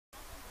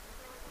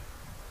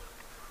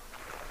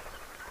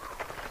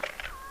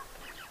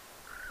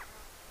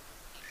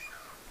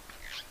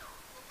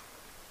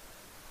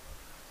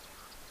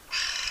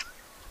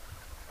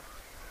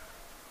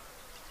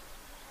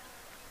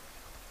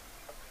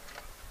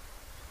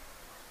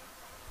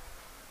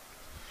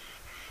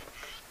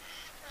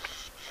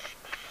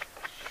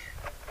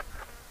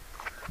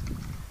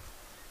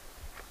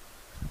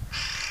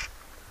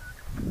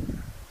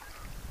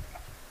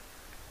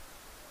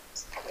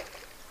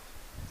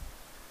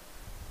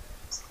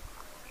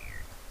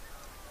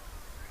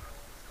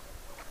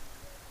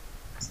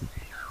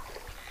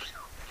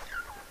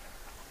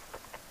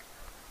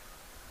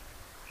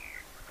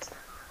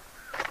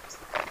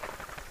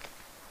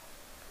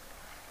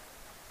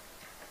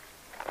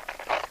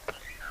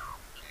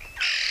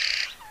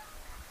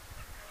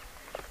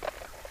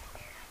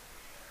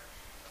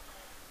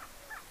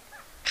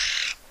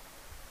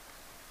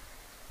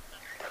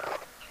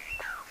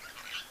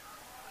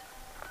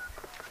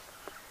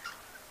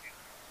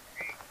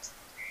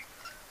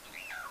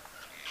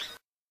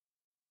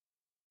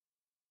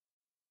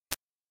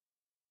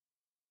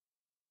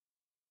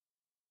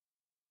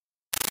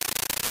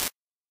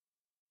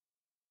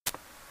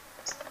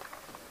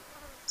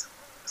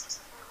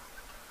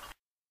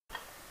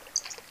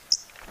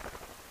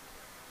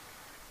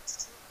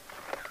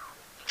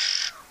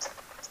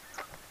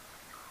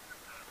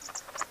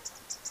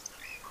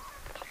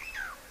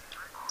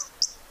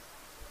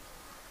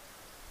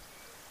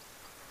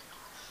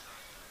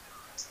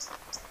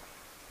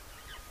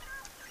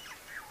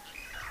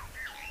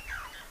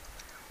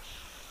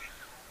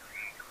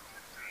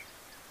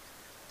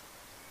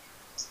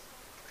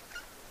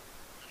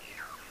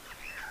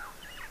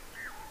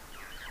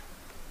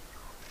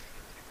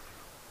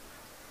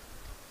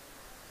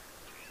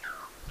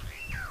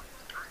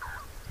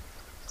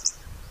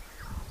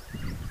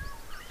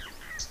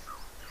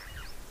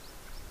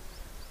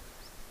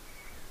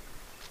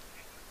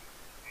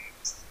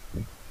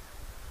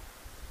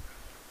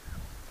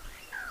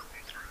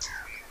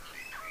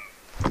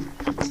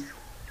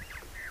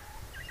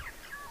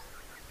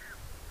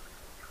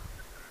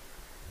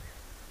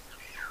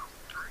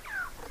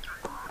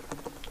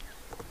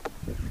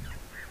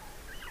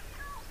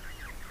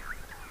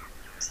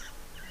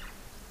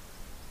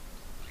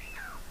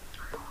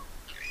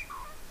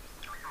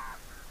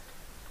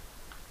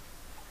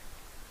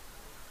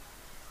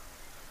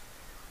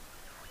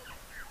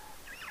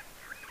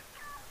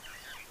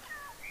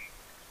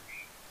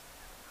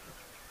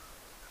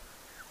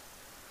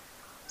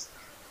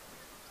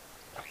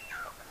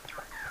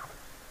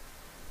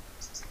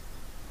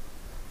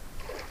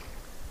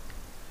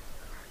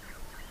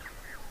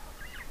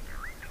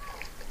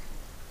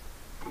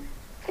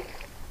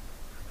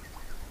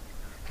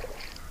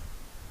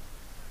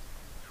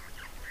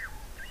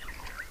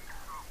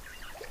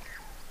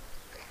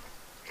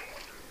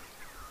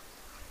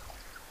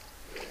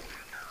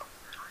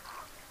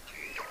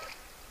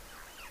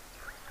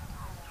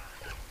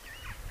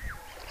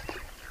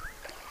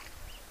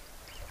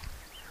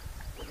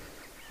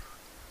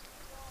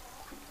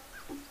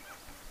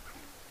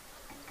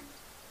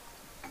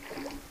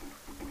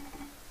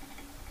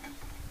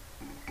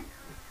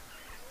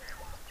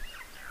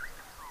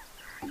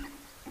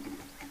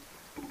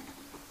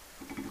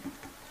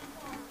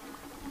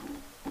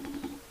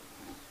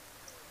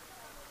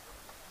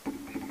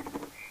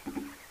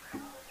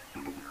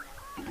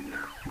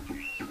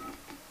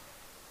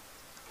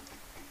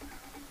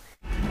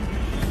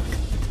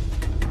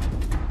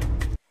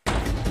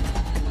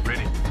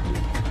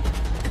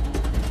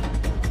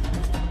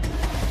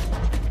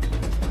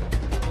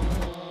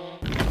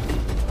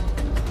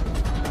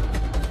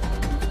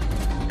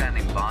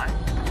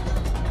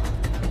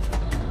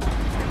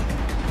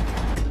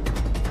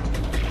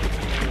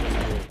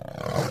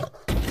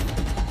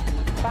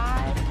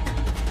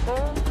4,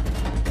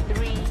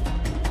 3,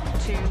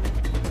 2,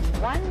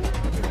 1.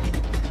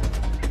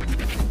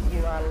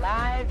 You are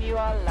live, you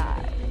are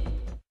live.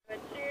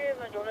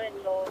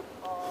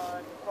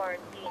 On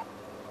quarantine.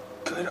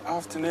 Good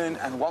afternoon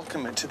and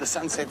welcome to the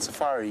Sunset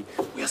Safari.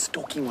 We are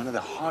stalking one of the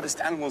hardest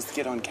animals to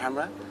get on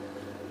camera.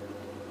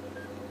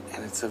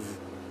 And it's an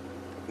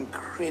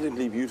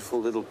incredibly beautiful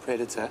little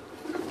predator.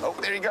 Oh,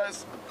 there he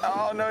goes.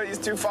 Oh no, he's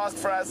too fast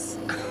for us.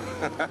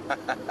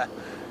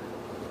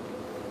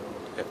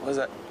 It was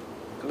a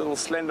little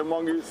slender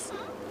mongoose.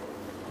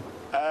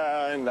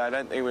 And I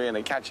don't think we're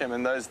going to catch him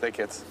in those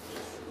thickets.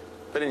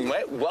 But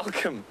anyway,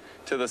 welcome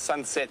to the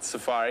Sunset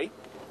Safari.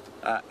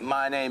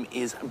 My name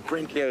is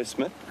Brent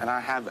Smith, and I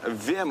have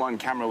Wium on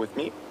camera with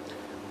me.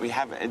 We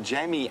have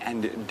Jamie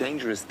and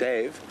Dangerous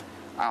Dave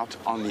out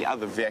on the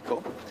other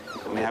vehicle.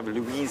 And we have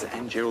Louise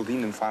and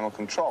Geraldine in final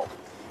control.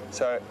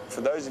 So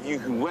for those of you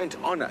who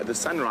weren't on the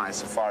Sunrise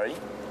Safari,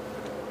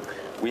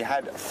 we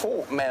had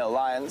 4 male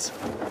lions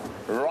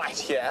right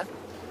here.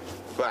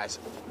 But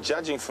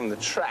judging from the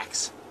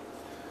tracks,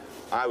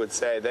 I would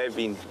say they've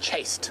been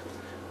chased.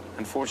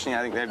 Unfortunately,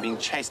 I think they've been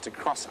chased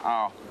across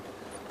our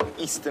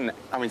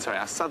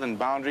southern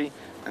boundary,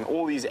 and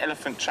all these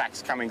elephant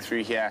tracks coming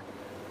through here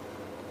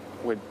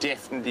were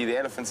the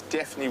elephants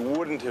definitely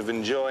wouldn't have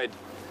enjoyed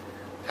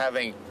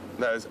having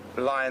those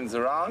lions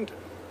around.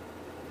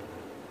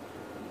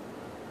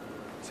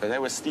 So they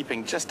were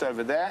sleeping just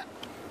over there.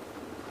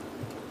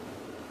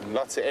 And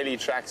lots of ellie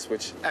tracks,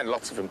 and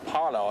lots of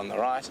impala on the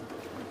right.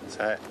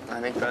 So I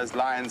think those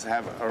lions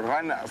have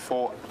run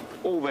for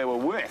all they were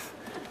worth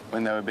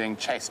when they were being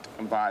chased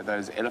by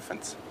those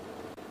elephants.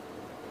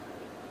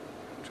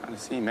 To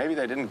see, maybe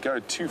they didn't go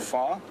too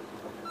far,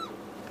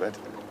 but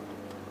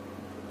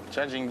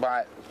judging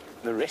by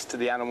the rest of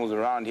the animals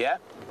around here,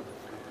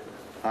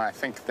 I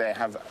think they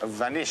have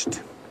vanished.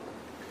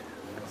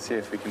 Let's see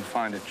if we can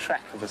find a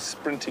track of a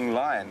sprinting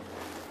lion.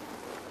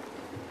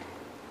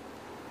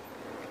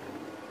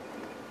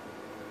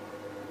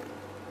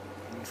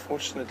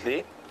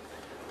 Unfortunately,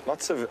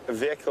 lots of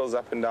vehicles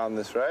up and down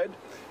this road,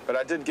 but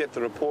I did get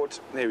the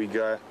report. There we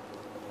go.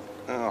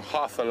 Oh,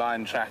 half a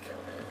lion track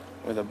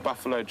with a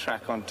buffalo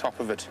track on top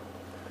of it.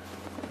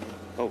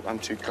 Oh, I'm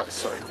too close,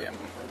 sorry, Wium.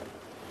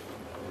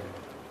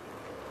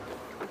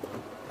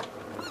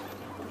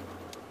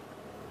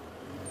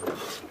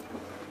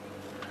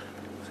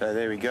 So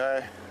there we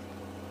go.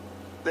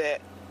 There's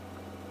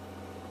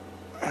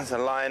a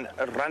lion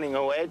running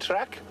away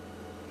track.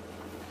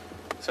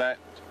 So,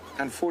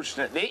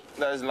 unfortunately,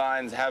 those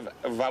lions have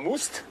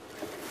vamoosed,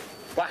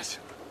 but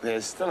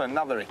there's still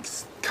another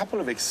couple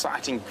of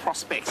exciting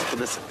prospects for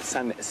this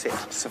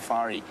Sunset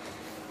Safari.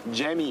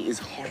 Jamie is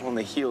hot on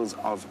the heels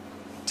of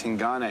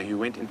Tingana, who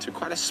went into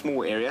quite a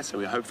small area, so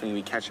we're hoping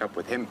we catch up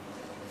with him.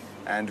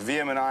 And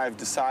Wium and I have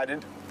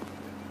decided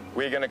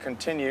we're going to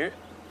continue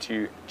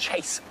to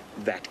chase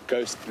that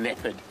ghost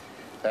leopard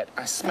that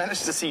I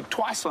managed to see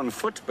twice on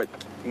foot, but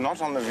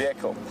not on the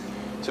vehicle.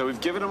 So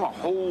we've given him a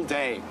whole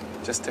day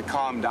just to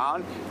calm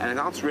down, and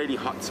now it's really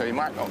hot, so he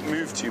might not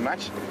move too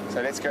much.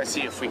 So let's go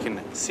see if we can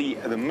see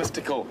the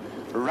mystical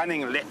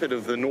running leopard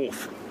of the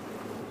north.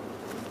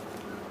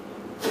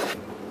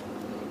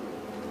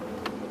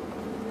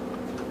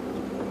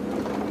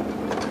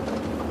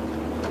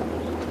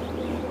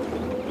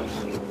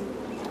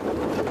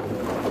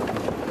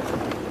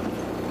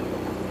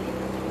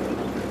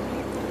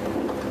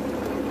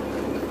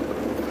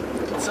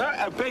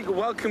 A big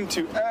welcome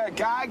to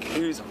Gag,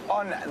 who's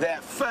on their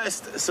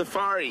first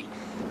safari.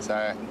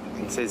 So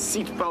it says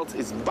seatbelt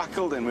is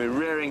buckled and we're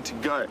rearing to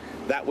go.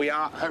 That we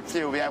are.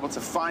 Hopefully we'll be able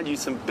to find you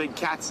some big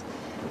cats.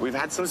 We've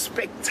had some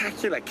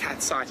spectacular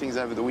cat sightings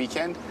over the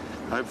weekend.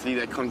 Hopefully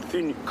they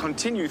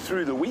continue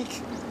through the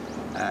week.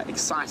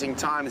 Exciting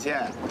times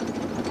here.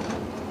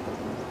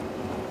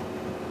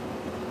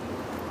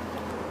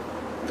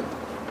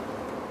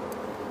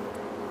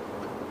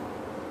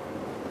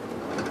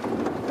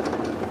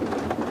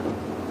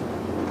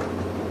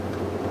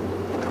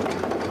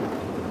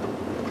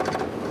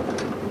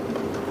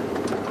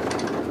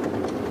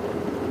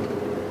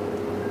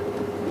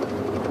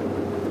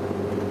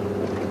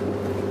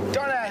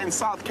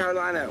 South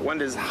Carolina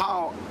wonders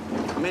how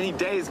many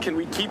days can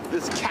we keep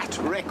this cat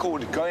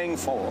record going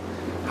for.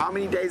 How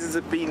many days has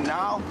it been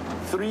now?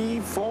 3,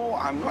 4?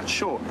 I'm not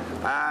sure.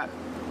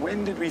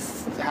 When did we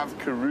have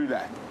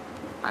Karula?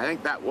 I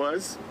think that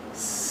was...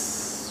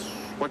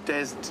 What day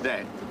is it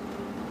today?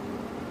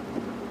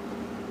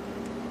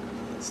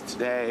 It's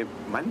today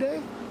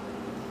Monday?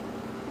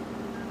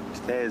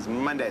 Today is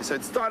Monday. So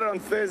it started on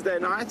Thursday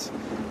night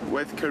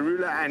with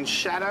Karula and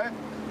Shadow.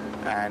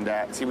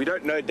 And see, we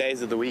don't know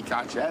days of the week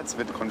out here. It's a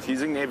bit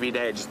confusing. Every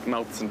day it just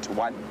melts into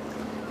one.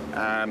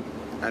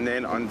 And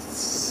then on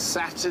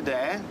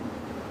Saturday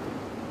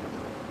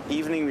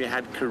evening we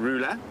had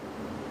Karula,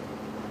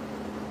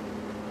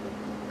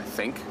 I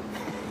think.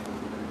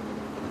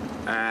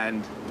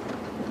 And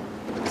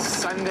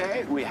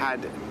Sunday we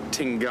had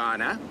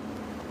Tingana.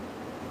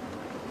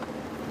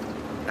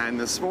 And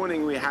this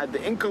morning we had the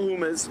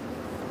Inkahumas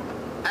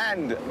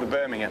and the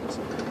Birminghams.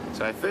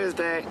 So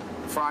Thursday,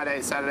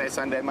 Friday, Saturday,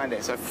 Sunday,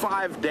 Monday. So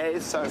 5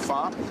 days so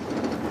far.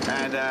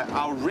 And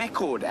our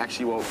record,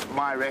 actually, well,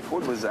 my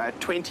record was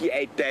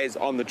 28 days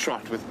on the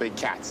trot with big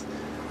cats.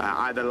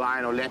 Either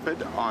lion or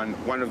leopard on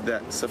one of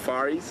the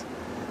safaris.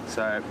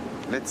 So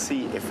let's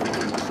see if we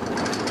can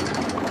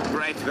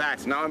break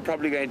that. Now I'm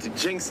probably going to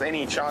jinx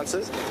any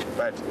chances,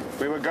 but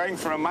we were going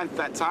for a month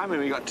that time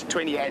and we got to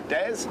 28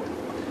 days.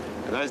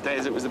 And those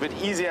days it was a bit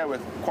easier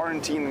with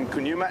quarantine in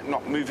Kunuma,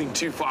 not moving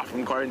too far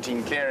from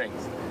quarantine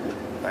clearings.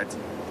 But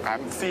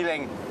I'm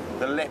feeling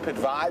the leopard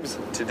vibes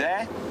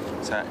today,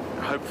 so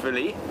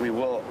hopefully we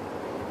will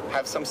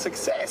have some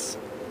success.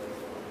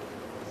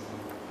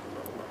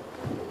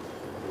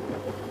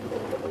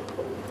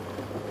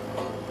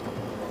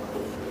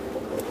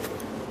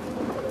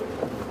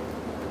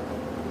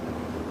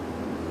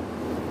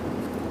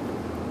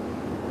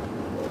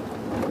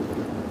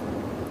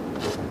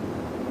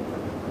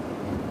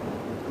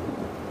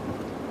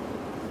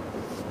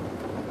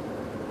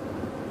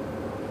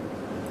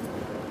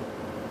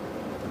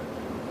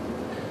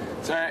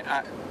 So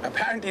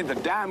apparently the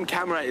damn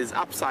camera is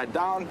upside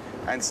down,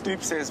 and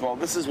Snoop says, well,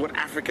 this is what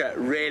Africa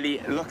really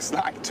looks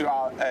like to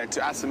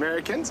us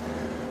Americans.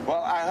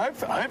 Well,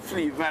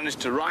 hopefully you've managed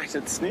to right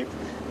it, Snoop,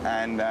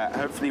 and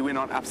hopefully we're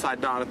not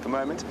upside down at the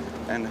moment,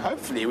 and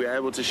hopefully we're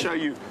able to show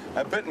you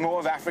a bit more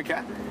of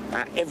Africa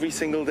every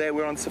single day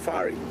we're on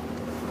safari.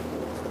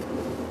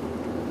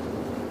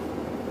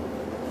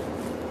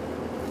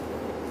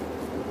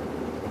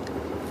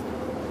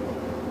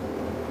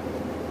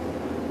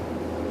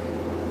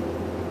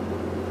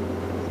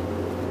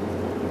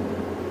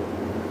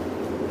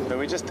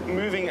 We're just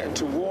moving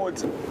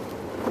towards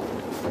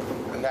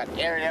that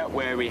area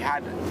where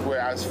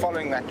I was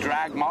following that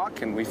drag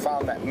mark, and we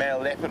found that male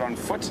leopard on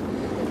foot.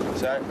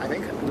 So I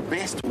think the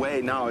best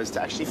way now is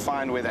to actually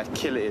find where that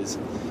kill is.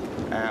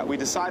 We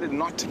decided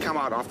not to come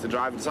out after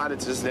drive,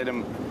 decided to just let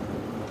him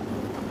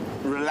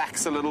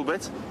relax a little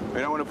bit.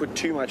 We don't want to put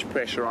too much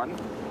pressure on.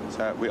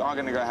 So we are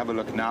going to go have a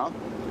look now.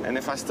 And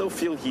if I still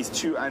feel he's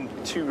too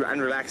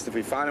unrelaxed, if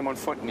we find him on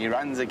foot and he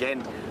runs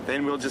again,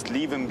 then we'll just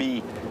leave him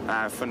be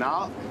for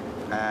now.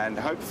 And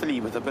hopefully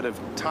with a bit of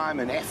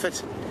time and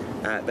effort,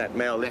 that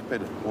male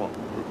leopard will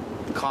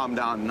calm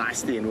down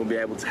nicely and we'll be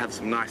able to have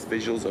some nice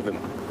visuals of him.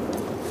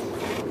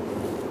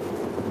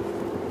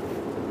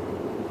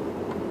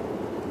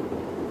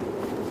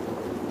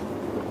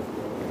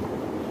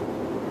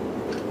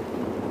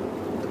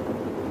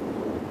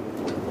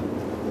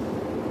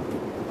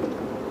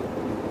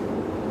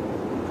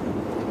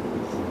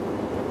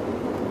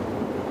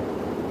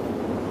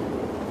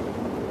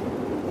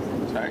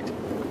 So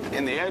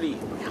in the early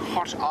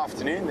hot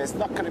afternoon, there's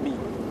not going to be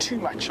too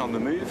much on the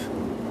move.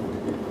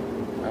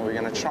 We're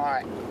going to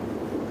try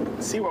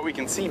see what we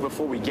can see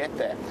before we get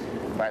there.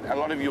 But a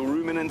lot of your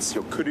ruminants,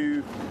 your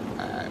kudu,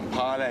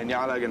 impala and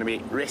Nyala are going to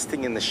be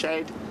resting in the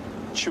shade,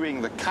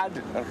 chewing the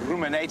cud,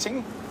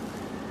 ruminating.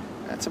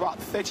 It's about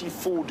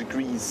 34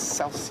 degrees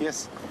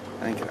Celsius,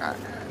 I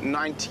think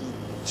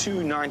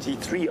 92,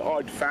 93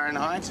 odd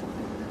Fahrenheit.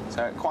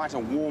 So quite a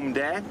warm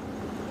day.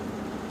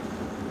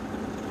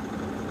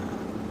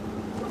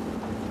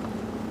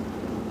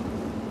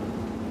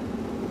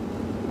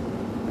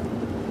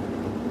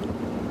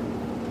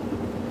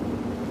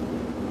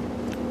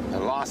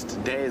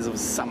 Last days of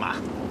summer.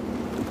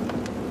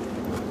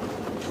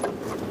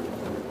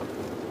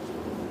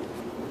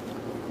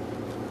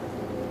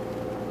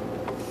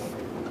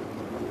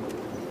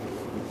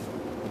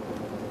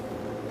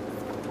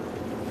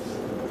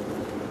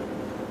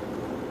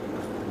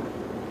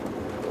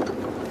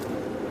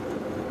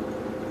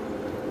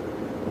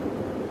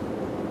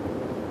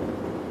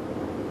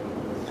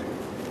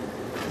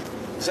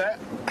 So,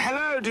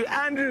 hello to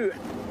Andrew,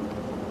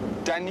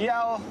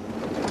 Danielle,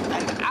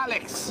 and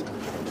Alex,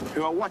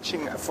 who are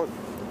watching for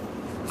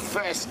the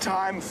first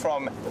time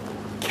from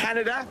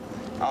Canada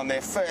on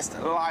their first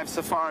live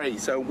safari.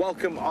 So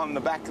welcome on the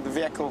back of the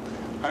vehicle.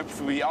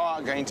 Hopefully we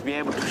are going to be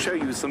able to show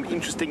you some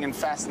interesting and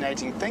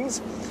fascinating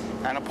things.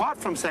 And apart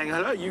from saying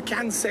hello, you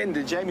can send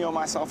Jamie or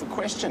myself a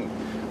question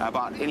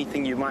about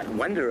anything you might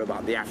wonder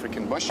about the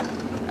African bush.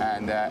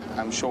 And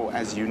I'm sure,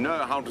 as you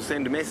know, how to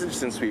send a message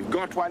since we've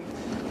got one.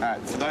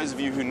 For those of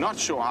you who are not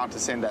sure how to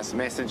send us a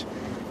message,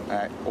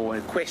 or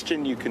a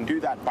question, you can do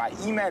that by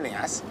emailing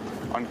us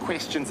on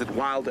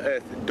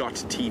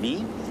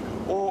questions@wildearth.tv,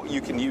 or you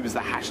can use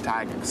the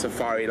hashtag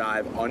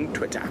SafariLIVE on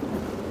Twitter.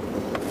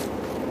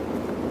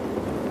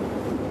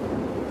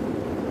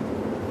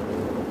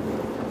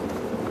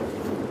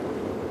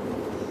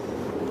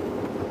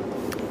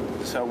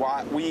 So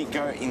while we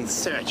go in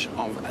search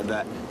of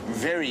the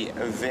very,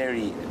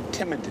 very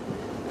timid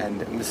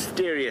and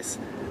mysterious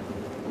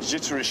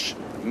jitterish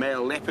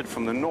male leopard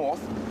from the north,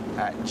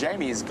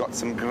 Jamie's got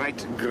some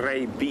great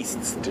grey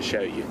beasts to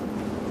show you.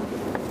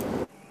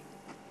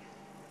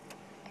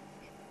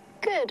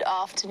 Good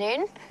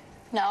afternoon.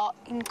 Now,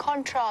 in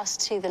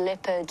contrast to the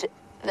leopard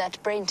that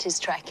Brent is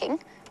tracking,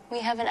 we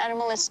have an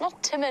animal that's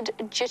not timid,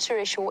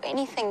 jitterish, or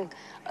anything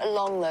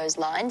along those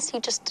lines. He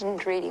just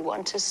didn't really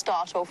want to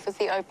start off with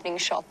the opening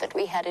shot that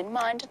we had in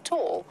mind at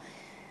all,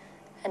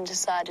 and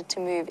decided to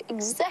move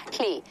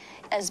exactly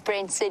as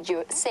Brent sent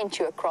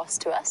you across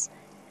to us.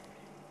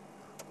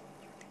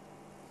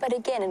 But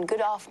again, and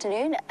good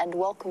afternoon, and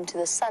welcome to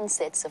the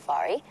Sunset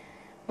Safari.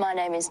 My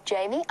name is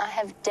Jamie. I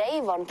have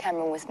Dave on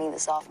camera with me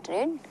this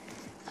afternoon.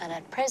 And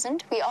at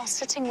present, we are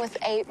sitting with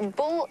a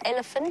bull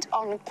elephant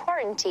on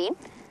quarantine.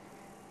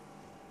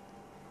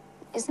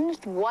 Isn't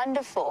it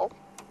wonderful?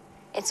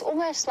 It's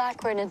almost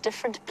like we're in a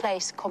different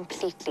place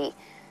completely.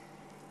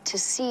 To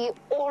see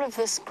all of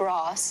this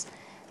grass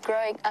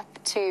growing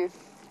up to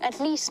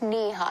at least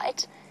knee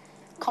height,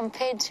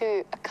 compared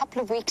to a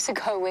couple of weeks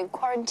ago when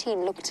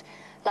quarantine looked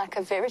like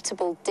a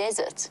veritable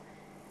desert.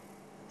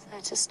 So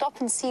to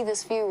stop and see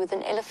this view with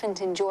an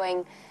elephant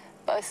enjoying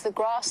both the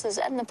grasses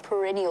and the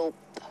perennial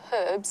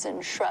herbs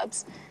and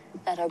shrubs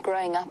that are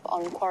growing up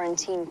on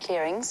quarantine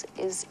clearings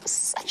is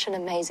such an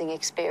amazing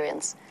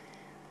experience.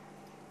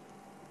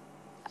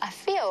 I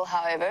feel,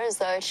 however, as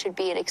though it should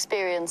be an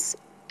experience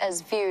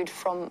as viewed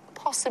from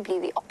possibly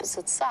the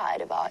opposite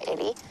side of our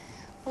Ellie.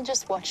 We'll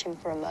just watch him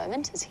for a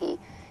moment as he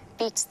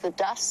beats the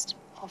dust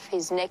off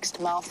his next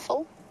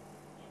mouthful.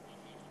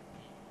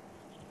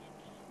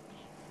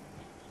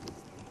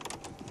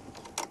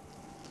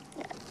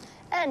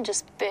 And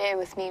just bear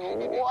with me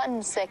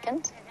 1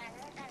 second.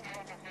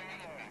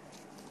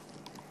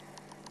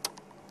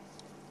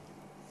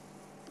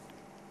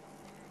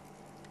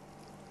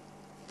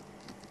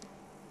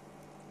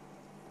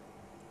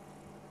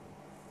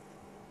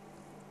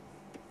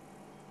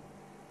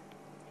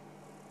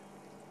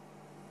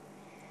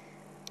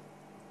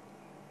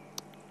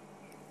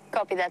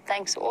 Copy that.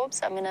 Thanks,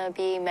 Orbs. I'm going to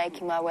be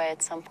making my way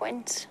at some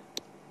point.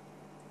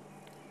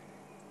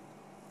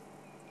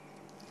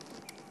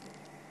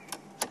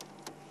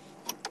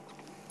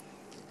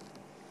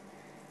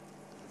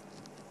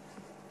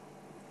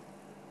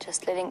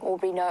 Just letting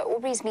Aubrey know.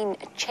 Aubrey's been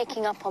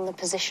checking up on the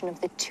position of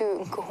the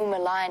two Djuma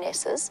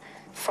Lionesses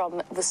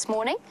from this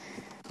morning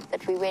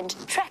that we went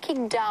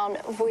tracking down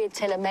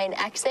Vuyatela main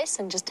access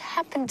and just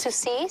happened to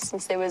see,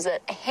 since there was a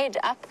head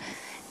up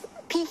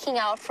peeking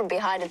out from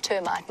behind a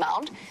termite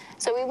mound.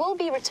 So we will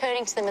be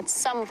returning to them at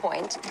some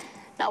point.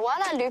 Now, while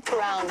I loop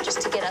around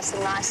just to get us a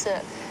nicer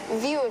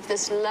view of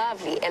this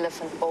lovely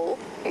elephant bull,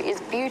 who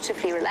is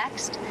beautifully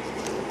relaxed,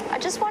 I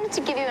just wanted to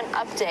give you an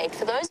update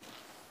for those.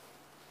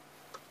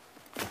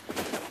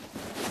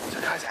 So,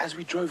 guys, as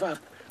we drove up,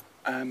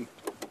 I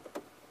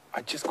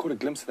just caught a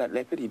glimpse of that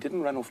leopard. He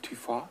didn't run off too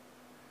far.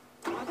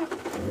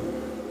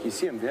 You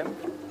see him, Wium?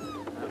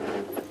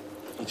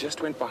 He just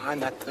went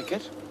behind that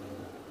thicket.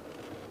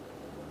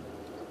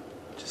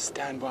 Just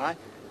stand by,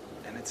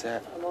 and it's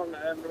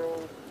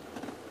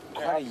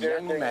quite a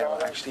young male,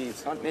 actually.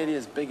 It's not nearly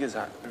as big as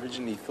I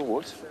originally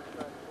thought.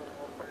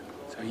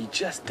 So he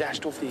just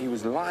dashed off there. He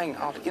was lying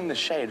out in the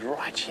shade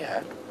right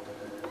here.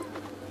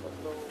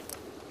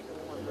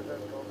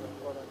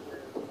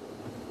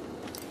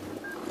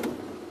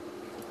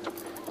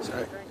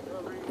 So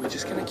we're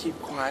just going to keep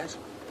quiet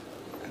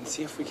and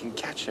see if we can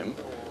catch him.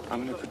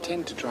 I'm going to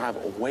pretend to drive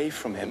away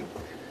from him.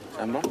 So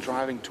I'm not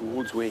driving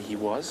towards where he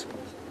was.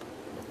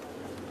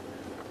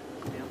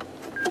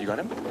 You got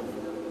him?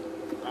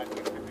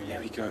 There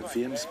we go.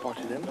 Wium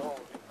spotted him.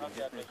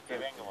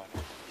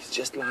 He's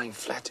just lying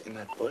flat in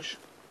that bush.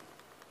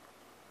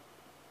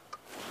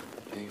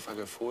 You think if I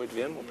go forward,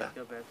 Wium, or back?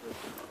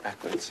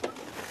 Backwards.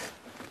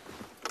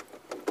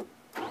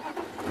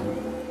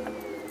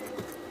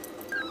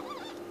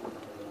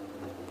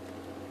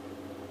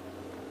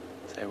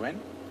 Say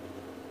when?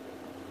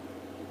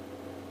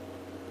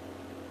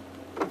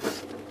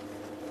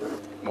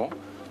 More?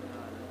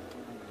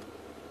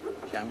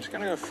 Okay, I'm just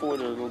going to go forward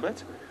a little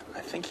bit.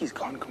 I think he's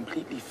gone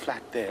completely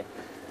flat there.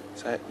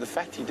 So the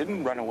fact he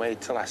didn't run away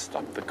till I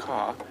stopped the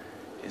car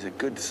is a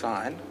good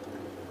sign.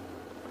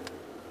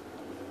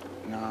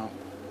 Now,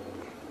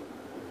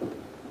 I'm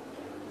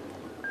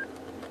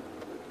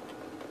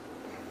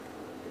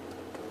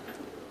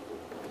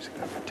just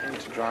going to pretend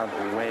to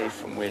drive away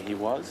from where he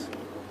was.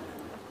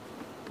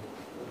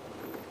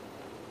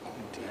 Oh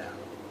dear.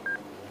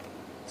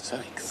 So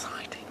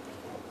exciting.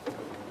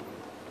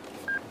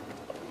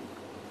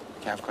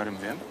 Okay, I've got him,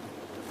 Wium.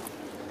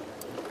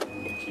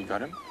 Okay, you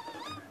got him.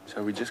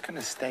 So we're just going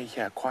to stay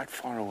here quite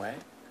far away.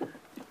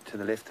 To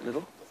the left a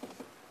little.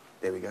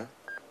 There we go.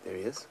 There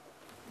he is.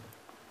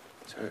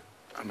 So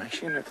I'm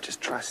actually going to just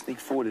try to sneak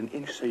forward an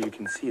inch so you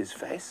can see his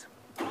face.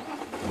 But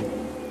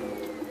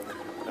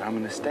I'm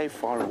going to stay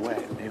far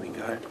away. There we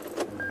go.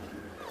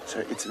 So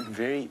it's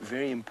very,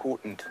 very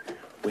important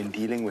when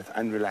dealing with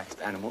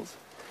unrelaxed animals,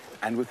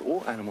 and with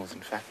all animals,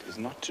 in fact, is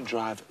not to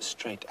drive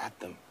straight at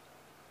them.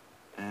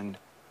 And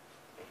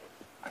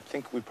I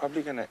think we're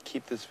probably going to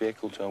keep this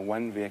vehicle to a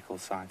one-vehicle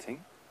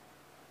sighting.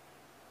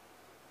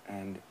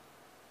 And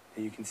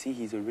you can see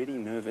he's already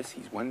nervous.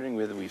 He's wondering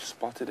whether we've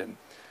spotted him.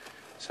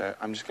 So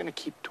I'm just going to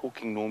keep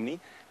talking normally,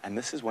 and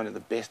this is one of the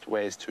best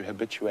ways to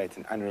habituate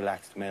an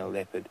unrelaxed male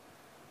leopard.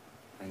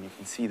 And you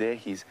can see there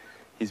he's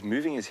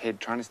moving his head,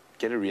 trying to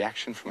get a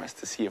reaction from us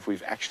to see if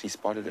we've actually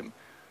spotted him.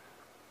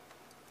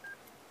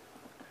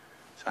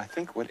 So I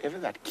think whatever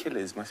that kill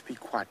is must be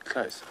quite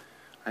close.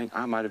 I think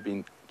I might have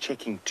been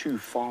checking too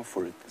far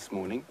for it this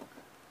morning.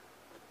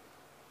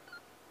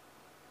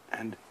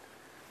 And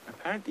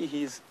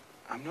apparently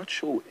I'm not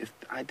sure if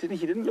he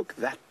didn't look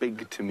that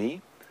big to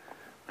me.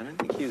 I don't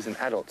think he was an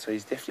adult, so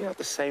he's definitely not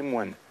the same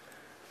one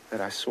that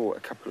I saw a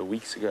couple of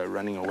weeks ago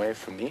running away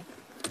from me.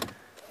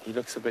 He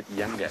looks a bit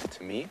younger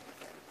to me.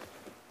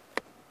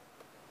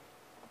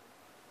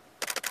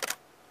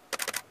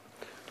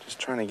 Just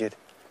trying to get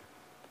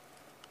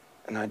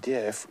an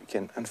idea if we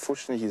can.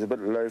 Unfortunately, he's a bit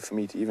low for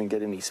me to even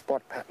get any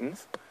spot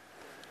patterns.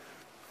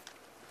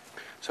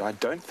 So I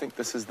don't think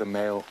this is the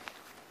male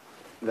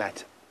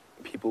that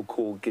people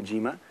call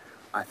Djuma.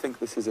 I think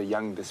this is a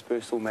young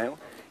dispersal male.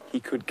 He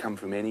could come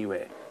from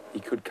anywhere. He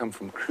could come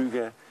from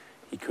Kruger.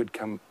 He could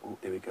come... Oh,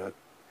 there we go.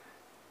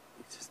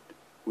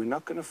 We're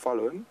not going to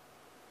follow him.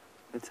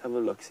 Let's have a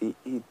look. See,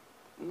 he's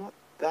not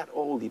that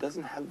old. He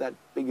doesn't have that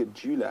big a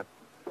dewlap.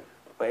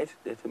 Wait,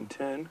 let him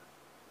turn.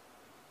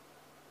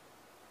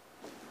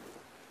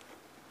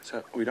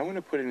 So we don't want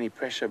to put any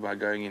pressure by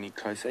going any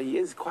closer. He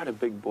is quite a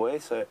big boy,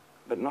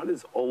 but not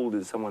as old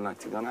as someone like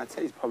Tingana. I'd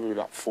say he's probably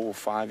about 4 or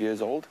 5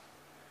 years old.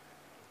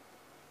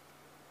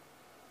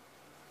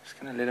 Just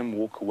going to let him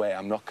walk away.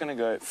 I'm not going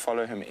to go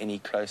follow him any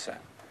closer.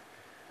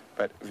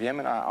 But Wium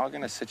and I are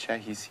going to sit here.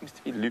 He seems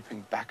to be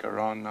looping back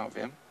around now,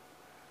 Wium.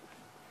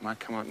 Might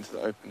come out into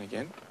the open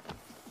again.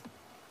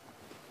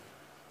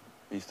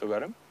 You still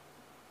got him?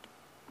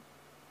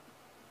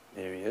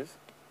 There he is.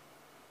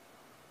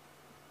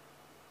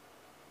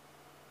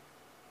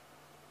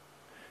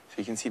 So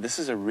you can see this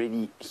is a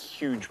really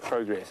huge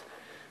progress.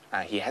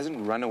 He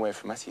hasn't run away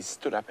from us. He's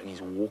stood up and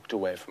he's walked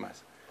away from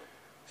us.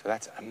 So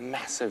that's a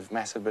massive,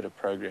 massive bit of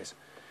progress.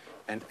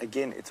 And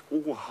again, it's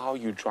all how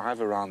you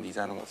drive around these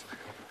animals.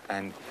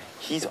 And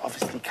he's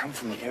obviously come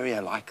from the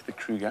area like the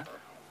Kruger,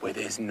 where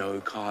there's no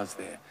cars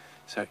there.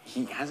 So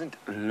he hasn't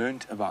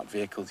learnt about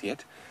vehicles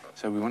yet.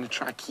 So we want to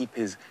try to keep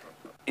his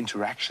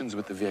interactions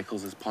with the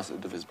vehicles as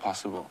positive as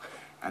possible.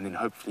 And then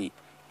hopefully,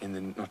 in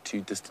the not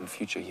too distant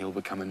future, he'll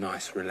become a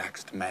nice,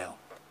 relaxed male.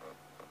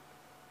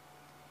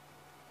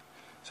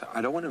 So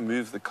I don't want to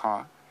move the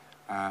car.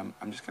 I'm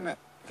just going to,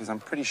 because I'm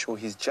pretty sure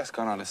he's just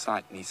gone out of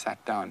sight and he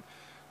sat down.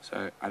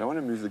 So I don't want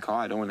to move the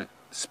car. I don't want to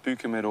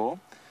spook him at all.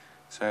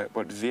 So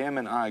what Wium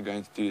and I are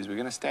going to do is we're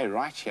going to stay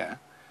right here.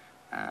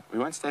 We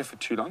won't stay for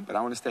too long, but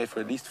I want to stay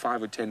for at least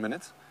 5 or 10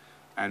 minutes.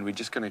 And we're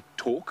just going to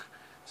talk.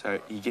 So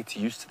he gets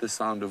used to the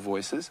sound of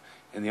voices.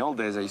 In the old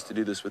days, I used to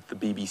do this with the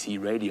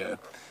BBC radio.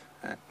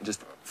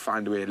 Just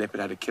find where a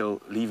leopard had a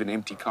kill, leave an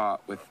empty car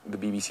with the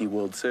BBC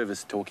World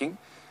Service talking.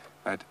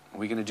 But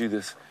we're going to do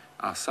this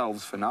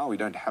ourselves for now. We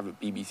don't have a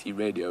BBC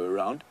radio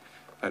around.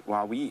 But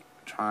while we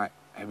try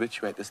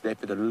habituate this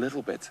leopard a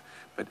little bit,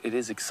 but it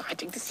is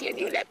exciting to see a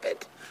new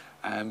leopard.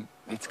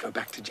 Let's go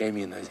back to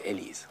Jamie and those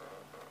Ellies.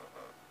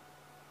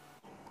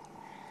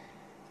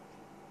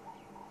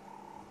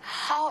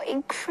 How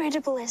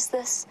incredible is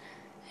this?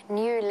 A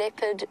new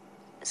leopard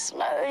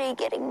slowly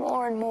getting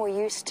more and more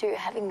used to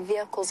having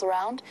vehicles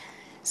around.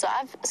 So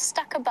I've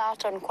stuck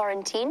about on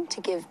quarantine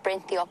to give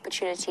Brent the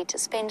opportunity to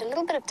spend a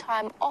little bit of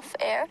time off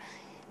air,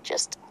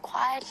 just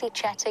quietly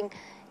chatting,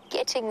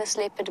 getting this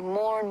leopard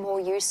more and more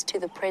used to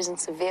the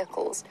presence of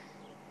vehicles.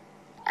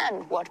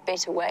 And what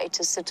better way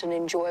to sit and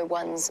enjoy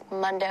one's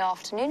Monday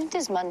afternoon? It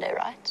is Monday,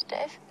 right,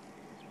 Dave?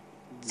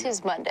 It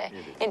is Monday.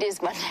 It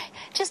is Monday.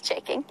 Just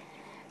checking.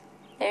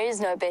 There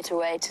is no better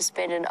way to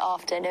spend an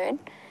afternoon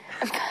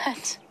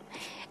but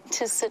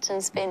to sit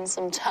and spend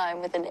some time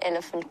with an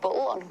elephant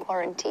bull on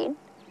quarantine.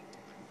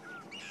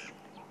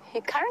 He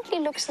currently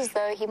looks as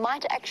though he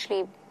might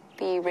actually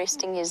be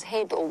resting his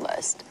head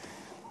almost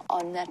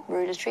on that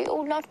ruler tree,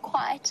 or not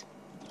quite.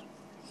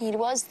 He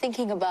was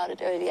thinking about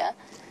it earlier.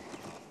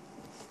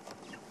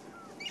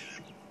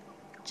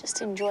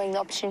 Just enjoying the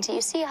opportunity.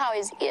 You see how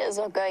his ears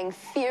are going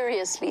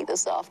furiously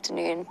this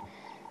afternoon.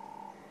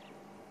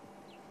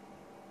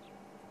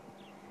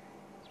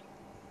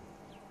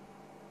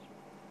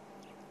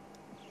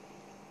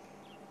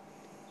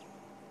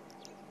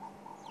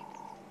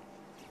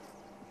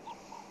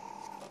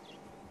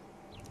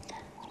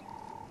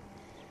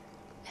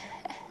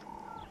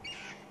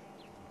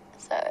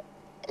 So,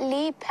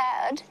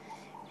 Leopard,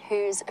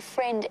 whose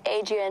friend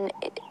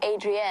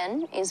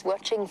Adrienne is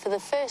watching for the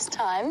first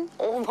time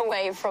all the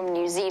way from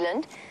New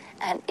Zealand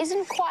and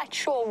isn't quite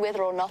sure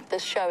whether or not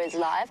this show is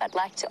live, I'd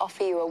like to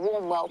offer you a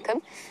warm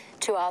welcome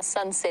to our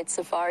Sunset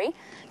Safari.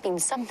 Been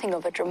something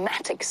of a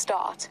dramatic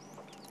start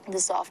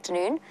this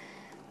afternoon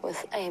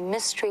with a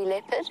mystery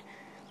leopard,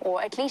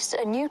 or at least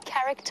a new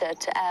character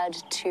to add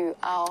to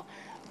our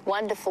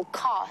wonderful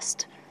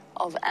cast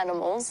of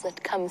animals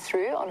that come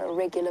through on a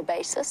regular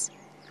basis.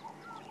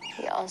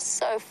 We are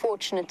so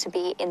fortunate to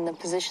be in the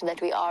position that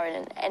we are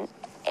in. And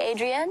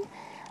Adrienne,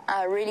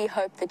 I really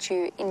hope that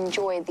you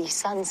enjoy the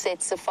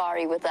Sunset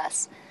Safari with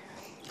us.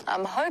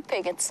 I'm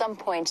hoping at some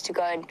point to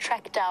go and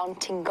track down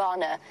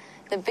Tingana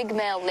the big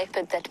male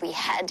leopard that we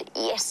had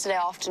yesterday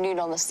afternoon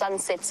on the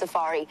sunset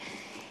safari.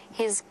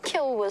 His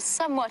kill was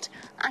somewhat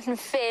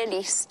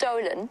unfairly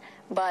stolen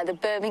by the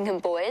Birmingham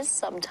boys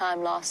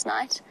sometime last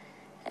night,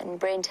 and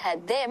Brent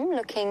had them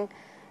looking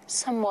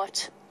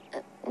somewhat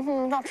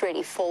not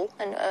really full.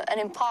 An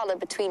impala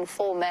between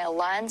 4 male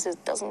lions,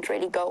 it doesn't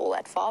really go all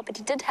that far, but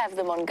he did have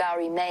them on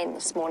Gowrie Main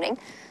this morning,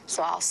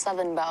 so our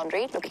southern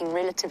boundary, looking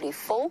relatively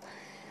full.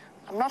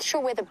 I'm not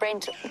sure whether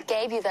Brent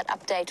gave you that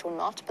update or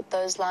not, but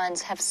those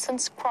lions have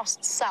since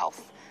crossed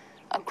south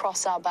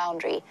across our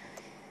boundary.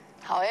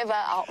 However,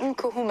 our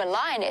Nkuhuma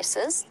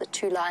lionesses, the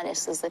 2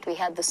 lionesses that we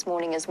had this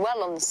morning as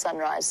well on the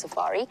sunrise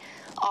safari,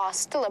 are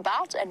still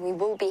about, and we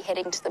will be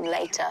heading to them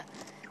later,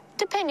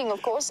 depending,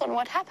 of course, on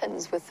what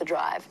happens with the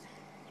drive.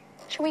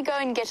 Shall we go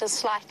and get a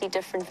slightly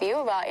different view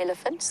of our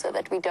elephant so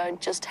that we don't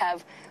just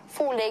have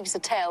 4 legs, a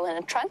tail, and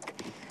a trunk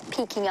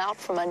peeking out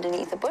from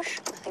underneath a bush?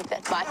 I think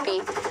that might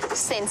be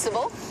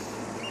sensible.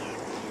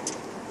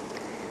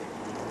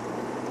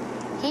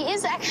 He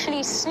is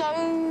actually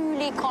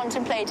slowly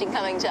contemplating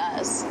coming to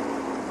us.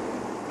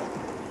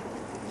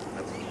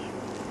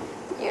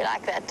 You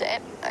like that,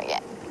 Dave? Oh,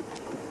 yeah.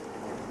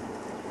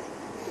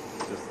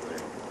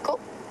 Cool.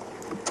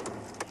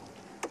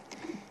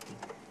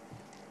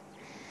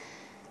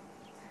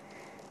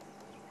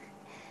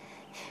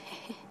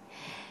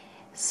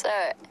 So,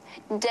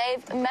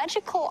 Dave,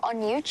 Magical on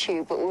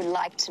YouTube would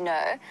like to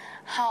know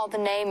how the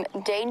name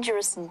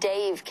Dangerous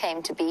Dave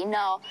came to be.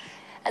 Now,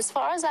 as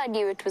far as I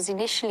knew, it was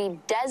initially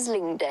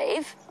Dazzling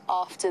Dave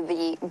after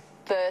the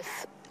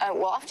birth,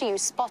 after you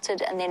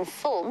spotted and then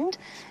filmed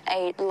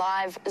a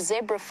live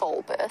zebra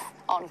foal birth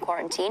on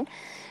quarantine.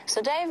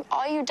 So, Dave,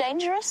 are you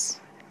dangerous?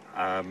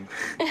 I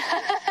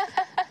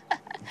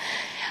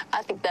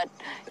think that,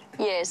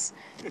 yes,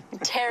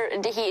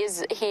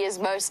 he is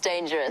most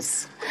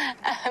dangerous.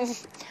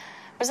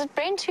 Was it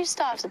Brent who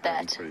started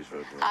that?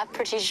 I'm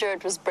pretty sure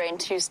it was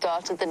Brent who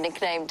started the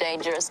nickname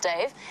Dangerous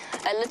Dave.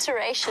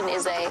 Alliteration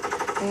is a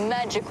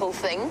magical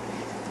thing,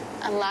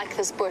 unlike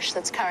this bush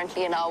that's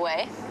currently in our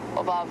way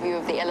of our view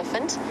of the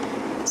elephant.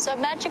 So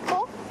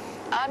magical?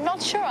 I'm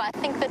not sure. I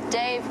think that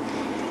Dave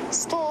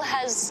still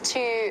has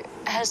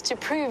to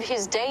prove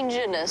his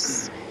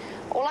dangerousness.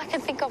 All I can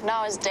think of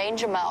now is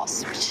Danger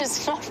Mouse, which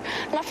is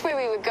not where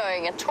we were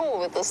going at all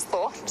with this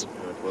thought.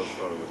 Yeah, it was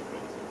started with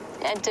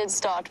Brent. It did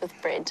start with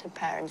Brent,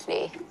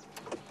 apparently.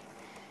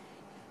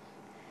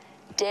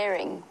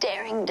 Daring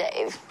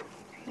Dave.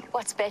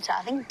 What's better?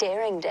 I think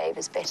Daring Dave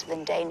is better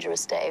than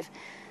Dangerous Dave.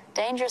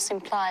 Dangerous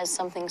implies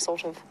something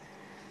sort of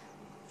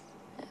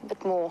a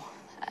bit more,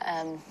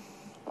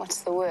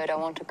 what's the word I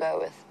want to go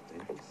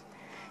with?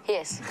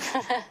 Yes.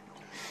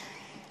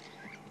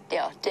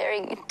 Yeah,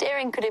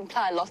 daring could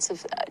imply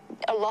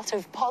a lot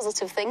of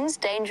positive things.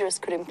 Dangerous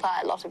could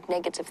imply a lot of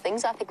negative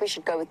things. I think we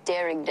should go with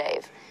Daring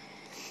Dave.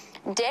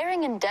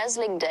 Daring and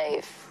Dazzling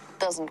Dave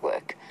doesn't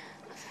work.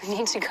 We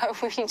need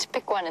to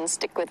pick one and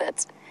stick with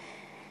it.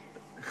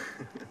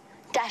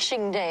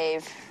 Dashing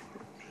Dave.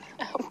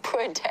 Oh,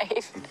 poor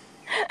Dave.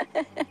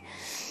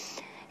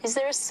 Is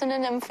there a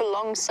synonym for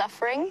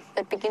long-suffering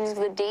that begins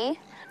with a D?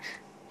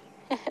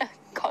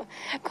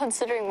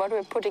 Considering what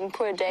we're putting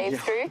poor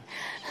Dave through.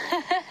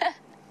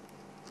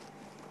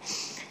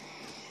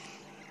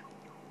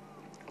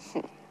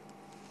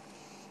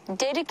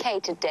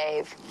 Dedicated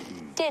Dave.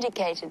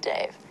 Dedicated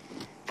Dave.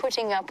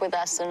 Putting up with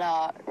us and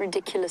our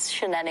ridiculous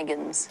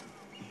shenanigans.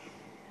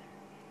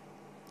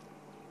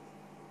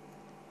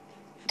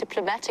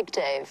 Diplomatic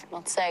Dave,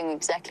 not saying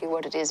exactly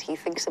what it is he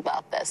thinks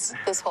about this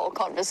whole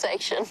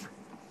conversation.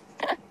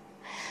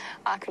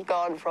 I could go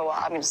on for a while.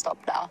 I'm going to stop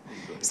now.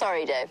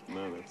 Sorry, Dave.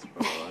 No, that's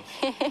all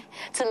right.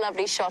 It's a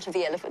lovely shot of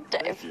the elephant,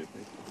 Dave. Thank you.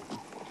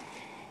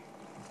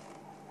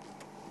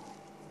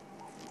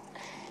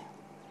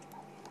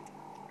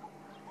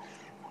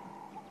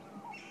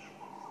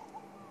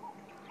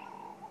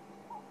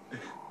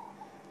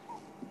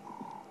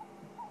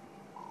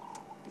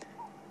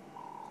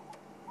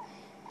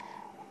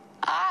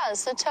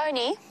 So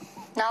Tony,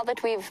 now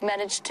that we've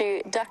managed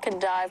to duck and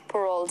dive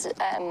poor old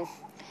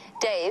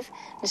Dave,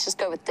 let's just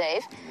go with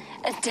Dave,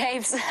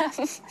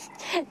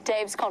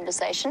 Dave's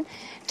conversation,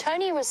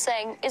 Tony was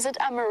saying, is it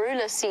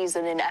Amarula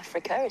season in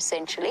Africa,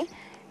 essentially,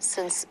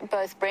 since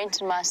both Brent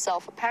and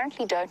myself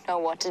apparently don't know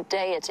what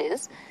day it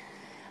is.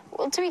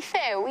 Well, to be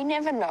fair, we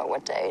never know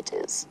what day it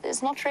is.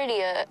 There's not really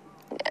a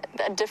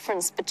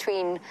difference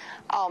between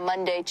our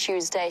Monday,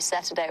 Tuesday,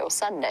 Saturday, or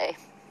Sunday,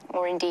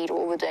 or indeed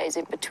all the days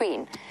in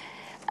between.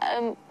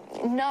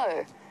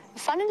 No.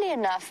 Funnily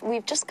enough,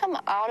 we've just come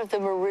out of the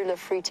marula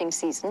fruiting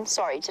season.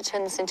 Sorry, to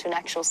turn this into an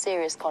actual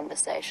serious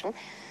conversation.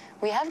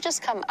 We have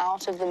just come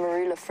out of the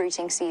marula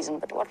fruiting season,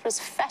 but what was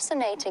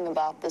fascinating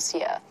about this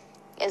year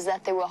is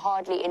that there were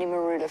hardly any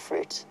marula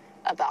fruit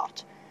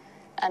about.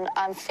 And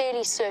I'm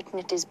fairly certain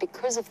it is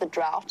because of the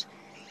drought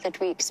that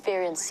we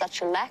experienced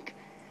such a lack.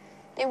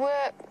 There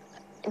were,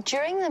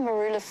 during the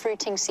marula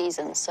fruiting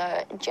season,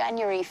 so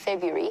January,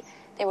 February,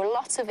 there were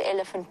lots of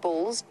elephant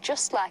bulls,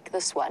 just like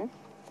this one,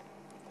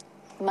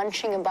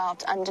 munching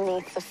about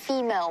underneath the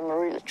female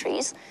marula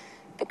trees,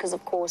 because,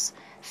 of course,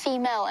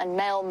 female and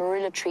male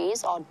marula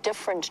trees are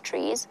different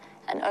trees,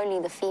 and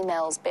only the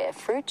females bear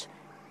fruit.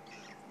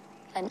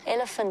 And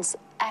elephants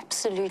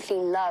absolutely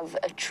love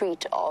a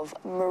treat of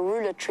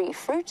marula tree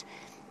fruit.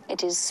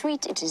 It is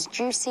sweet, it is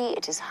juicy,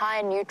 it is high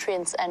in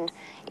nutrients, and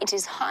it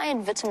is high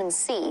in vitamin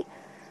C,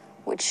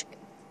 which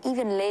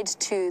even led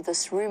to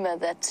this rumor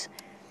that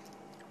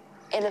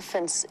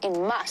elephants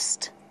in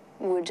must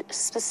would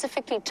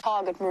specifically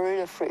target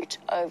marula fruit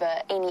over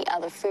any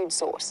other food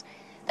source.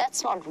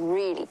 That's not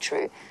really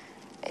true.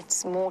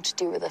 It's more to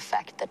do with the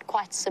fact that,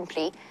 quite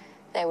simply,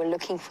 they were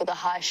looking for the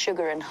high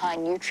sugar and high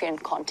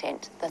nutrient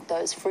content that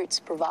those fruits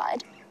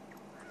provide.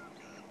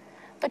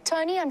 But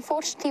Tony,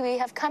 unfortunately, we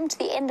have come to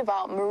the end of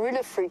our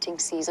marula fruiting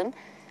season.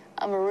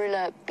 A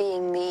marula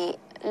being the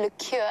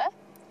liqueur,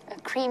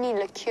 a creamy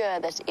liqueur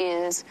that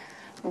is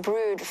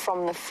brewed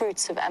from the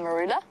fruits of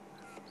amarula.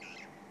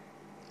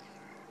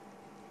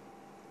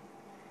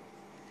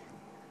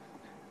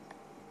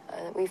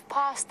 We've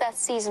passed that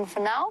season for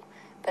now,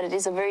 but it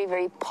is a very,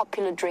 very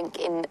popular drink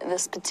in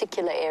this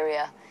particular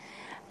area.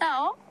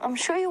 Now, I'm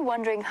sure you're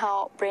wondering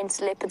how Brent's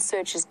leopard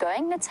search is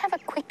going. Let's have a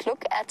quick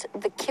look at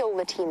the kill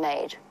that he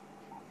made.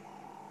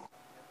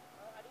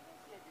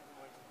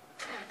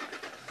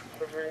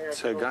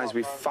 So guys,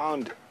 we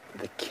found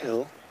the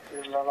kill,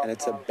 and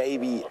it's a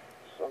baby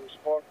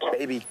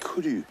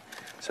kudu.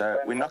 So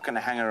we're not going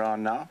to hang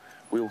around now.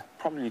 We'll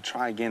probably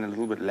try again a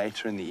little bit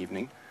later in the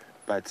evening,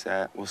 but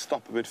we'll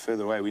stop a bit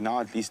further away. We now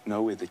at least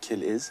know where the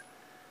kill is.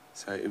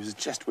 So it was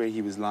just where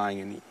he was lying,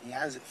 and he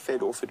has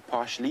fed off it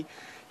partially.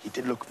 He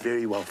did look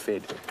very well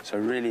fed, so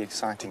really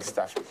exciting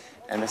stuff.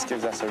 And this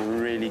gives us a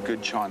really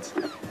good chance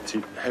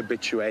to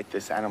habituate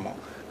this animal.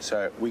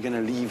 So we're going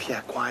to leave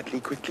here quietly,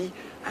 quickly,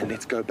 and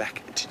let's go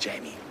back to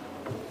Jamie.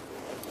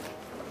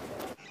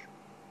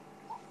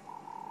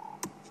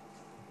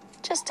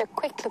 Just a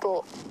quick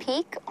little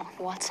peek on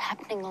what's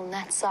happening on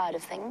that side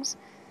of things.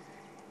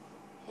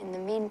 In the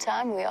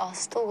meantime, we are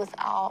still with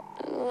our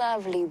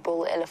lovely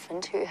bull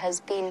elephant, who has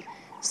been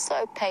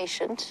so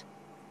patient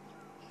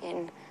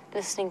in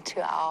listening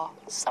to our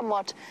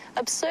somewhat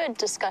absurd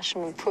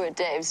discussion of poor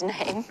Dave's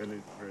name. Very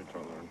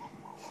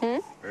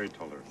tolerant. Very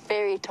tolerant.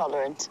 Very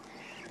tolerant.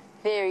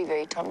 Very,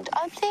 very tolerant.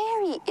 Oh,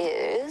 there he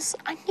is.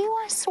 I knew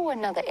I saw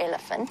another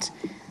elephant.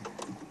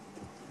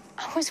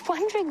 I was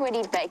wondering when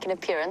he'd make an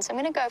appearance. I'm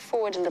going to go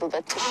forward a little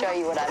bit to show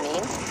you what I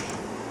mean.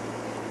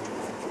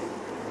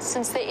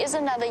 Since there is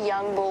another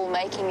young bull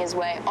making his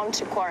way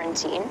onto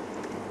quarantine,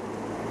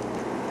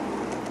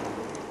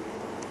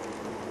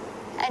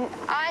 and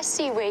I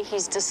see where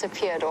he's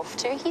disappeared off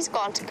to. He's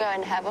gone to go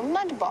and have a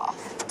mud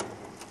bath.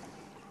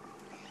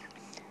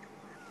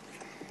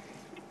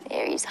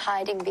 There he's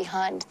hiding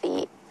behind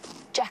the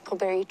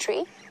jackalberry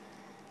tree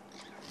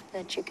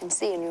that you can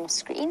see on your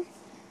screen.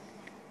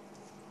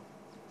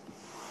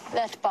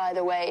 That, by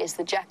the way, is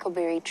the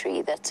jackalberry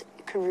tree that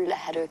Karula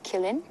had her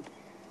kill in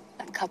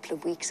a couple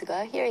of weeks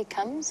ago. Here he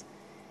comes,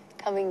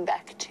 coming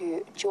back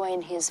to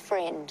join his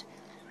friend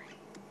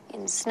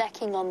in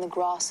snacking on the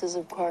grasses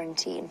of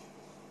quarantine.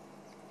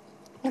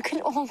 Look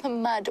at all the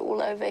mud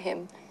all over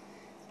him.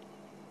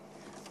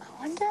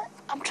 I wonder,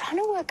 I'm trying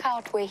to work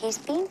out where he's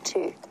been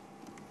to.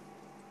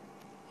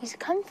 He's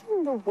come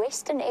from the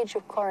western edge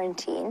of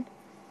quarantine.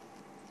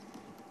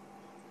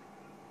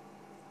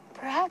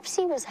 Perhaps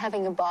he was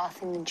having a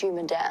bath in the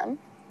Djuma Dam.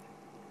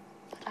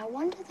 But I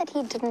wonder that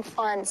he didn't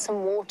find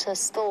some water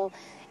still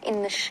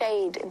in the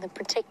shade, in the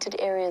protected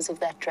areas of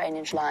that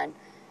drainage line.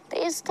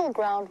 There is still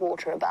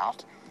groundwater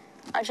about.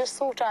 I just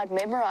thought I'd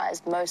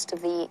memorized most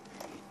of the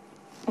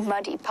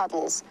muddy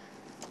puddles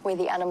where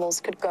the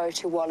animals could go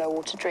to wallow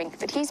or to drink.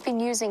 But he's been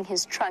using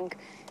his trunk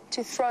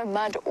to throw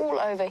mud all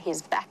over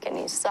his back and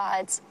his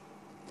sides,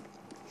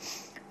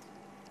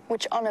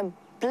 which on a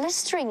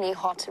blisteringly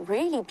hot,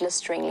 really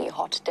blisteringly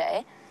hot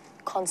day,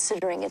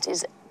 considering it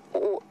is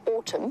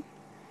autumn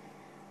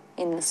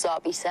in the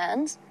Sabi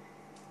Sands,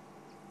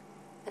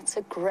 it's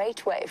a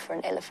great way for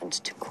an elephant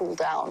to cool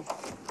down.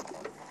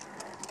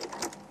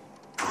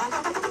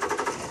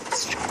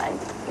 Let's try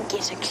and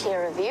get a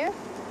clearer view.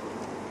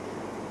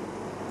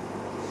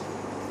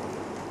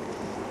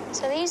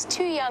 So these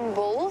two young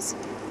bulls,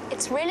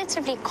 it's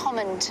relatively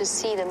common to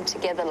see them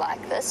together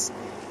like this.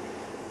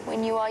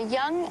 When you are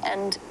young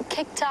and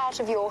kicked out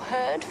of your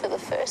herd for the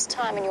first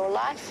time in your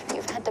life,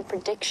 you've had the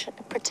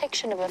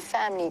protection of a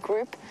family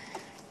group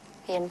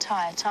the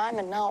entire time,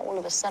 and now all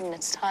of a sudden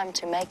it's time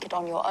to make it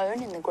on your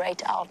own in the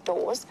great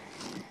outdoors.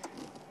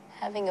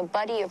 Having a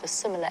buddy of a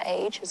similar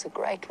age is a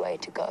great way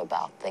to go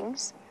about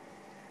things.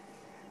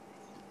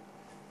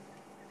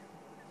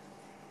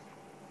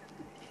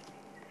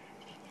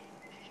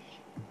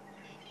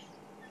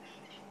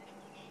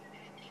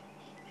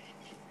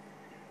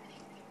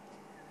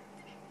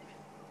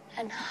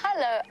 And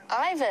hello,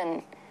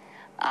 Ivan.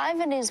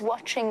 Ivan is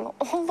watching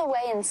all the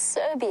way in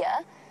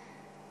Serbia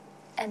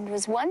and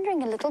was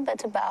wondering a little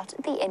bit about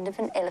the end of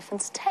an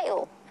elephant's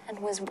tail and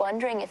was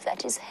wondering if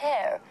that is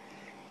hair.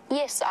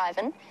 Yes,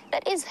 Ivan,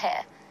 that is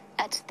hair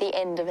at the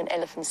end of an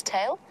elephant's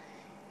tail.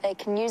 They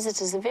can use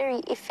it as a very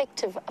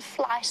effective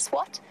fly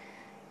swat,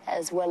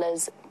 as well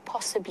as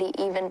possibly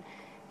even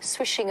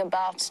swishing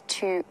about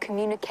to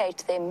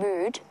communicate their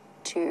mood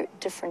to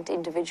different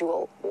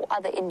individual or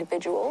other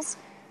individuals.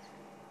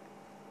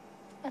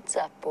 What's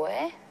up,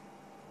 boy?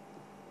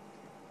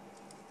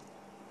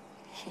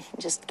 He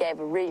just gave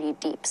a really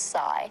deep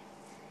sigh.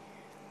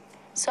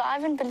 So,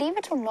 Ivan, believe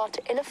it or not,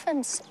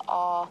 elephants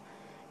are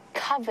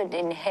covered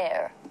in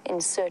hair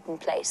in certain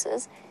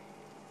places.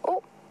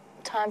 Oh,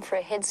 time for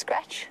a head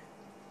scratch.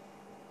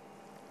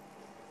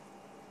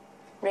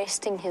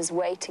 Resting his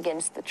weight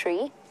against the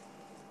tree.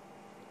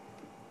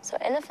 So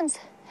elephants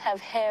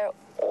have hair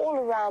all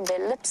around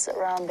their lips,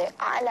 around their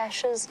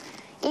eyelashes,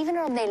 even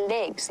on their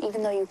legs,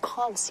 even though you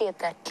can't see it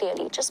that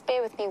clearly. Just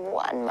bear with me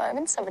one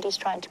moment. Somebody's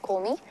trying to call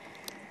me.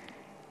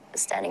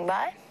 Standing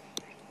by.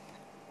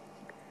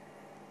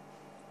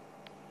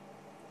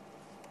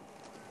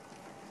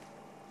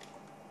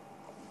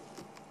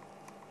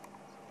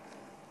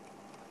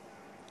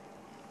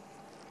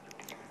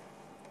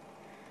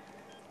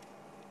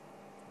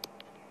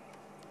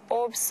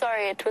 Oh,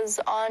 sorry, it was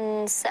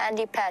on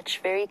Sandy Patch,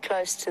 very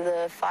close to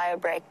the fire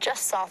break,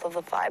 just south of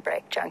the fire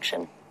break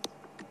junction.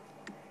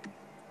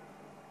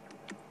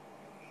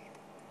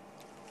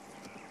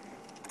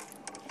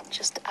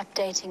 Just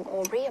updating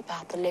Aubrey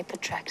about the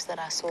leopard tracks that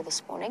I saw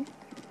this morning.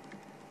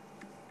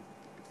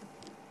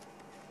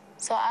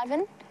 So,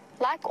 Ivan,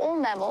 like all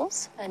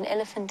mammals, an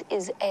elephant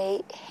is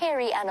a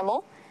hairy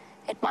animal.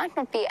 It might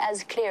not be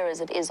as clear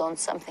as it is on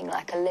something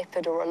like a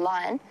leopard or a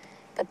lion,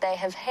 but they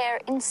have hair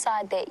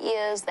inside their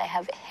ears, they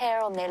have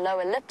hair on their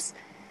lower lips,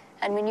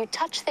 and when you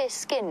touch their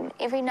skin,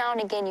 every now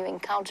and again you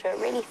encounter a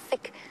really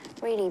thick,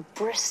 really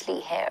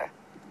bristly hair.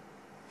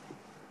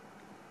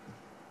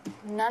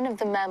 None of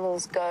the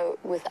mammals go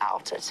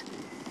without it.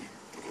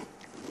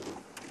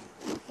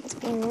 He's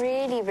been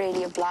really,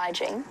 really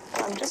obliging.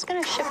 I'm just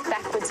going to shift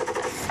backwards a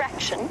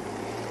fraction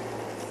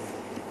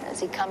as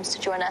he comes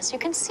to join us. You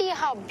can see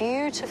how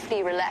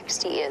beautifully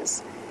relaxed he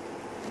is.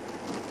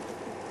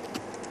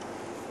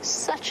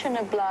 Such an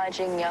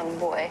obliging young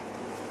boy.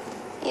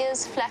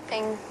 Ears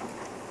flapping,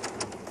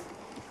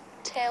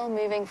 tail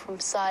moving from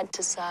side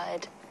to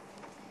side.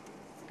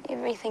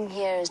 Everything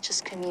here is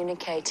just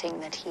communicating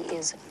that he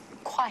is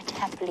quite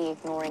happily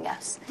ignoring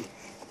us.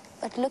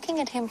 But looking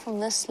at him from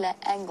this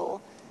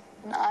angle,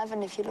 and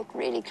Ivan, if you look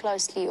really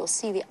closely, you'll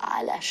see the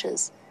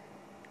eyelashes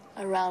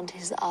around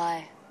his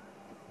eye,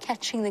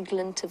 catching the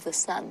glint of the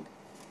sun.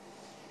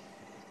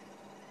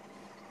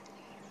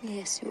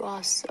 Yes, you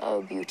are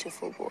so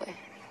beautiful, boy.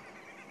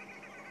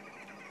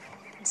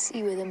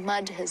 See where the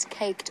mud has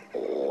caked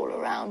all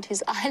around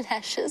his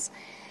eyelashes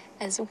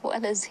as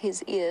well as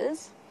his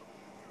ears.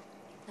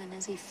 And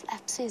as he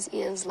flaps his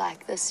ears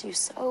like this,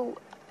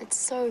 it's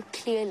so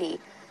clearly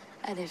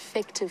an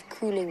effective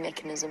cooling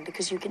mechanism,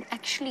 because you can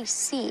actually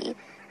see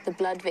the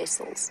blood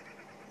vessels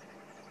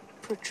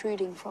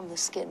protruding from the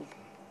skin.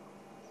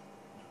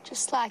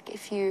 Just like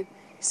if you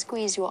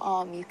squeeze your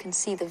arm, you can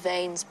see the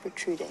veins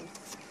protruding.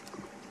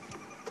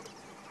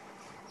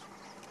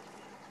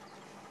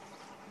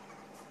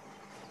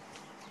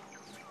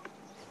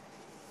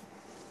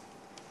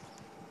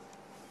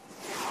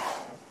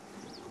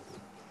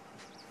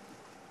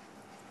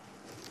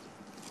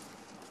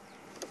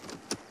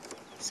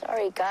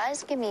 Sorry,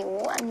 guys, give me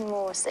one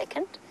more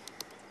second.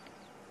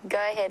 Go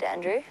ahead,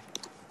 Andrew.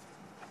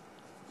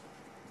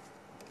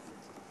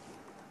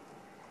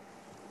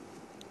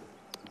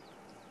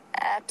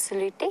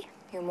 Absolutely.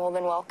 You're more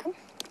than welcome.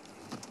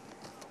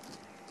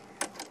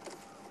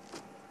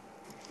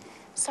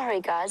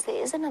 Sorry, guys,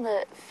 there is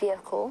another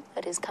vehicle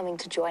that is coming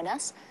to join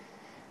us.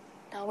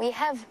 Now, we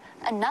have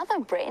another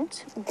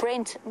Brent.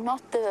 Brent,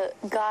 not the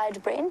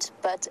guide Brent,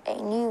 but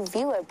a new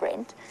viewer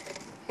Brent,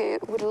 who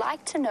would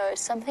like to know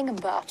something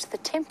about the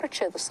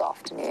temperature this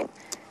afternoon.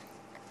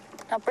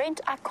 Now,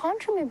 Brent, I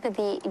can't remember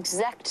the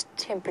exact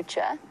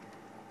temperature,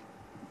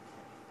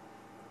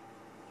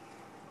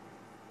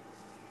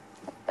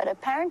 but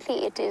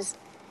apparently it is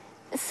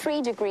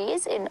 3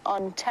 degrees in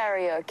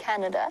Ontario,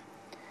 Canada,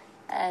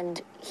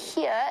 and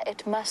here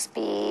it must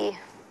be,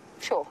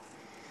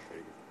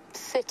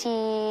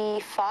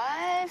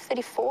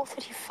 34,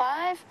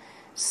 35,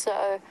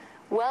 so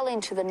well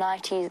into the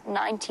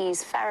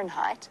 90s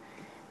Fahrenheit.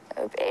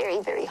 Very,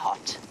 very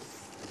hot.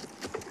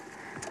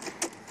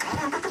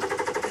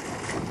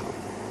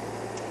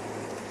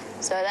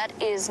 So that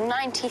is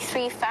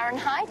 93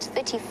 Fahrenheit,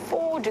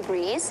 34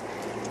 degrees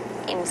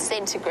in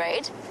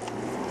centigrade.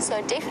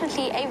 So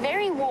definitely a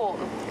very warm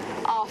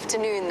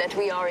afternoon that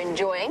we are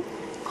enjoying,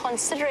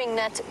 considering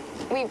that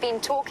we've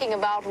been talking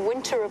about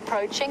winter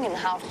approaching and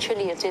how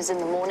chilly it is in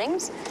the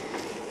mornings.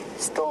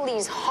 Still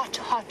these hot,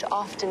 hot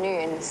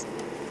afternoons.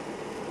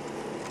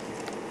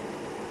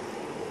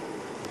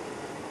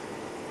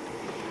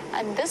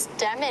 And this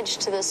damage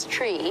to this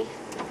tree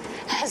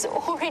has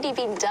already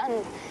been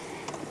done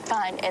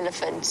by an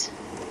elephant.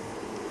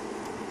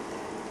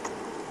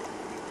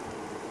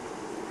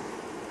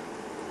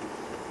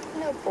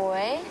 Hello,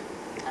 boy.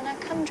 Can I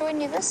come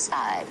join you this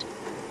side?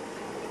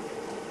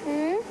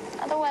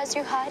 Are Otherwise,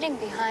 you're hiding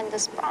behind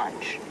this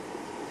branch.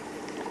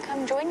 Can I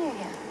come join you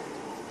here?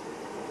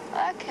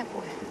 Okay,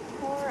 boy.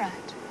 All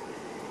right.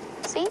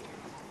 See?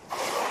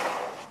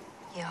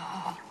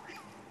 Yeah.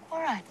 All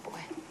right,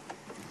 boy.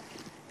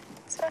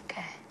 It's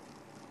okay.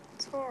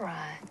 It's all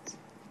right.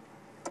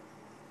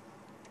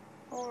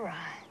 All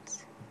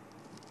right.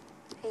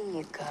 There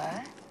you go.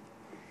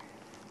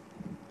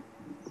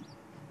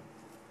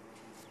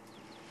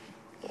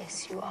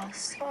 Yes, you are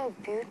so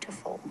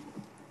beautiful.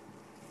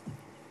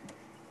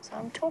 So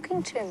I'm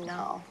talking to him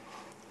now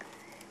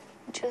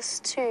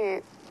just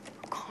to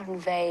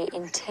convey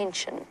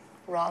intention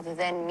rather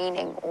than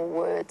meaning or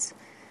words.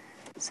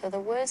 So the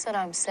words that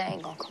I'm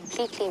saying are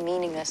completely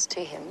meaningless to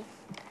him,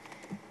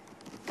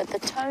 but the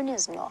tone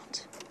is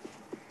not.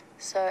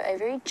 So a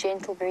very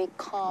gentle, very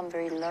calm,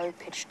 very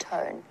low-pitched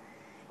tone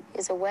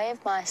is a way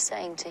of my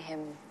saying to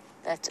him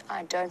that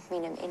I don't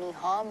mean him any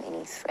harm,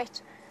 any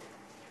threat,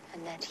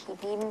 and that he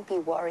needn't be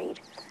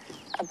worried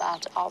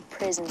about our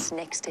presence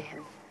next to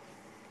him.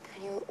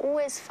 And you'll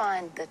always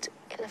find that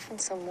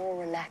elephants are more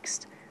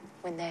relaxed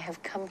when they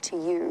have come to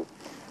you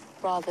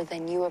rather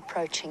than you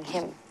approaching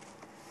him.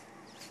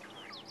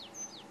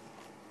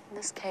 In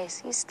this case,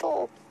 he's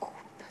still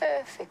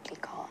perfectly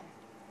calm.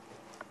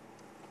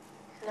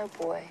 Hello,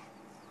 boy.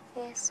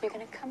 Yes, you're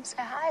going to come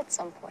say hi at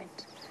some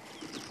point.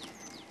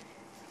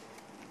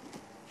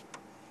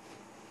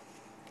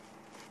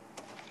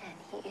 And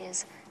he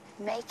is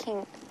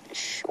making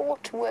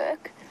short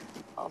work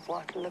of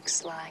what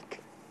looks like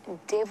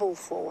devil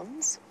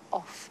thorns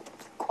off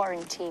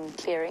quarantine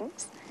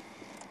clearings.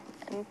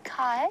 And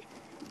Kai,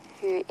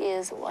 who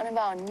is one of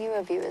our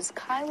newer viewers,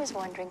 Kai was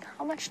wondering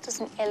how much does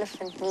an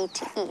elephant need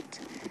to eat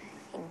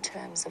in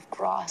terms of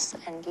grass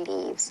and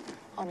leaves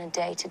on a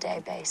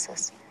day-to-day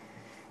basis.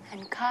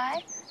 And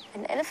Kai,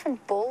 an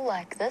elephant bull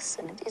like this,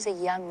 and it is a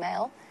young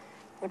male,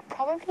 would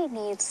probably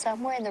need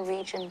somewhere in the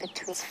region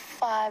between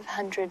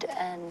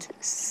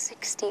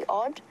 560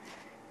 odd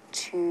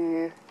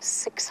to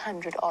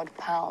 600 odd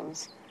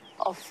pounds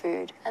of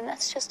food, and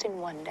that's just in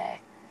one day.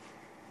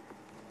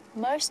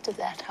 Most of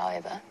that,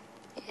 however,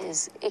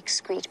 is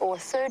excrete, or a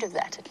third of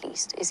that at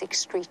least, is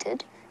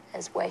excreted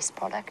as waste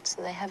product,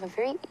 so they have a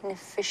very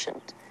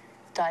inefficient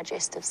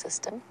digestive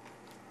system.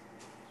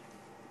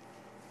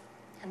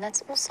 And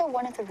that's also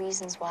one of the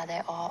reasons why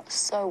they are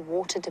so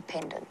water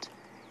dependent,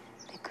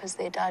 because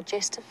their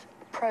digestive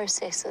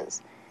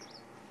processes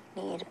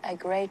need a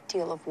great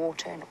deal of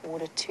water in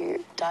order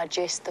to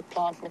digest the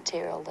plant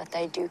material that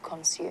they do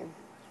consume.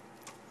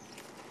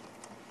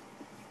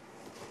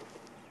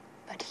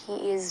 But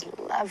he is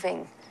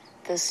loving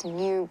this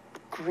new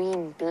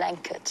green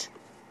blanket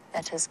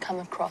that has come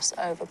across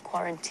over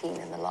quarantine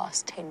in the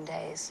last 10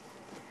 days.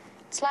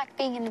 It's like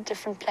being in a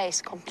different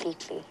place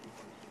completely.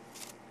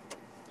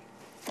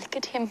 Look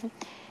at him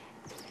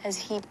as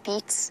he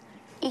beats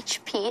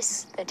each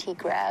piece that he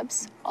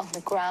grabs on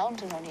the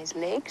ground and on his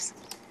legs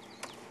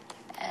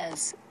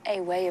as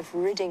a way of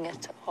ridding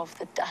it of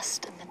the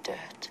dust and the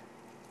dirt.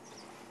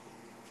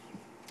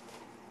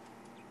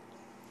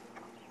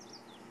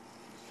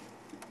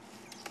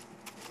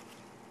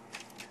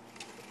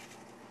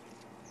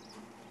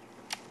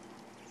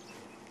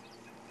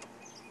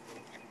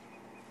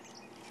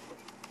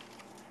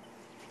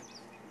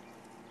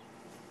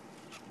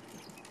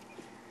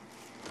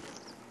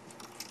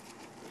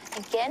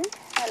 Again,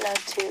 hello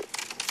to...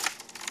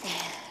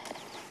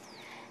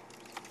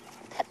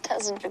 That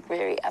doesn't look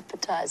very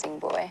appetizing,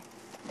 boy.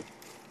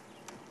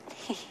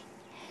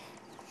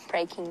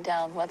 Breaking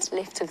down what's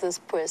left of this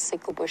poor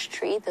sicklebush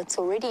tree that's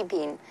already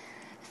been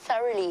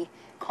thoroughly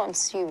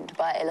consumed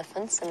by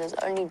elephants and has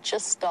only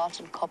just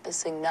started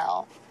coppicing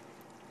now.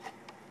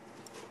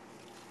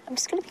 I'm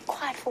just going to be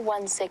quiet for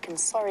 1 second.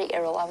 Sorry,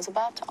 Errol, I was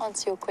about to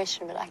answer your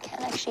question, but I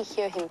can actually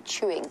hear him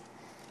chewing.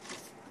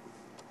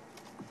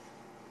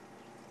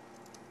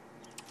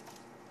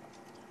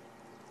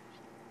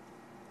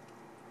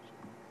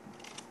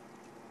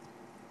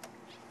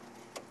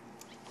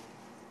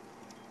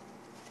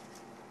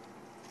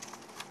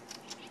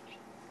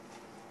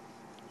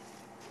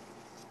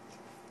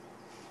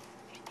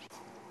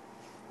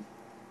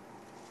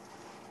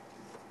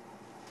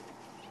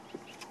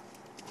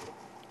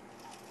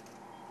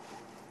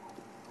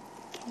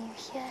 Can you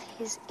hear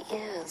his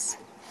ears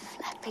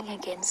flapping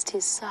against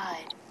his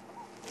side?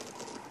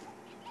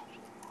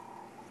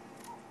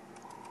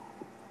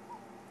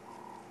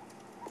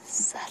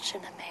 Such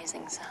an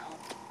amazing sound.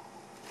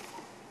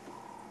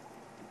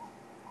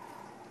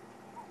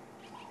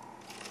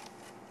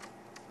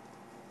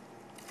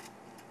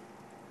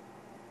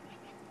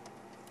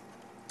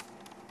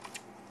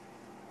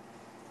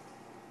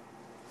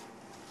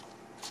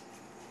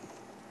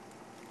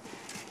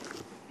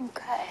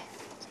 Okay.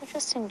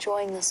 Just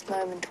enjoying this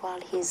moment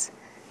while he's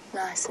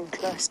nice and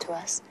close to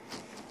us.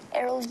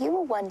 Errol, you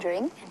were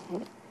wondering,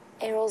 and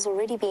Errol's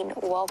already been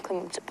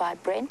welcomed by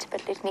Brent,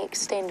 but let me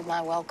extend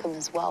my welcome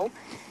as well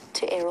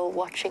to Errol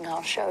watching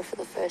our show for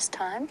the first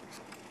time.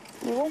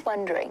 You were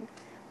wondering,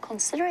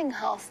 considering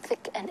how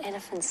thick an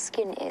elephant's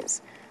skin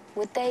is,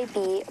 would they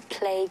be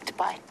plagued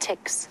by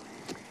ticks?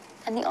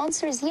 And the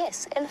answer is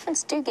yes,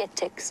 elephants do get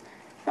ticks.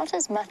 Not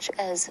as much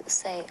as,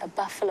 say, a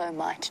buffalo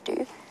might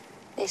do.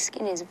 Their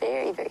skin is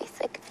very, very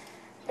thick.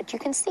 But you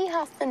can see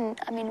how thin,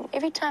 I mean,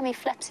 every time he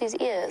flaps his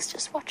ears,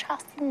 just watch how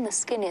thin the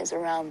skin is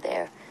around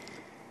there.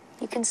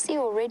 You can see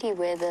already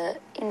where the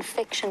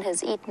infection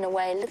has eaten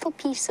away little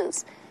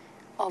pieces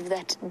of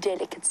that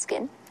delicate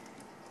skin.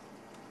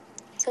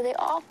 So there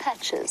are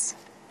patches,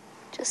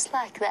 just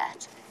like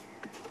that,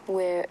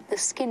 where the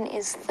skin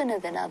is thinner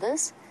than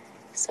others.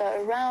 So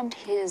around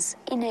his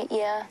inner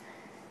ear,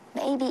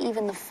 maybe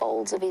even the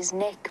folds of his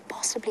neck,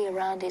 possibly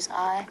around his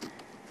eye,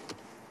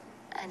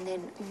 and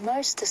then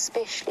most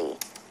especially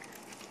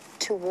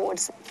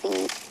towards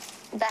the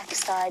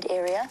backside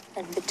area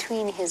and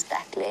between his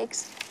back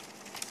legs.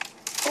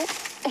 Oh.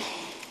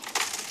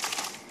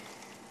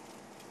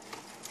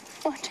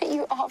 What are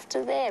you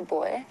after there,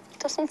 boy?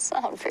 Doesn't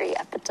sound very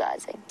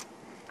appetizing.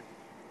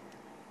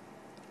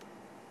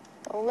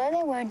 Although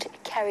they won't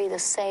carry the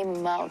same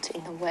amount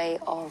in the way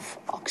of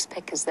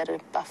oxpeckers that a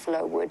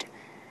buffalo would,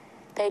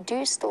 they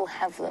do still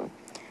have them.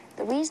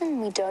 The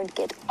reason we don't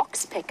get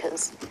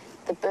oxpeckers,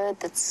 the bird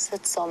that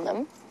sits on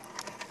them,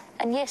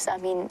 and yes, I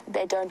mean,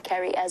 they don't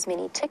carry as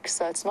many ticks,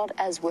 so it's not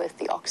as worth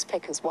the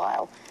oxpecker's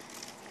while.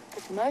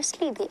 But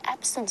mostly the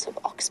absence of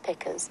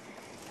oxpeckers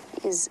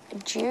is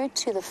due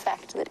to the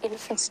fact that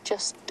elephants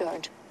just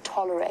don't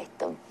tolerate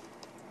them.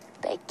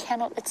 They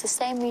cannot, it's the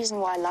same reason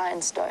why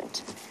lions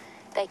don't.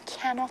 They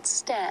cannot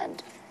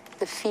stand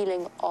the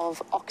feeling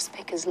of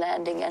oxpeckers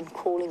landing and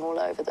crawling all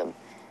over them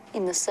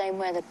in the same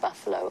way that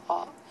buffalo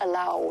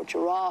allow, or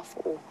giraffe,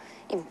 or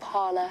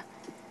impala.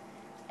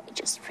 They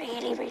just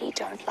really, really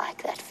don't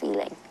like that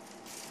feeling.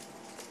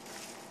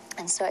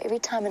 And so every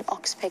time an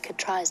oxpecker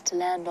tries to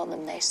land on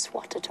them, they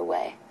swat it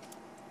away.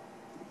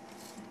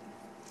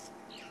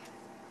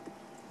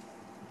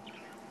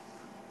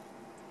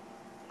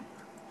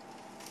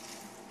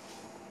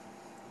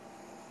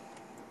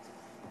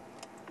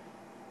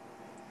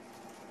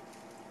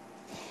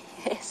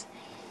 Yes.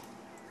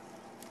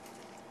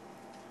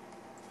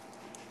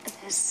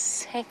 The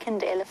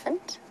second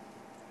elephant,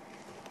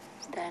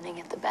 standing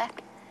at the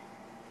back.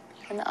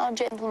 And our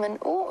gentleman,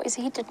 is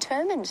he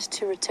determined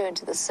to return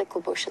to the sickle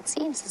bush? It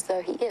seems as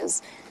though he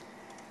is.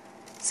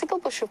 Sickle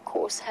bush, of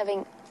course,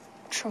 having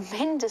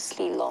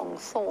tremendously long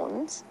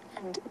thorns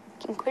and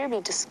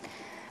incredibly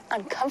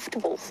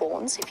uncomfortable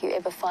thorns if you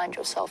ever find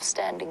yourself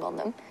standing on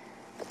them,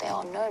 but they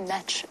are no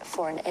match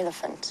for an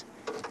elephant.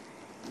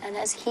 And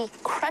as he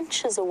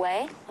crunches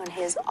away on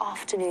his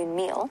afternoon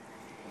meal,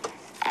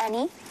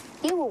 Annie,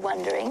 you were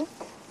wondering,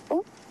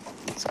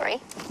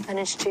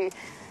 managed to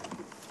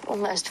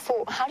almost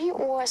fall. How do you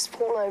always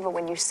fall over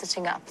when you're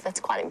sitting up? That's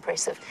quite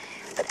impressive.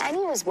 But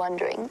Annie was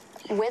wondering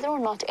whether or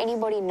not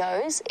anybody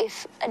knows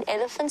if an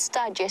elephant's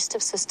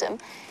digestive system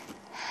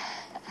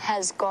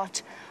has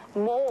got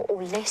more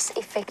or less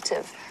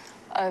effective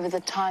over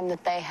the time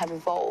that they have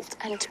evolved.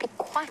 And to be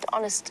quite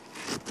honest,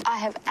 I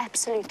have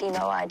absolutely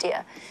no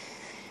idea.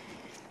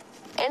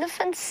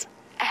 Elephants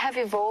have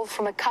evolved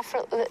from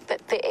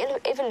the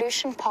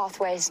evolution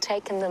pathway has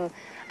taken them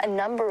a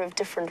number of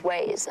different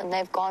ways, and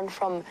they've gone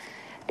from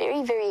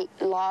very, very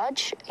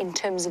large in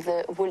terms of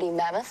the woolly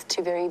mammoth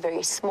to very,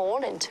 very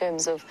small in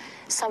terms of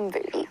some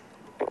very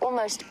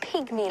almost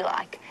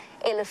pygmy-like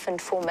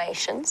elephant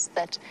formations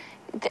that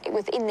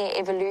within their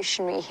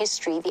evolutionary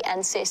history, the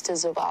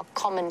ancestors of our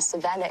common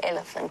savanna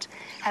elephant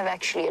have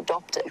actually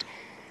adopted.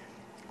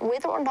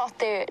 Whether or not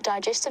their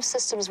digestive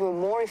systems were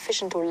more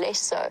efficient or less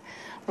so,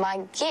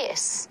 my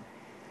guess,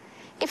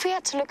 if we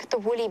had to look at the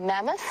woolly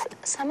mammoth,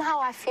 somehow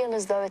I feel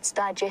as though its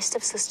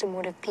digestive system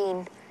would have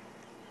been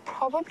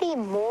probably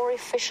more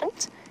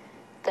efficient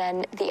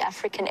than the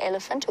African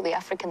elephant or the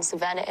African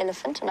savanna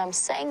elephant. And I'm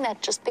saying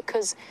that just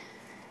because,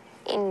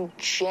 in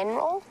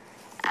general,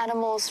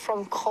 animals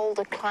from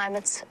colder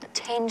climates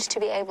tend to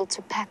be able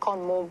to pack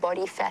on more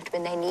body fat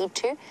when they need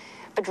to.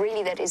 But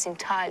really, that is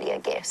entirely a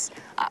guess.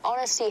 I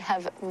honestly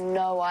have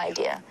no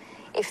idea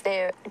if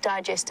their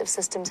digestive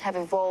systems have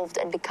evolved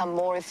and become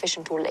more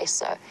efficient or less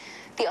so.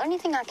 The only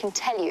thing I can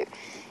tell you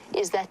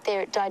is that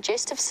their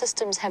digestive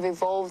systems have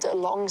evolved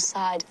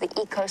alongside the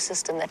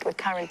ecosystem that we're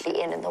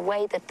currently in and the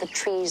way that the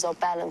trees are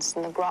balanced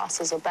and the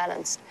grasses are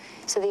balanced.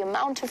 So the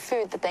amount of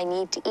food that they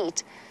need to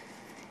eat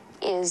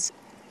is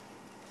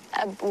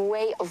a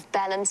way of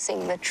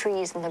balancing the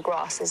trees and the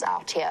grasses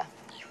out here,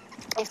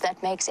 if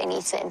that makes any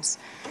sense.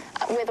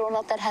 Whether or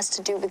not that has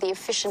to do with the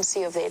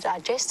efficiency of their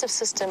digestive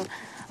system,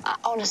 I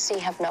honestly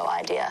have no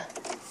idea.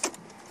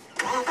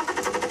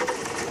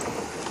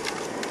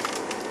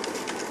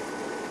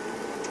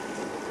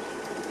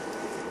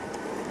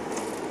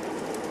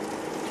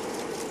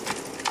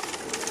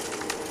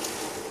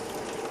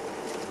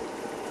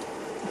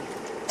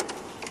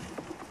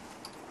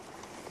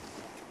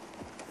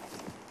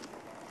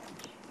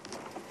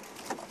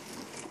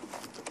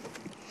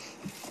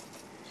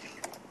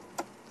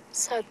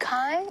 So,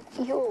 Kai,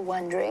 you're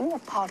wondering,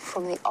 apart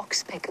from the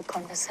oxpecker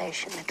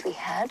conversation that we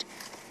had,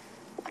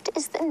 what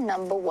is the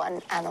number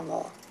one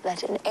animal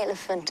that an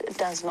elephant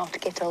does not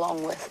get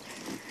along with?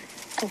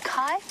 And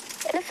Kai,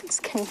 elephants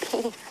can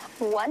be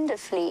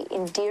wonderfully,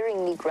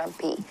 endearingly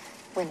grumpy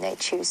when they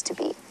choose to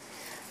be.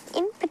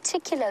 In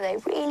particular, they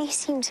really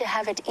seem to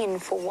have it in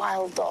for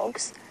wild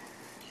dogs.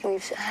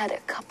 We've had a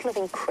couple of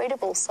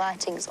incredible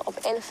sightings of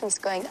elephants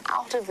going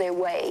out of their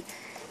way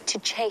to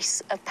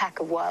chase a pack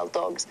of wild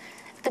dogs.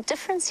 The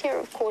difference here,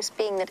 of course,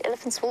 being that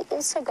elephants will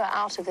also go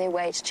out of their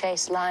way to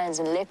chase lions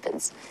and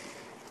leopards.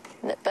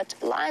 But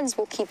lions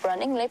will keep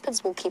running,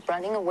 leopards will keep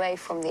running away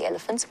from the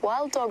elephants.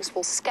 Wild dogs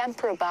will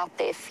scamper about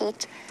their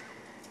feet.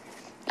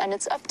 And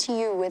it's up to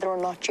you whether or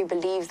not you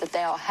believe that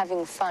they are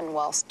having fun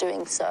whilst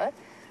doing so.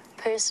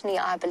 Personally,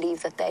 I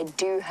believe that they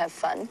do have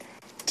fun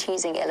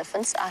teasing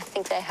elephants. I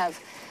think they have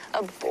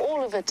a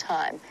ball of a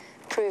time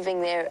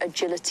proving their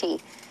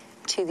agility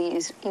to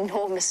these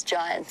enormous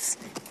giants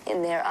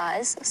in their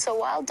eyes. So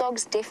wild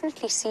dogs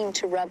definitely seem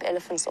to rub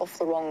elephants off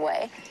the wrong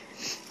way.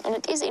 And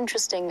it is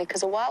interesting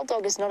because a wild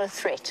dog is not a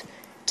threat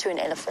to an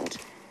elephant.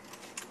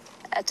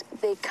 At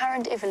their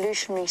current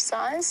evolutionary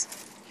size,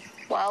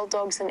 wild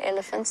dogs and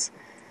elephants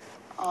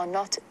are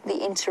not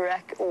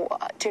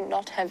do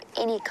not have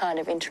any kind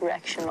of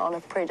interaction on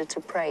a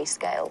predator-prey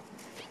scale.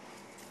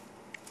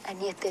 And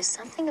yet there's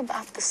something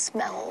about the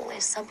smell,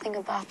 there's something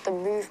about the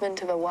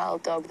movement of a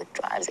wild dog that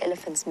drives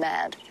elephants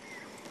mad.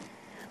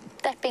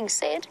 That being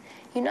said,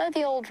 you know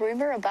the old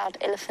rumor about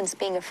elephants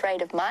being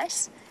afraid of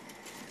mice?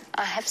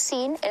 I have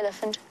seen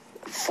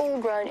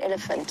full-grown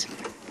elephant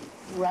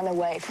run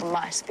away from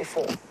mice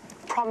before.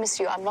 Promise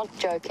you, I'm not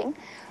joking.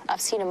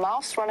 I've seen a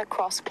mouse run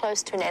across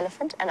close to an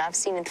elephant, and I've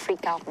seen it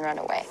freak out and run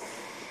away.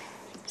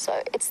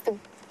 So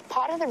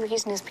part of the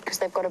reason is because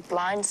they've got a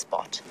blind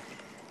spot.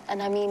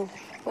 And I mean,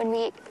 when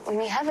we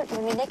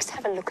next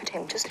have a look at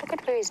him, just look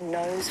at where his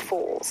nose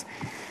falls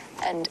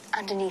and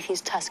underneath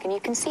his tusk, and you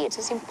can see it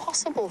is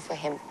impossible for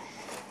him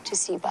to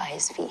see by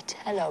his feet.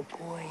 Hello,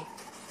 boy.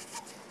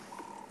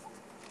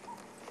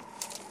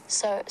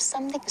 So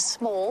something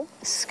small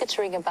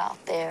skittering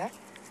about there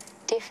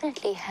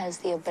definitely has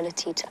the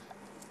ability to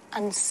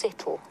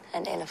unsettle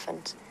an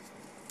elephant.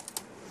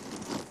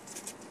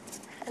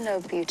 Hello,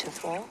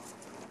 beautiful.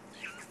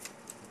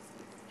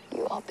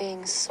 You are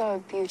being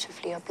so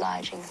beautifully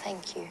obliging,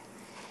 thank you.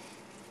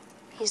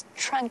 His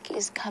trunk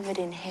is covered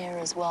in hair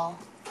as well.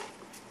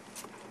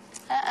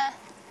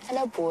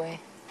 Hello, boy.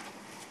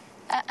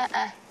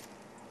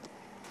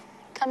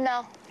 Come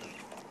now.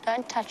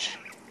 Don't touch.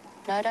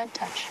 No, don't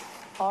touch.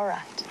 All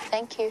right,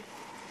 thank you.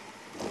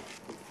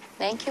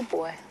 Thank you,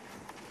 boy.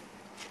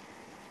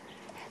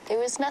 There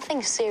was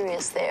nothing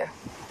serious there.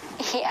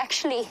 He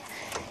actually,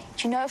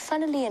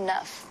 funnily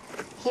enough,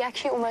 he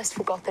actually almost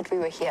forgot that we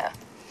were here.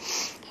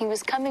 He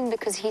was coming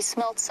because he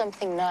smelt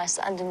something nice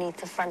underneath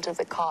the front of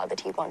the car that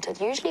he wanted.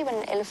 Usually when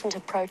an elephant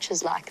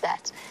approaches like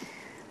that,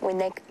 when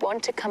they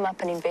want to come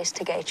up and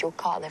investigate your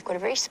car, they've got a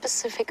very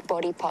specific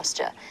body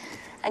posture.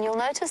 And you'll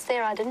notice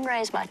there I didn't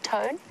raise my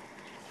tone,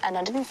 and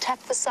I didn't tap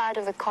the side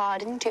of the car. I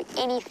didn't do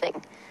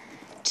anything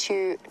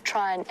to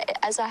try and,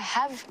 as I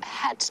have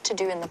had to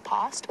do in the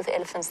past with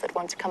elephants that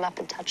want to come up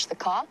and touch the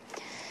car,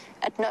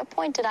 at no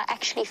point did I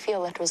actually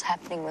feel that was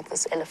happening with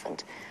this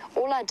elephant.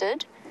 All I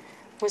did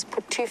was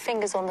put 2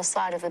 fingers on the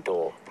side of the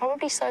door,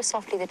 probably so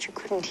softly that you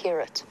couldn't hear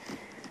it.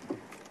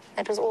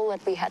 That was all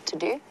that we had to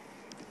do.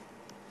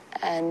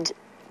 And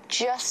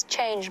just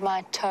change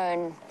my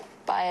tone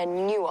by a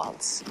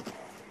nuance.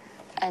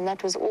 And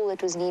that was all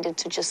that was needed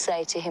to just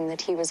say to him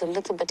that he was a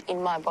little bit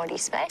in my body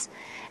space.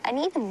 And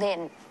even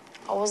then,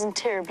 I wasn't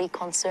terribly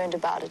concerned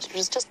about it. It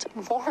was just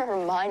more a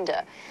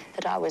reminder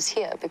that I was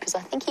here, because I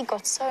think he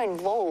got so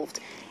involved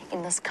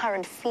in this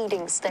current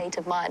feeding state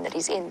of mind that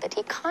he's in that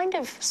he kind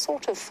of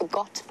sort of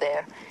forgot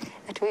there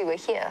that we were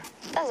here.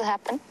 It does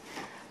happen.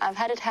 I've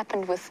had it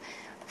happen with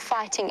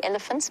fighting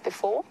elephants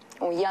before,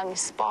 or young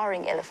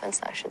sparring elephants,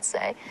 I should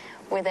say,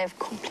 where they've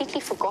completely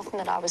forgotten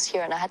that I was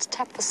here, and I had to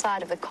tap the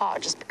side of the car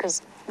just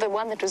because the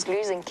one that was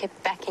losing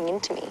kept backing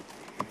into me.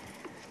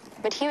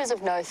 But he was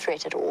of no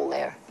threat at all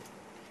there.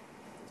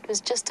 It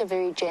was just a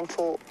very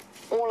gentle,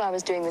 all I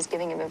was doing was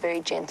giving him a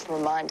very gentle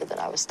reminder that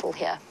I was still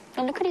here.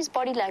 And look at his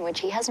body language.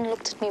 He hasn't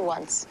looked at me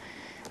once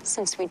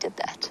since we did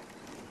that.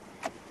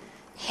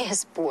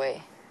 Yes,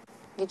 boy.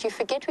 Did you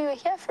forget we were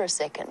here for a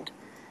second?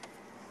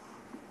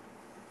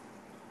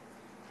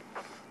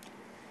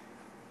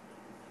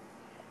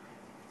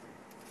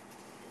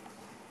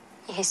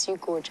 Yes, you're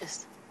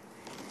gorgeous.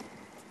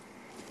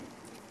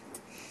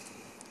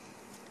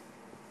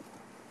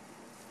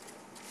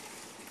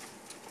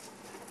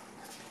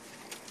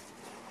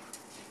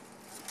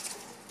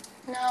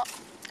 Now,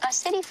 I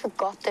said he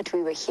forgot that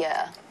we were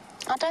here.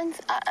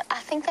 I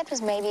think that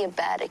was maybe a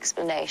bad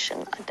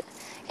explanation.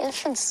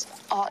 Elephants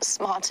are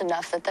smart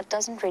enough that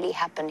doesn't really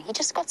happen. He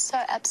just got so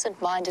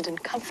absent-minded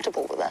and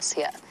comfortable with us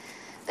here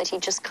that he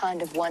just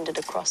kind of wandered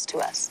across to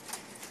us.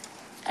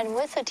 And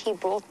with it, he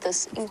brought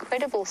this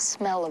incredible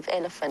smell of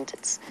elephant.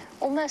 It's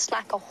almost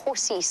like a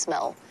horsey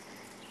smell.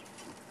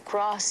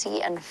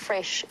 Grassy and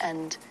fresh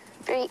and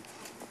very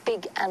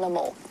big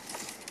animal.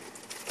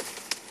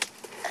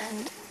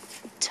 And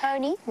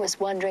Tony was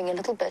wondering a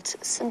little bit,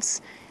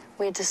 since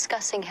we're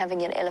discussing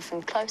having an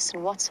elephant close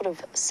and what sort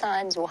of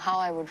signs or how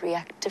I would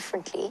react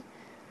differently.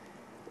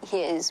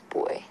 Here is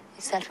boy.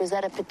 Was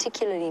that a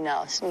particularly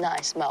nice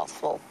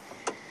mouthful?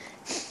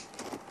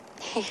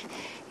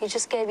 He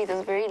just gave me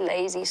this very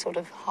lazy sort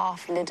of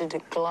half-lidded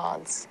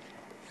glance.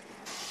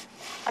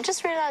 I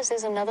just realized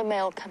there's another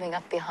male coming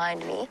up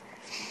behind me,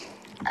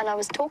 and I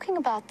was talking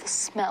about the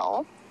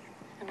smell,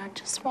 and I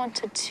just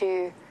wanted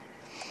to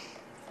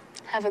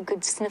have a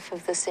good sniff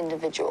of this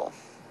individual,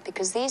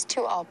 because these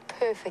two are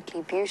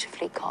perfectly,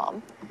 beautifully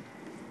calm.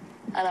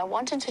 And I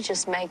wanted to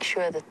just make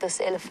sure that this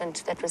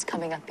elephant that was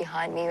coming up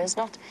behind me was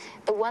not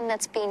the one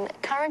that's been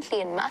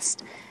currently in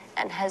must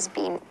and has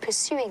been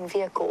pursuing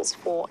vehicles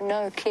for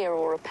no clear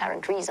or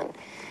apparent reason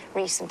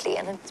recently.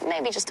 And it's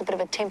maybe just a bit of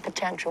a temper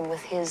tantrum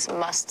with his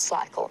must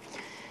cycle.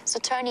 So,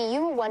 Tony,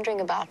 you were wondering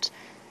about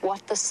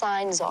what the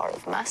signs are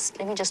of must.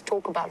 Let me just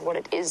talk about what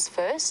it is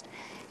first.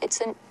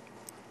 It's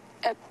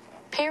a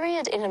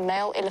period in a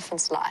male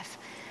elephant's life,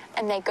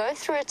 and they go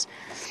through it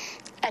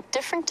at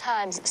different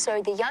times.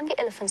 So the younger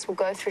elephants will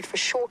go through it for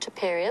shorter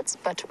periods,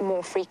 but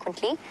more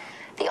frequently.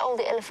 The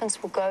older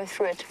elephants will go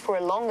through it for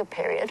a longer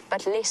period,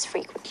 but less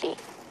frequently.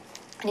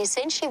 And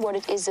essentially what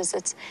it is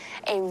it's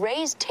a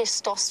raised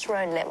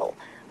testosterone level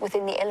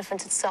within the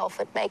elephant itself.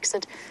 It makes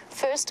it,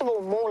 first of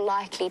all, more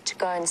likely to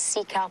go and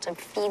seek out a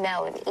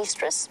female in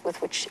estrus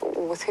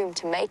with whom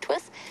to mate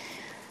with.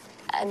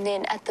 And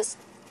then at this...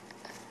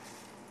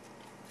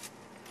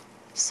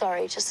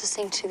 Sorry, just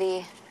listening to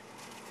the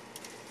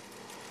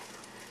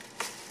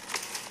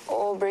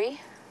Aubrey.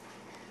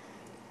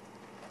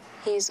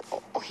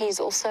 He's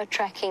also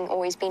tracking,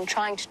 or he's been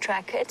trying to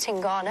track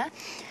Tingana.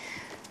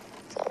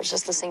 So I was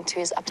just listening to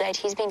his update.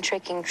 He's been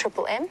tracking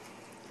Triple M.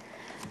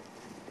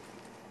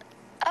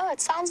 Oh, it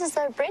sounds as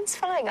though Brent's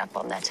following up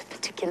on that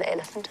particular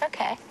elephant.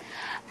 Okay.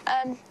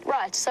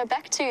 Right, so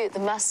back to the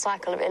must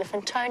cycle of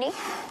elephant. Tony,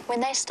 when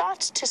they start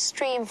to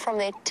stream from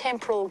their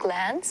temporal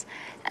glands,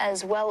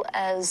 as well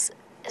as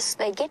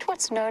they get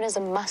what's known as a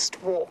must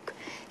walk.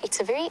 It's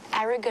a very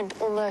arrogant,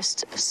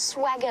 almost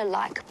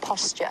swagger-like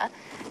posture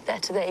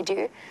that they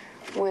do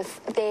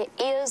with their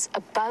ears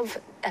above,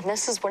 and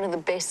this is one of the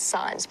best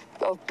signs,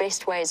 or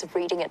best ways of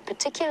reading it,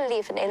 particularly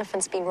if an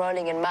elephant's been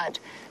rolling in mud,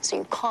 so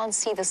you can't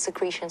see the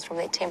secretions from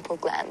their temporal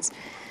glands.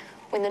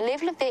 When the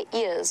level of their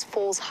ears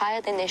falls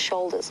higher than their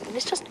shoulders,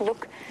 let's just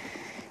look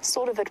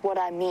sort of at what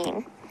I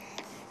mean.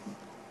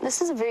 This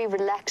is a very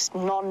relaxed,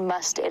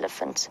 non-must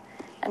elephant.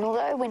 And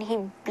although when he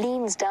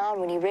leans down,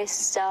 when he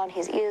rests down,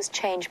 his ears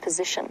change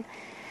position,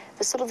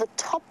 the sort of the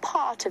top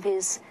part of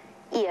his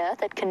ear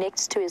that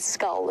connects to his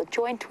skull, the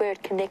joint where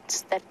it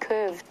connects, that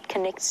curve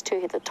connects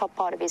to the top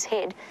part of his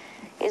head,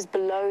 is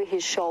below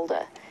his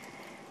shoulder.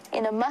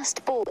 In a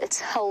must bull,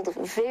 it's held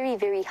very,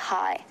 very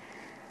high.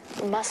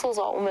 The muscles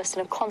are almost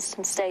in a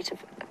constant state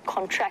of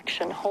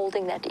contraction,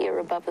 holding that ear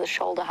above the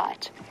shoulder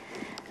height.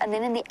 And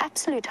then in the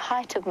absolute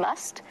height of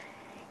must,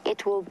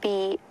 it will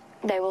be,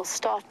 they will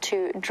start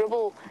to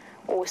dribble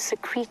or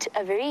secrete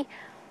a very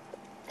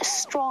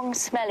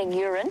strong-smelling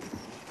urine,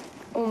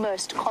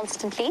 almost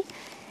constantly,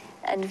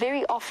 and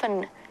very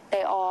often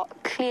they are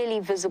clearly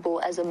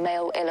visible as a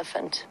male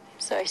elephant.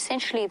 So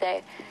essentially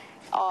they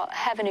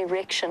have an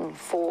erection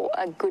for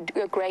a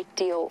great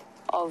deal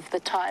of the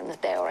time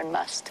that they are in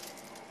must.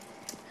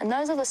 And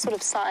those are the sort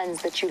of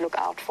signs that you look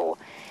out for.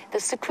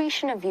 The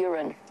secretion of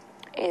urine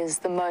is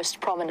the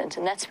most prominent,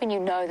 and that's when you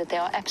know that they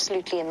are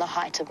absolutely in the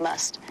height of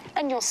must.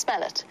 And you'll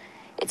smell it.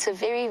 It's a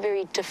very,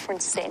 very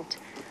different scent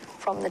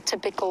from the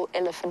typical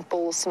elephant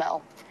bull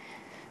smell.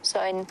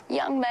 So in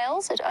young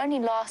males, it only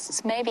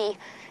lasts maybe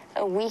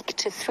a week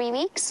to 3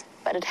 weeks,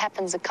 but it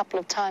happens a couple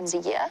of times a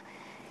year.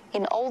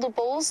 In older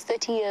bulls,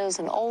 30 years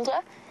and older,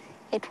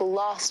 it will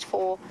last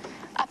for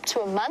up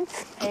to a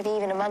month, maybe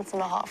even a month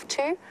and a half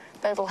too,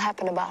 but it'll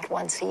happen about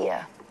once a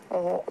year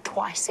or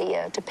twice a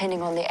year,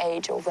 depending on the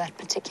age of that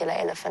particular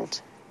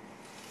elephant.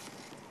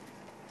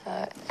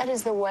 So that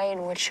is the way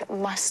in which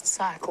must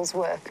cycles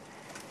work.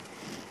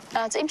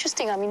 Now, it's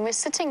interesting. I mean, we're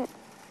sitting,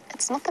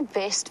 it's not the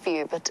best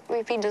view, but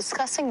we've been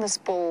discussing this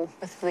bull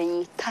with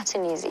the cut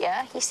in his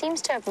ear. He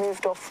seems to have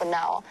moved off for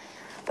now,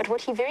 but what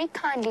he very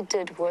kindly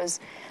did was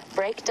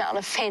break down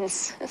a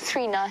fence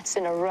 3 nights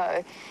in a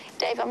row.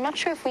 Dave, I'm not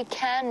sure if we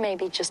can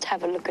maybe just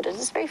have a look at it.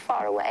 It's very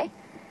far away.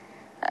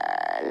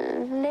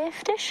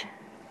 Leftish.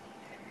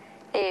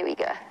 There we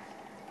go.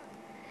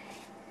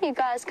 You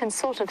guys can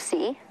sort of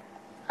see.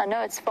 I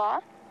know it's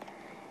far,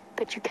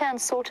 but you can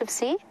sort of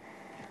see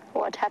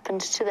what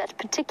happened to that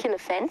particular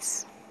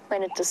fence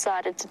when it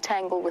decided to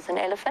tangle with an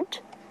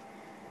elephant.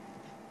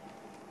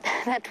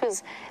 That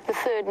was the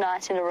 3rd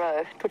night in a row,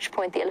 at which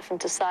point the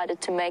elephant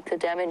decided to make the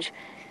damage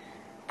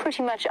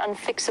pretty much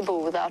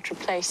unfixable without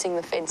replacing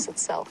the fence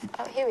itself.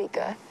 Oh, here we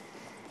go.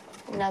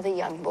 Another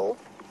young bull.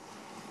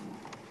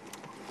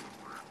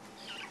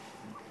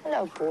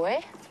 Hello,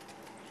 boy.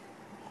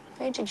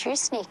 Where did you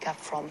sneak up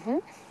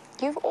from,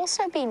 You've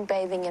also been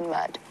bathing in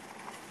mud.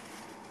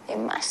 There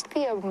must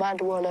be a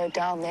mud wallow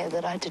down there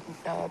that I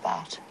didn't know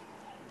about.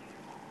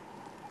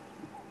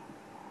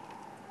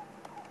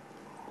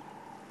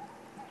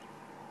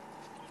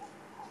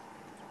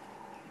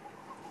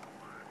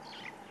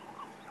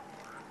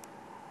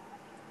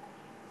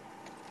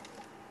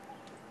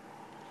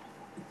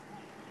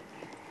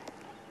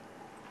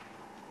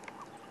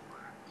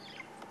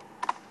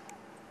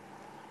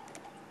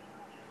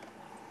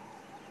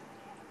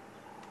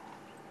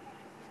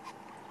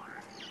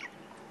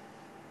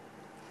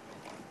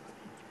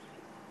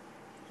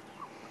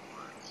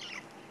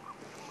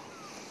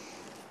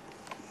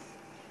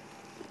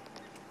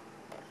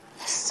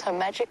 so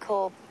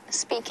magical.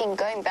 Speaking,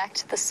 going back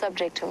to the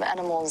subject of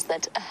animals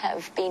that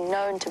have been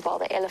known to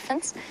bother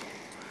elephants,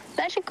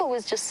 Magical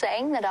was just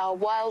saying that our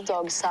wild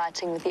dog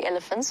sighting with the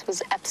elephants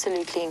was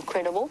absolutely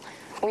incredible.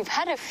 We've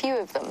had a few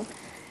of them,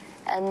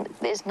 and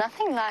there's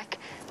nothing like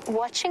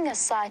watching a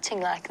sighting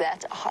like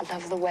that. Oh, I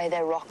love the way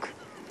they rock.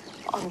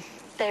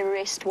 They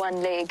rest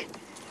one leg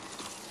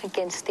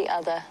against the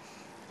other.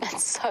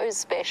 It's so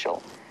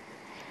special.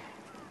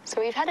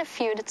 So we've had a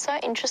few, and it's so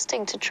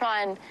interesting to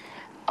try and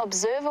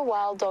observe a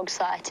wild dog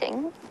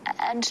sighting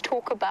and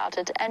talk about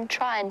it and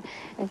try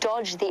and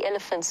dodge the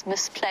elephant's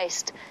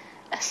misplaced,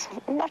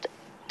 not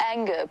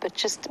anger, but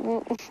just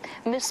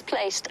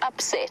misplaced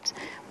upset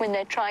when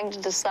they're trying to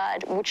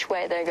decide which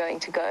way they're going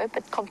to go,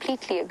 but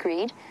completely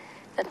agreed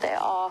that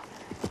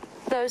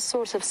those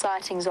sorts of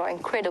sightings are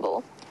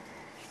incredible.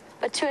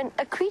 But to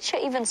a creature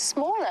even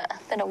smaller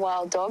than a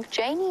wild dog,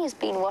 Janie has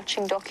been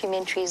watching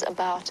documentaries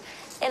about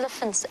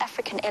elephants,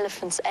 African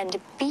elephants, and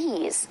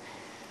bees,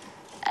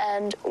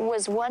 and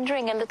was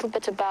wondering a little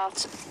bit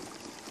about...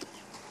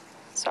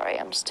 Sorry,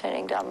 I'm just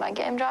turning down my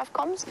game drive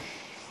comms.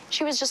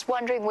 She was just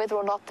wondering whether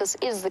or not this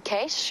is the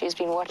case. She's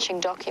been watching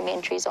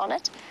documentaries on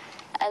it,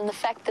 and the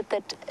fact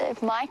that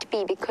it might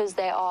be because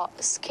they are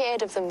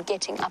scared of them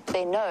getting up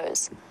their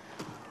nose.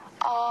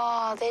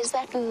 Oh, there's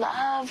that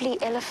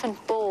lovely elephant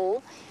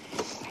bull.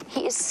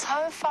 He is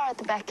so far at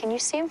the back. Can you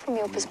see him from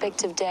your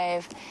perspective,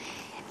 Dave?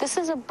 This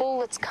is a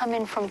bull that's come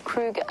in from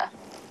Kruger.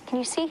 Can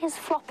you see his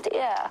flopped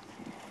ear?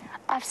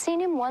 I've seen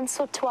him once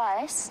or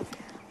twice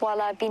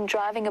while I've been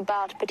driving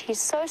about, but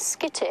he's so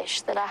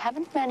skittish that I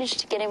haven't managed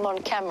to get him on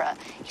camera.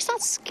 He's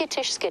not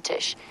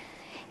skittish.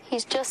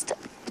 He's just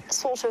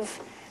sort of...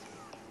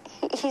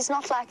 He's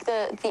not like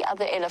the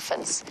other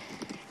elephants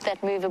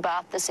that move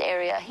about this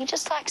area. He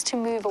just likes to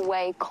move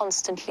away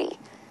constantly.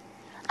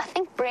 I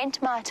think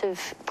Brent might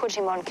have put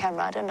him on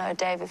camera. I don't know,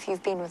 Dave, if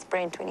you've been with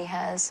Brent when he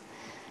has.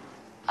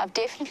 I've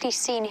definitely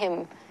seen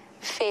him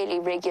fairly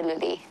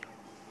regularly.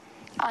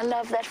 I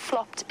love that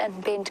flopped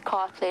and bent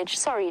cartilage.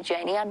 Sorry,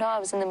 Janie, I know I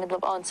was in the middle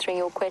of answering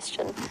your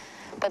question,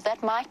 but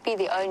that might be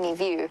the only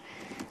view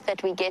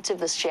that we get of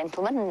this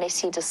gentleman unless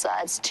he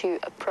decides to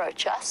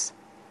approach us.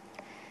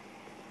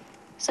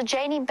 So,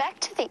 Janie, back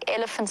to the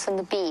elephants and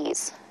the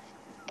bees.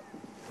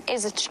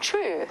 Is it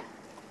true?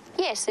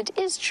 Yes, it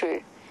is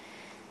true.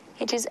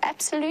 It is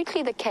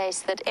absolutely the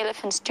case that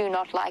elephants do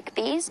not like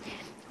bees.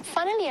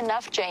 Funnily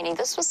enough, Janie,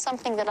 this was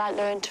something that I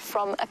learned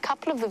from a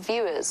couple of the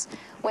viewers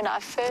when I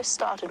first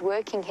started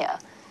working here.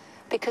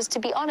 Because to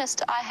be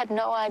honest, I had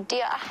no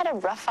idea. I had a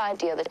rough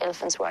idea that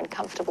elephants were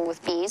uncomfortable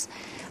with bees,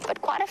 but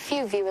quite a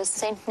few viewers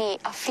sent me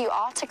a few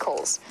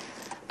articles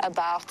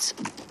about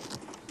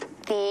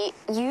the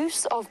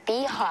use of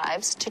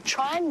beehives to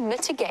try and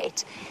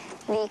mitigate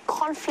the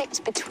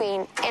conflict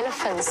between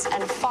elephants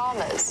and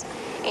farmers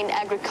in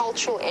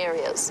agricultural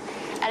areas.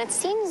 And it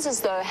seems as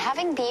though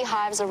having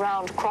beehives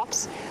around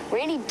crops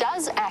really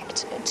does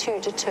act to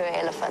deter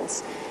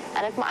elephants.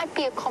 And it might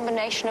be a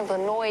combination of the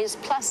noise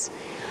plus...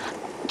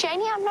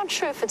 Janie, I'm not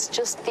sure if it's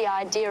just the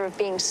idea of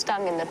being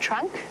stung in the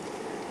trunk.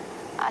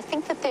 I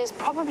think that there's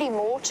probably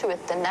more to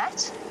it than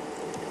that.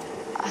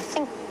 I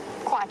think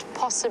quite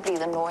possibly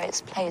the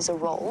noise plays a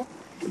role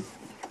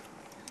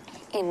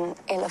in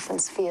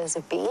elephants' fears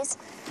of bees.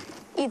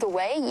 Either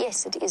way,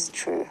 yes, it is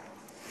true.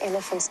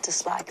 Elephants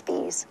dislike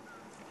bees.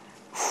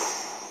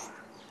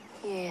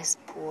 Yes,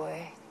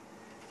 boy.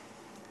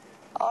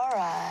 All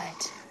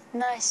right.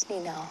 Nicely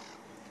now.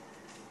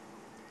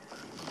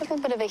 A little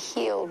bit of a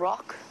heel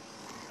rock.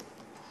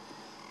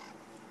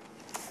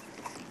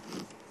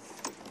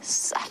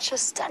 Such a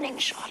stunning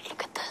shot.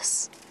 Look at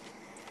this.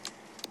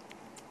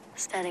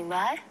 Standing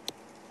by.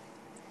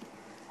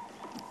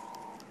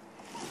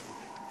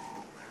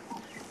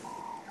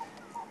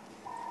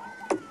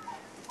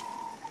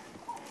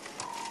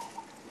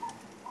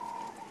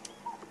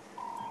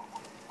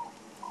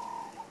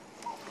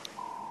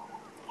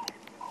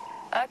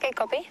 Okay,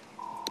 copy.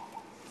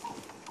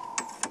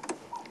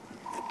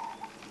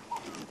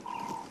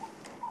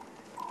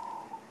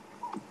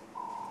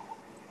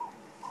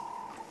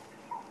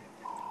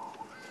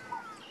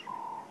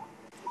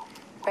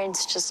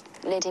 Brent's just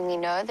letting me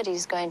know that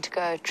he's going to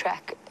go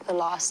track the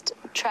last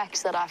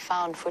tracks that I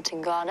found for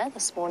Tingana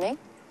this morning.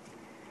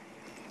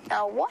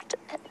 Now, what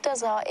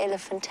does our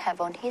elephant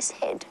have on his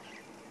head?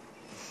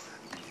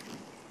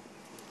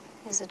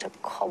 Is it a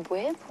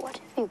cobweb? What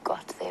have you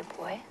got there,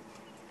 boy?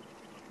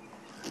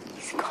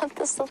 He's got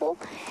this little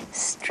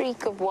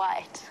streak of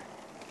white.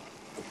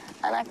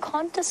 And I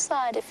can't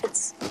decide if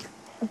it's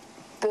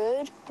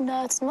bird.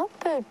 No, it's not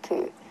bird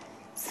poo.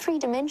 It's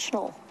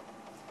three-dimensional,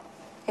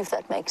 if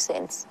that makes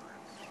sense.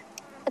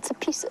 It's a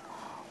piece of...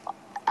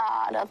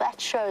 now that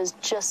shows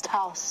just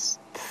how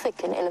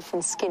thick an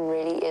elephant's skin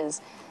really is.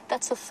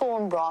 That's a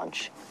thorn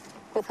branch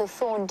with a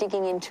thorn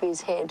digging into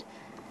his head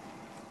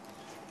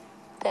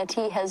that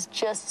he has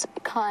just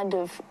kind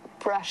of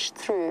brushed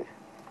through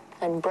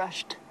and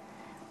brushed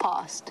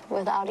past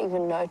without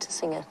even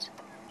noticing it.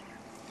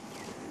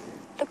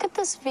 Look at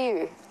this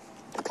view.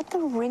 Look at the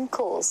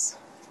wrinkles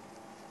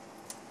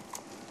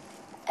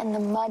and the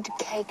mud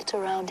caked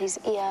around his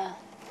ear.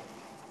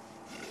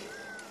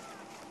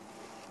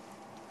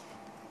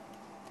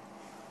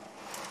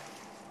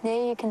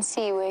 There you can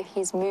see where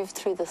he's moved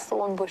through the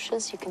thorn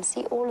bushes. You can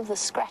see all of the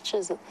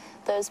scratches,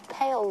 those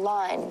pale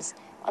lines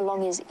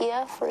along his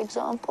ear, for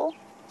example.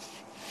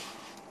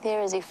 There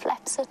as he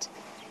flaps it,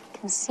 you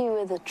can see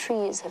where the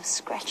trees have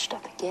scratched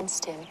up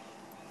against him.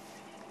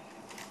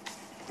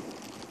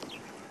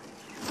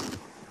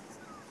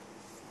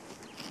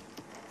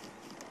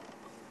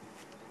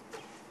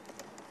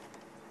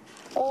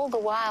 All the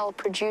while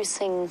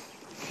producing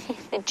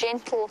the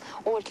gentle,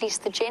 or at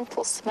least the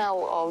gentle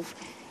smell of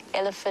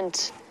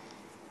elephant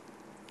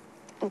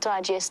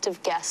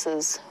digestive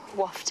gases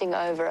wafting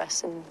over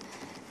us in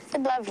the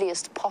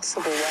loveliest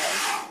possible way.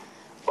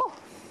 Oh,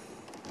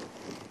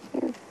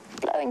 you're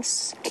blowing,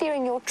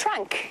 clearing your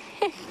trunk.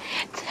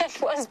 That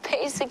was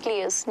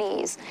basically a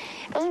sneeze.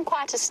 It wasn't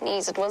quite a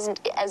sneeze. It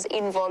wasn't as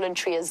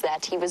involuntary as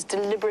that. He was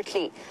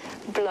deliberately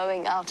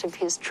blowing out of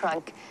his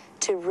trunk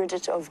to rid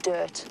it of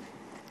dirt.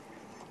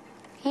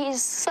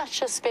 He's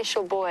such a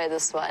special boy,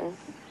 this one.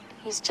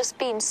 He's just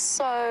been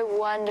so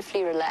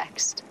wonderfully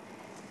relaxed.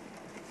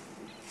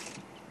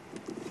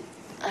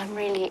 I'm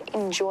really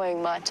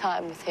enjoying my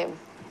time with him.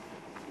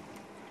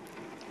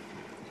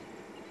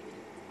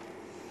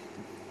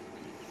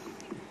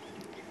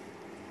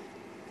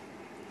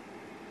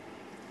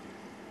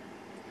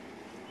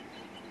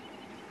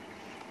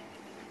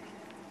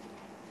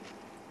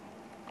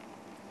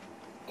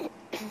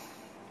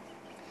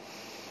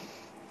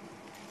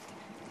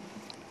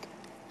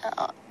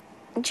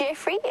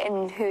 Jeffrey,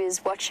 who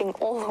is watching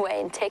all the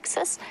way in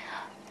Texas.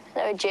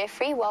 Hello,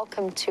 Jeffrey.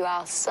 Welcome to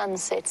our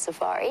sunset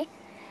safari.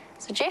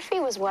 So Jeffrey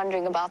was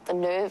wondering about the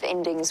nerve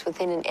endings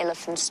within an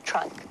elephant's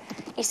trunk,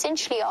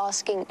 essentially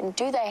asking,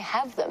 do they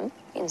have them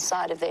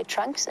inside of their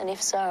trunks? And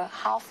if so,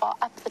 how far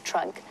up the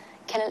trunk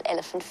can an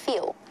elephant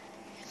feel?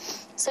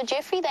 So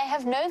Jeffrey, they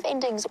have nerve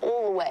endings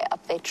all the way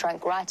up their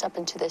trunk, right up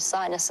into their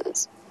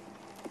sinuses,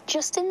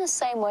 just in the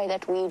same way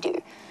that we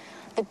do.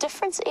 The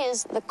difference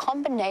is the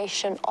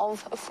combination of,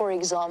 for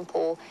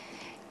example,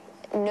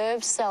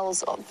 nerve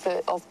cells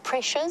of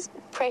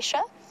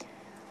pressure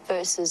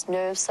versus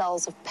nerve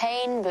cells of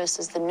pain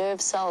versus the nerve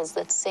cells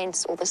that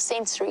sense, or the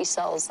sensory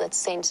cells that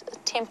sense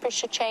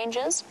temperature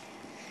changes.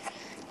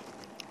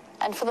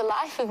 And for the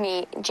life of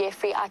me,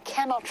 Jeffrey, I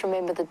cannot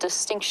remember the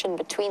distinction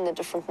between the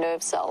different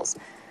nerve cells.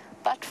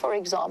 But, for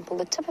example,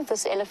 the tip of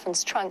this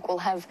elephant's trunk will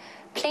have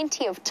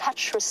plenty of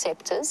touch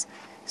receptors,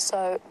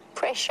 so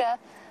pressure,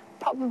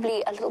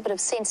 probably a little bit of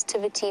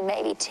sensitivity,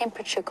 maybe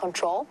temperature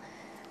control,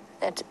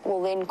 that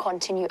will then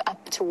continue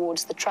up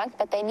towards the trunk,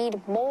 but they need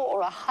more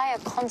or a higher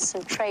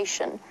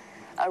concentration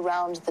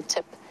around the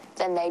tip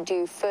than they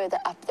do further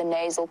up the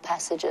nasal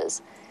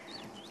passages.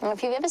 Now,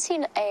 if you've ever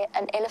seen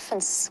an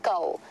elephant's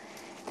skull,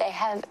 they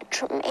have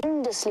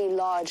tremendously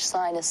large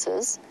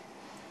sinuses.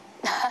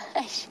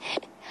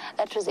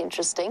 That was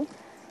interesting.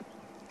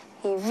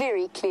 He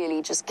very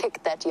clearly just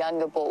kicked that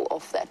younger bull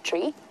off that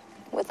tree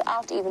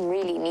without even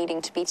really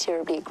needing to be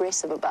terribly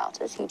aggressive about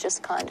it. He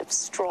just kind of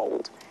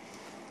strolled.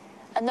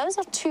 And those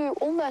are two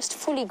almost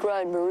fully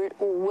grown or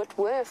what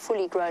were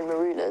fully grown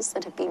marulas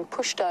that have been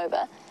pushed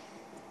over,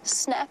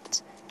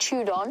 snapped,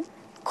 chewed on,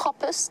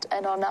 coppiced,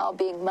 and are now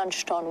being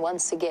munched on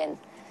once again.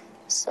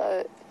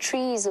 So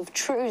trees of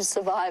true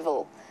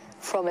survival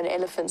from an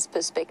elephant's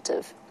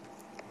perspective.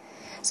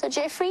 So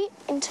Jeffrey,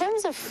 in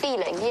terms of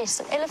feeling,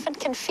 yes, an elephant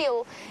can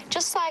feel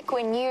just like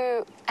when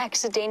you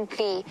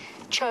accidentally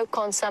choke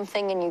on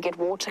something and you get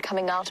water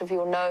coming out of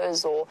your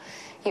nose, or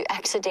you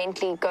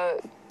accidentally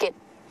get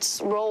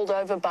rolled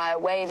over by a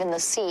wave in the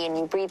sea and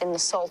you breathe in the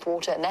salt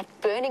water, and that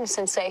burning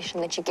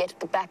sensation that you get at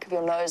the back of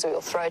your nose or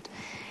your throat.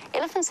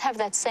 Elephants have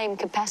that same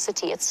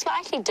capacity. It's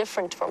slightly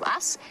different from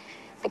us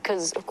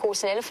because, of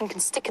course, an elephant can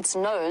stick its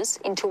nose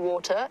into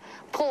water,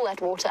 pull that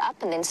water up,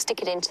 and then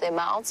stick it into their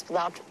mouths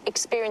without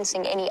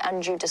experiencing any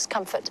undue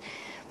discomfort.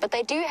 But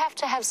they do have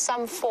to have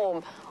some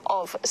form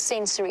of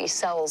sensory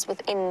cells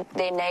within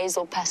their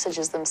nasal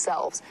passages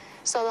themselves.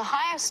 So the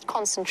highest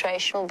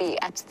concentration will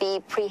be at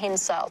the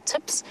prehensile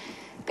tips,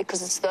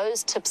 because it's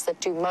those tips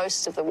that do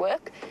most of the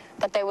work,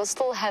 but they will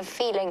still have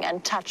feeling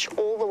and touch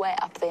all the way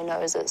up their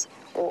noses,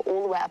 or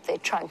all the way up their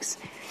trunks.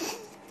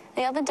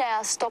 The other day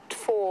I stopped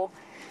for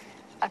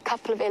a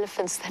couple of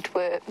elephants that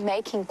were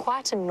making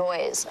quite a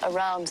noise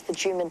around the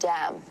Djuma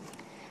Dam.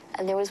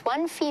 And there was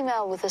one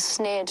female with a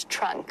snared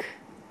trunk.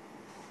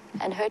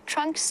 And her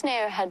trunk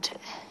snare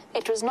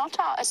it's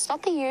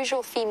not the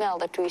usual female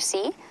that we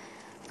see,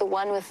 the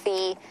one with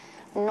the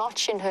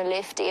notch in her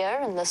left ear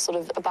and the sort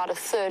of about a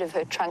third of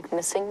her trunk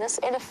missing. This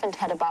elephant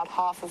had about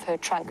half of her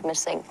trunk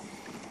missing.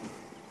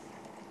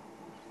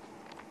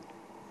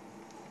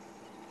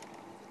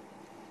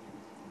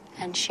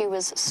 And she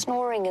was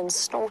snoring and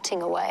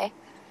snorting away.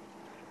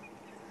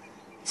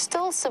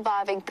 Still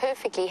surviving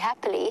perfectly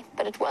happily,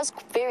 but it was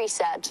very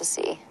sad to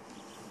see.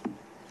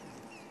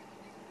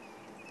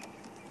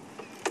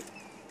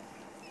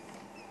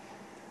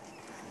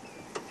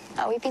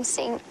 Now, we've been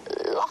seeing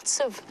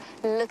lots of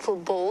little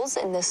bulls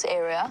in this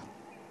area.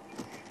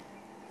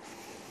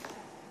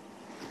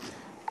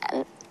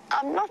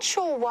 I'm not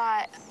sure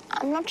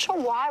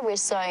why we're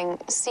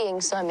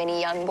seeing so many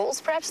young bulls.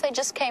 Perhaps they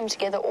just came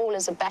together all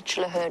as a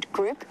bachelor herd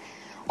group,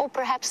 or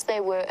perhaps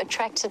they were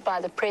attracted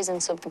by the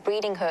presence of the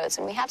breeding herds.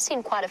 And we have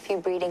seen quite a few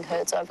breeding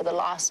herds over the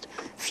last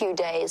few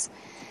days.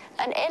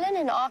 And Ellen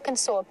in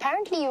Arkansas,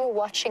 apparently you were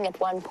watching at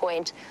one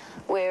point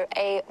where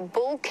a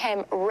bull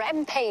came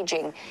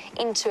rampaging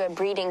into a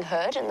breeding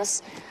herd, and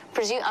this,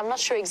 I'm not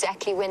sure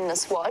exactly when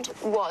this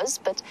was,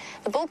 but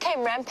the bull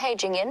came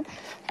rampaging in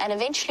and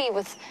eventually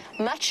with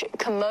much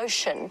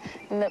commotion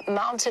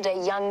mounted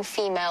a young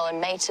female and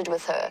mated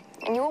with her.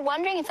 And you were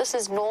wondering if this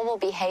is normal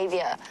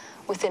behavior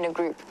within a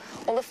group.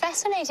 Well, the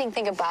fascinating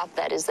thing about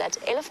that is that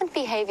elephant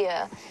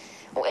behavior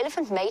or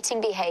elephant mating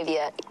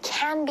behavior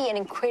can be an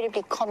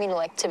incredibly communal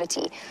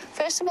activity.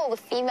 First of all, the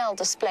female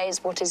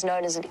displays what is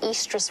known as an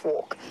estrus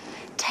walk.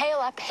 Tail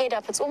up, head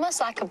up, it's almost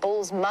like a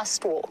bull's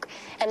must walk.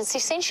 And it's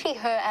essentially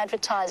her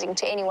advertising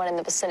to anyone in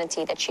the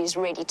vicinity that she's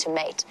ready to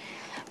mate.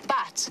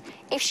 But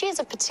if she is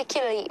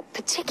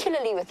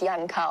particularly with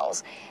young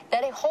cows,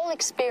 that whole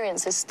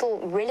experience is still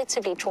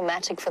relatively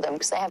traumatic for them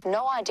because they have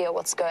no idea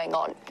what's going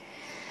on.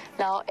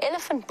 Now,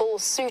 elephant bull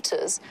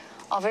suitors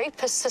are very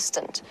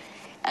persistent.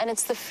 And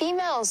it's the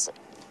female's,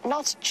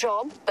 not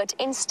job, but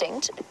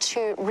instinct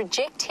to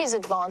reject his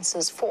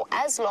advances for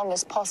as long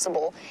as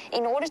possible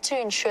in order to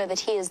ensure that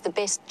he is the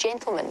best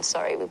gentleman.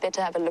 Sorry, we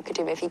better have a look at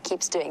him if he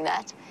keeps doing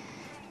that.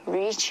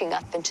 Reaching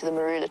up into the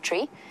marula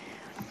tree.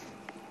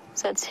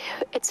 So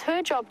it's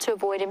her job to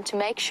avoid him, to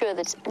make sure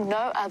that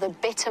no other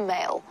better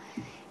male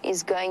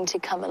is going to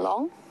come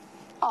along.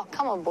 Oh,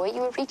 come on, boy, you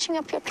were reaching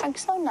up your trunk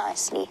so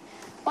nicely.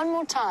 One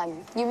more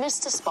time. You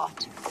missed a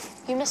spot.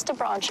 You missed a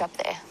branch up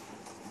there.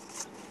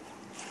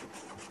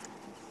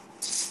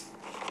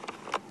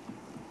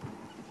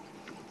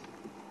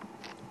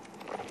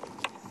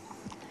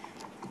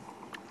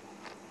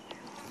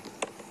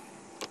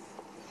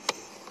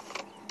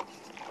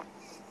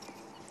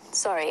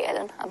 Sorry,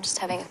 Ellen, I'm just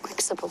having a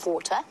quick sip of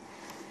water.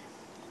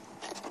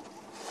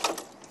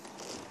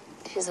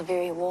 It is a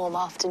very warm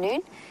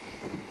afternoon.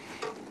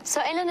 So,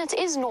 Ellen, it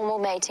is normal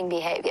mating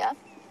behavior.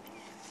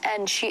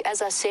 And she,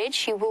 as I said,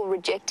 she will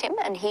reject him,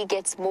 and he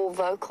gets more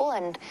vocal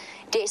and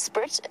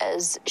desperate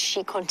as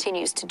she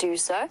continues to do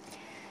so.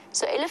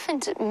 So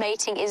elephant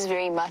mating is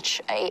very much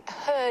a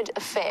herd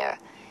affair.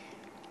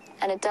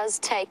 And it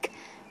does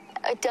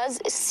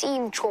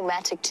seem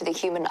traumatic to the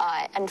human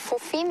eye. And for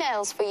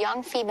females, for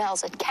young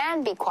females, it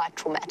can be quite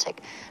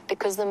traumatic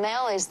because the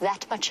male is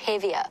that much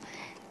heavier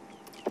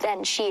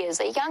than she is.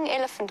 A young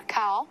elephant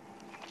cow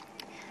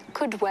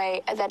could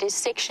weigh, that is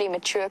sexually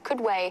mature, could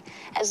weigh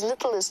as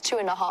little as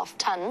 2.5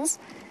 tons.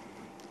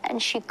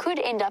 And she could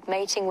end up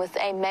mating with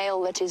a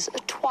male that is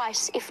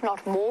twice, if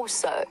not more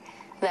so,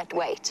 that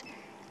weight.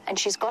 And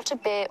she's got to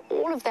bear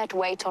all of that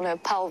weight on her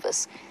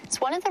pelvis. It's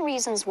one of the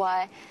reasons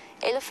why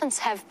elephants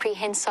have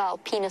prehensile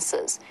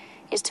penises,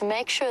 is to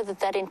make sure that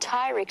that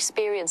entire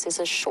experience is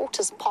as short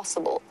as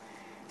possible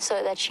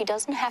so that she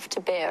doesn't have to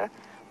bear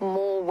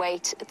more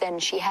weight than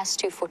she has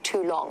to for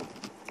too long.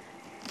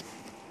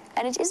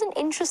 And it is an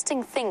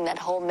interesting thing, that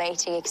whole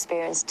mating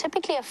experience.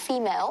 Typically a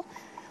female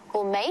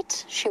will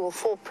mate, she will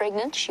fall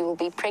pregnant, she will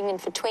be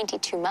pregnant for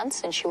 22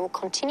 months, and she will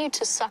continue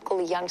to suckle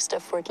the youngster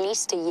for at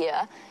least a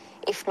year,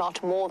 if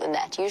not more than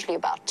that, usually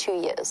about 2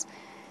 years.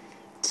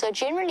 So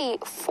generally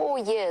 4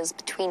 years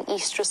between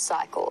estrus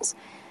cycles.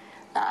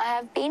 Now, I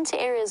have been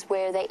to areas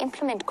where they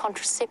implement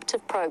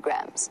contraceptive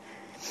programs,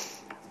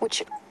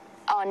 which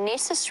are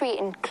necessary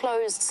in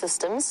closed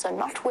systems, so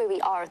not where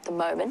we are at the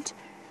moment.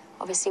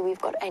 Obviously,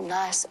 we've got a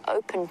nice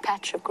open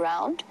patch of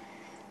ground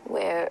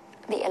where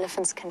the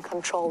elephants can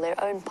control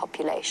their own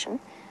population.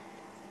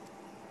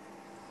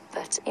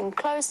 But in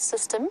closed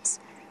systems,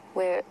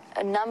 where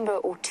a number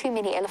or too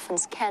many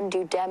elephants can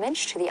do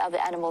damage to the other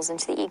animals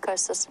into the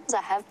ecosystems.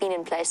 I have been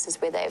in places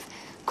where they've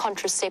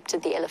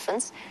contracepted the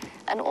elephants,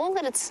 and all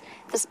that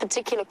this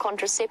particular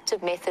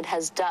contraceptive method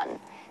has done,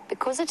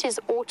 because it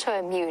is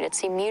autoimmune,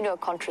 it's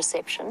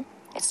immunocontraception,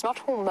 it's not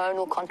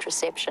hormonal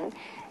contraception,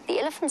 the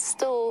elephant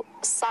still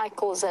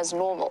cycles as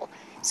normal.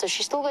 So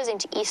she still goes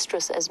into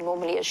estrus as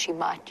normally as she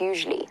might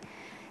usually.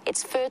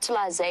 It's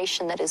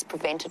fertilization that is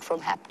prevented from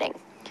happening.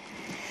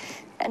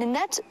 And in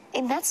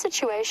that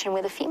situation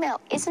where the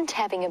female isn't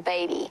having a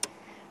baby,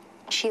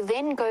 she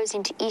then goes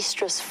into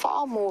estrus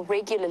far more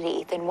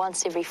regularly than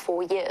once every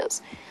 4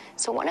 years.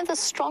 So one of the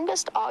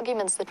strongest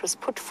arguments that was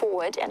put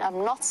forward, and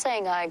I'm not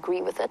saying I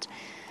agree with it,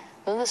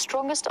 one of the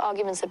strongest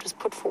arguments that was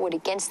put forward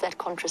against that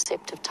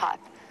contraceptive type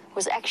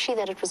was actually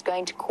that it was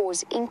going to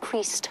cause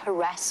increased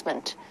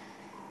harassment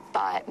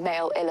by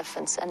male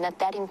elephants, and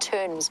that in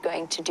turn was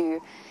going to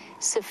do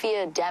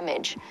severe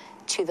damage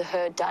to the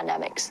herd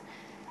dynamics.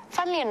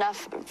 Funnily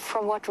enough,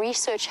 from what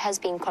research has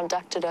been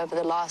conducted over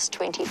the last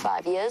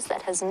 25 years,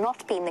 that has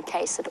not been the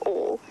case at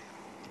all.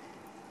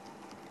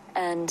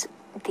 And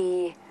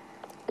the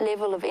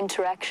level of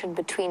interaction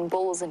between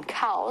bulls and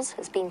cows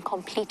has been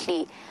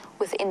completely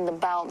within the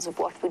bounds of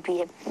what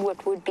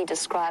would be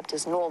described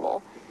as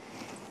normal.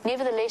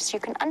 Nevertheless, you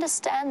can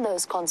understand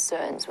those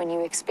concerns when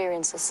you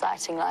experience a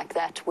sighting like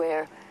that,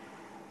 where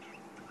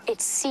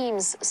it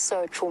seems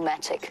so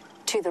traumatic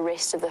to the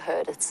rest of the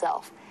herd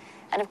itself.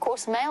 And of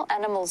course, male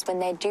animals, when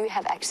they do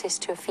have access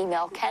to a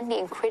female, can be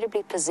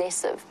incredibly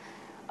possessive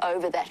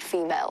over that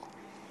female.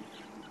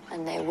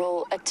 And they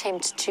will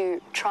attempt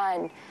to try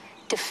and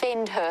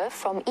defend her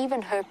from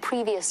even her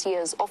previous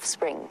year's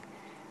offspring.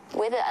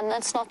 And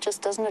that's not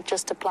just, doesn't it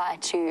just apply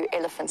to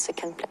elephants? It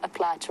can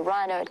apply to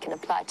rhino, it can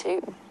apply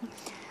to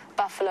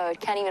buffalo, it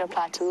can even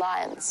apply to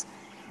lions.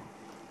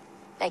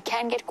 They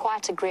can get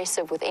quite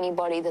aggressive with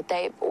anybody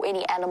or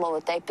any animal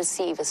that they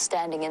perceive as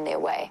standing in their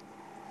way.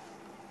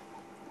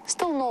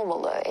 Still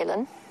normal though,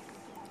 Ellen,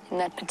 in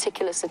that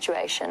particular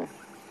situation.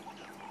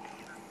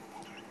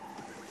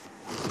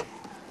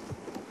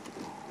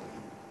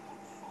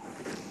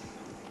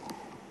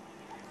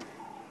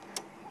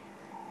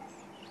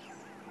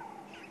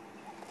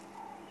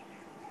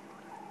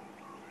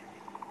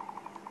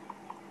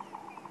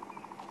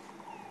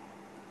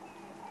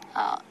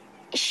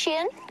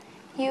 Shian,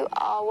 you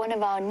are one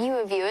of our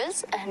newer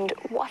viewers, and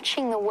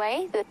watching the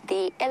way that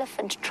the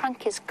elephant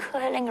trunk is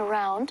curling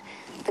around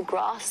the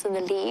grass and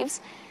the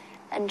leaves,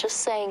 and just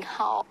saying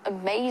how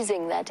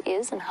amazing that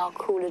is and how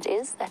cool it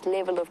is, that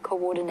level of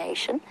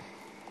coordination.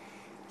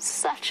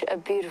 Such a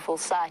beautiful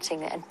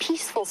sighting and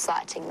peaceful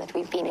sighting that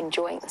we've been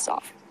enjoying this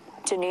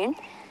afternoon.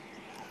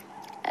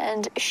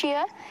 And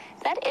Shia,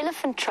 that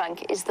elephant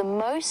trunk is the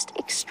most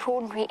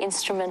extraordinary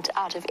instrument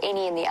out of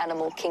any in the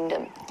animal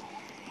kingdom.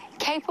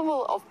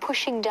 Capable of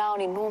pushing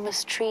down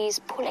enormous trees,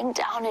 pulling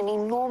down an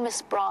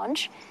enormous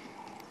branch,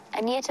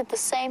 and yet at the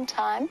same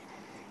time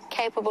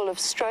capable of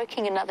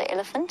stroking another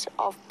elephant,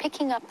 of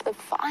picking up the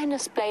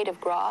finest blade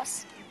of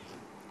grass.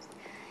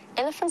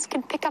 Elephants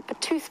can pick up a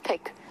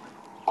toothpick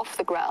off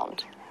the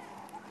ground.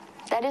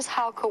 That is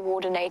how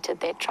coordinated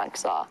their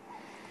trunks are.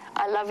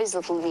 I love his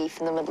little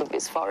leaf in the middle of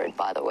his forehead,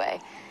 by the way.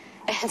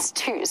 It's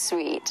too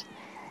sweet.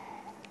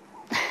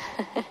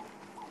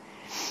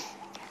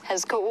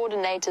 As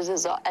coordinated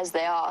as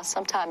they are,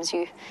 sometimes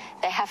they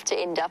have to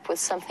end up with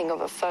something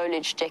of a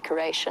foliage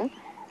decoration.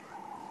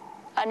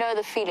 I know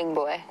the feeling,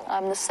 boy.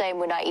 I'm the same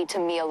when I eat a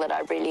meal that I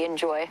really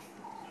enjoy.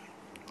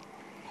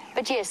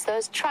 But yes,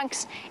 those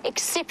trunks,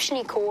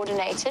 exceptionally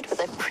coordinated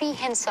with a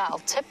prehensile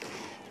tip,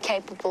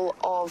 capable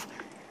of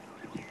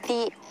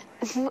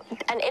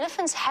and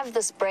elephants have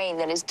this brain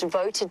that is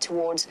devoted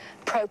towards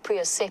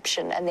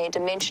proprioception and their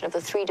dimension of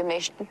the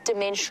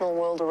three-dimensional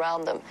world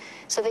around them.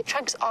 So their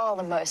trunks are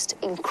the most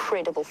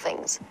incredible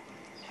things.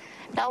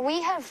 Now,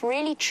 we have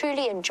really,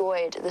 truly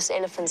enjoyed this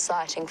elephant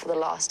sighting for the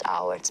last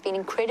hour. It's been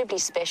incredibly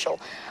special.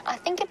 I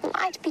think it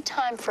might be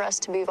time for us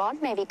to move on,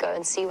 maybe go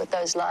and see what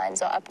those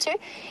lions are up to.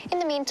 In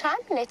the meantime,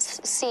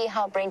 let's see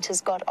how Brent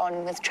has got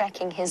on with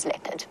tracking his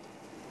leopard.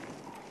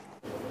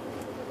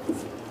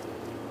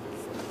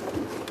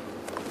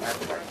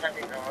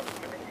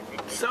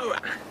 So,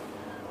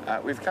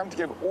 we've come to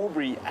give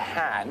Aubrey a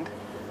hand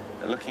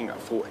looking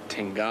for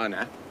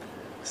Tingana,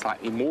 a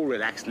slightly more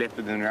relaxed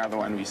leopard than the other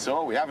one we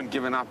saw. We haven't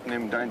given up on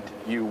him, don't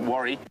you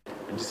worry.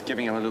 We're just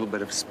giving him a little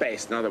bit of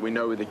space. Now that we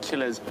know where the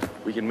kill is,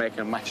 we can make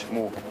a much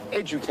more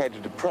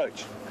educated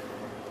approach.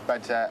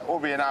 But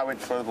Aubrey and I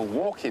went for a little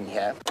walk in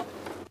here,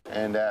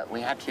 and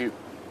we had to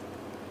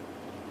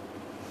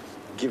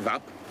give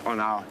up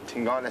on our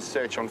Tingana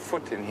search on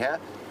foot in here.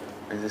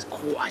 There's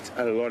quite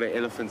a lot of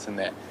elephants in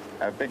there.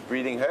 A big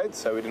breeding herd,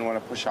 so we didn't want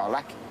to push our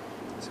luck.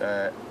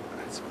 So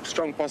it's a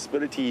strong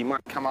possibility he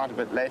might come out a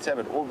bit later,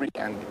 but Aubrey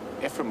and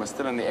Ephraim are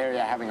still in the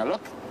area having a look.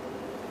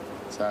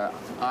 So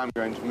I'm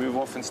going to move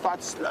off and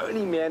start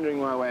slowly meandering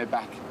my way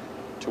back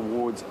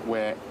towards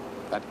where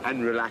that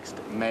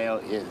unrelaxed male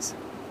is.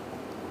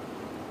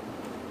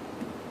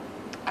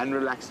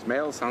 Unrelaxed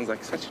male sounds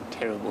like such a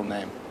terrible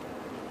name.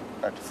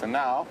 But for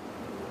now,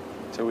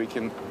 so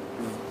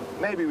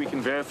maybe we can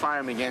verify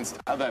him against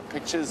other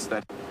pictures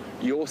that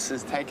Yours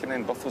has taken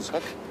in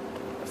Buffelshoek.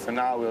 For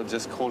now, we'll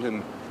just call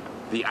him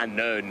the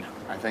unknown.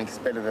 I think it's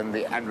better than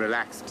the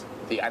unrelaxed,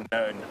 the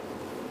unknown.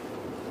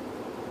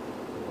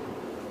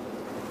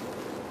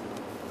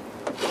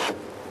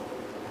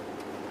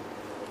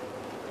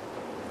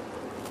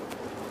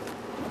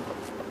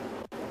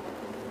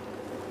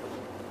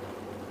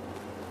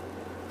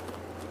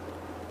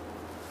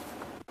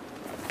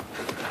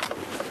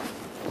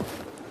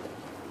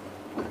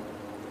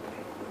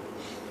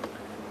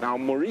 Now,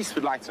 Maurice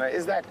would like to know,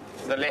 is that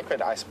the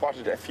leopard I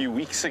spotted a few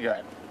weeks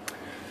ago?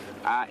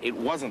 It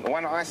wasn't. The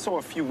one I saw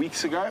a few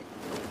weeks ago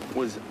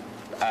was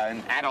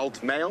an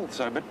adult male,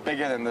 so a bit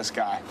bigger than this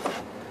guy.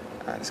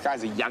 This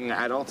guy's a young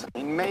adult. I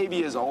mean,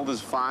 maybe as old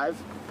as 5.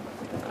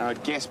 I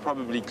would guess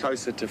probably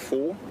closer to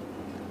 4.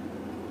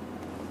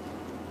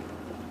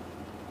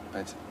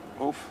 But,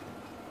 oof.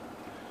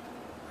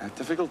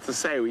 Difficult to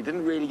say. We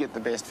didn't really get the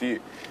best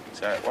view.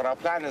 So what our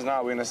plan is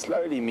now, we're going to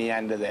slowly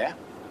meander there.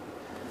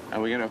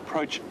 And we're going to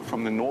approach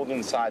from the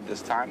northern side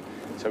this time,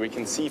 so we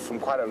can see from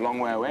quite a long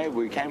way away.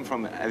 We came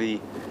from the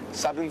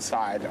southern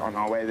side on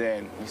our way there,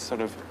 and we sort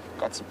of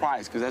got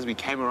surprised, because as we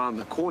came around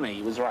the corner,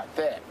 he was right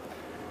there.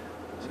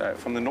 So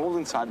from the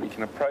northern side, we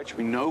can approach.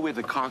 We know where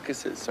the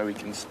carcass is, so we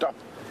can stop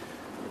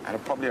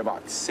at probably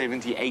about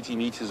 70, 80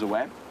 meters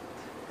away.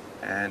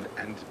 And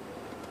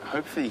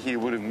hopefully he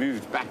would have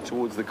moved back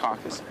towards the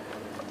carcass.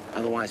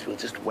 Otherwise, we'll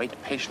just wait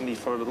patiently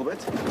for a little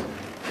bit.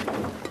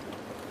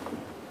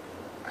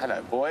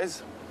 Hello,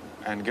 boys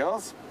and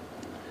girls.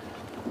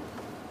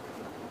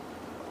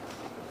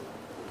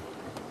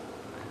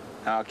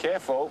 Now,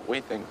 careful, we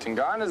think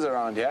Tingana's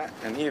around here,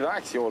 and he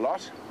likes your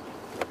lot.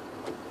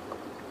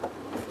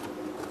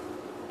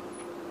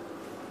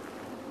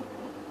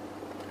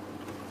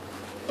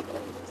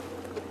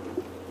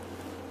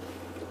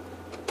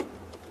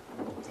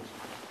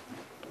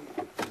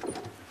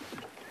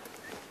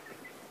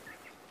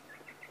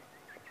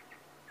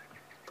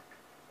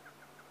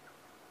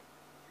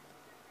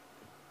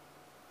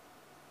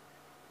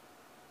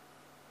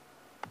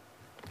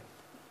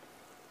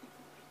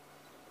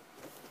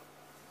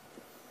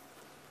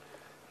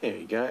 There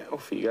you go,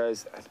 off he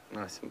goes.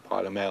 Nice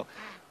impala male.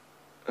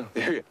 Oh,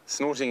 there we go.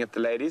 Snorting at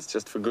the ladies,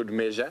 just for good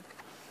measure.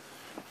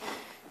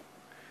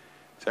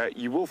 So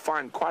you will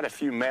find quite a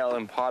few male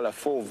impala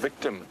fall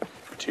victim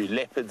to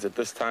leopards at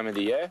this time of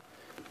the year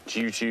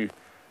due to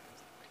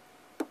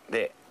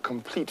their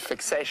complete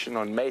fixation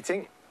on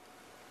mating.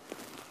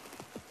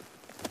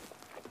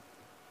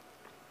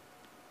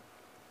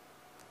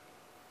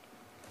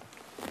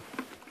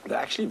 They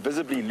actually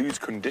visibly lose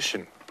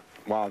condition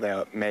while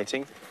they're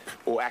mating,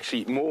 or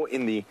actually more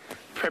in the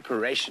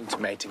preparation to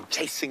mating,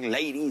 chasing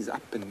ladies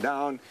up and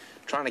down,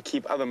 trying to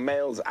keep other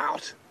males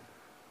out.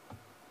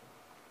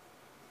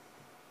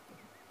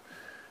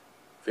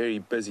 Very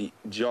busy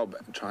job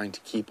trying to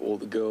keep all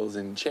the girls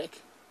in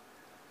check.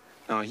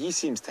 Now, he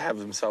seems to have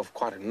himself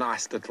quite a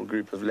nice little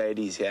group of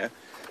ladies here.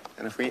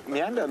 And if we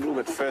meander a little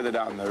bit further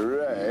down the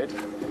road,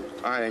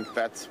 I think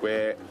that's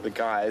where the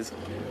guys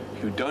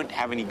who don't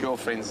have any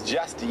girlfriends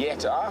just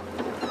yet are.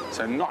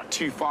 So not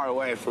too far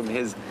away from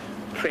his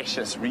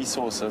precious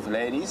resource of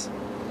ladies.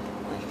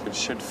 We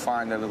should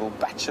find a little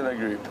bachelor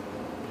group.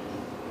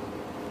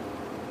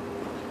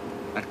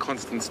 That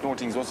constant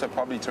snorting is also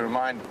probably to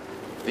remind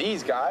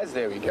these guys,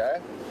 there we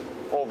go,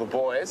 all the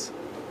boys.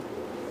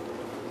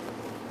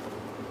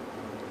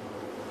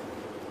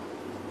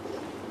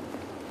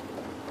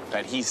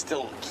 But he's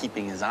still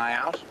keeping his eye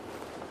out.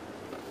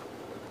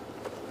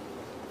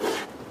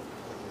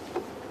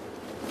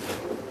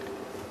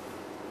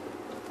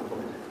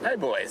 Hey,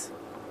 boys.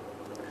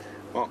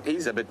 Well,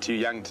 he's a bit too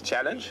young to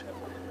challenge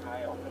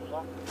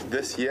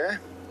this year,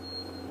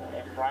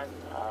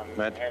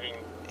 but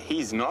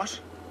he's not.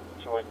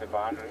 Towards the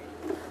boundary.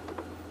 So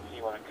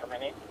you want to come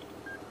in it?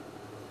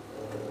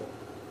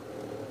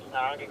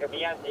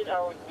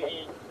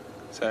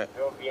 So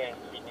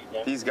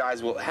these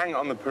guys will hang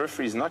on the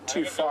peripheries, not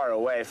too far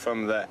away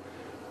from the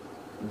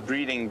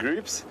breeding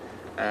groups,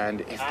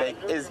 and if there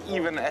is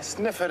even a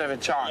sniffet of a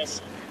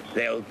chance,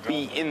 they'll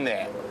be in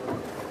there.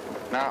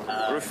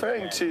 Now,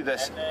 referring to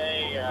this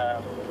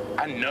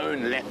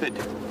unknown leopard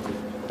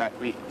that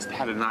we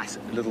had a nice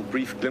little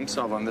brief glimpse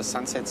of on the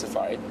sunset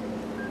safari,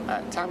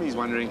 Tammy's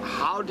wondering,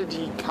 how did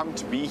he come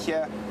to be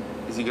here?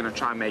 Is he going to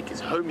try and make his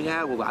home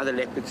here? Will the other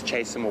leopards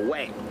chase him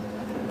away?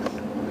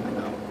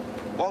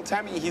 Well,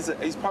 Tammy,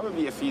 he's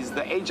probably, if he's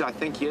the age I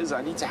think he is,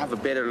 I need to have a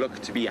better look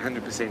to be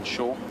 100%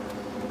 sure.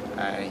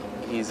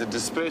 He's a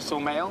dispersal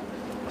male,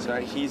 so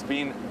he's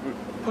been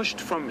pushed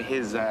from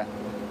his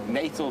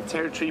natal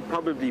territory,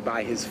 probably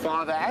by his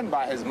father and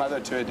by his mother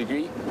to a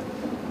degree,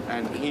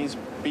 and he's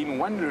been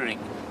wandering.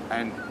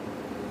 And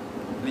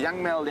the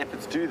young male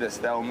leopards do this.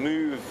 They'll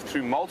move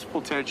through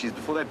multiple territories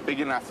before they're big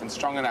enough and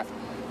strong enough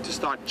to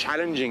start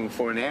challenging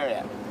for an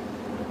area.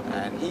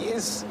 And he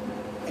is,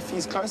 if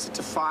he's closer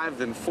to 5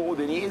 than 4,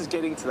 then he is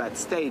getting to that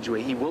stage where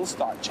he will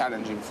start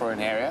challenging for an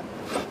area.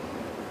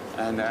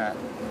 And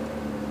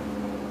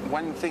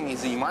one thing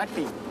is the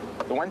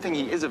one thing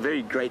he is a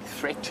very great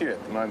threat to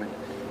at the moment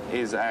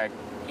is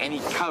any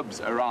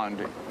cubs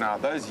around. Now,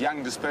 those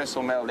young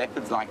dispersal male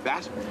leopards like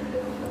that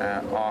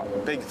are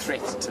big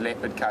threats to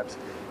leopard cubs.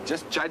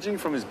 Just judging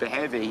from his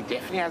behavior, he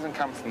definitely hasn't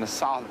come from the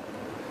south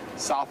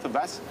of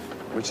us,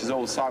 which is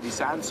all Sabi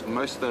Sands.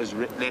 Most of those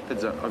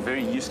leopards are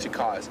very used to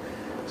cars.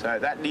 So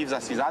that leaves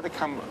us, he's either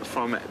come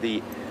from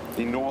the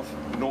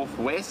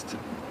northwest,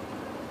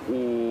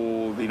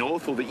 or the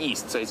north or the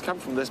east. So he's come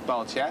from this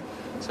belt here.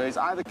 So he's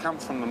either come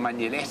from the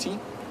Nyala,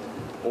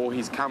 or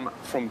he's come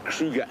from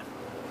Kruger.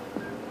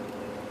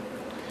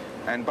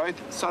 And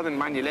both southern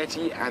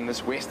Nyala and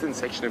this western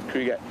section of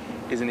Kruger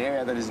is an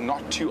area that is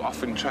not too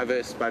often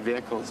traversed by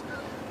vehicles,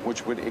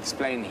 which would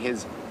explain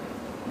his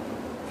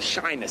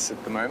shyness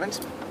at the moment.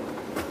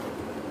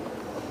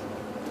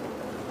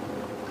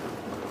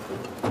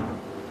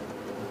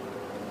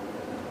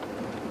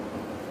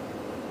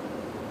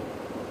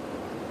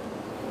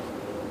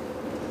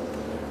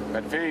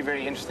 But very,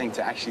 very interesting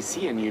to actually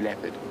see a new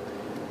leopard.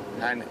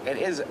 And it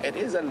is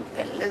a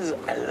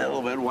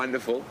little bit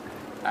wonderful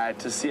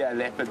to see a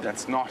leopard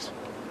that's not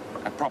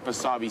a proper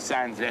Sabi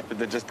Sands leopard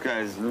that just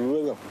goes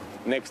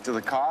next to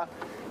the car.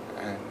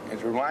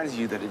 It reminds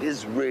you that it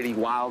is really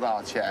wild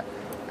out here,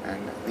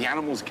 And the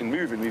animals can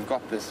move, and we've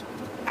got this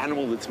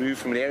animal that's moved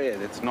from an area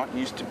that's not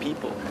used to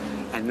people,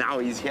 and now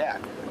he's here.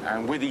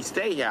 And will he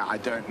stay here? I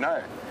don't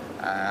know.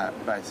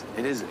 But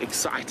it is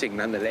exciting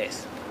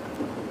nonetheless.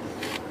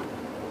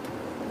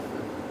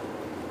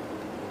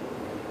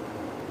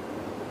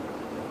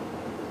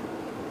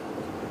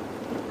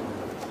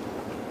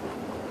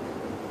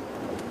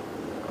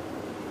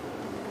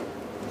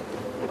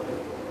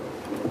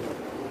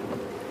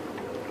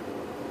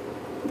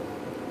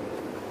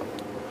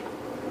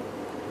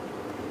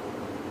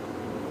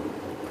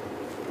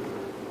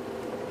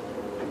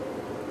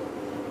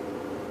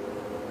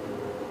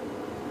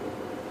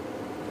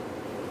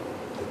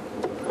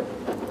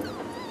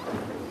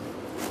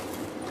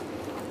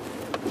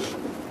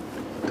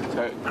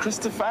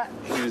 Christopher,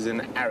 who's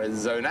in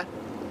Arizona,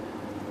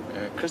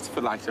 Christopher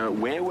would like to know,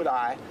 where would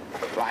I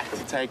like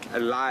to take a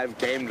live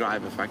game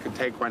drive if I could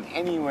take one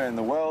anywhere in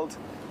the world,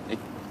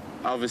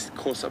 of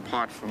course,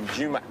 apart from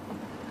Djuma?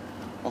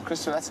 Well,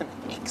 Christopher, that's an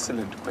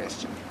excellent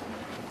question.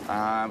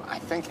 I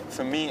think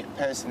for me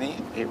personally,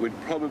 it would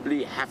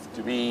probably have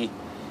to be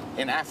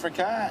in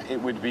Africa.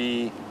 It would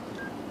be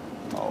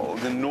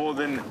the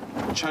northern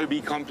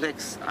Chobe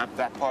complex up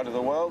that part of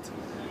the world.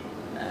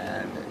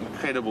 And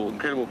incredible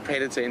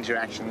predator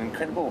interaction,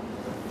 incredible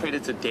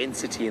predator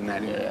density in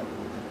that area.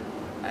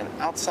 And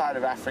outside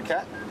of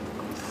Africa,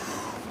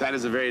 that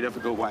is a very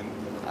difficult one.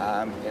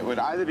 It would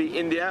either be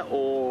India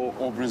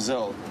or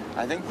Brazil.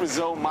 I think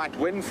Brazil might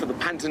win for the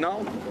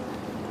Pantanal,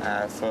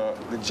 for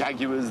the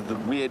jaguars, the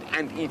weird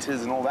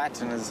anteaters and all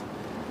that, and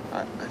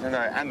I don't know,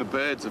 and the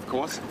birds, of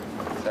course.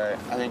 So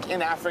I think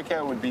in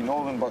Africa would be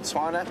northern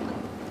Botswana,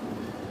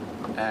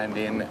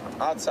 and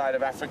outside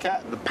of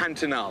Africa, the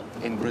Pantanal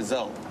in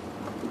Brazil.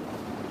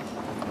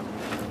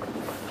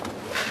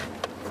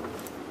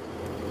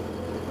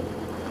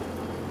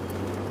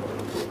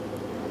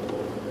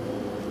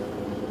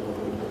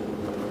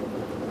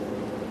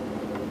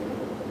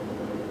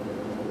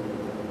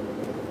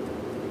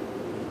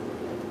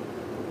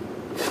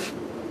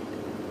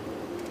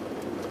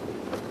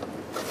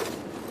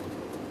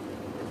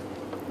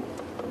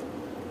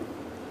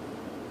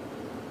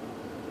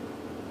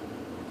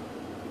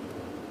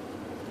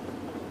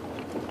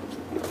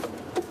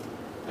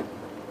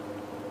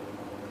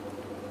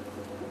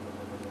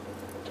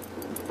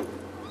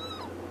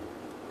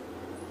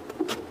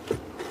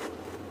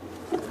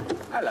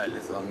 Hello,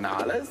 little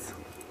Nyalas.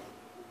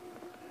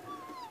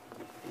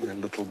 The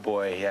little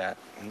boy here.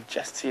 You can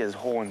just see his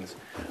horns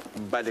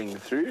budding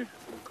through.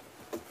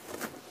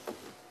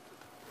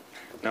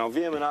 Now,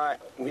 Wium and I,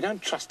 we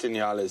don't trust in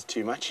Nyalas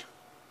too much.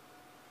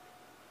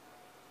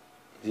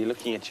 Is he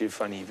looking at you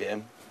funny,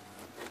 Wium?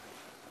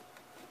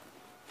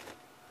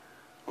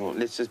 Well,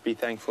 let's just be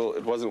thankful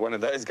it wasn't one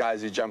of those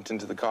guys who jumped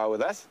into the car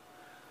with us.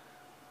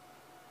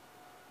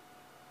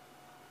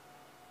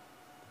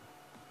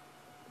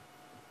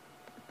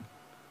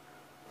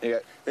 There you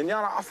go. The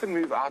Nyala often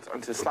move out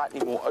onto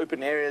slightly more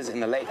open areas in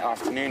the late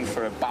afternoon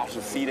for a bout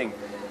of feeding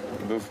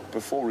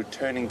before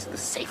returning to the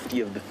safety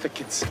of the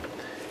thickets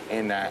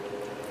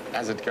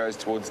as it goes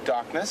towards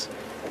darkness.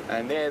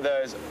 And there are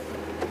those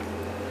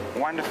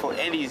wonderful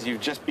eddies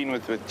you've just been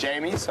with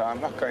Jamie, so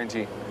I'm not going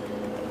to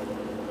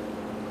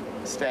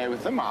stay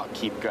with them. I'll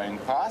keep going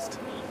past.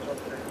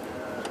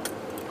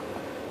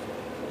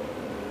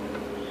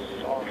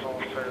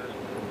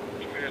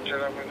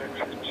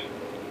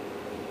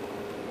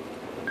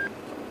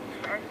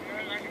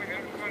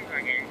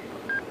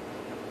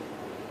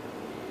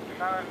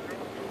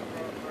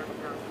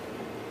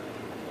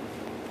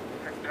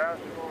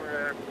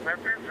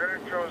 Maybe very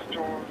close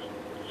to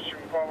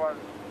Zimbabwe,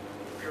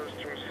 close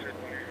to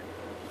Sydney.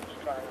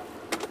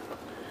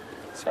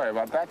 Sorry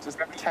about that, just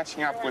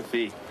catching up with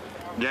the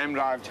Game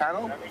Drive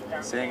channel,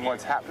 seeing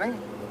what's happening.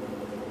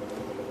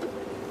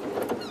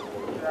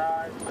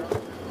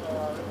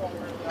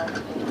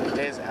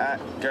 There's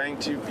going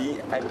to be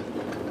a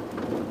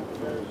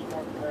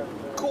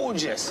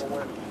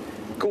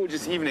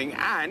gorgeous evening,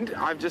 and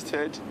I've just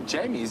heard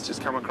Jamie's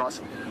just come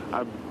across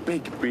a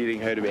big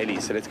breeding herd of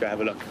eddies, so let's go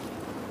have a look.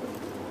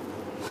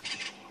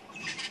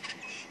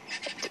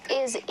 It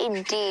is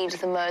indeed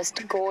the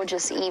most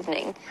gorgeous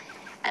evening,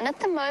 and at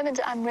the moment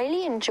I'm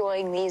really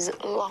enjoying these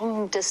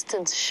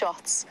long-distance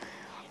shots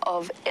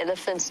of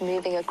elephants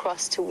moving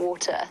across to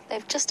water.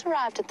 They've just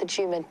arrived at the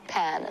Djuma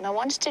Pan, and I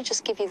wanted to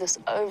just give you this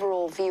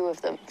overall view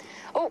of them.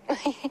 Oh,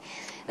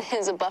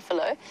 there's a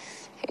buffalo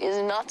who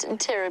is not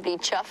terribly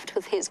chuffed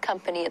with his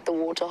company at the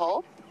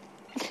waterhole.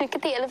 Look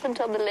at the elephant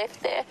on the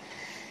left there.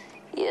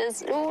 He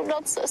is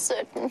not so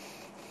certain,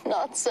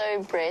 not so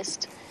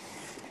impressed.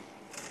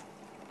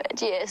 But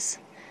yes,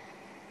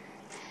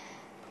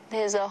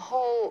 there's a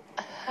whole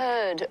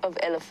herd of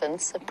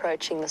elephants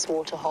approaching this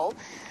waterhole.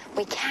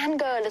 We can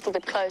go a little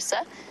bit closer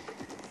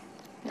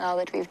now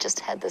that we've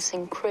just had this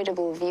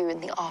incredible view in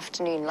the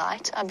afternoon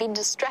light. I've been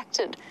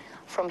distracted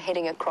from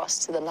heading across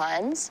to the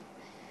lions.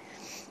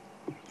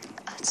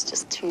 It's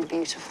just too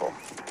beautiful.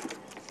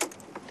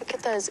 Look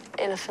at those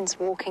elephants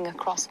walking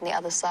across on the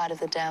other side of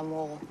the dam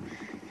wall.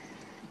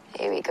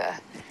 Here we go.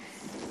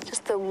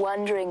 Just the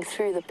wandering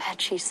through the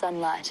patchy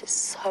sunlight is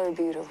so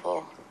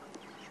beautiful.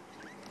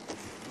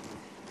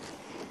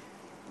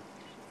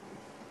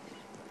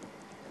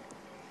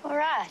 All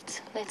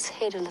right, let's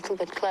head a little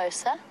bit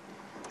closer.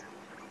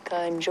 Go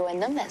and join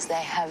them as they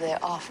have their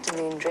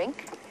afternoon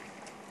drink.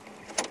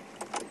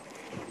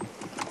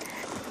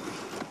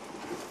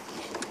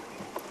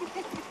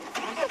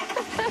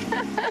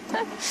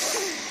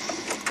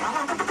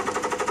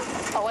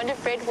 I wonder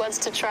if Brent wants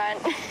to try and...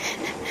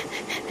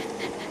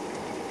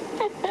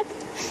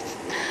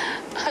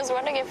 I was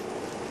wondering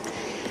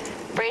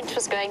if Brent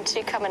was going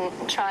to come and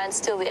try and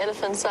steal the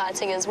elephant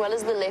sighting as well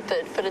as the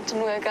leopard, but it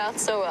didn't work out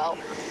so well.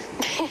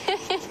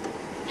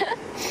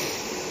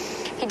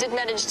 He did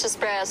manage to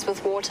spray us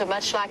with water,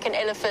 much like an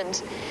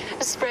elephant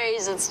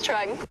sprays its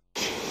trunk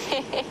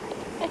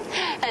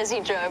as he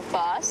drove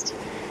past.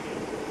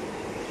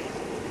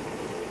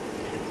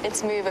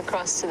 Let's move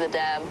across to the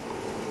dam.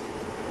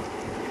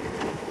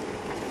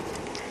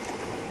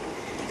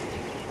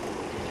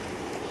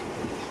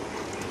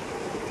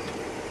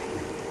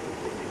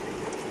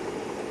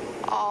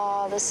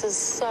 Oh, this is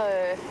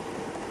so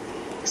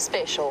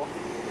special.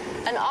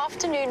 An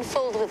afternoon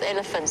filled with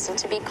elephants, and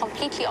to be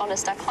completely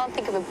honest, I can't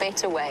think of a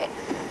better way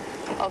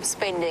of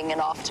spending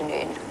an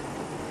afternoon.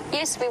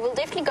 Yes, we will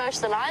definitely go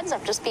to the lines.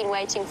 I've just been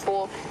waiting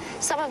for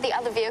some of the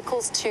other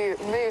vehicles to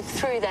move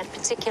through that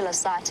particular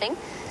sighting,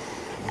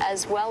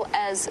 as well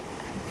as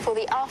for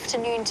the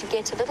afternoon to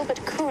get a little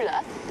bit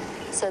cooler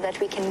so that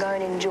we can go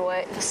and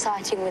enjoy the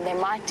sighting when they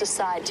might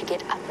decide to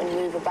get up and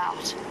move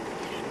about.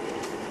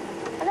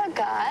 Hello,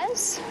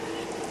 guys.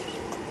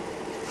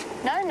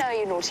 No,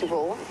 you naughty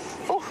ball.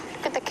 Oh,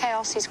 look at the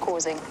chaos he's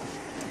causing.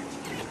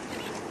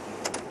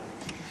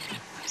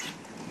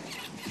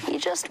 He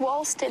just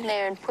waltzed in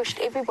there and pushed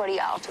everybody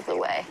out of the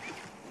way.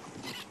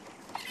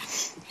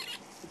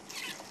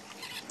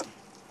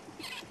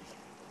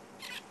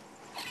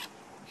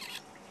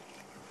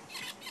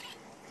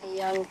 A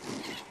young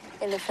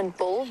elephant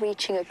bull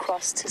reaching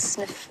across to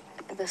sniff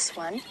this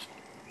one.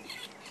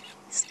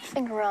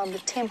 Sniffing around the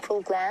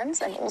temporal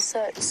glands and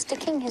also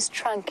sticking his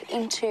trunk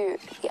into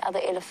the other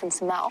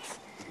elephant's mouth.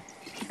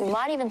 We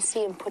might even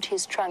see him put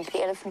his trunk,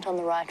 the elephant on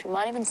the right, we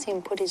might even see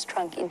him put his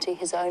trunk into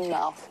his own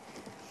mouth.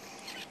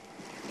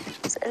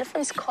 So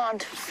elephants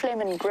can't phlegm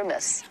and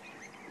grimace.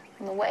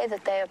 And the way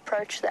that they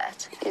approach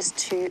that is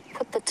to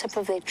put the tip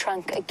of their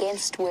trunk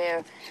against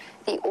where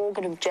the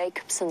organ of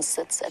Jacobson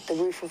sits at the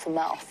roof of the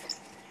mouth.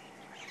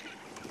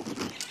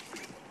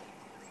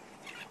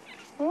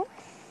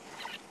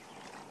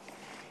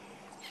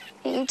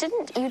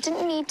 You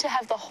didn't need to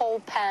have the whole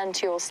pan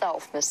to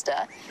yourself,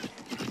 mister.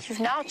 You've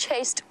now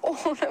chased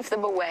all of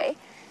them away,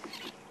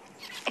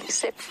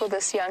 except for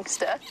this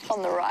youngster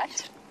on the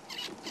right.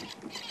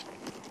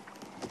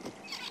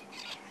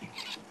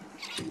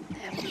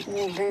 And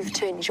we'll move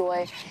to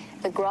enjoy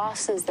the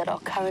grasses that are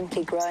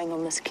currently growing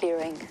on this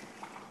clearing.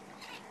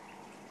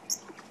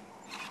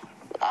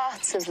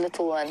 Lots of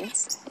little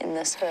ones in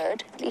this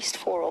herd, at least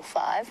 4 or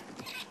 5.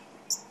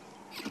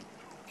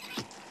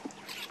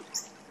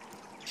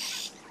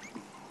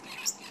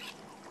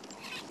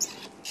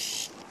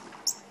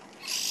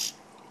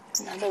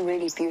 Another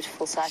really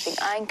beautiful sighting.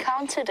 I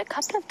encountered a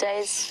couple of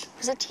days,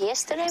 was it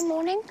yesterday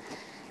morning,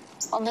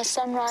 on the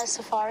sunrise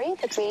safari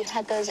that we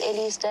had those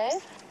Ellie's day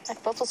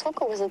at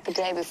Buffelshoek, or was it the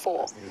day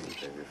before? It was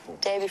the day before.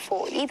 Day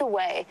before. Either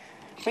way,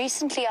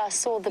 recently I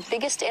saw the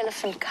biggest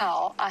elephant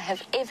cow I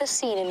have ever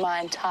seen in my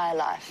entire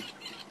life.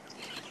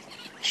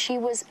 She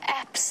was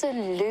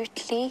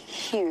absolutely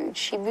huge.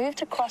 She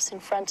moved across in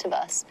front of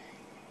us,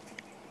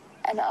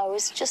 and I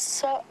was just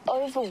so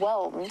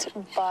overwhelmed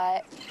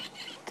by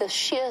the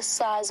sheer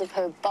size of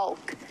her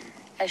bulk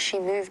as she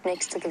moved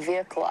next to the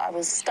vehicle. I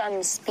was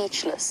stunned,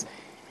 speechless.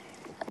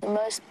 The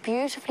most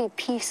beautifully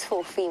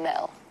peaceful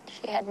female.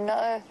 She had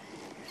no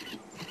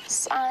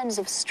signs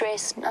of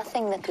stress,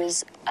 nothing that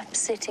was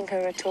upsetting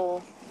her at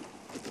all.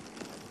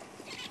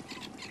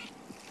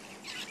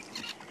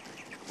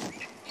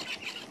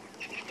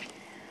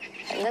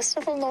 And this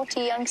little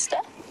naughty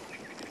youngster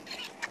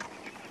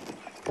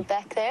at the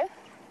back there.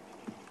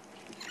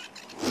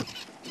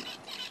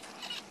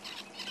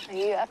 Are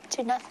you up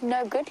to nothing?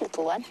 No good,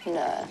 little one?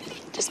 No.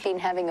 Just been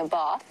having a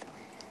bath.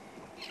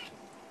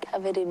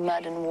 Covered in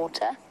mud and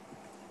water.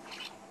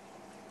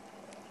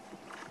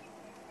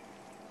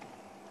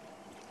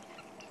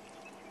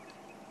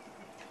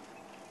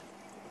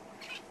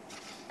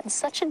 And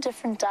such a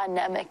different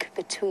dynamic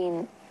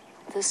between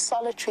the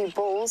solitary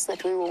bulls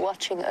that we were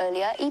watching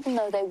earlier, even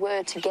though they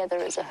were together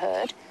as a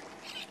herd,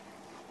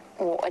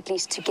 or at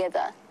least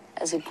together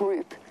as a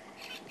group,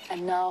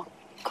 and now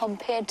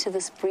compared to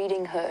this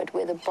breeding herd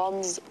where the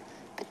bonds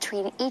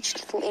between each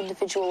little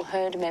individual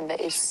herd member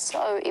is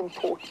so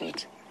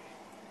important.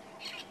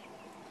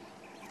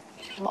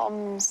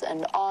 Moms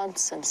and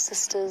aunts and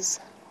sisters.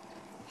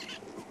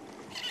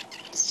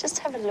 Let's just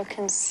have a look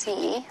and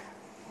see.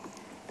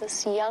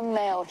 This young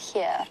male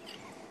here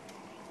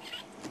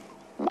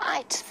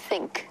might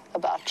think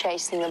about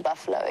chasing the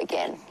buffalo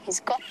again. He's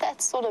got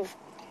that sort of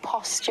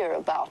posture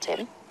about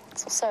him.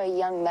 It's also a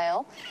young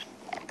male,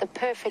 at the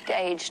perfect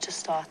age to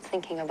start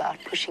thinking about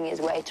pushing his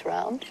weight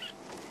around.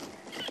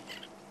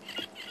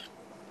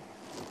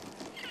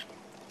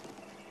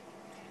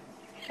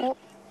 Oh,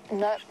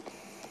 no,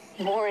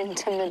 more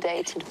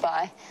intimidated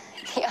by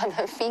the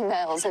other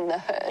females in the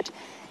herd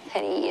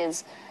than he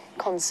is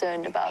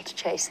concerned about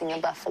chasing a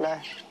buffalo.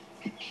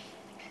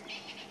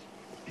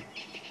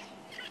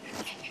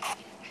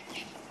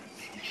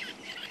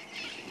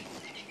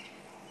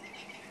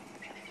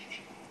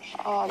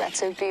 Oh,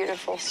 that's a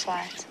beautiful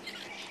sight.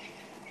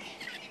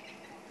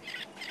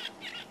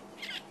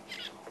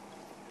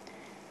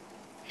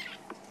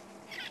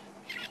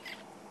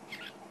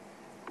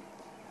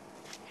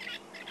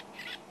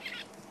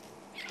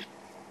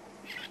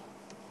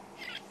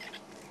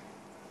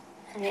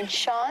 And then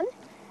Sean,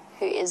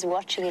 who is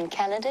watching in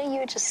Canada, you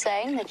were just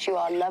saying that you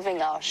are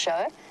loving our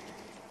show.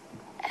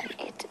 And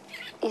it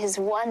is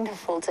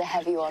wonderful to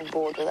have you on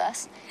board with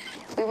us.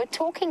 We were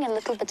talking a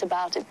little bit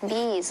about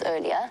bees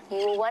earlier.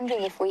 You were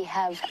wondering if we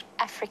have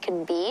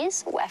African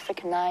bees or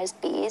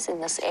Africanized bees in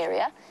this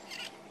area.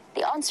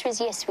 The answer is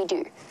yes, we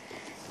do.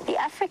 The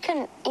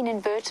African, in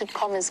inverted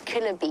commas,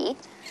 killer bee,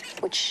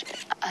 which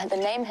the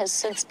name has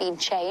since been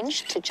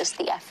changed to just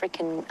the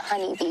African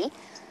honeybee,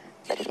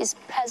 but it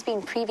has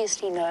been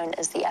previously known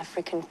as the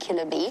African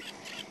killer bee,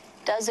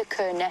 does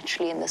occur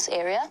naturally in this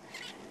area,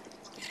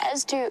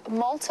 as do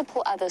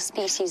multiple other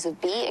species of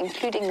bee,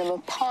 including the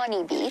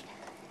Mopani bee,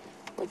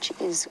 which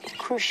is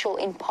crucial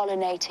in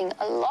pollinating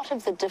a lot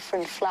of the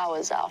different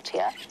flowers out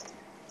here.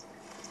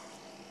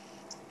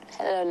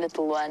 Hello,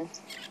 little one.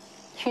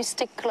 You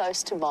stick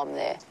close to Mom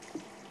there.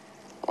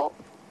 Oh.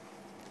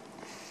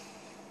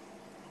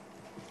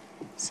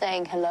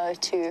 Saying hello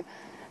to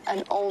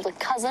an older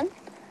cousin.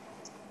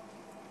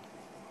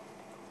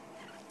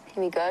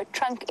 Here we go,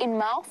 trunk in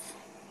mouth.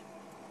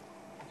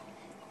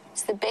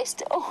 It's the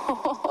best.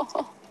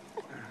 Oh.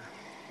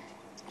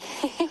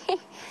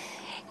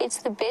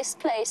 It's the best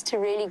place to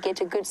really get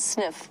a good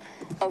sniff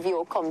of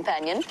your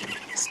companion,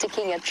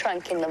 sticking a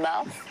trunk in the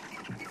mouth.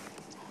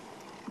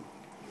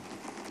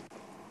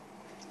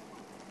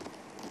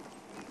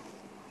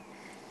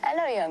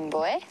 Hello, young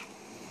boy.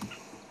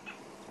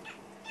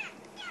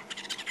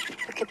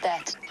 Look at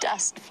that,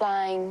 dust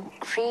flying,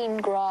 green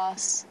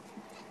grass.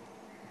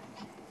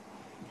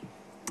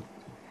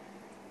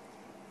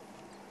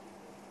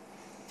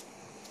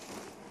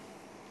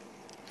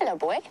 Hello,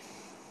 boy.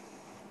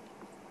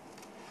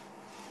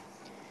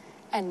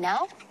 And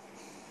now?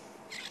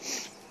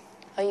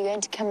 Are you going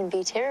to come and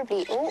be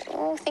terribly,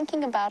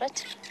 thinking about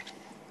it?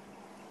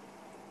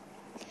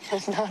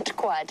 Not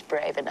quite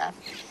brave enough.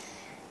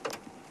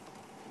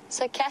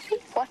 So, Kathy,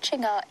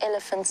 watching our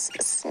elephants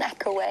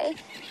snack away,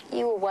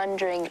 you were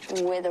wondering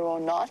whether or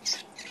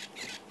not...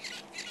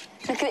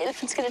 Look, the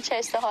elephant's going to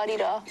chase the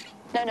hardy-dar.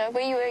 No,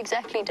 where you were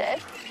exactly,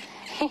 Dave.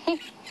 He's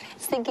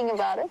thinking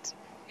about it.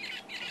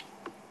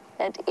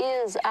 That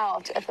is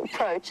out at the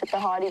approach at the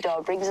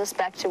hardy-dar. Brings us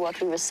back to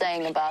what we were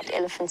saying about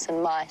elephants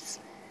and mice.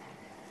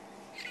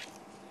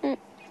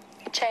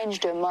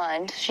 Changed her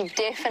mind. She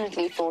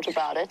definitely thought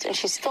about it, and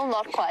she's still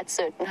not quite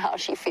certain how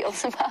she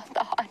feels about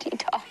the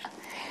hardy-dar.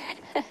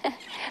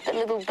 The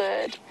little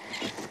bird.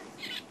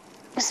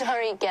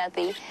 Sorry,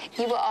 Kathy.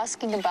 You were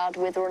asking about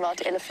whether or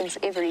not elephants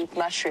ever eat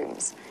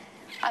mushrooms.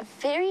 I've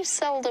very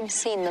seldom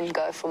seen them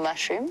go for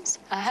mushrooms.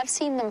 I have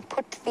seen them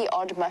put the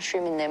odd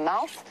mushroom in their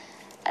mouth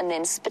and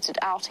then spit it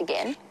out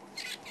again.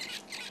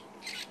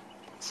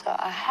 So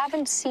I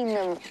haven't seen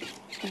them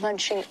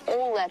munching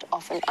all that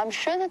often. I'm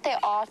sure that there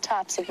are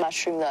types of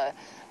mushroom, though,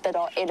 that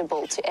are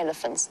edible to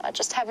elephants. I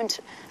just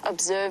haven't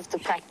observed the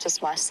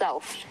practice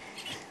myself.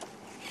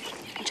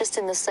 Just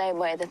in the same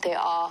way that there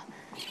are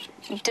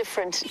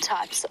different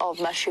types of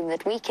mushroom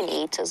that we can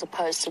eat as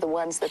opposed to the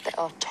ones that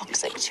are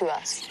toxic to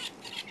us.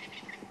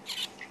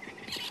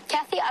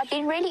 Kathy, I've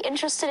been really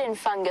interested in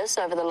fungus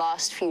over the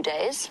last few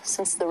days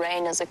since the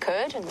rain has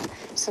occurred and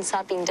since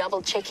I've been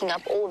double checking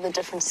up all of the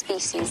different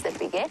species that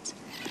we get.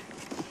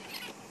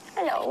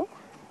 Hello.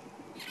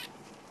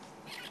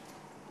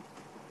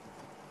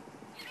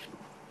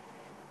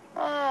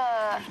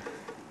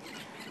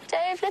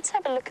 Dave, let's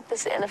have a look at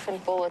this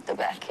elephant ball at the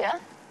back here.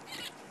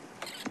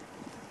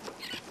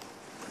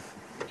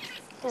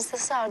 Is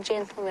this our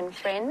gentleman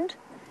friend?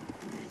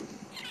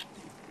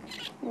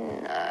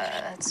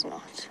 No, it's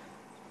not.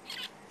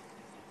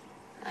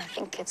 I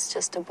think it's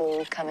just a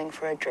ball coming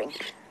for a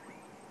drink.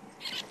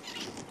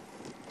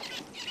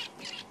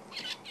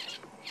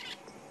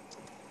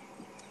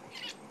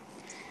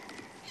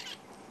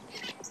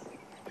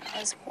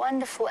 As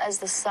wonderful as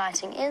the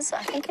sighting is,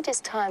 I think it is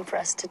time for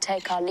us to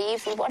take our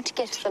leave. We want to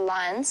get to the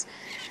lions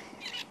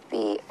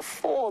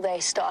before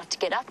they start to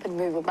get up and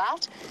move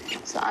about.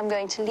 So I'm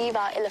going to leave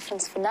our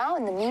elephants for now.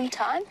 In the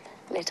meantime,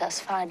 let us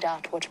find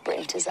out what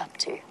Brent is up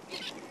to.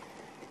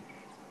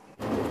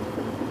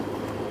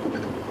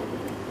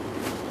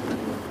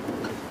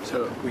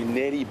 So we're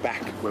nearly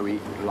back where we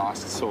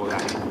last saw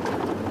that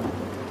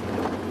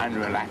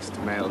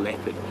unrelaxed male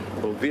leopard.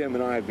 Well, Wium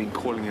and I have been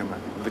calling him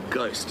the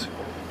ghost,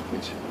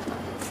 which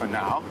for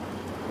now,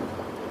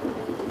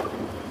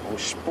 or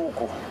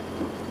spook, or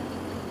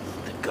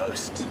the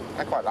ghost.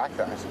 I quite like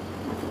that.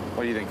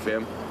 What do you think,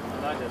 Wium?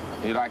 I like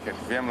it. You like it?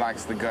 Wium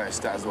likes the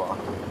ghost as well.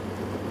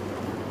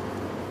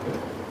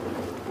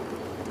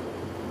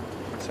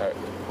 So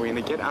we're going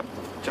to get up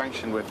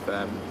junction with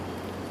the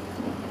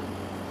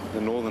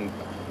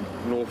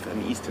north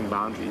and eastern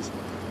boundaries.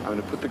 I'm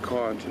going to put the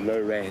car into low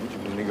range.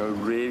 I'm going to go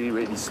really,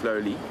 really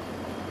slowly.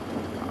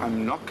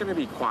 I'm not going to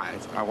be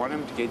quiet. I want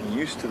him to get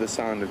used to the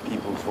sound of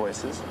people's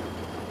voices.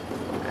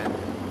 And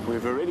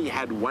we've already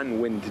had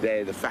one win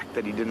today, the fact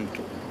that he didn't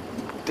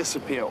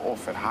disappear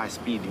off at high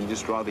speed.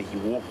 He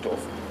walked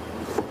off.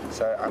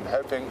 So I'm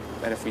hoping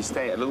that if we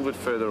stay a little bit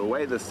further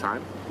away this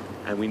time,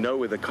 and we know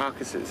where the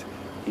carcass is,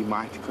 he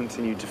might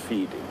continue to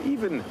feed.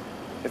 Even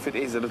if it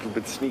is a little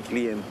bit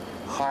sneakily and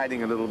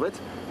hiding a little bit,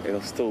 it'll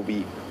still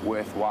be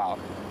worthwhile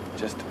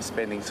just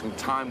spending some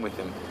time with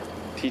him,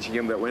 teaching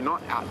him that we're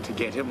not out to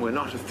get him, we're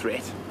not a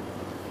threat.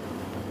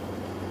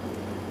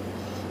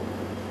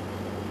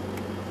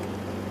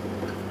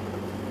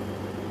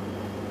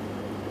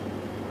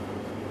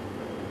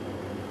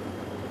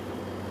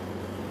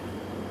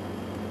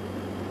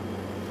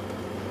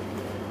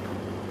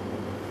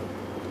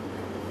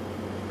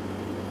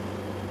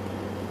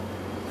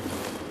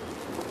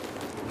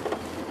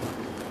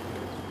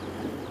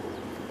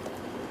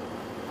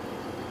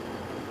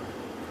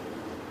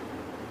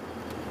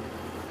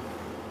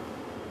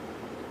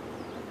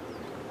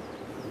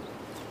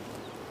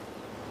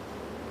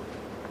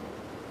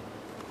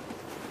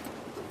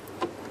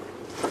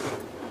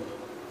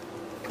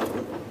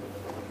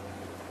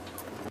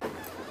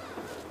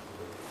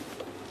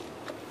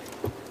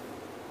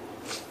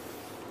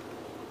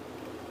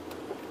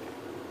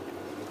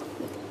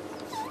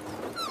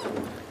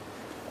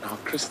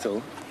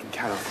 Crystal in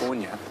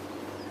California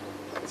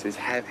says,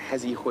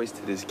 has he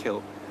hoisted his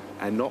kill?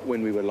 And not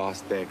when we were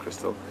last there,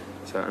 Crystal.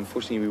 So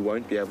unfortunately, we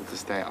won't be able to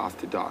stay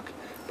after dark,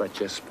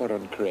 but you're spot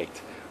on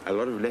correct. A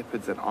lot of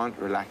leopards that aren't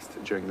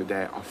relaxed during the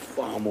day are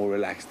far more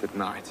relaxed at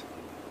night.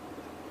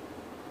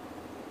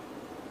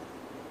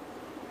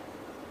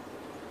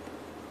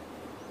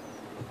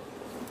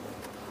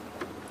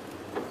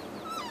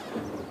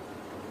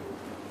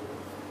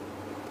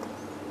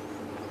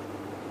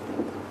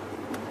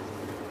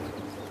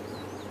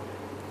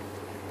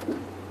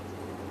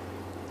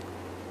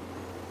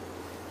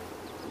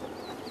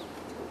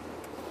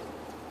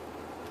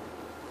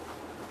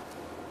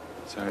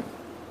 So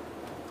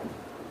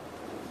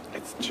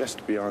it's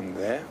just beyond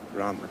there,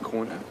 around the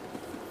corner.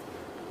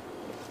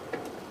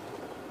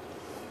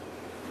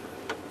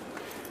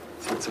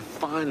 So it's a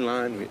fine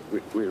line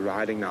we're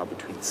riding now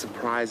between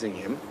surprising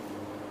him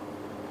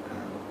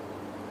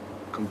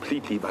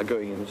completely by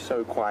going in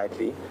so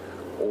quietly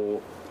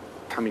or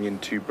coming in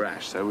too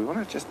brash. So we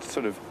want to just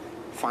sort of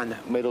find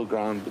that middle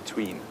ground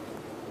between.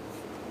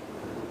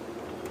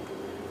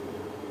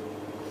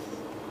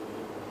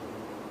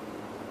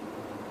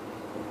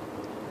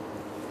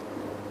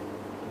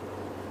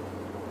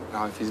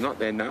 Now, if he's not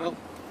there now,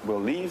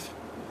 we'll leave,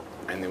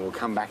 and then we'll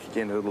come back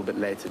again a little bit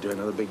later, do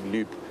another big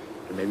loop,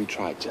 and maybe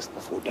try it just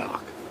before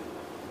dark.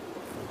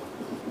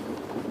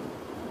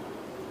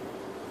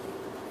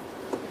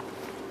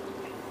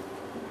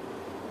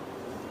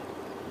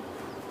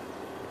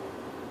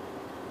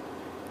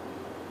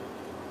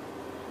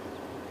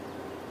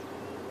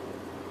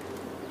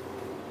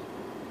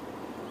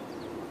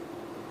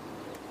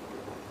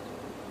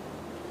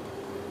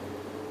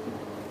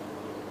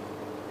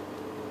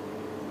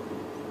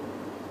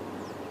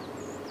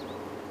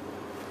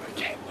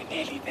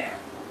 Nearly there.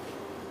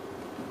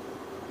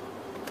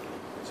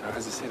 So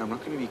as I said, I'm not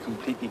going to be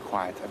completely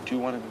quiet. I do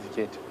want him to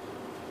get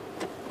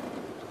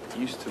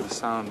used to the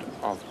sound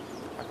of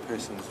a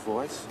person's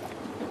voice,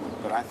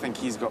 but I think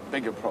he's got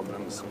bigger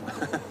problems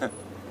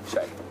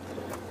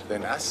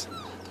than us.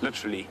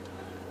 Literally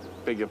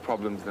bigger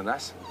problems than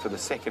us for the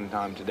second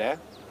time today.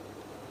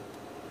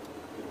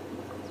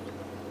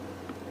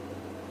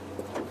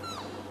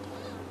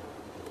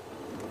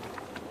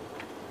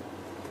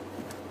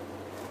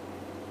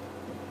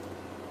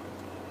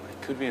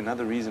 Could be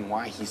another reason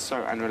why he's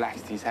so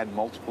unrelaxed. He's had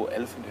multiple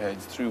elephant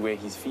herds through where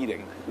he's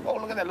feeding. Oh,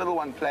 look at that little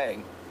one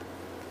playing.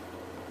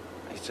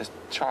 He's just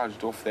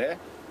charged off there.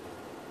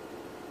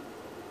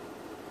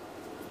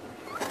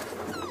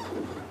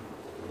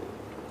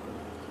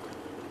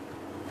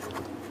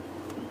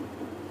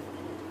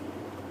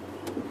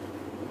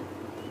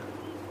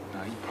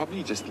 Now, he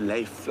probably just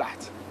lay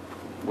flat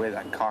where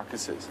that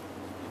carcass is.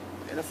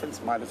 Elephants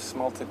might have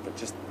smelt it, but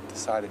just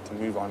decided to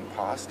move on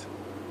past.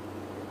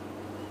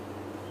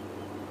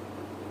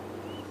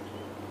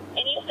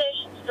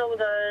 Still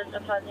the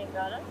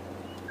Tingana?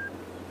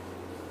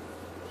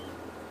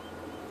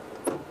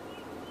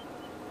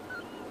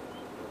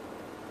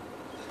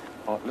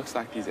 Oh, it looks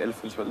like these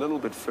elephants were a little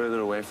bit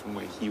further away from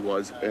where he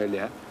was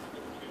earlier.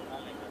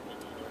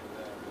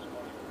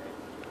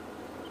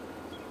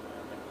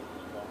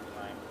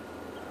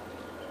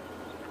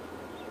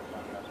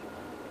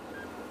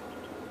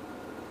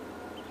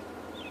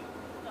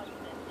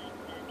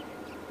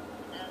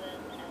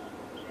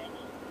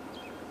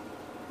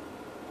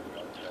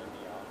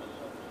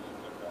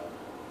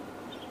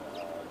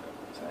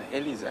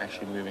 Ellie's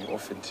actually moving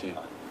off into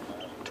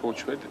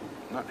Torchwood,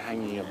 not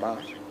hanging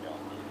about.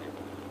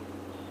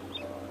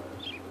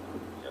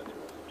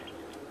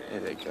 There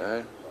they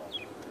go.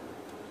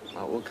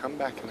 Well, we'll come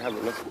back and have a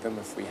look at them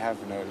if we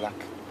have no luck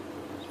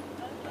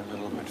a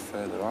little bit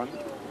further on.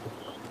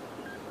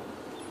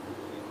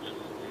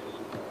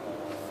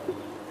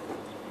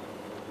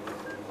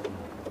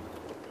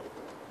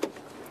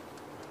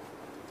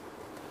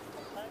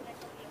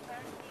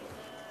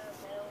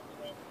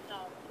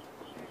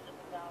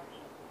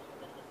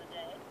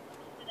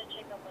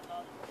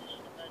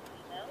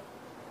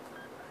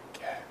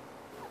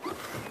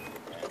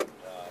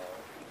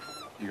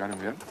 You got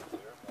him here?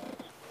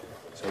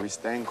 So we're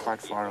staying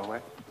quite far away.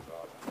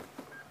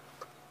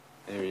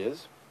 There he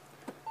is.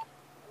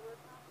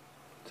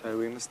 So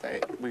we're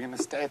gonna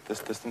stay at this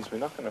distance. We're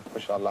not gonna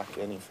push our luck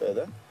any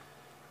further.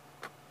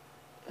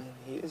 And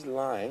he is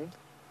lying.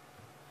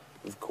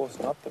 Of course,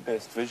 not the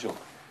best visual,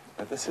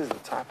 but this is the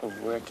type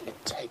of work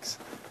it takes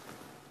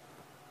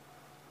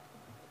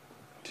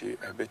to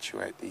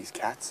habituate these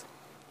cats.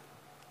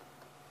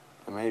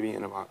 So maybe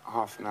in about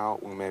half an hour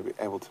we may be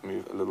able to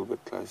move a little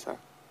bit closer.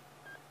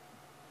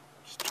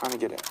 Just trying to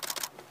get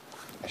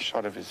a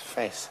shot of his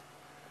face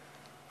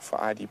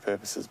for ID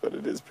purposes, but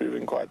it is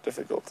proving quite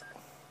difficult.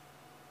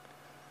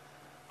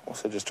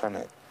 Also just trying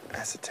to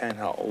ascertain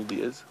how old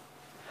he is.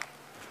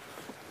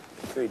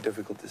 Very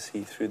difficult to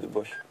see through the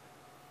bush.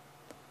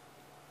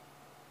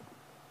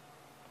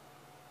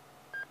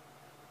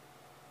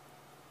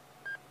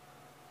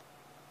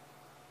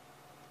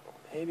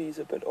 Maybe he's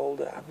a bit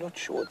older. I'm not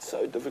sure. It's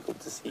so difficult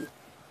to see.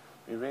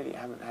 We really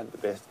haven't had the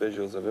best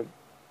visuals of him.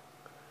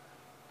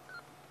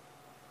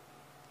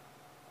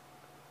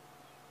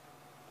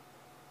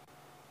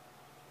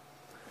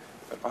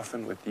 But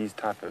often with these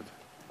type of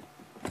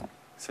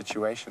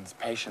situations,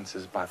 patience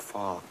is by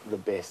far the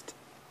best.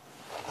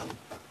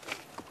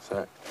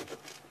 So,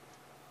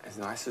 as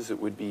nice as it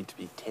would be to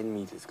be 10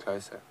 meters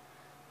closer,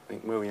 I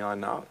think where we are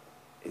now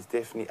is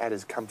definitely at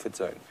his comfort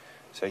zone.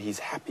 So he's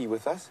happy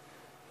with us.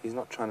 He's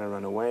not trying to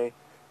run away.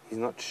 He's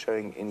not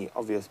showing any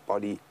obvious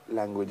body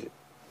language,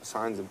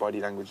 signs of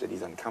body language that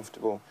he's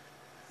uncomfortable.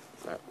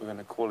 So we're going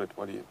to call it,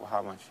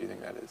 how much do you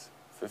think that is?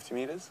 50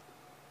 meters?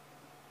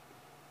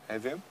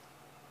 Have him?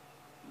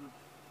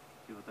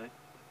 Give or take.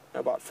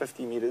 About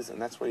 50 meters,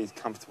 and that's what he's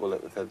comfortable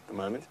with at the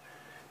moment.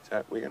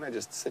 So we're going to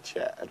just sit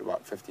here at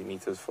about 50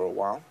 meters for a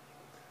while.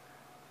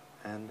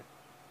 And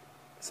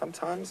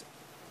sometimes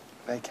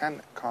they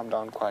can calm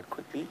down quite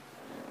quickly.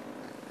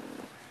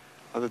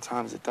 Other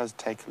times it does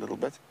take a little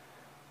bit.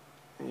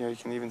 And, you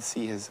can even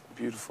see his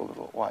beautiful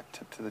little white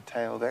tip to the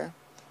tail there.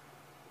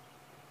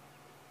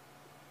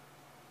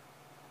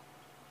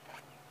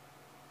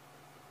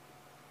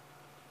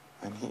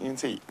 And you can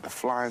see the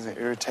flies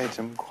irritate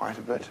him quite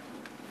a bit.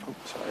 Oh,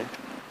 sorry.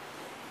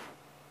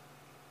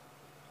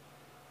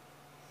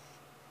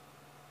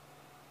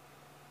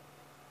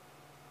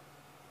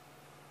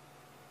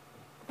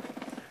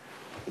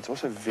 It's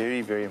also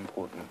very, very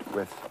important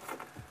with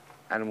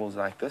animals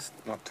like this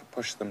not to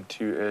push them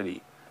too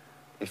early.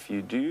 If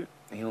you do,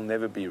 he'll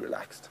never be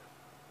relaxed.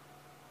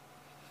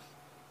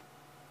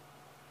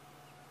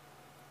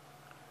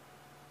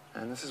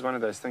 And this is one of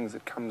those things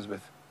that comes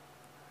with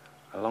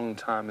a long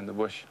time in the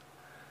bush.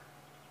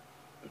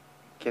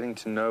 Getting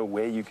to know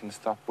where you can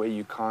stop, where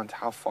you can't,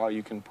 how far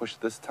you can push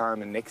this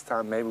time, and next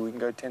time maybe we can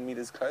go 10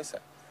 meters closer.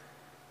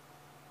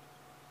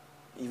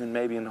 Even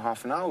maybe in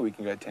half an hour we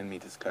can go 10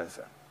 meters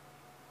closer.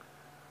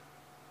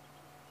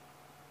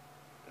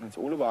 And it's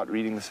all about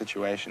reading the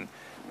situation,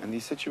 and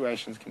these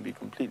situations can be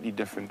completely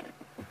different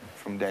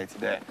from day to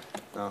day.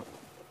 Now,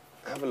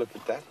 have a look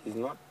at that. He's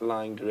not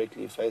lying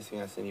directly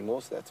facing us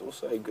anymore, so that's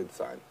also a good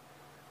sign.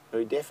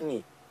 We're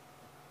definitely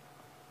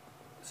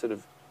sort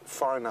of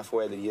far enough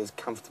away that he is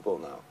comfortable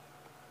now.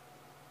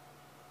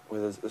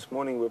 Whereas this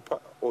morning,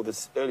 or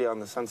this earlier on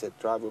the sunset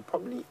drive, we're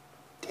probably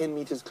 10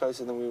 meters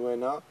closer than we were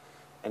now,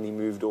 and he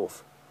moved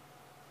off.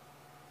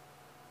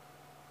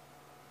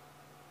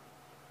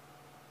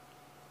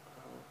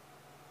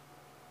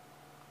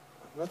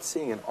 I'm not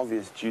seeing an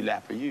obvious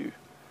dewlap, are you?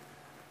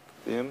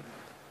 Liam?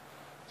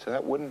 So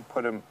that wouldn't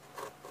put him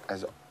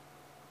as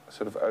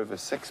sort of over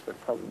 6, but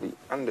probably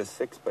under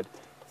 6, but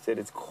said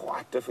it's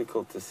quite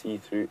difficult to see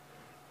through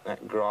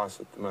that grass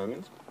at the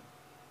moment.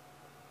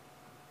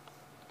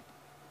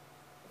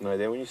 No,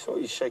 then when you saw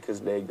he shake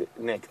his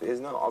neck, there's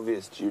no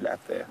obvious dewlap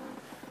there.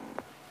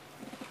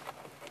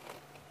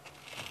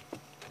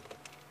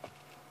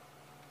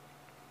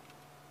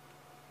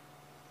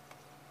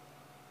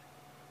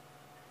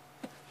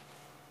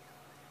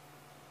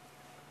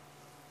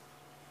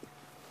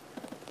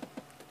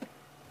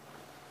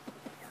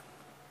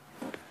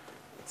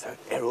 So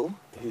Errol,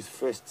 whose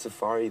first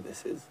safari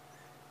this is,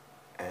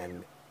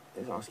 and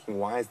is asking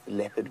why is the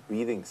leopard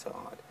breathing so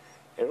hard.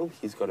 Errol,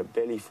 he's got a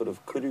belly full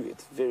of kudu.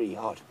 It's very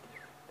hot.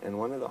 And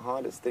one of the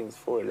hardest things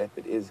for a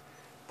leopard is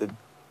the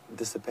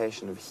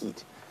dissipation of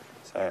heat.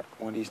 So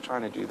what he's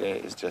trying to do there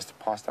is just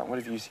pass down. What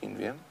have you seen,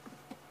 Wium?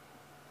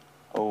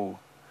 Oh,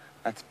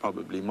 that's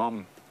probably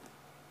Mom.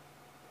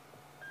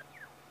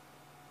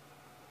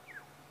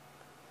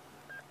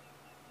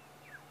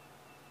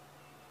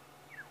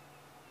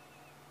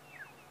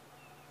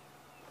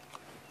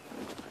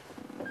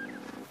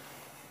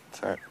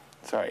 So,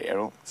 sorry,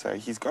 Errol. So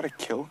he's got a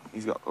kill.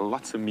 He's got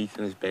lots of meat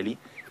in his belly,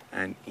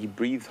 and he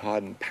breathes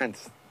hard and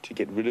pants to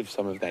get rid of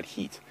some of that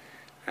heat.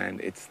 And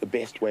it's the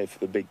best way for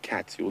the big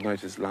cats. You'll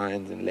notice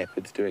lions and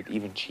leopards do it,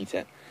 even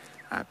cheetah.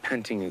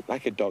 Panting,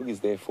 like a dog,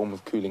 is their form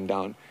of cooling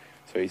down.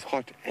 So he's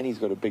hot, and he's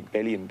got a big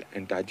belly,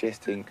 and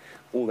digesting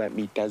all that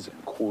meat does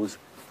cause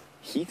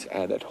heat,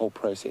 that whole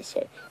process.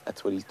 So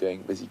that's what he's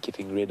doing, busy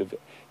getting rid of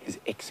his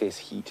excess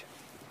heat.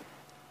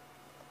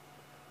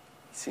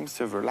 He seems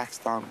to have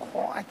relaxed down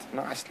quite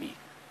nicely.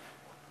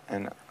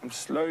 And I'm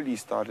slowly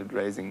started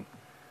raising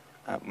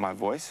my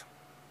voice.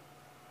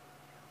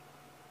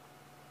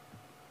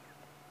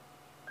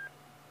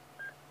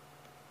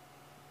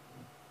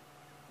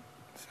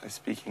 So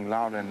speaking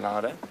louder and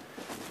louder.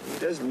 He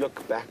does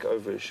look back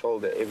over his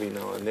shoulder every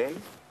now and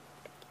then.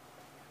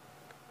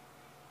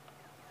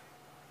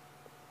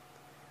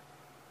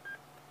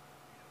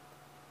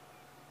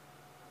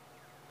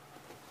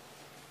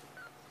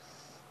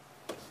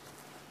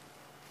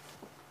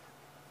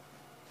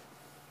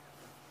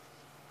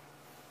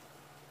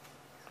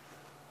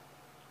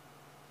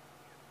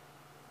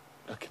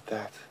 Look at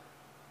that.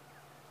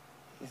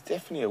 He's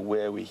definitely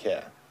aware we're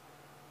here.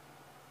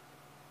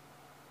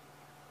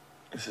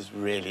 This is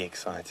really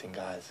exciting,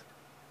 guys.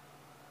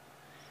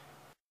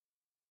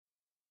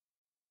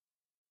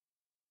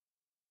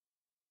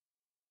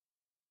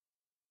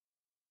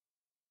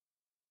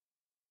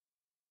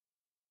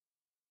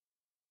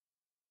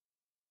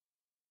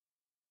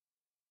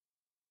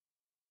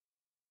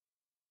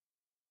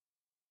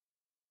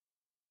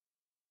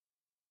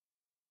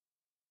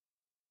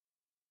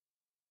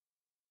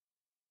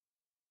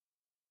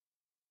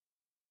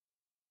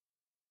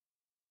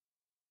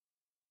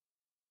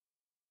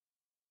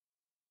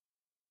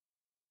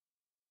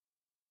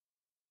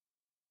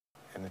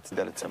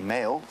 And it's a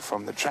male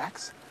from the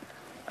tracks.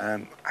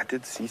 I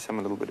did see some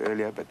a little bit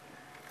earlier, but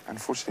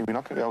unfortunately we're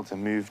not going to be able to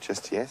move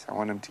just yet. I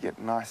want him to get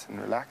nice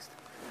and relaxed.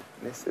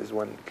 Unless there's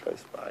one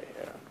close by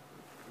here.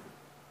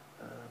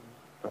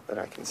 Not that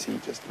I can see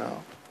just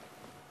now.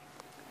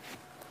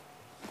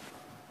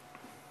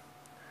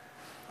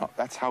 Oh,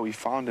 that's how we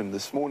found him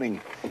this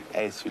morning,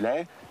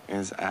 Sule,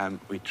 is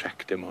we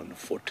tracked him on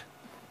foot.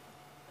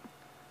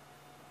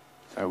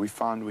 So we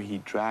found where he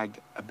dragged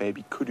a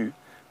baby kudu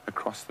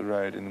across the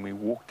road, and we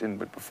walked in,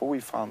 but before we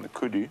found the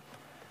kudu,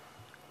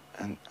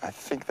 and I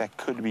think that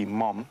could be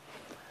mom,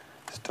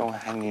 still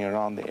hanging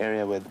around the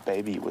area where the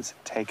baby was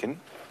taken.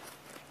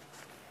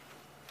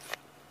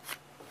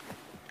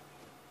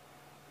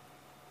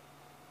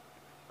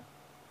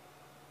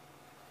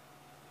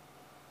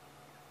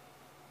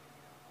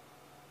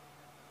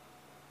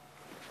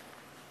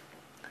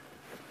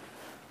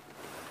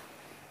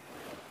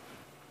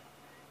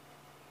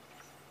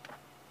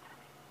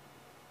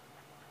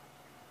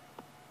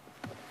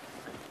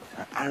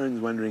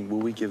 Aaron's wondering, will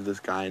we give this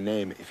guy a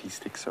name if he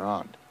sticks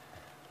around?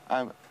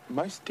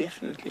 Most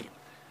definitely.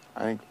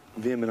 I think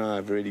Wium and I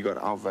have already got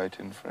our vote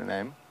in for a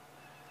name.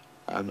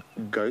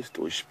 Ghost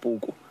or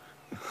Sporgel,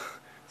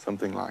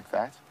 something like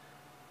that.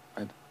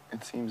 But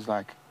it seems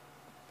like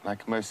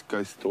most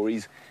ghost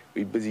stories,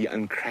 we're busy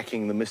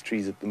uncracking the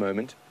mysteries at the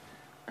moment.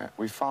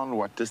 We found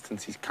what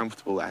distance he's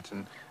comfortable at,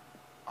 and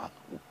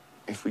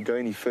if we go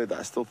any further,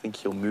 I still think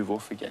he'll move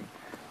off again.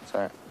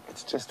 So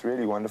it's just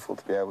really wonderful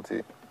to be able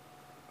to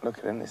look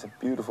at him. There's a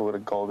beautiful bit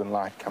of golden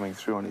light coming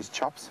through on his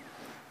chops.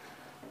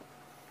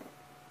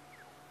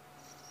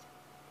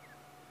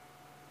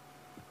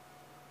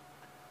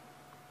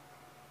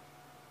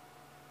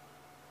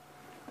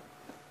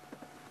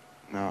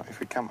 Now, if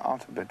we come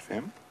out a bit for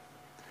him,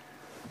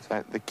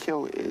 so the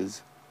kill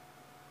is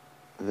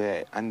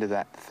there, under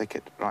that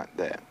thicket, right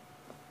there.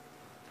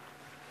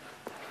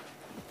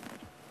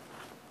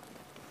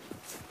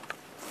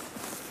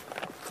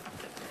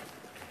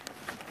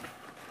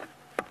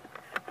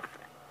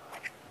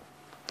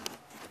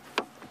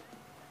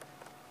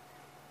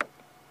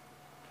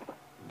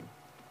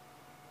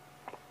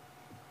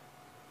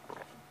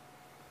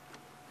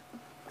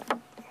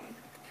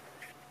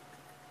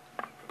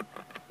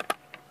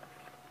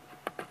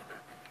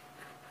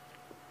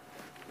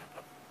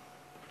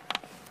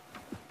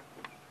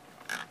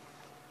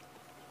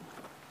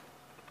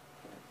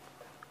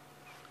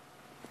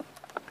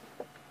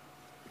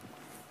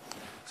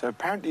 So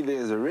apparently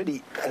there's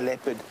already a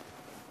leopard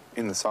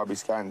in the Sabi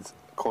Scans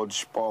called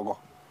Sporgel.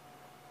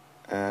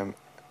 And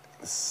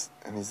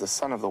he's the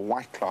son of the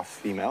white-cloth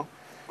female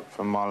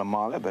from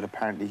Mala, but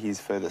apparently he's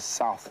further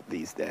south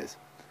these days.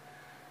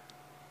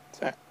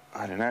 So,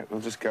 I don't know,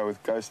 we'll just go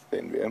with Ghost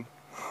then, Wium.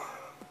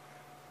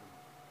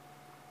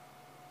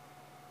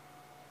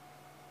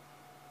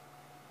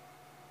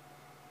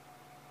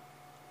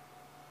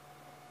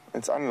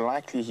 It's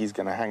unlikely he's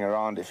going to hang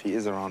around if he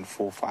is around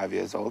 4 or 5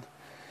 years old.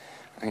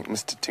 I think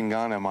Mr.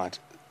 Tingana might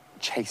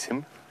chase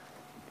him.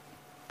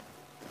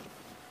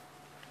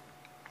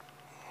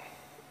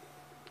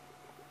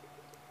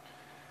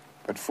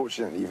 But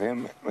fortunately for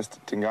him, Mr.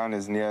 Tingana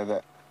is near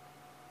the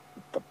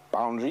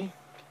boundary.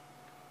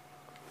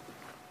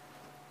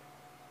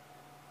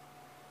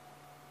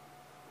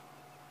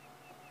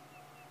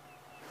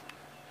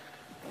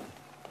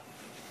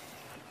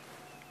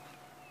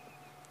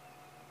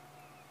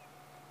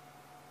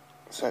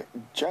 So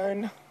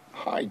Joan,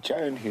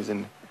 who's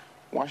in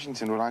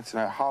Washington, would like to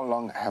know, how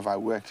long have I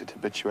worked at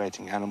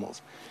habituating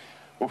animals?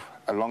 Oof,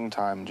 a long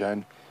time,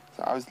 Joan.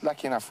 So I was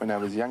lucky enough when I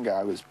was younger,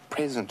 I was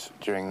present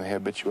during the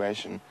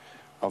habituation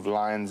of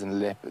lions and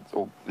leopards,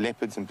 or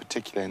leopards in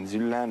particular, in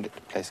Zululand, at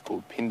a place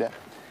called Pinda.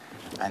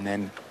 And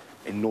then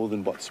in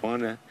northern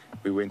Botswana,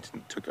 we went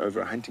and took over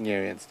a hunting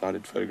area and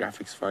started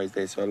photographic safaris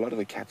there. So a lot of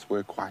the cats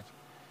were quite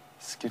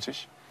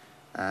skittish.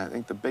 I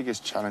think the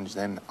biggest challenge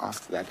then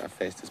after that I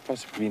faced has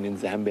possibly been in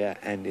Zambia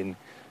and in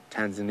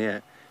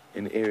Tanzania,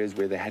 in areas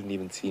where they hadn't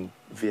even seen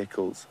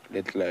vehicles,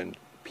 let alone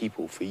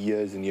people, for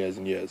years and years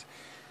and years.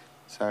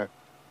 So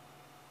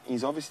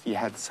he's obviously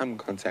had some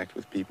contact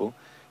with people.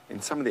 In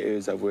some of the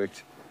areas I've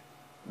worked,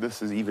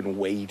 this is even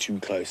way too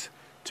close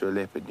to a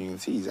leopard. You can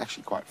see he's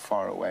actually quite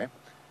far away,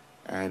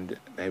 and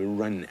they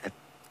run at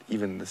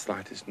even the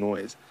slightest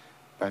noise.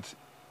 But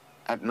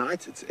at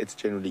night, it's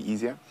generally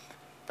easier.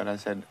 But I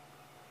said,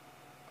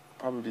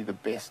 probably the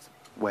best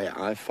way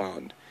I've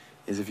found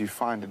is if you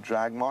find a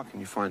drag mark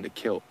and you find a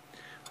kill.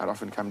 I'd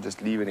often come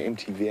just leave an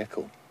empty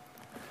vehicle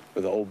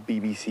with an old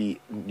BBC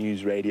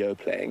news radio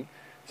playing.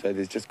 So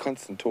there's just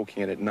constant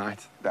talking, and at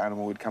night the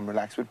animal would come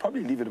relax. We'd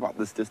probably leave it about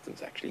this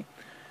distance, actually.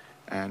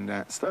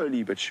 And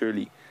slowly but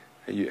surely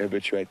you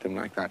habituate them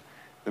like that.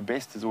 The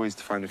best is always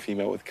to find a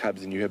female with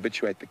cubs, and you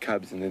habituate the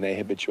cubs, and then they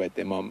habituate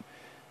their mom.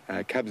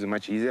 Cubs are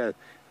much easier.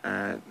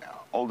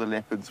 Older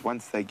leopards,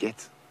 once they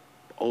get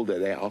older,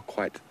 they are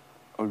quite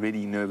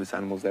already nervous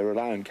animals. They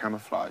rely on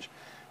camouflage.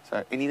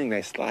 So anything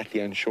they're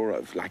slightly unsure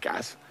of, like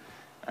us,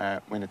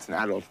 when it's an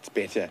adult, it's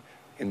better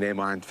in their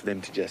mind for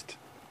them to just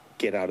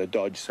get out of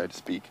dodge, so to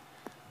speak.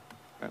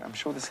 But I'm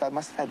sure this guy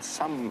must have had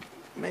some,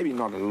 maybe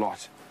not a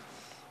lot.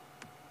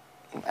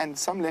 And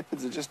some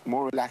leopards are just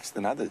more relaxed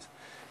than others.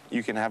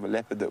 You can have a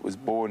leopard that was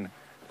born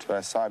to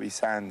a Sabi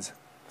Sands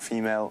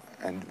female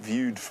and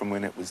viewed from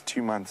when it was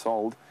 2 months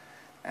old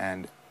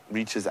and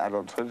reaches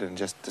adulthood and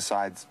just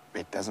decides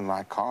it doesn't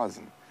like cars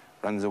and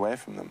runs away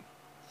from them.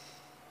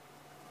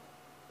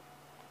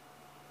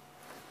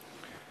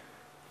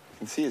 You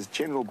can see his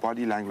general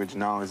body language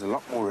now is a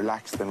lot more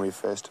relaxed than we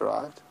first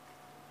arrived.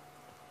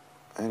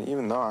 And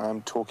even though I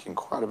am talking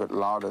quite a bit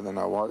louder than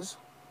I was,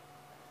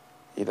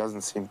 he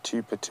doesn't seem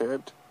too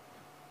perturbed,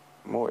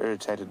 more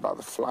irritated by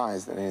the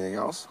flies than anything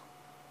else.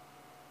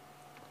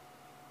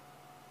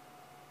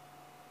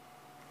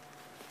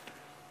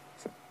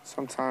 So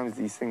sometimes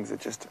these things are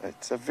just,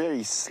 it's a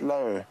very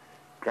slow,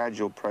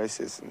 gradual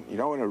process, and you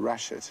don't want to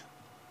rush it.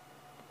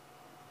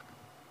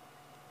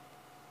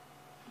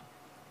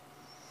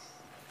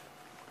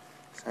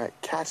 So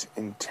Kat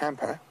in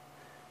Tampa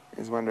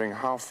is wondering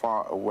how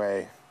far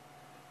away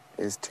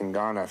is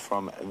Tingana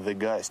from the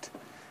ghost.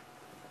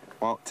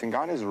 Well,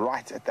 Tingana is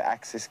right at the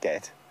access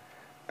gate,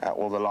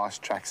 all the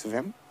last tracks of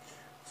him.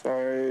 So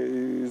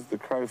the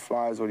crow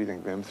flies, what do you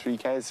think, Wim?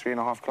 3Ks,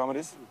 3.5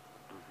 kilometers?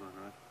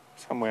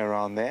 Somewhere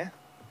around there.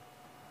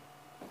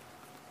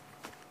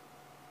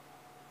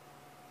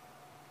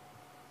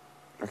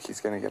 Look,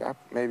 he's going to get up.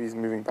 Maybe he's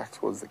moving back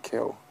towards the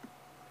kill.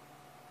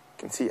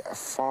 You can see a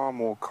far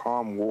more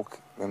calm walk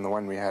than the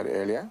one we had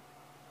earlier.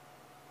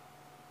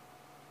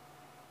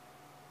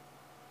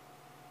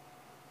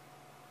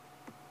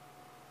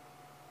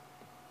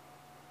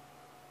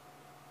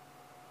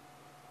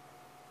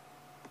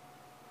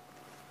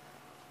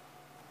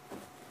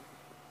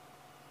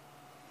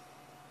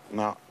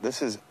 Now,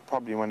 this is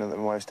probably one of the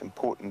most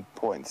important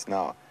points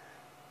now.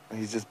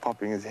 He's just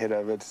popping his head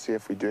over to see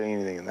if we're doing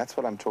anything, and that's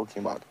what I'm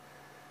talking about.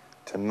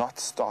 To not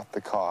start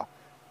the car,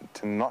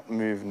 to not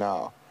move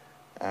now.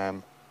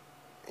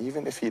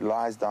 Even if he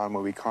lies down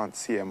where we can't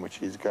see him, which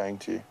he's going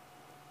to,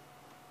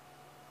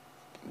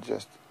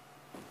 just...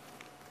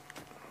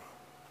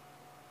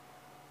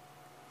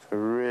 So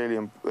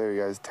really, there we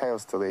go, his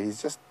tail's still there.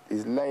 He's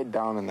laid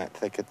down in that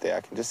thicket there.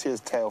 I can just see his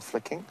tail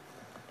flicking.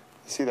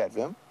 You see that,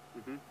 Wim?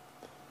 Mm-hmm.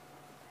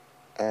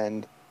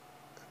 And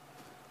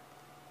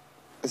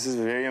this is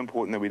very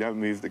important that we don't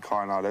move the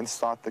car now. Don't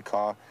start the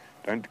car.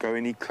 Don't go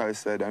any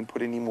closer. Don't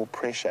put any more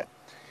pressure.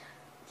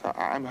 So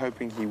I'm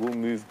hoping he will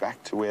move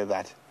back to where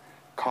that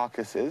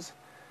carcass is.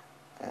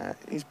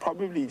 He's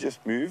probably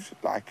just moved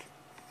like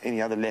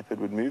any other leopard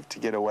would move to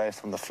get away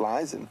from the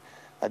flies. And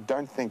I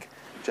don't think,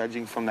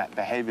 judging from that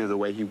behavior, the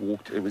way he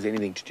walked, it was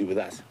anything to do with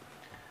us.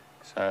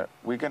 So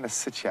we're going to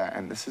sit here,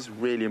 and this is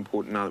really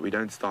important now that we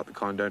don't start the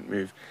car and don't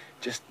move.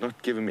 Just not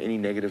give him any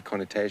negative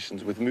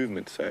connotations with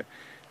movement. So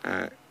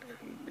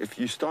if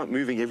you start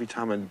moving every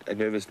time a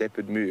nervous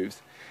leopard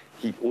moves,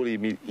 he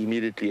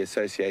immediately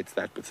associates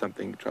that with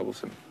something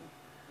troublesome.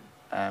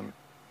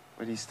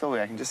 But he's still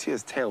there. I can just see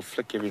his tail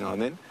flick every now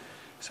and then.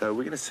 So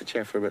we're going to sit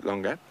here for a bit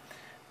longer.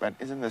 But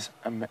isn't this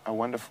a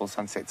wonderful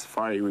sunset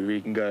safari where we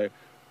can go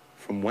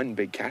from one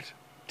big cat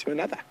to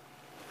another?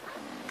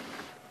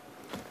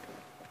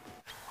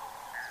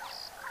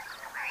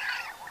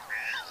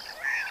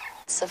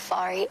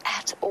 Safari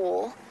at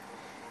all.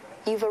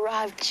 You've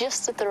arrived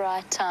just at the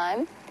right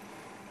time.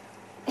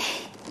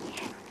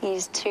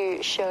 These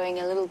two showing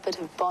a little bit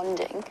of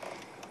bonding.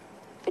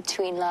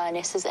 between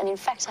lionesses. And in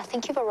fact, I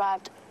think you've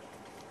arrived...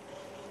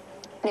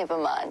 Never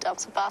mind. I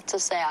was about to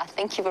say, I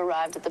think you've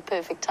arrived at the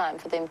perfect time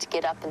for them to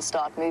get up and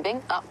start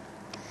moving. Oh,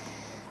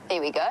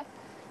 there we go.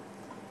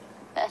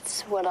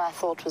 That's what I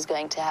thought was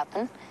going to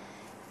happen.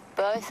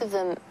 Both of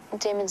them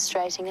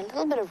demonstrating a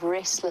little bit of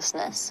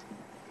restlessness.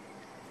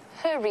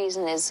 Her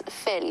reason is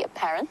fairly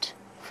apparent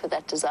for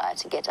that desire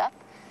to get up,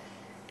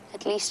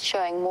 at least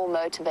showing more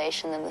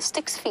motivation than the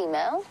Styx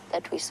female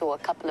that we saw a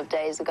couple of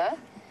days ago,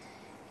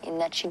 in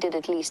that she did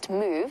at least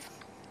move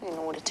in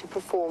order to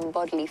perform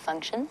bodily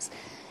functions.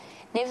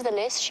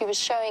 Nevertheless, she was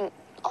showing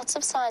lots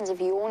of signs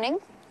of yawning,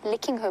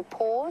 licking her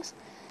paws,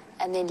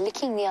 and then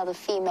licking the other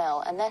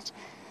female, and that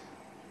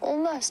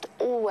almost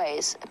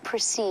always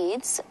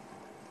precedes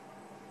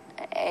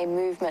a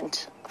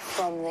movement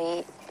from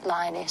the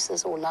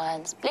lionesses or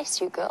lions. Bless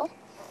you, girl.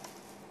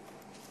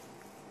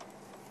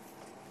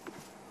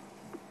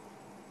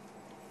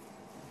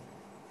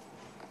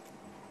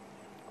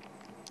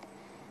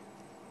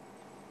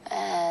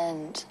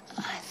 And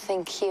I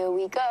think here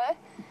we go.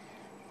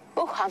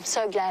 Oh, I'm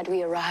so glad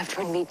we arrived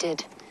when we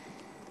did.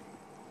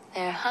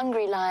 They're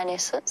hungry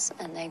lionesses,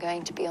 and they're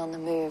going to be on the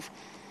move.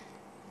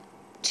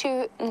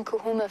 2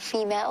 Nkuhuma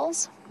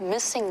females,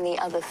 missing the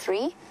other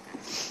 3,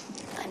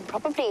 and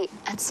probably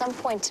at some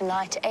point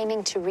tonight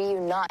aiming to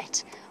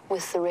reunite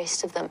with the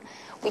rest of them.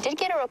 We did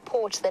get a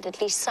report that at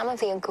least some of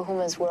the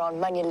Nkuhumas were on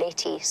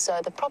Manyaleti,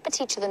 so the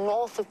property to the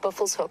north of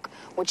Buffelshoek,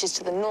 which is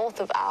to the north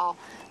of our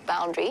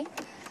boundary.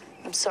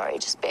 I'm sorry,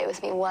 just bear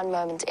with me one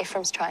moment.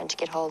 Ephraim's trying to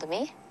get hold of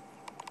me.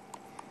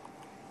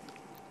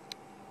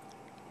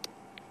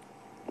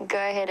 Go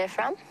ahead,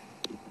 Ephraim.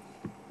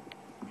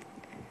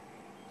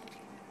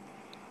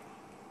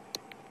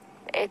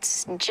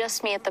 It's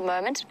just me at the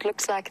moment. It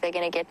looks like they're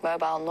going to get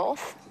mobile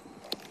north.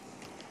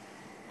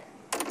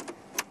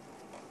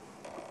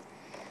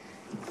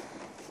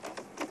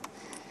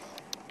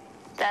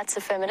 That's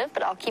affirmative,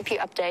 but I'll keep you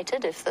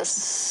updated if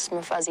this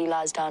Mufuzzy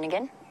lies down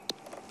again.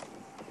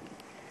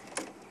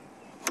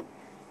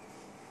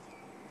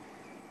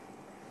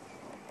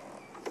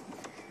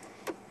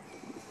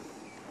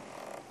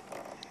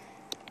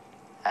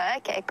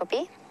 Okay,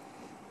 copy.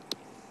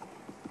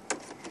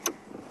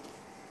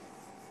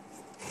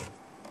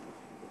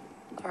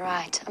 All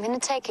right, I'm going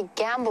to take a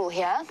gamble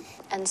here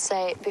and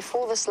say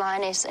before this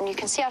lioness, and you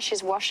can see how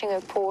she's washing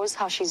her paws,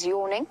 how she's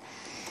yawning.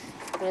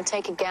 I'm going to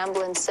take a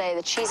gamble and say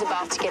that she's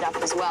about to get up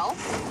as well,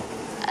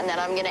 and that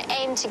I'm going to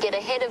aim to get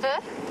ahead of her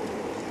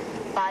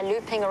by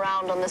looping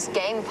around on this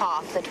game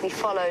path that we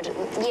followed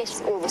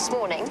this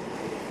morning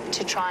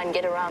to try and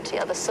get around to the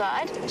other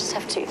side. I just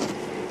have to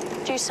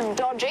do some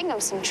dodging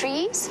of some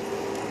trees.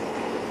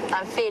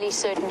 I'm fairly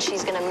certain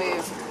she's going to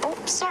move. Oh,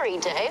 sorry,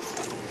 Dave.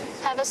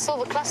 Have a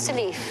silver cluster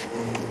leaf.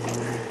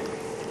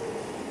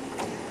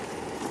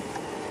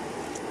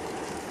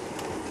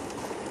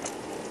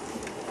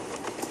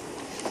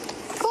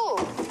 Cool.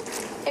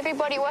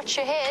 Everybody watch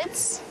your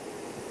heads.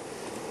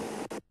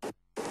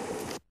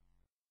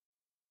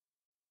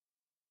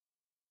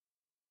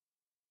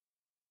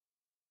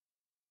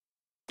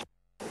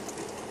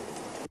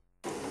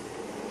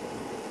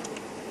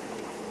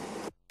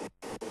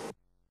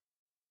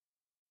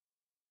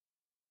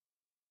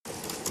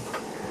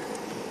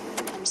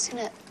 I'm just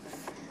going to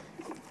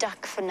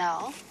duck for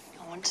now.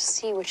 I want to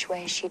see which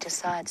way she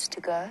decides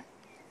to go.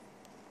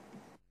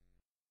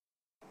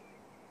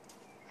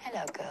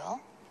 Hello, girl.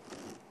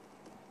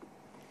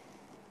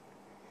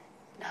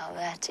 Now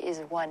that is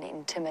one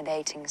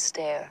intimidating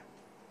stare.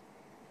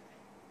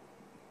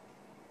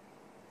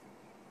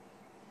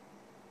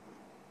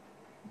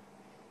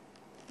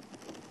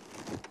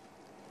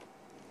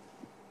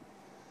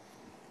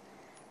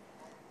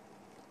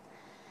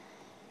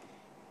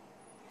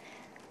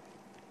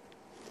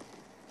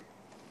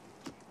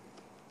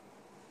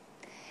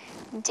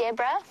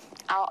 Deborah,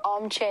 our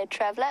armchair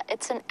traveler,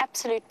 it's an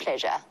absolute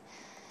pleasure.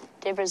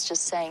 Deborah's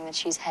just saying that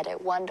she's had a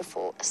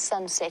wonderful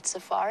sunset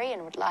safari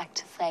and would like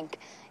to thank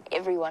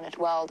everyone at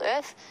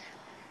WildEarth.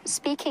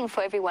 Speaking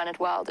for everyone at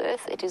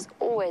WildEarth, it is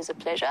always a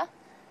pleasure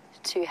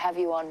to have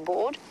you on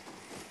board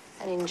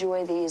and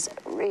enjoy these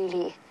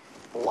really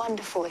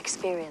wonderful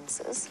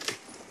experiences.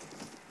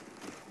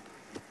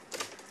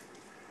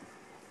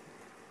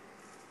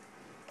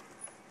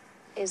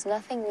 There's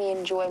nothing we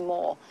enjoy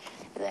more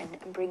than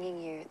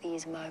bringing you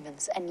these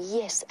moments. And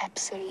yes,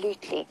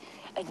 absolutely,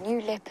 a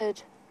new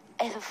leopard,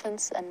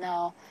 elephants, and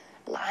now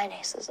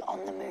lionesses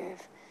on the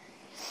move.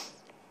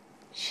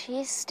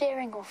 She's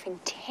staring off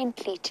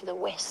intently to the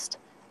west.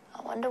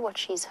 I wonder what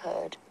she's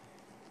heard.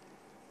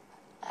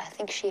 I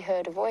think she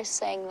heard a voice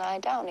saying, "Lie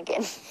down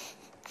again."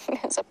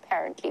 That's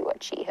apparently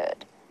what she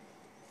heard.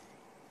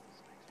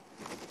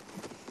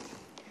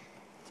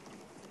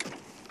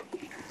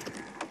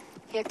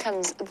 Here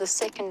comes the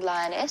second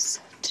lioness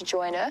to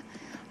join her.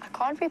 I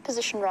can't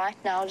reposition right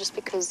now just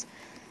because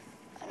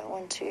I don't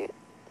want to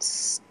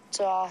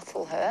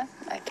startle her.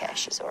 Okay,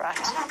 she's all right.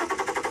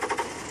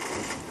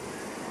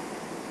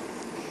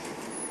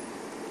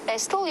 They're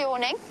still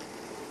yawning.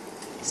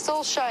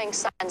 Still showing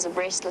signs of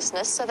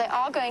restlessness, so they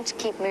are going to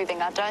keep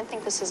moving. I don't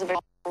think this is a very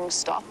long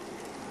stop.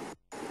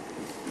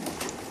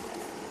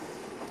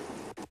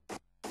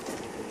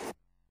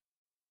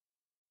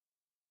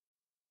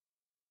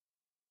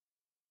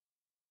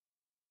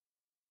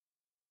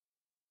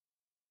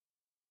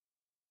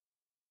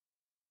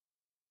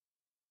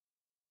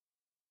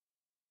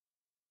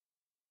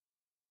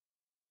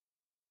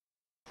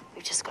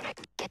 We've just got to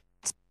get...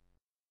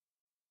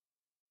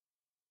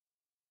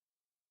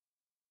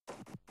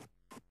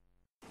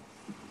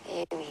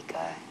 There we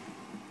go.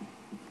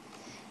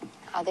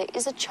 Now, there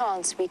is a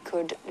chance we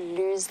could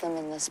lose them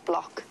in this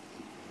block.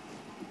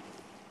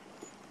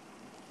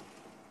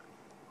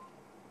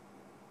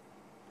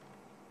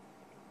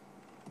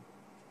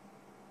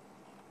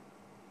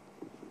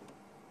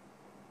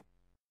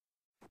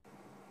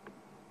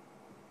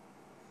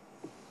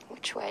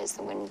 Which way is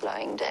the wind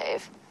blowing,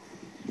 Dave?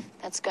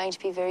 That's going to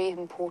be very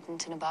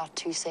important in about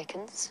 2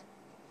 seconds.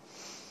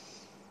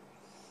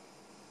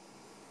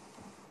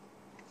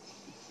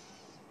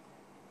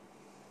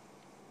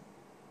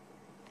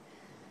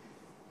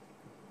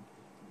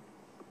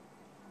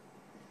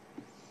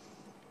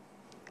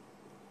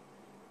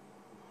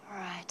 All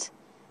right.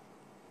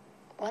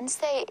 Once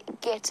they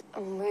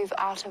move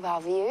out of our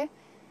view,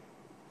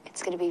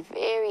 it's going to be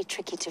very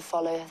tricky to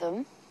follow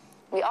them.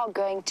 We are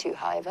going to,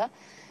 however.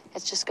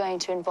 It's just going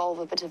to involve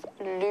a bit of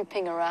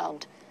looping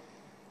around.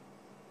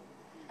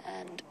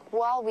 And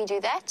while we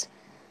do that,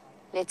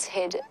 let's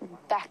head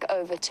back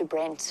over to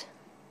Brent.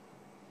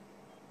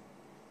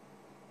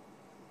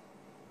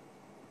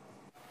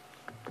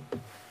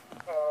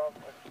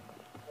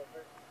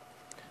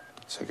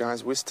 So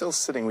guys, we're still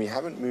sitting. We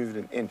haven't moved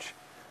an inch,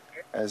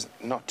 as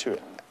not to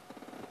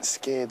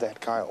scare that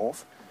guy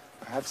off.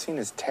 I have seen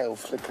his tail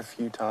flick a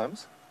few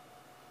times.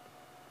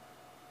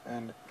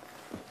 And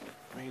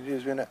what we do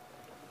is we're gonna...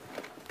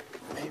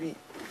 Maybe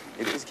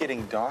it is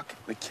getting dark.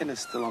 The killer's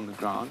still on the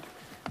ground.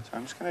 So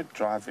I'm just going to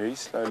drive very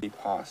slowly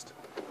past.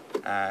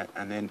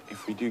 And then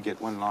if we do get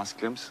one last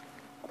glimpse,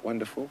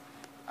 wonderful.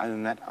 Other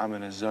than that, I'm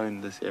going to zone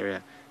this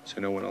area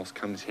so no one else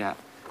comes here,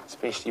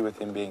 especially with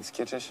him being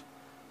skittish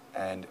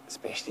and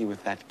especially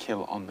with that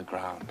kill on the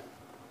ground.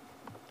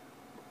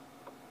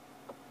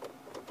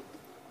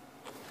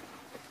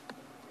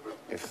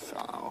 There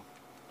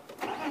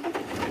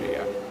you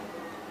go.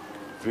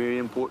 Very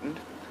important.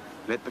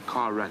 Let the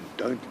car run.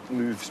 Don't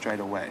move straight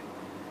away.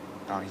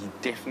 Now, he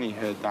definitely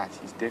heard that.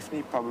 He's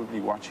definitely probably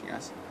watching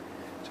us.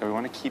 So we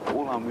want to keep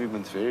all our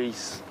movements very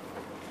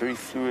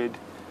fluid,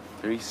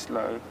 very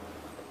slow.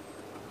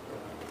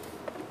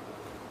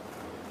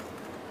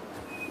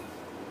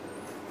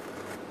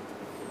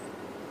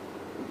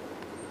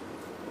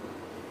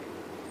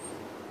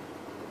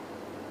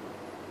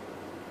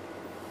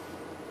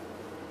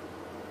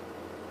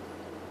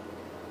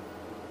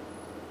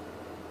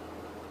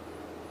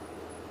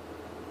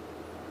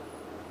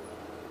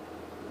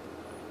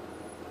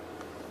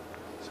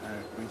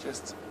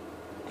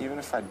 Even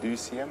if I do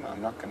see him,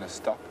 I'm not going to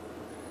stop.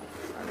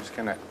 I'm just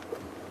going to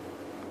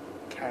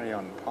carry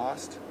on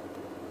past.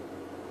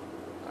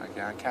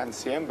 Okay, I can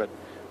see him, but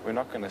we're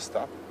not going to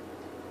stop.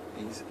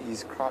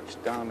 He's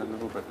crouched down a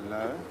little bit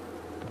low.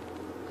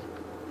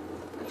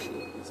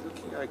 Actually, he's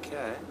looking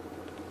okay.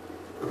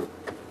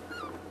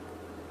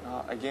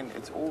 Now, again,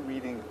 it's all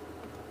reading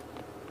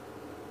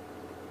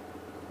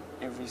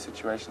every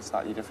situation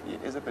slightly differently.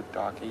 It is a bit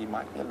darker. He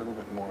might be a little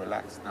bit more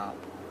relaxed now.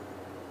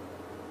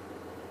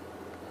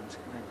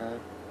 Go.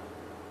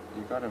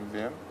 You got him,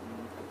 Wium?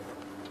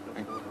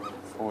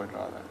 Forward,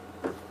 rather.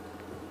 A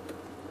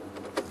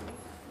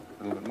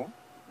little bit more?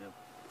 Yep.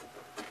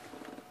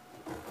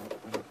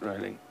 We're not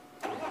rolling.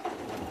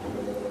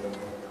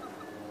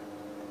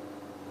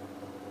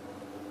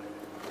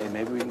 Okay,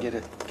 maybe we can get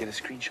a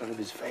screenshot of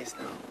his face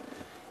now.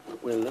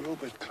 We're a little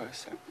bit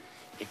closer.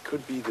 It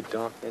could be the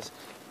darkness.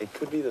 It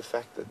could be the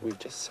fact that we've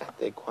just sat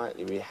there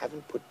quietly. We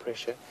haven't put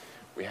pressure.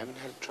 We haven't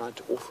tried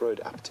to off-road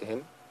up to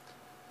him.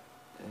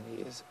 And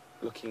he is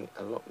looking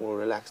a lot more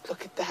relaxed.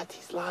 Look at that,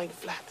 he's lying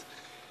flat.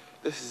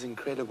 This is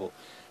incredible.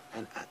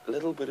 And a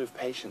little bit of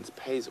patience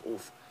pays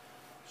off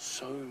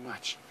so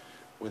much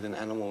with an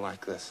animal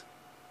like this.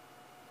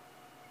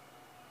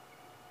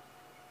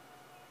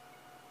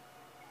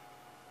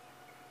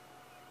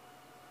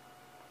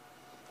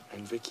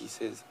 And Vicky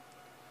says,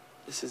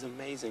 this is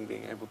amazing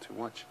being able to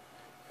watch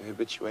the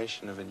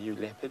habituation of a new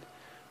leopard.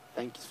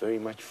 Thank you very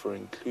much for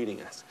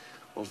including us.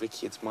 Well,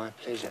 Vicky, it's my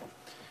pleasure.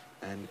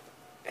 And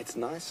it's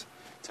nice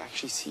to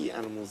actually see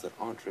animals that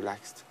aren't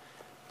relaxed,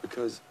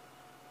 because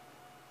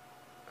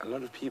a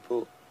lot of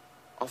people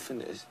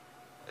often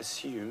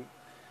assume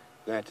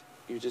that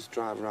you just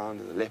drive around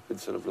and the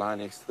leopards sort of lie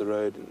next to the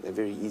road and they're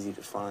very easy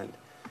to find.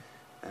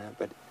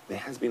 But there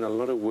has been a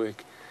lot of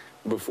work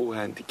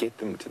beforehand to get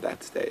them to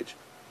that stage.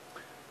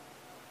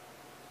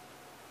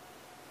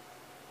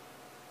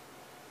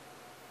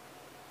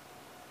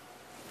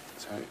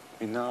 So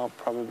we're now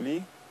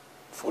probably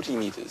 40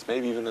 meters,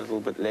 maybe even a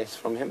little bit less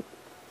from him.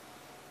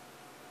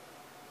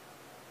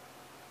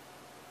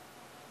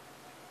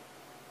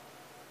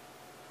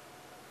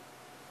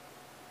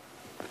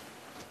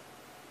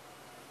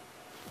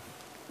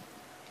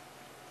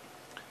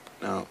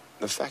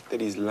 fact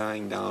that he's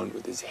lying down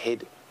with his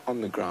head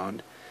on the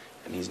ground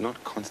and he's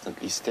not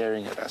constantly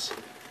staring at us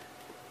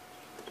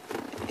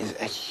is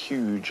a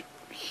huge,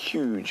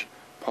 huge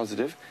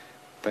positive.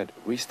 But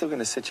we're still going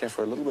to sit here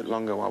for a little bit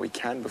longer while we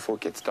can before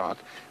it gets dark.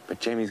 But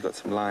Jamie's got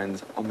some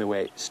lions on their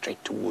way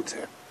straight towards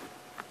her.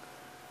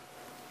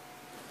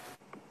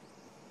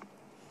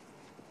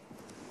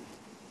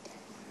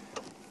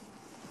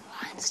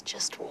 Lions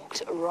just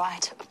walked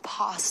right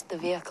past the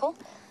vehicle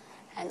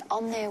and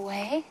on their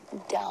way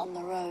down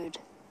the road.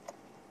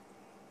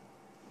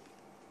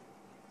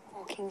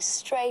 Walking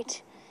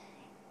straight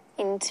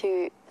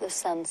into the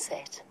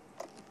sunset.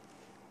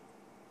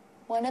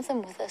 One of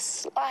them with a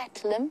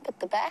slight limp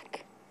at the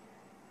back.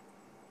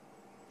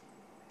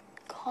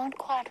 Can't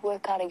quite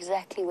work out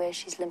exactly where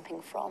she's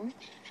limping from.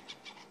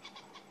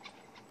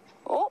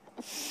 Oh,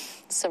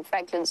 so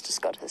Franklin's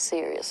just got a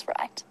serious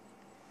fright.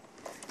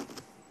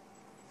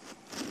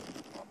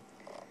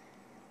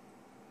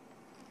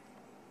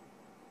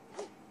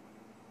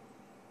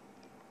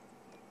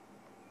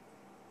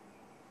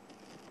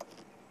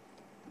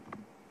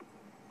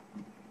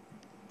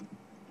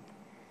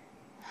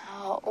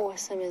 How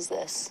awesome is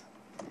this?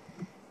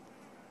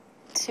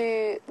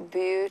 Too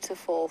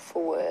beautiful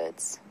for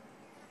words.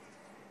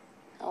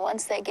 Now,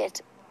 once they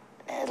get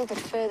a little bit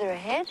further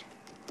ahead,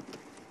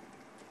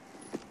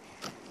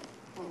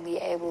 we'll be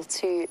able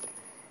to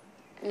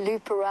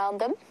loop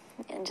around them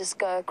and just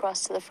go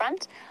across to the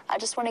front. I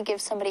just want to give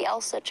somebody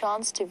else a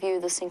chance to view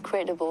this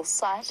incredible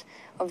sight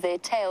of their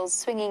tails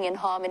swinging in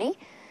harmony.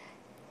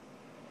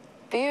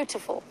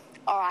 Beautiful.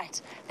 All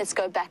right, let's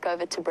go back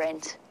over to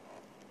Brent.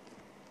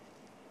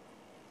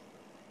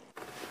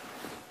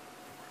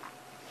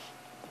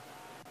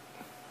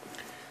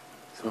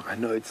 So I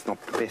know it's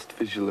not the best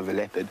visual of a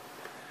leopard,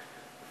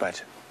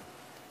 but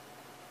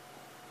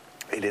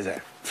it is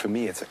for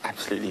me, it's an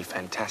absolutely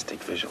fantastic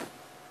visual.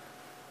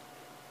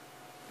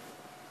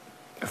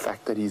 The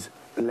fact that he's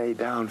laid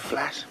down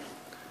flat,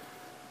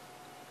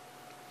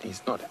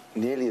 he's not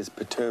nearly as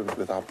perturbed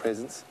with our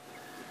presence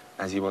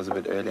as he was a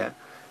bit earlier.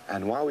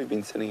 And while we've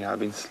been sitting here, I've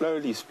been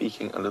slowly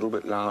speaking a little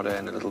bit louder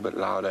and a little bit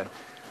louder,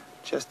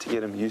 just to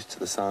get him used to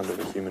the sound of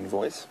a human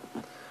voice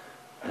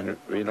and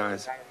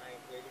realize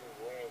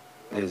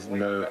there's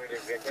no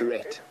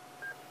threat.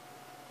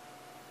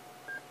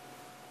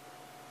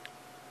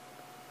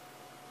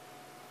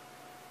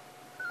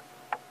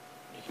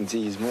 You can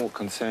see he's more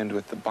concerned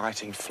with the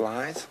biting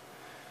flies.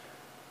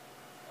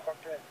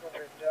 Okay, put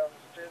it down,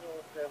 still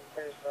with them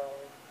face on.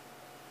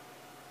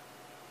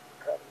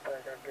 Come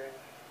back again.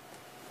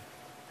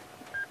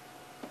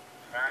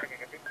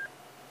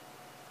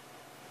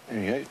 There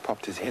we go, he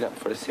popped his head up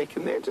for a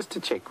second there just to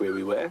check where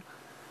we were.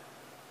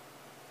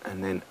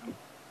 And then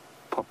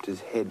popped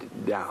his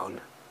head down.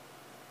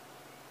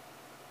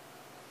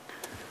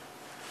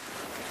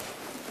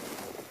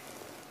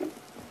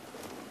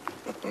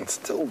 It's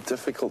still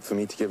difficult for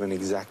me to give an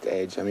exact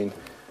age. I mean,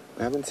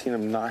 we haven't seen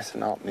him nice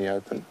and out in the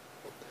open,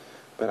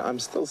 but I'm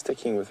still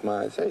sticking with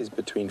my, I'd say he's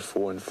between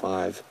 4 and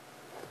 5.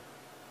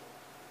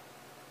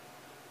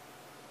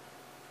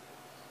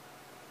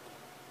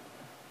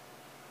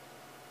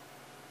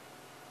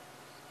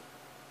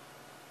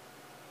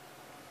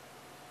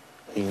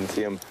 You can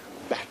see him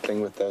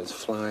battling with those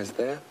flies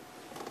there.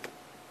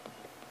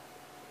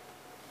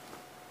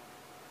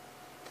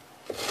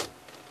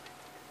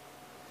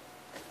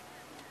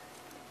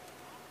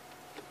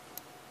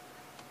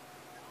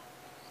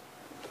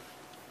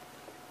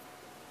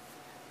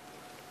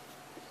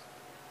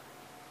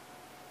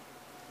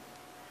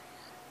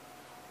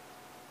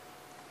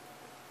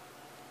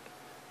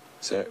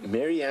 So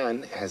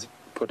Marianne has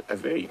put a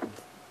very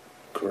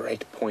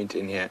great point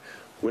in here.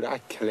 Would I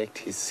collect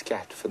his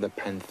scat for the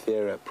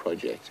Panthera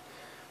project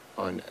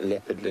on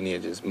leopard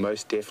lineages?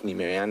 Most definitely,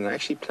 Marianne. And I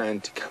actually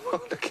plan to come...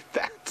 Oh, look at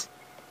that.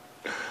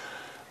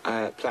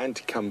 I plan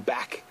to come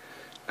back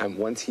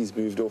once he's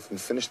moved off and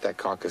finished that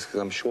carcass, because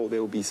I'm sure there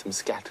will be some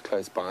scat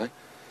close by,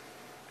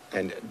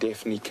 and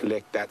definitely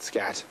collect that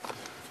scat.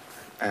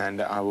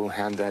 And I will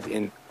hand that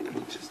in. Let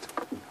me just...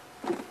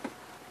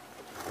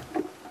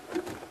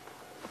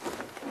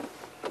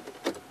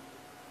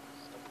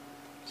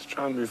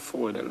 Try and move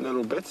forward a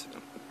little bit.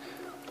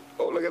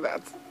 Oh, look at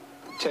that.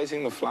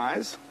 Chasing the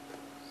flies.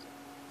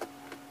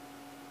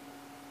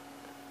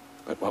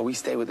 But while we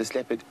stay with this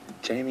leopard,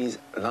 Jamie's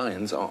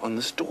lions are on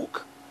the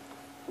stalk.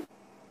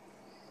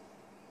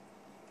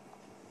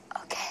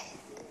 Okay,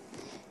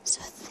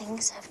 so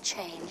things have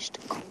changed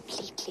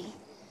completely.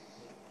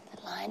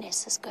 The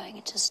lioness is going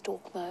into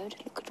stalk mode.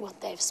 Look at what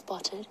they've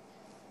spotted.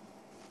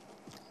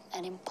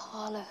 An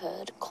impala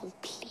herd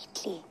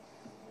completely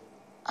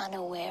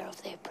unaware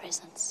of their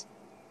presence.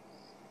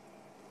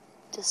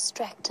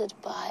 Distracted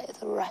by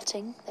the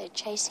rutting, they're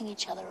chasing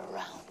each other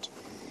around.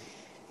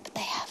 But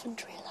they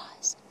haven't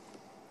realized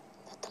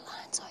that the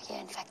lions are here.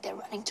 In fact, they're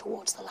running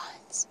towards the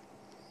lions.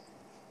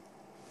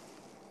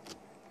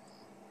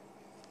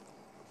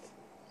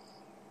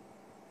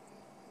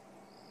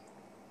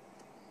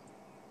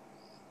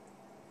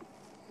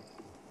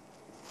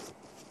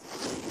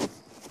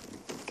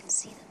 You can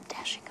see them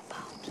dashing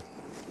about.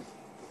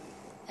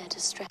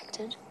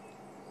 distracted.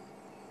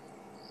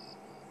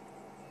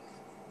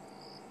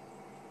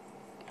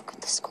 Look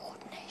at this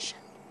coordination.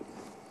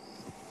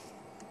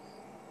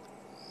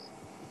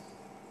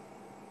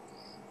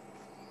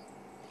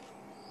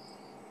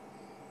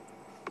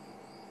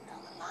 Now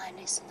the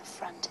lioness in the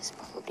front is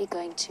probably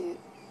going to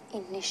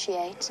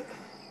initiate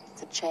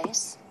the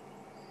chase.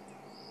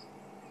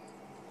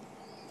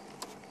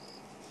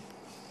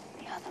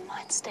 The other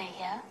might stay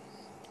here.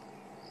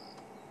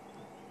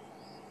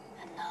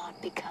 And now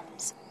it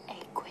becomes a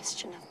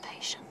question of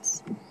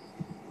patience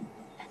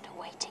and a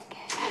waiting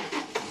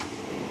game.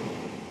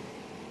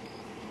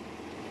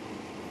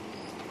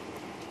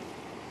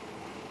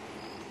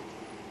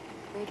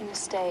 We're going to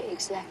stay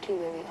exactly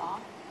where we are.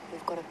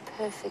 We've got a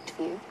perfect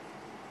view.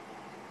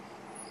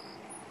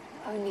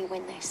 Only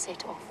when they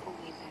set off will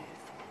we move.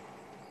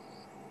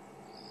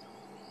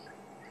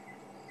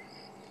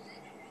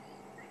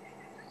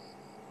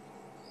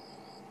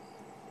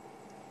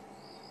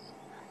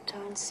 I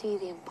don't see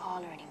the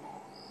impala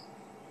anymore.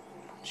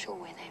 I'm not sure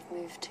where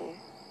they've moved to.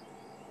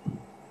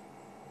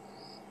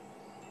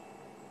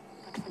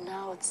 But for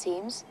now it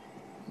seems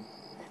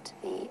that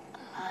the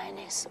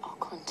lioness are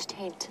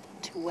content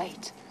to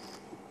wait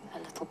a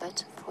little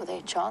bit for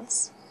their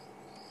chance.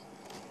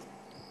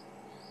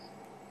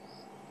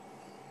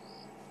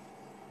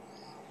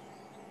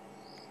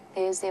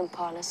 There's the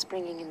impala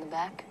springing in the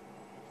back.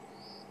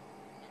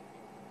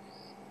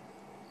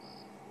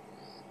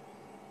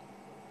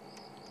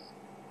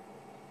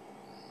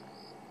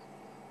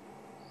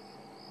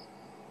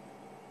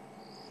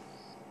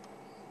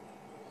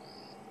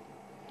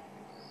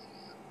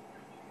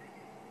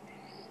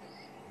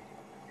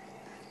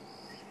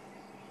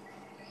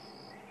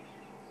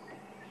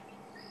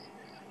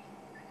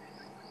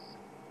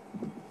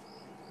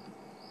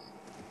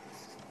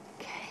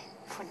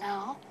 For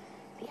now,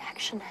 the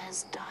action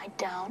has died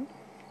down.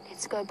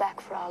 Let's go back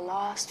for our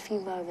last few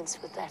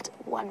moments with that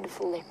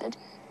wonderful leopard,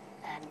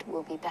 and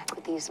we'll be back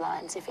with these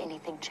lions if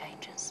anything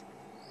changes.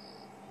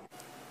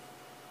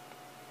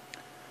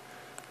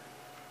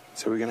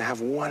 So we're going to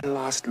have one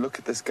last look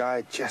at this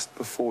guy just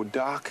before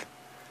dark.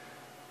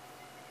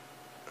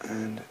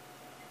 And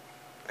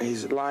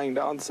he's lying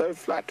down so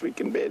flat we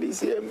can barely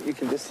see him. You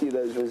can just see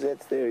those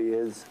rosettes. There he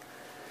is.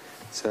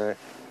 So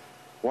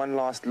one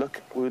last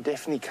look. We'll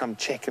definitely come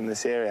check in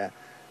this area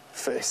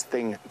first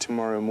thing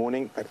tomorrow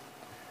morning, but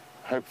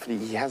hopefully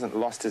he hasn't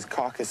lost his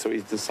carcass or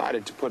he's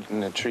decided to put it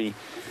in a tree.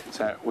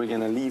 So we're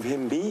going to leave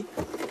him be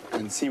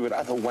and see what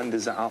other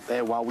wonders are out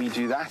there. While we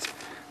do that,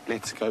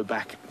 let's go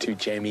back to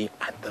Jamie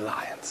and the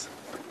lions.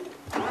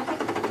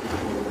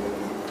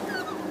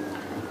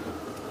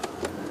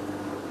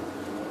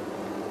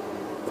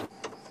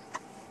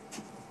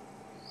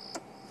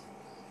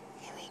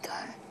 Here we go.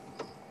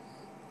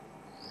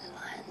 The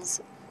lions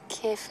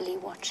carefully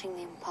watching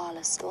the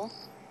impala still.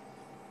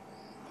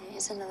 There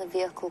is another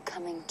vehicle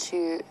coming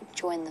to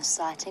join the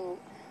sighting.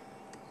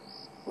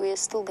 We're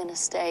still going to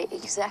stay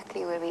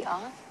exactly where we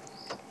are.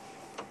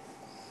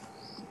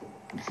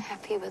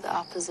 Happy with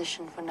our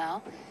position for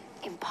now.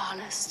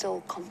 Impala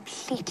still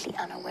completely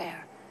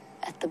unaware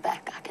at the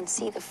back. I can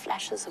see the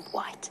flashes of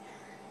white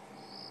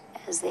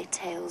as their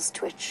tails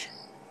twitch.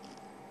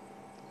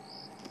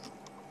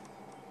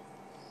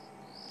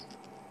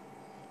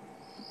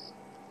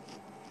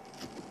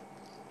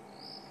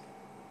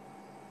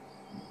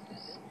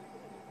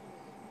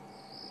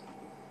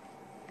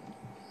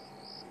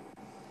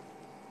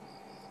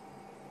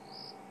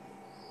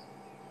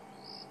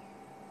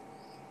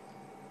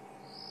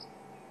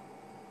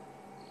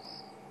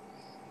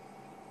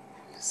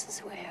 This is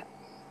where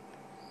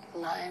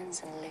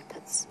lions and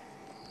leopards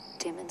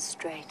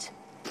demonstrate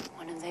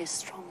one of their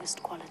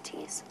strongest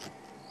qualities,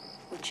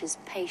 which is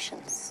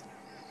patience.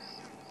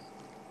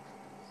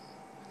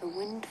 The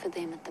wind for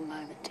them at the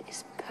moment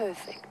is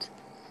perfect.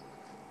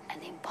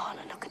 And the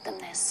impala, look at them,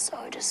 they're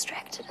so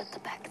distracted at the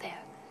back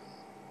there.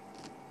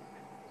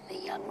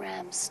 The young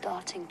ram's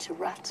starting to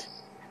rut.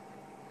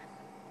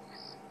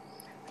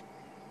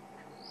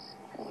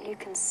 All you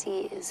can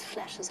see is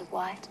flashes of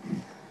white.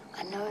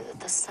 I know that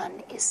the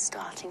sun is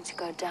starting to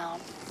go down.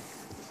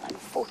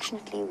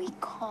 Unfortunately, we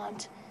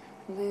can't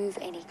move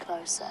any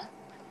closer,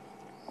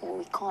 or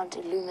we can't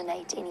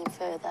illuminate any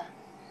further.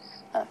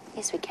 Oh,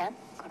 yes we can.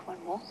 Got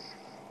one more.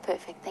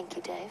 Perfect, thank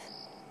you, Dave.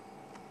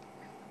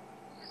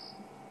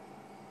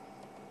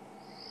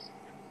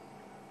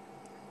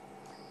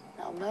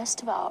 Now,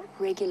 most of our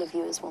regular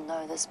viewers will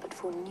know this, but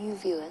for new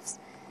viewers,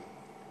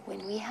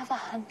 when we have a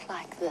hunt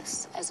like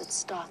this, as it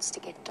starts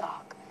to get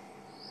dark,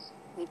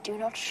 we do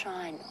not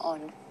shine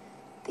on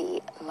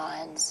the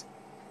lions,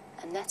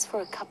 and that's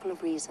for a couple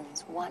of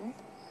reasons. One,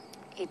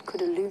 it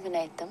could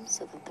illuminate them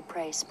so that the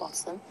prey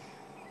spots them.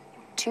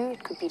 Two,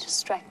 it could be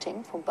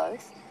distracting for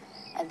both.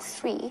 And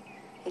three,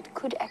 it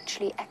could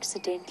actually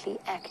accidentally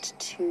act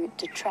to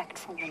detract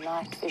from the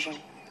night vision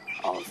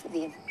of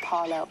the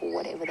impala or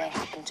whatever they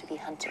happen to be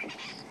hunting.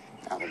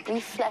 Now, the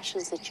brief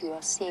flashes that you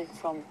are seeing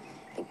from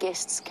the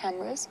guests'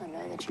 cameras, I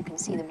know that you can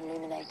see them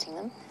illuminating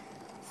them,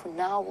 for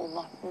now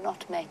will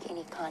not make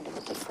any kind of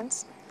a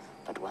difference.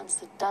 But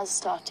once it does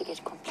start to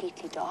get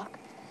completely dark,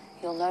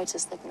 you'll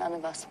notice that none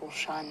of us will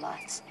shine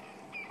lights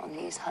on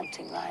these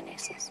hunting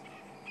lionesses.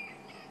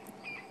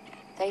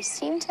 They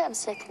seem to have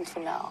settled for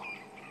now.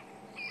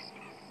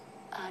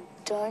 I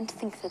don't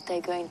think that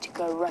they're going to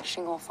go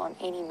rushing off on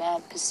any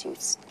mad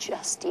pursuits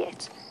just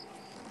yet.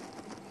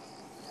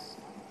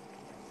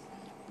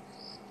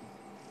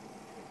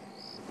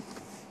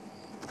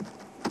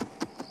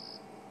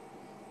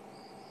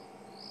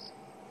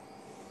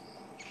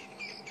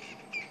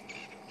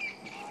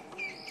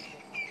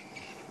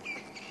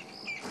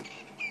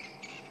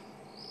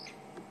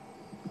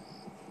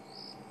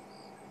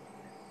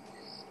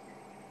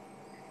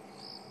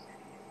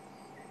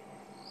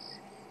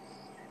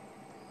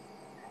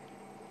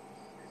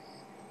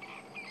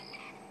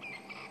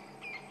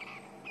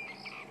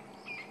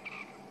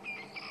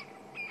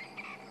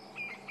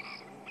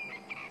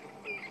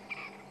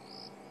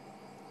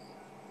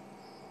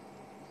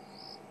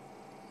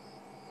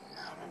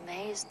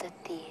 Amazed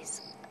that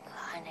these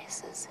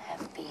lionesses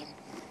have been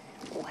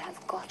or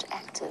have got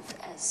active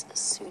as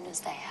soon as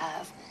they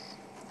have.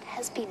 It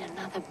has been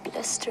another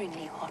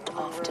blisteringly hot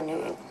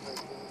afternoon,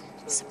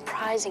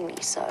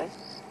 surprisingly so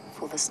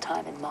for this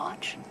time in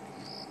March.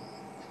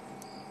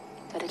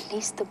 But at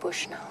least the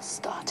bush now is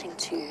starting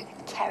to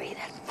carry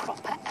that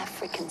proper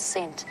African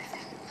scent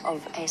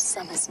of a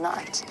summer's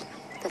night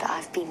that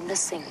I've been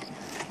missing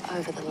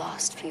over the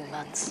last few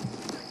months,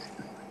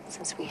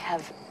 since we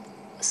have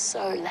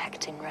so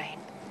lacked in rain.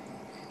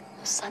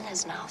 The sun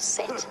has now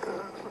set,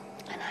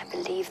 and I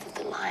believe that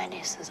the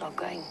lionesses are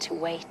going to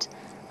wait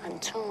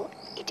until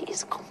it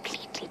is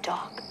completely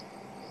dark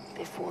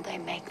before they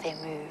make their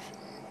move.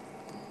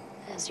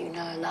 As you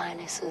know,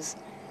 lionesses,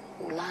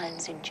 or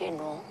lions in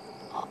general,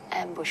 are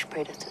ambush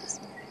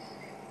predators.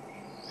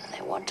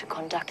 They want to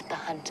conduct the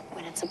hunt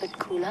when it's a bit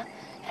cooler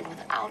and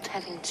without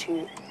having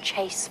to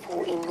chase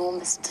for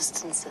enormous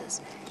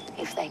distances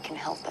if they can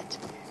help it.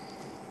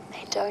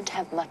 They don't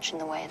have much in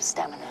the way of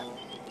stamina.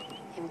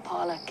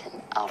 Impala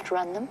can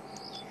outrun them,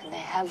 and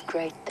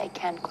they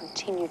can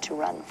continue to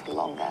run for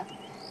longer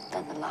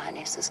than the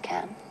lionesses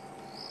can.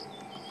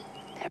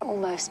 They're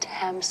almost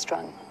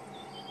hamstrung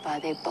by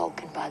their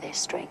bulk and by their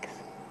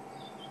strength.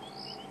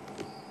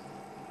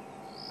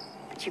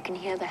 But you can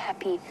hear the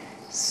happy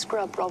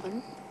scrub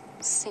robin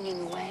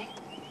singing away,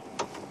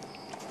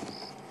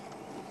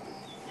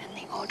 and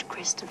the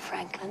odd-crested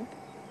francolin.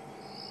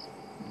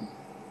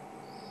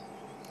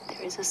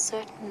 There is a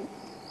certain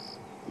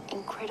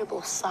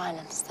incredible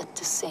silence that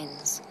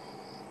descends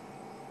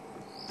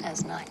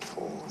as night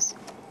falls.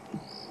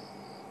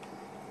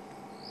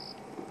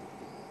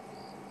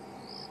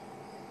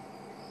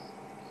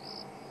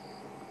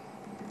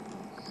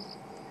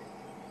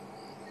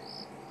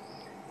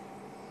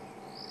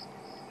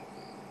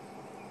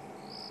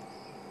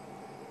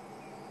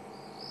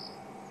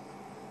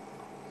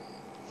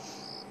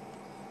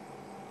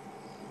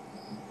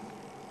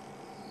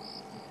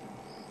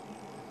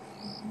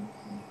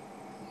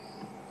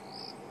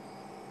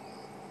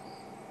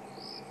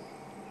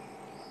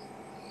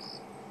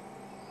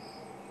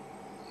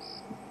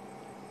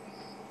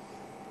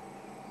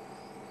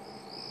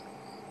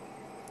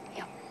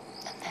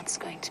 That's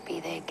going to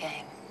be their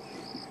game.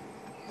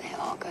 They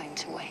are going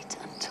to wait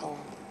until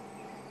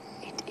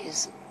it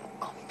is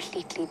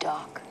completely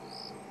dark.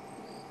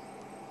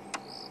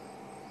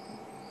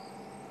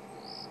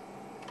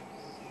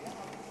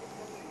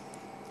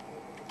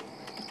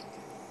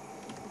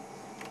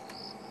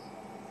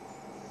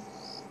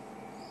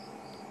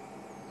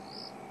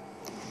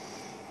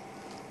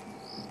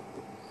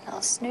 Now,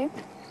 Snoop,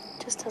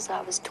 just as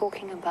I was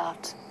talking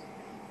about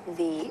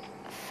the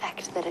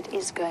fact that it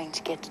is going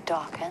to get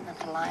darker and that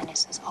the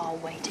lionesses are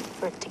waiting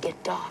for it to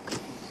get dark,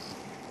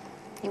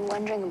 you're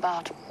wondering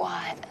about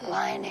why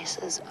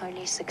lionesses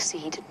only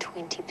succeed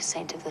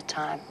 20% of the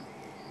time.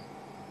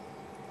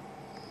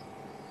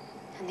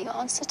 And the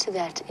answer to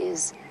that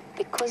is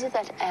because of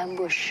that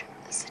ambush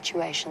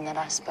situation that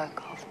I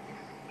spoke of.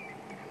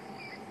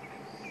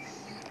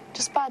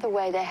 Just by the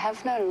way,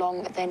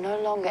 they're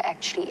no longer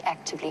actually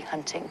actively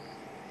hunting.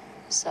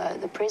 So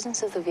the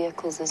presence of the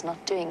vehicles is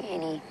not doing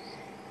any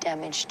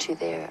damage to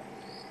their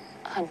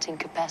hunting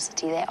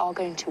capacity. They are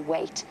going to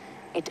wait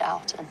it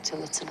out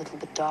until it's a little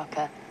bit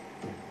darker.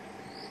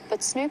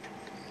 But Snoop,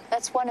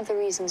 that's one of the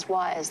reasons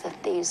why, is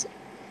that they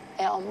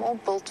are more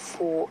built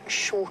for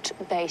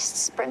short-based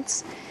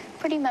sprints.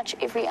 Pretty much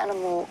every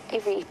animal,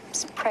 every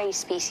prey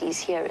species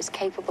here is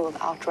capable of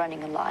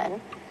outrunning a lion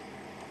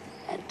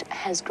and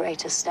has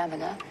greater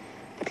stamina.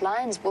 But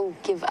lions will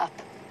give up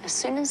as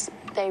soon as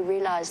they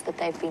realize that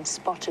they've been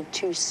spotted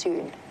too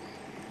soon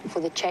for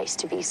the chase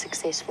to be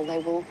successful. They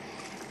will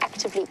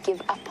actively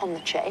give up on the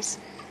chase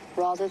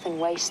rather than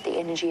waste the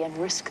energy and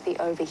risk the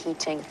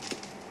overheating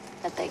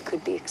that they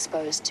could be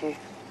exposed to.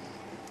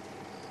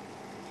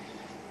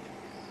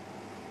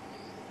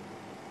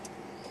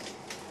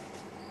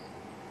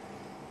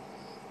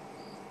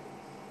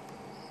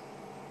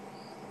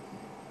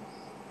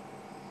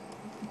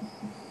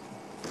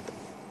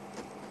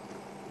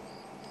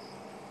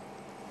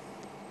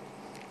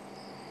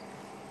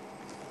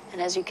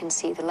 And as you can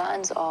see, the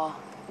lions are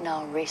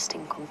now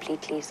resting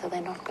completely, so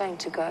they're not going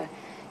to go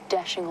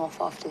dashing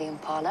off after the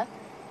impala.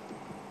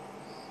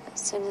 As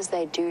soon as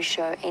they do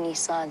show any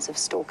signs of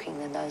stalking,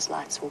 then those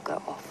lights will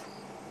go off.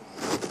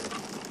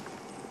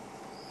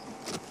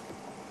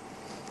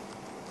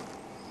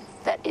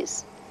 That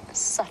is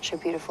such a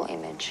beautiful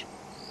image.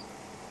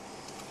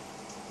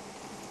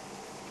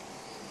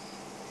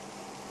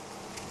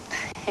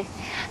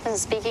 And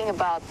speaking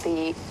about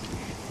the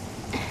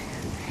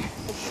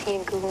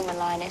Nkahuma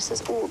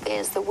lionesses, oh,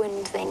 there's the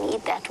wind. They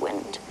need that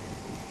wind.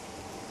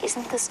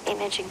 Isn't this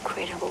image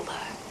incredible,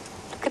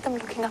 though? Look at them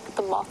looking up at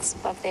the moths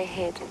above their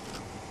head.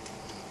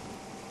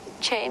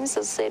 James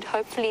has said,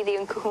 hopefully the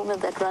Nkahuma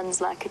that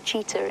runs like a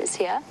cheetah is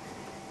here.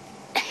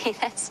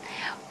 That's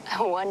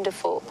a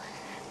wonderful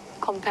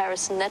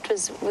comparison. That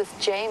was with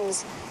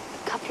James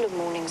a couple of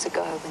mornings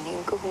ago when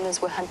the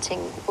Nkahumas were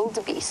hunting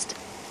wildebeest.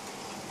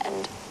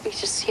 And we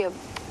just hear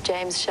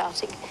James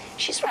shouting,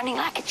 she's running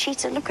like a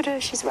cheetah, look at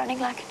her, she's running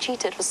like a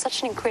cheetah. It was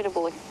such an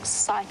incredible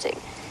sighting.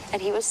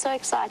 And he was so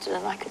excited,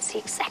 and I could see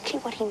exactly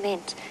what he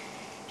meant.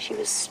 She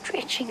was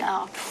stretching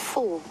out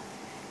full,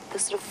 the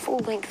sort of full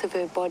length of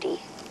her body.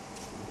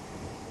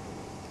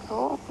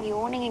 Oh,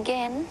 yawning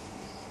again.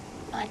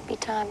 Might be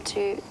time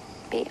to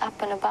be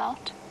up and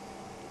about.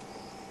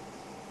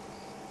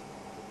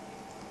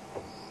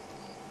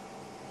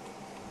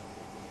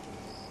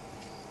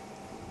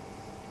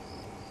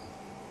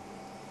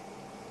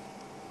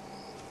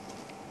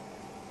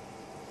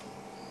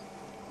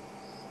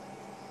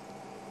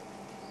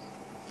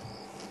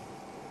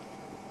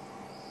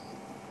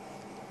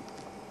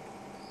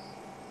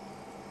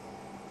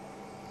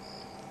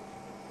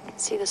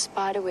 See the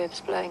spider webs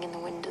blowing in the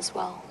wind as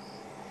well.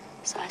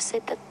 So I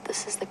said that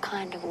this is the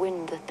kind of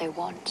wind that they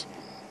want.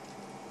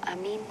 I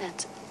mean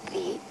that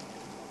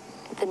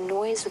the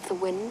noise of the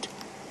wind,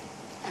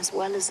 as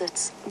well as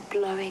it's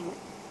blowing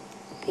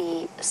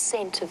the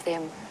scent of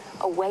them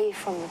away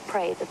from the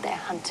prey that they're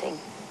hunting,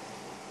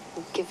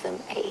 will give them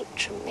a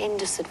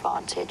tremendous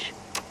advantage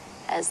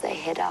as they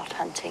head out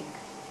hunting.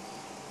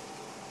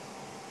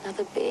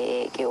 Another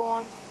big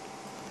yawn.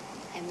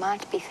 They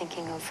might be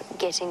thinking of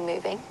getting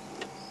moving.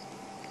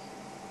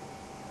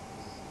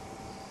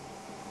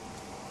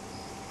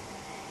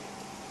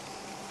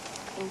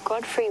 And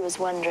Godfrey was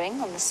wondering,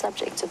 on the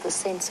subject of the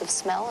sense of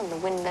smell and the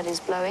wind that is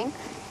blowing,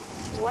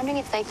 he was wondering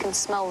if they can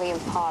smell the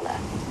impala.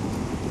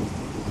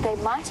 They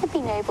might have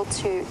been able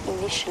to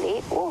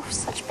initially. Oh,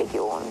 such big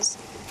yawns.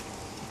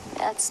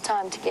 That's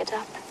time to get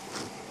up.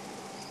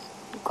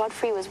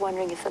 Godfrey was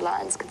wondering if the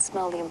lions could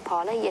smell the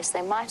impala. Yes,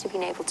 they might have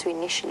been able to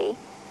initially.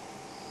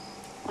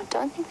 I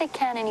don't think they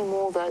can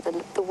anymore, though.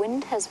 The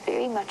wind has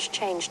very much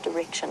changed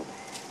direction.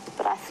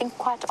 But I think,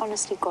 quite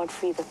honestly,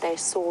 Godfrey, that they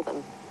saw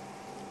them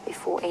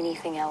before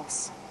anything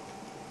else.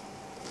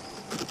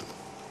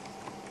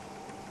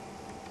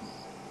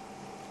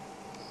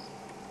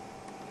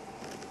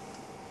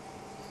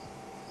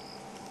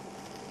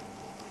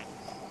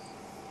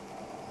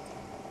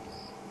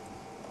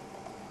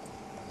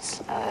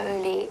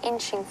 Slowly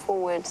inching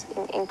forward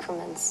in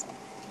increments.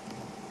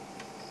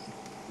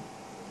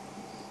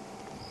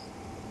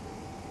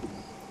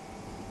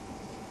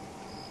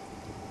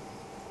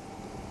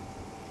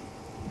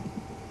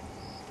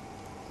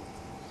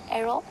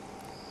 Errol,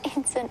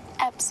 it's an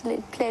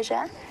absolute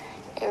pleasure.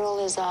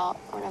 Errol is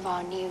one of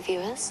our new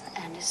viewers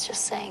and is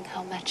just saying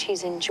how much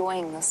he's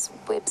enjoying this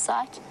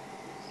website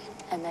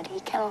and that he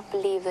cannot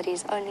believe that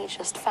he's only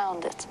just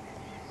found it.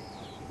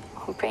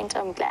 Well, Brent,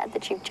 I'm glad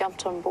that you've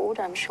jumped on board.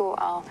 I'm sure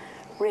our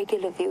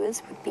regular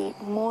viewers would be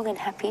more than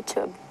happy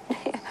to,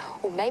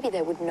 or maybe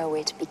they wouldn't know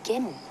where to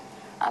begin,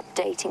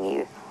 updating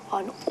you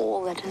on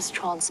all that has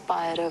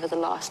transpired over the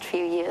last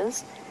few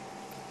years.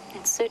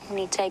 It's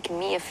certainly taken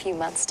me a few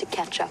months to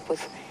catch up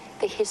with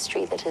the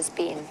history that has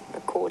been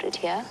recorded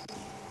here.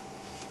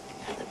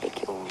 Another big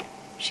yawn.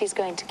 She's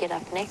going to get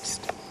up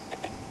next.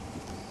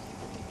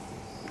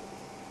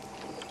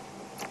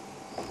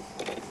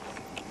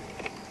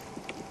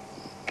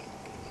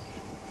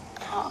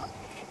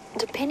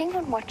 Depending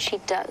on what she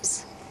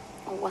does,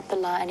 or what the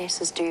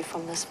lionesses do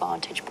from this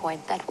vantage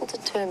point, that will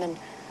determine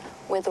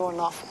whether or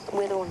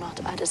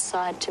not I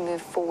decide to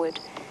move forward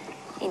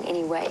in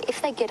any way.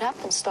 If they get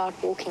up and start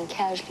walking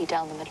casually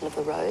down the middle of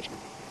the road,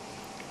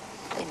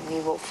 then we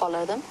will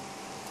follow them.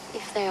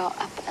 If they are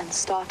up and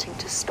starting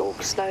to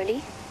stalk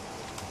slowly,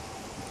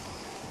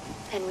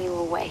 then we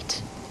will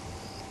wait.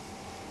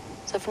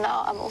 So for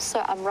now,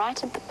 I'm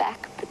right at the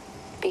back, but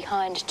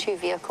behind two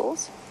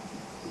vehicles.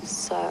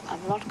 So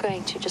I'm not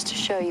going to, just to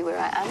show you where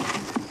I am,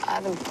 I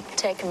haven't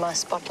taken my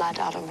spotlight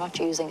out. I'm not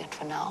using it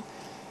for now,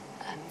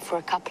 for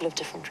a couple of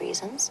different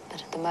reasons.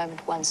 But at the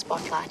moment, one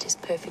spotlight is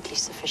perfectly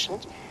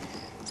sufficient.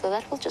 So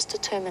that will just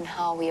determine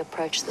how we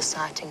approach the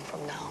sighting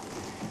from now.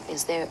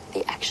 Is there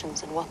the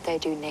actions and what they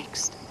do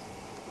next.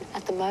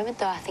 At the moment,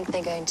 though, I think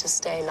they're going to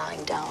stay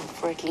lying down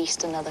for at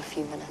least another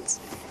few minutes.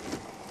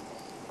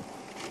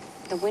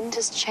 The wind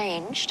has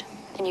changed,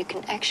 and you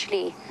can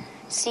actually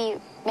see,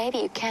 maybe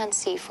you can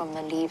see from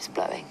the leaves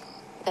blowing,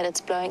 that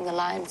it's blowing the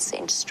lion's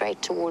scent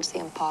straight towards the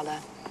impala.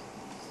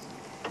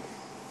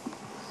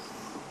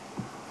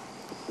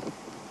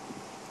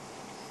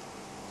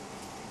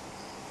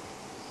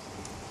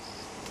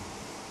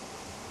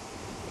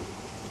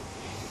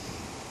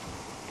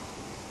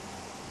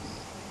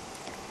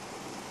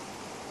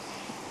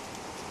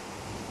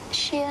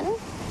 Sheehan,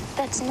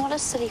 that's not a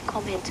silly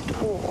comment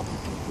at all.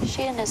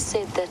 Sheehan has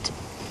said that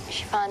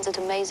she finds it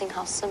amazing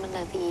how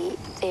similar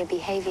their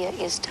behavior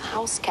is to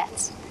house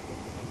cats.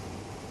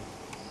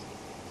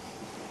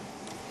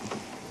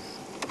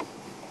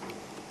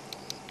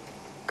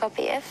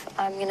 Copy F.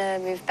 I'm going to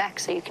move back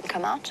so you can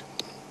come out.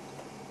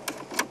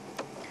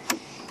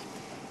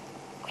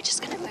 We're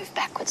just going to move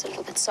backwards a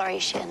little bit. Sorry,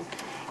 Sheehan.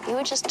 You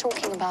were just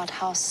talking about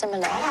how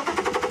similar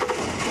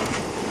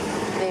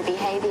their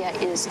behavior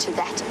is to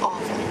that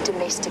of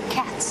domestic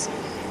cats.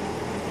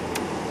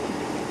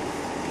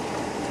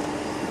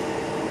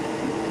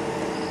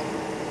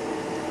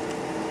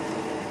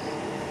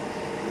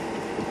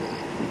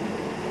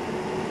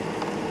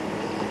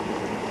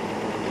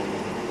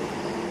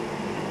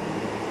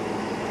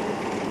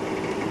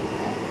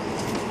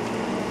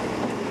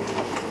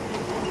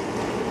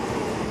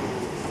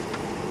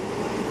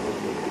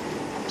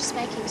 I'm just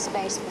making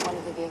space for one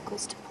of the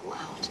vehicles to pull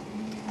out.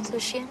 So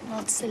Sheehan,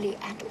 not silly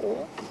at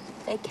all.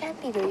 They can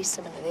be very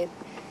similar.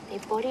 Their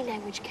body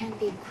language can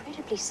be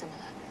incredibly similar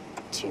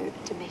to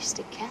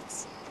domestic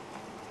cats.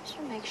 Just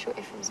want to make sure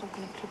everyone's not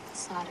going to clip the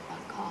side of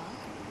our car.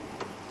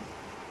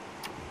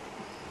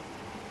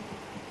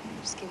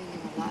 Just giving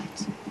him a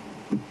light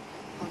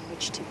on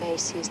which to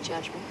base his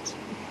judgment.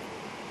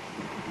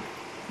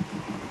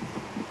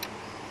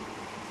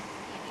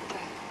 Here we go.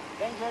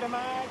 Thanks very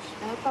much.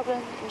 No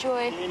problem.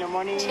 Enjoy. See you in the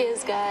morning.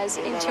 Cheers, guys.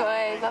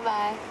 Enjoy. Bye-bye.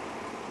 Bye-bye.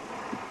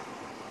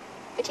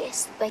 But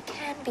yes, they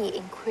can be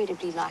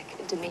incredibly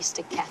like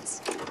domestic cats.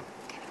 Okay,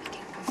 we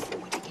can go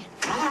forward again.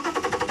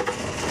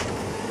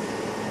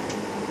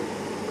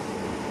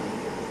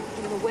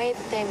 In the way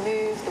that they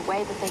move, the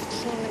way that they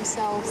clean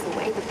themselves, the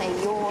way that they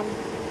yawn,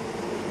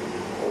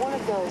 all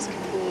of those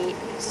can be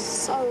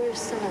so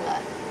similar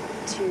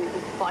to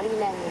the body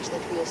language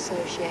that we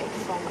associate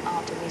from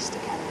our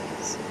domestic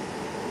animals.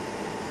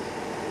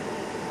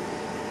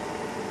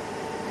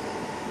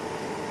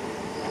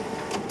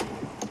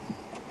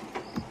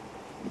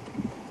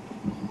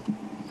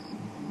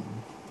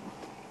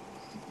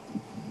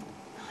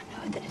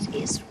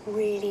 It's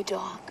really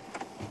dark,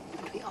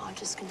 but we are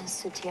just going to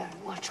sit here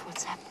and watch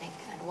what's happening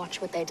and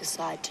watch what they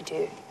decide to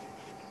do.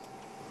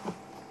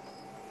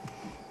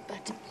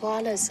 But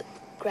Wala's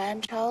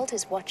grandchild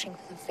is watching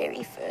for the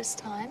very first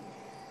time,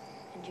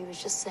 and she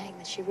was just saying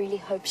that she really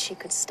hopes she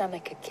could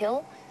stomach a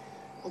kill.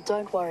 Well,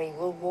 don't worry,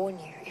 we'll warn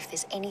you if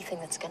there's anything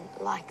that's going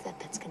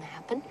to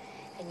happen,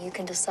 and you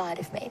can decide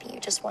if maybe you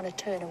just want to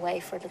turn away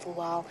for a little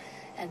while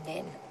and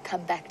then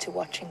come back to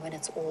watching when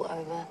it's all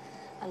over.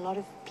 A lot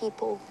of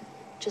people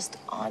just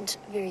aren't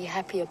very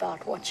happy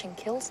about watching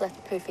kills. That's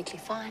perfectly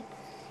fine.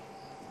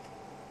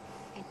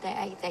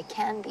 They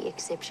can be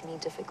exceptionally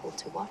difficult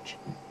to watch.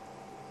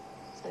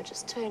 So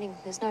just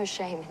there's no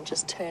shame in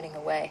just turning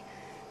away.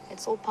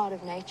 It's all part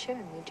of nature,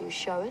 and we do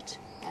show it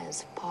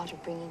as part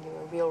of bringing you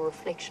a real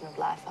reflection of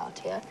life out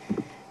here.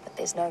 But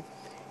there's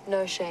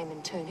no shame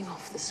in turning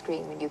off the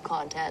screen when you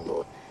can't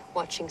handle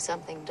watching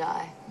something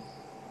die.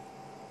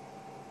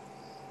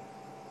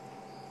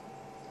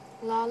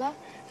 Lala,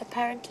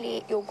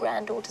 apparently your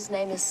granddaughter's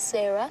name is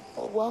Sarah.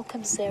 Well,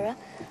 welcome, Sarah.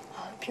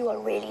 I hope you are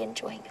really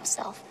enjoying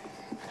yourself.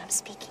 And I'm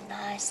speaking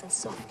nice and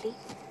softly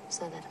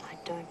so that I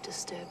don't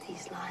disturb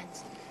these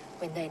lions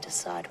when they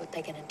decide what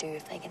they're going to do,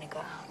 if they're going to go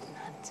out and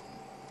hunt.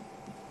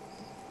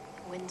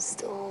 The wind's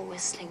still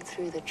whistling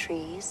through the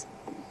trees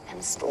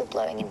and still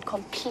blowing in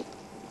complete...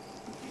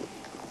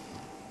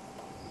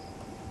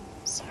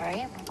 Sorry,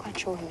 I'm not quite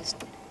sure who's...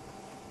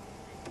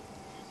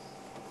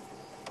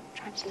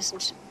 Trying to listen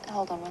to...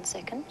 Hold on 1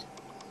 second.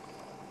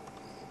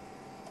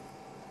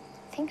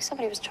 I think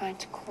somebody was trying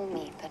to call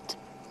me, but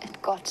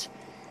it got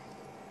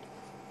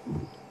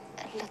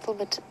a little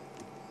bit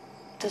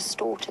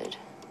distorted.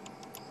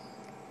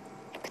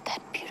 Look at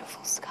that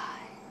beautiful sky.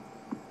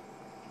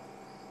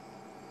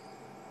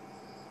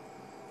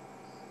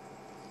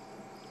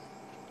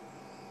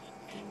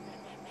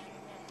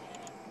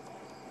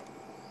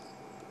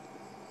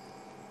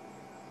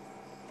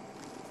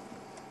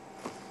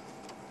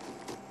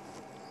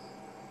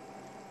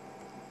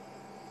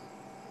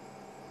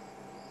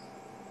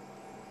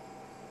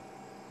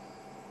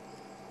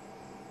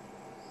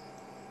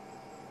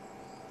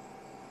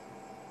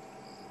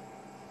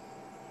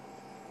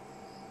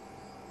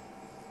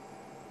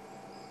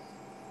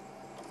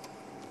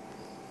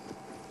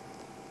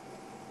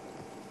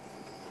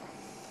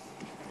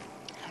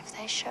 If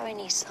they show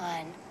any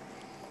sign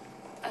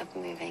of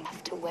moving, I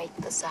have to wait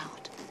this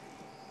out.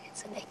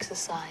 It's an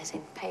exercise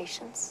in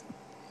patience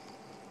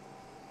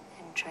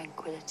and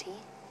tranquility.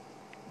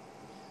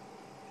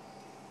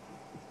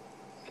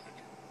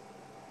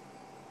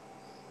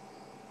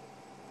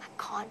 I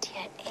can't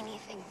hear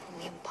anything from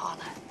the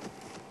impala.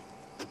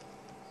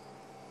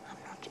 I'm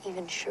not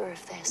even sure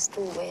if they're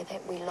still where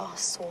that we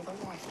last saw them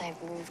or if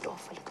they've moved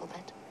off a little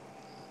bit.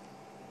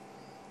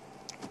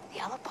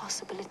 The other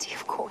possibility,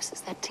 of course,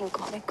 is that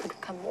Tingana could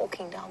come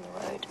walking down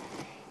the road.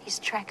 His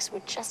tracks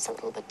were just a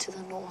little bit to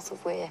the north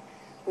of where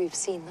we've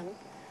seen them.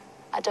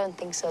 I don't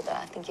think so, though.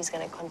 I think he's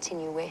going to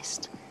continue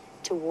west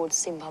towards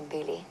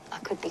Simbambili. I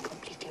could be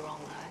completely wrong,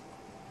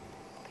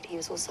 though. But he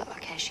was also...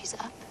 Okay, she's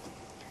up.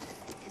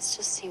 Let's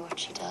just see what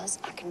she does.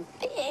 I can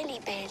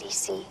barely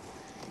see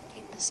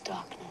in this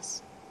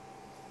darkness.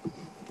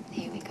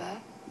 There we go.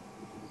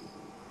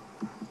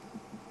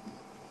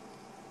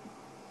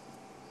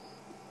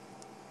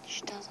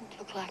 She doesn't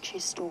look like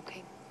she's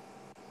stalking.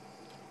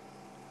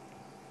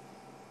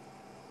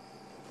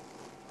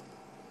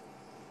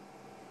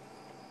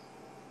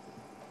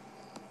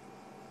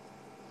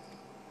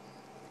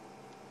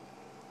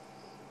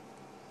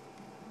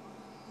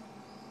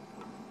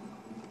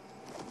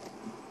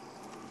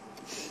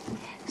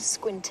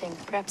 Squinting.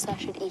 Perhaps I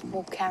should eat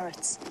more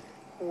carrots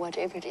or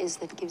whatever it is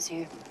that gives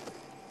you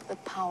the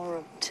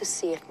power to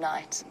see at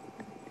night.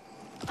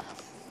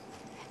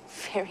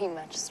 Very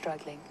much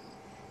struggling.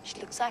 She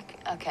looks like,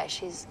 okay,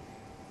 she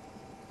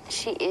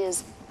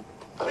is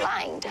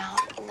lying down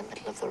in the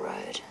middle of the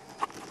road.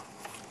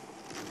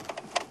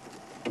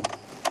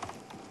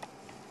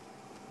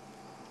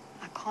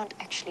 I can't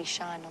actually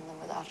shine on them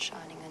without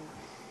shining in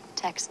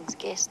Taxon's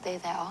guess. There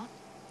they are.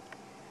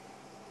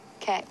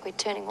 Okay, we're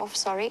turning off,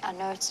 sorry. I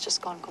know it's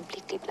just gone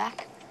completely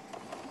black,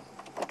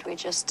 but we're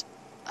just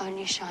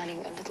only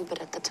shining a little bit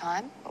at the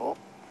time. Oh.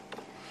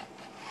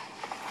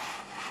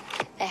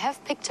 They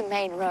have picked a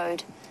main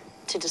road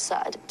to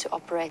decide to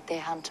operate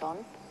their hunt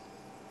on.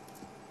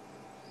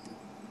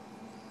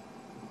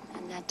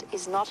 And that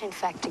is not, in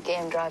fact, a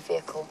game drive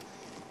vehicle.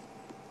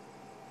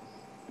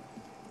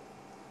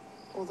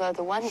 Although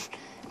the one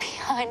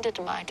behind it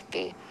might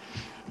be.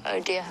 Oh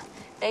dear.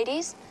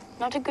 Ladies,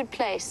 not a good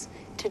place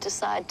to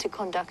decide to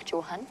conduct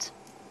your hunt.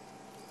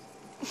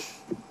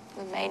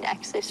 The main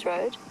access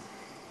road.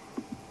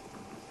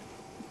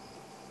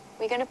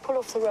 We're going to pull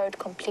off the road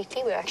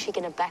completely. We're actually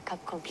going to back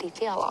up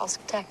completely. I'll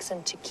ask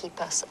Taxon to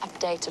keep us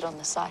updated on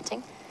the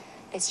sighting.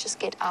 Let's just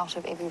get out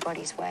of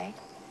everybody's way.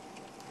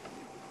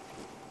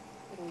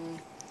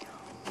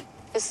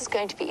 This is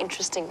going to be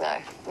interesting, though.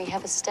 We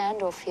have a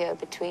standoff here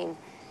between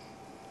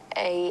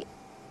a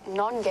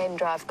non-game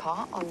drive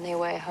car on their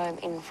way home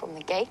in from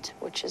the gate,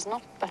 which is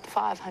not but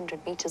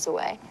 500 meters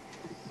away,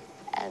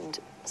 and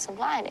some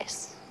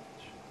lioness.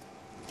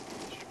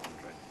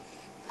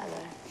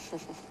 Hello.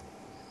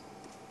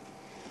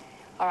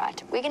 All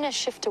right, we're going to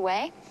shift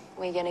away.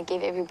 We're going to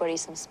give everybody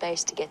some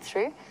space to get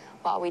through.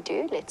 While we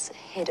do, let's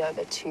head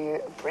over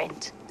to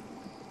Brent.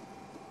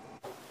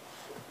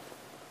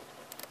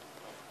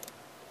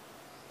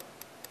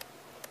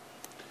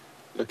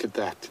 Look at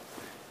that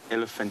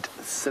elephant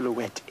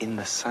silhouette in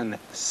the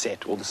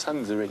sunset. Well, the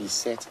sun's already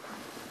set,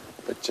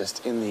 but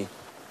just in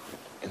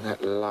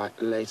that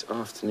late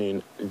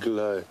afternoon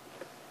glow.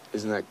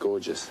 Isn't that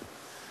gorgeous?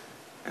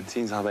 And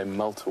seeing how they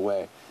melt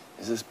away.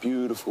 There's this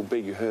beautiful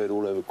big herd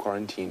all over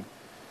quarantine,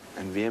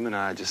 and Wium and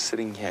I are just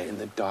sitting here in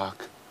the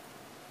dark,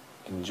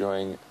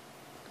 enjoying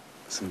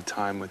some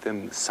time with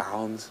them, the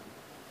sounds.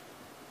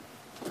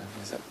 And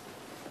there's that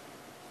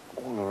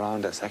all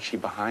around us, actually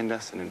behind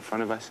us and in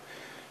front of us.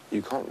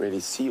 You can't really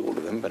see all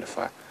of them, but if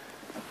I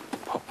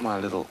pop my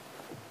little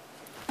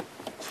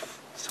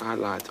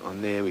sidelight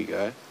on, there we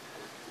go. You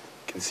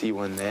can see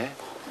one there.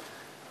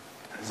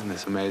 Isn't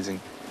this amazing?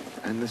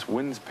 And this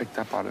wind's picked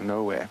up out of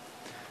nowhere.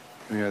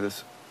 You know,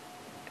 this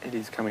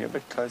eddy's coming a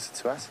bit closer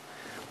to us.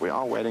 We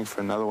are waiting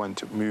for another one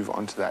to move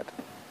onto that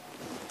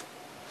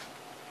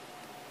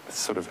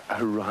sort of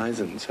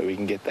horizon so we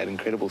can get that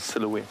incredible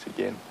silhouette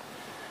again.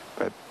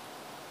 But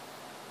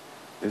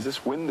there's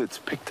this wind that's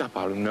picked up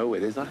out of nowhere.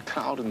 There's not a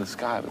cloud in the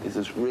sky, but there's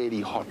this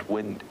really hot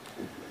wind.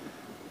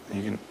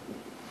 And you can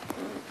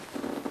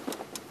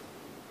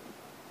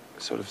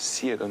sort of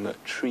see it on the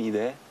tree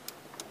there.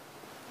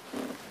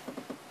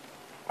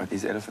 But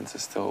these elephants are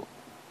still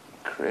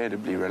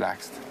incredibly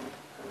relaxed.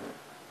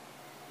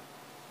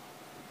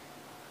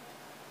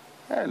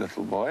 Hey,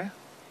 little boy.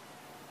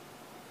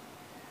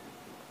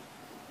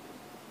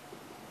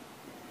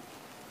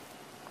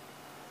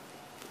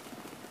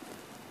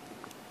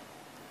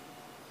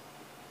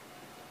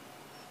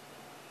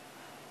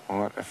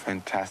 What a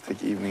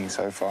fantastic evening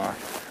so far.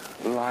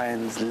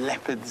 Lions,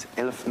 leopards,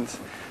 elephants,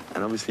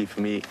 and obviously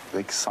for me, the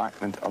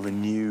excitement of a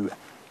new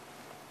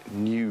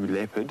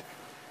leopard.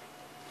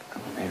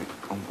 Maybe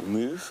on the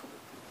move.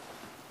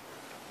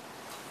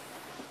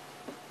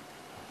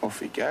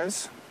 Off he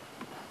goes.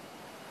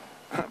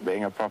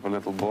 Being a proper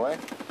little boy.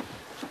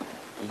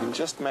 You can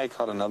just make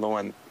out another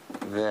one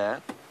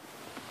there.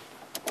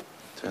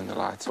 Turn the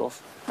lights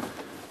off.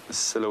 The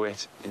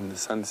silhouette in the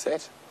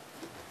sunset.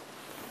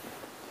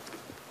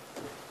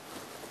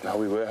 Now,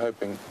 we were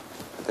hoping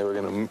that they were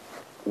going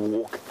to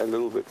walk a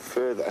little bit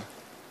further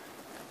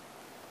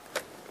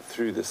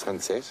through the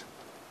sunset.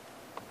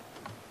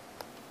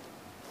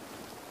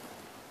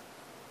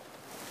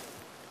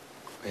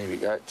 There we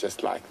go,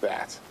 just like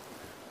that.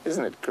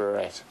 Isn't it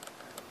great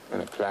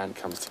when a plan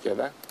comes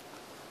together?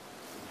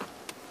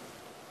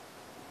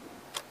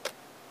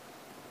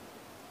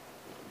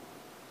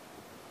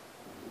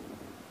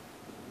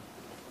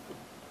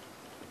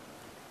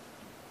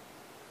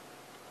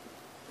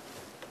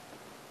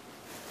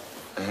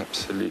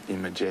 Absolutely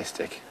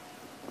majestic.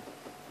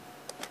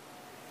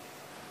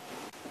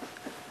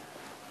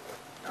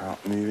 Now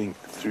moving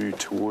through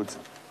towards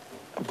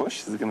a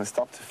bush. Is it going to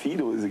stop to feed,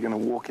 or is it going to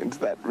walk into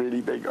that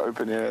really big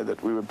open area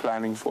that we were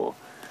planning for?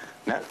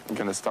 No, I'm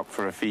going to stop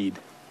for a feed.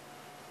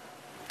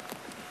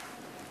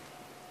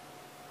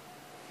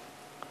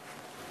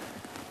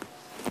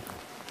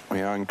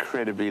 We are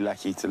incredibly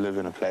lucky to live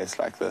in a place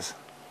like this,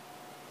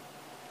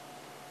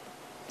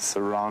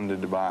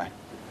 surrounded by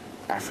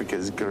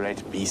Africa's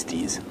great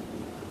beasties. You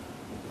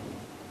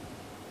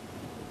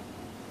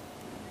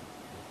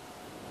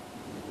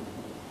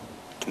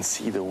can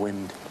see the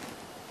wind.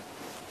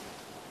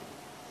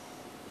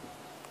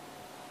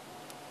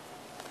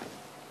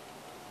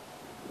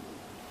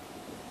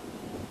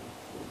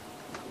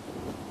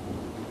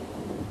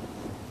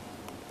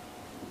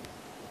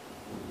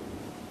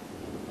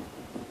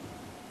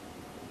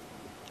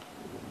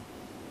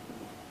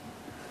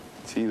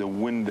 See the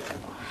wind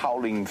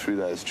howling through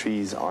those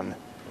trees on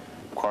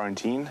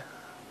quarantine.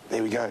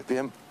 There we go,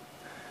 Wium.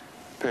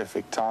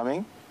 Perfect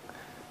timing.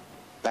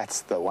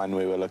 That's the one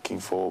we were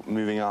looking for,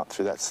 moving out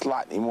through that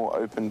slightly more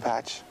open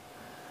patch.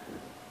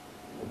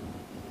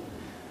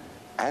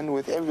 And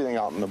with everything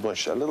out in the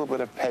bush, a little bit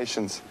of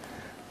patience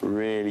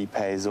really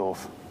pays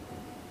off.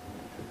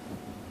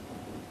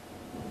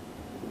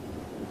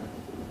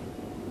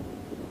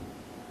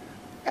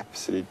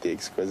 Absolutely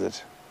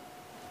exquisite.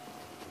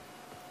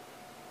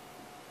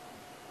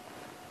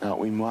 Now,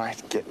 we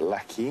might get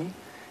lucky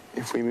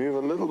if we move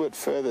a little bit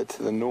further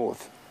to the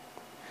north.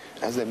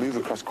 As they move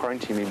across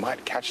quarantine, we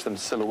might catch them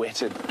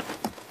silhouetted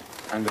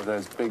under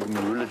those big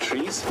marula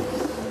trees.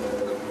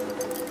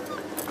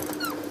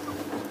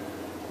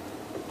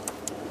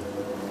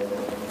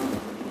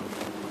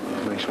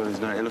 Make sure there's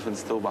no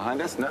elephants still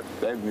behind us. Nope,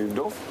 they've moved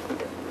off.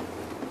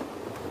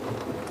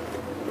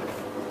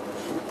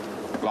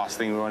 Last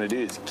thing we want to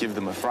do is give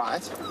them a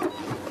fright.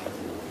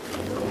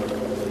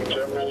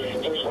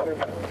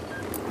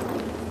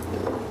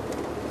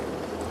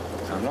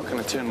 I'm not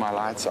going to turn my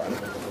lights on,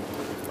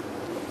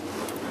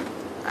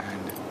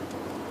 and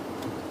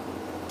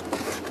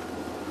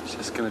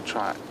just going to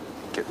try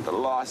get the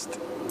last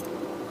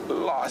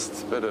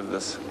bit of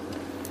this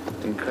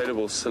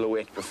incredible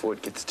silhouette before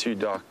it gets too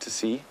dark to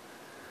see.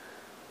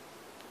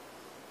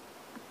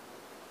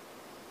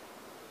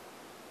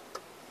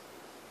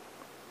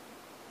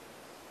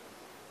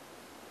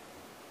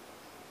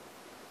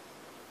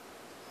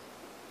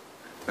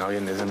 Now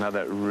again, there's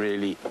another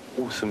really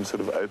awesome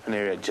sort of open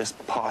area just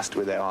past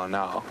where they are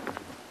now.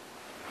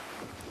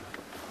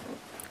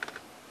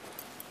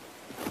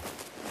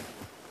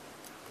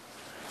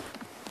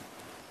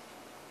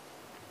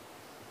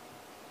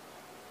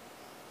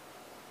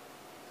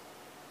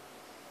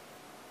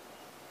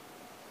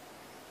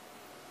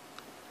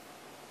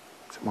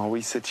 So while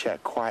we sit here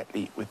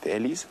quietly with the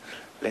Ellies,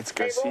 let's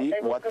go see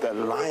what the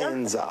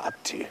lions are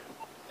up to.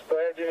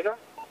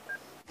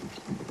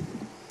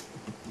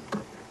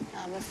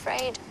 I'm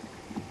afraid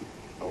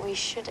we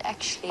should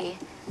actually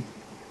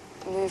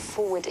move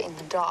forward in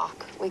the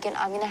dark. I'm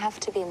going to have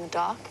to be in the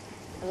dark.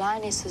 The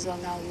lionesses are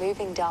now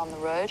moving down the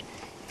road,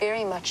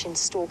 very much in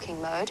stalking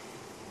mode.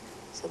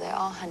 So they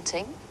are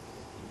hunting.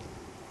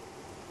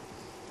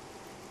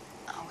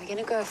 We're going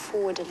to go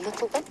forward a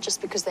little bit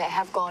just because they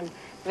have gone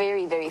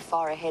very, very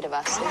far ahead of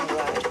us in the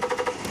road.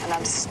 And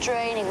I'm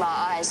straining my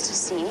eyes to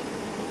see.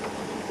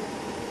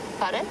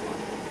 Pardon?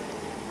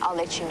 I'll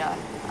let you know.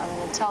 I'm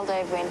going to tell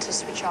Dave when to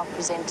switch our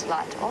presenter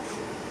light off.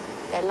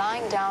 They're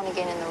lying down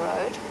again in the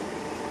road.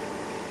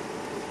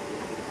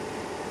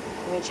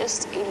 And we're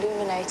just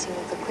illuminating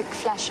with a quick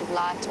flash of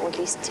light, or at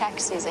least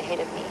taxis ahead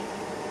of me.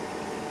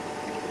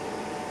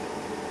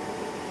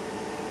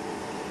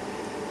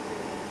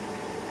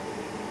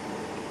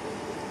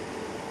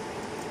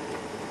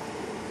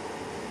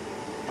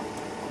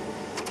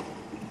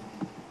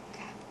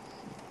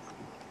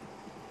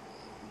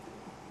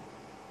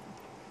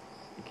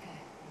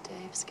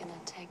 Dave's going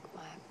to take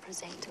my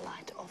presenter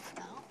light off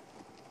now.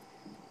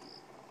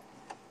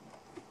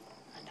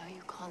 I know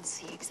you can't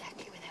see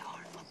exactly where they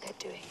are and what they're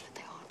doing, but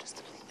they are just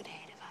a little bit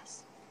ahead of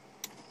us.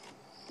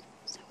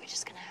 So we're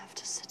just going to have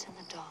to sit in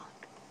the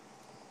dark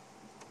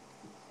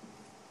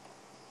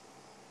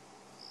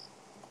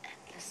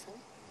and listen.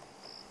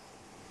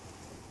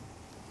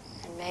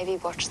 And maybe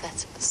watch that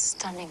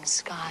stunning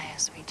sky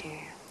as we do.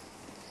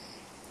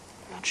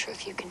 I'm not sure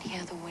if you can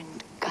hear the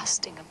wind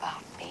gusting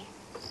about me.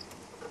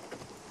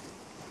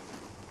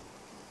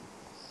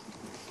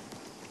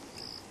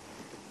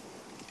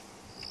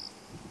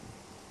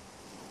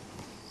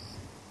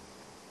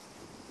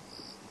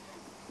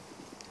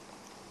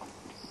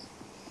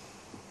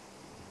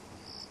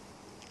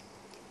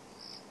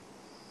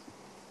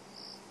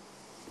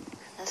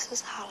 This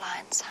is how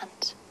lions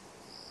hunt,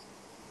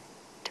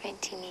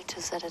 20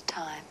 meters at a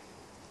time.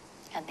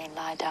 and then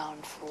lie down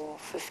for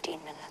 15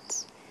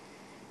 minutes,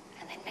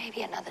 and then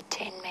maybe another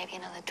 10, maybe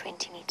another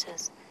 20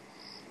 meters,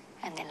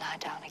 and then lie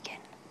down again.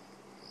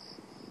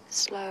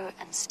 Slow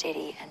and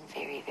steady and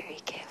very, very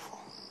careful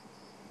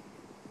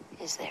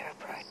is their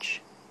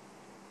approach.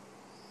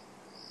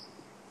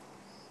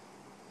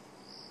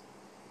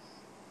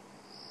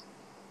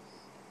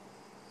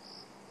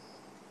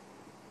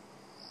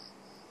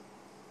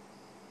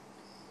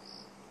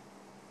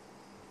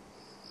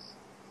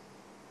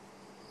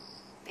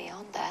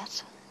 Beyond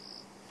that,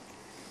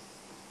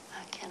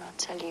 I cannot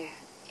tell you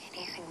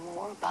anything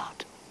more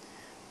about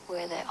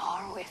where they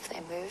are or if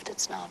they moved.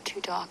 It's now too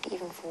dark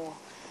even for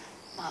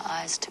my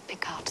eyes to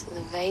pick out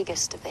the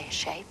vaguest of their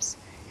shapes.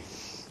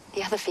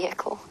 The other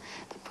vehicle,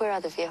 the poor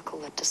other vehicle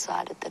that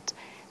decided that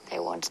they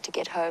wanted to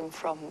get home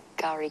from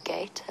Gowrie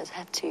Gate, has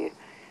had to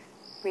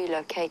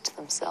relocate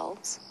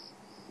themselves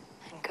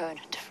and go in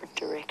a different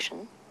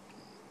direction.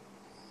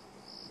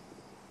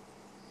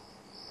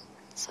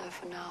 So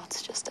for now,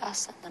 it's just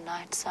us and the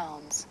night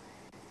sounds,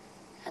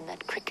 and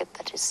that cricket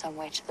that is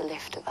somewhere to the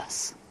left of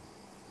us.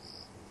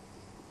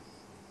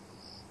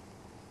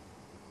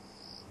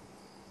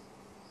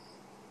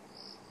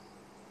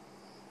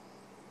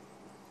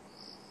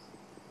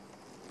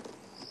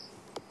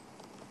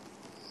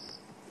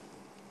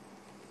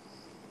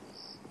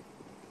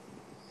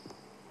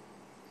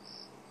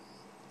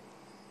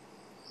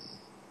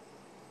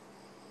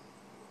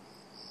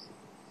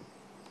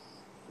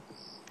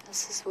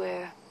 This is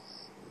where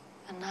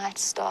the night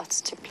starts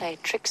to play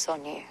tricks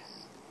on you.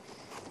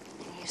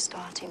 And you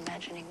start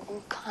imagining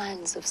all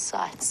kinds of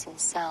sights and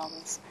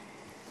sounds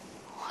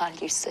while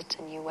you sit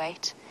and you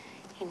wait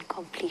in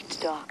complete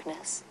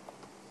darkness.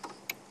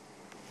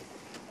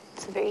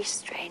 It's a very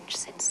strange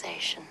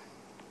sensation.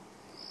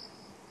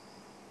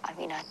 I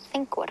mean, I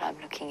think what I'm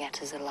looking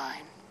at is a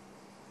line.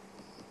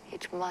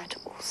 It might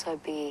also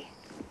be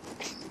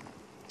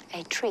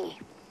a tree,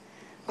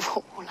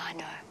 for all I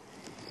know.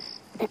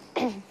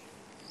 It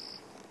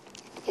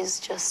is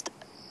just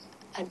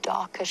a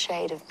darker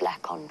shade of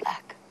black on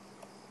black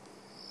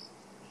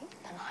in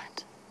the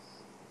night.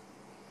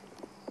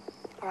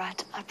 All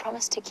right, I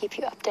promise to keep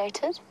you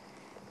updated.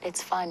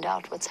 Let's find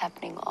out what's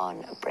happening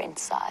on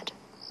Brent's side.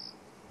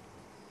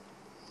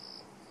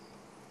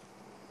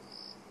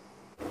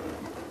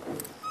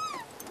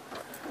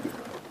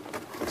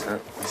 So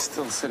we're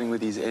still sitting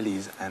with these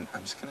ellies, and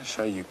I'm just going to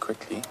show you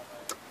quickly.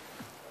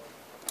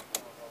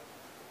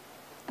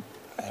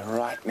 They're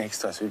right next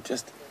to us. We've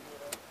just...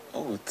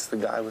 Oh, it's the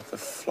guy with the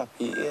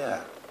floppy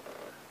ear.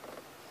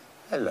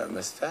 Hello,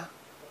 mister.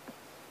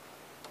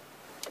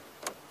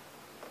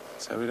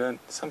 So we don't...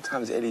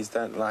 Sometimes ellies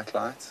don't like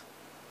lights.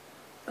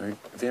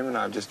 Wium and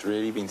I have just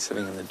really been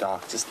sitting in the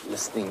dark, just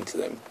listening to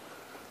them.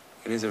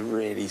 It is a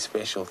really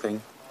special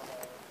thing.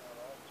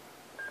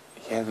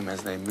 You hear them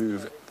as they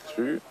move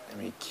through. Let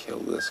me kill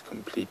this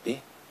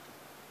completely.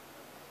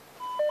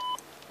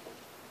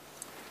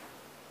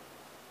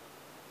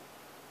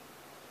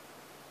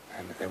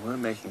 And they were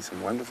making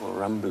some wonderful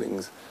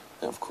rumblings.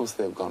 And of course,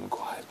 they've gone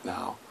quiet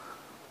now.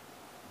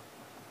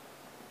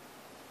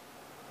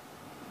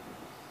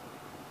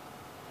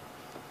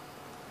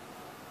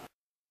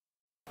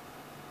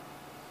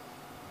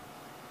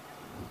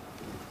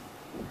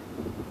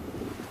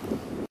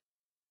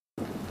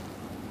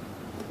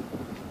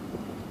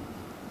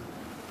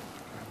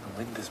 The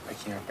wind is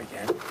picking up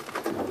again.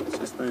 Let's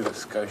just move a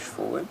skosh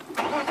forward.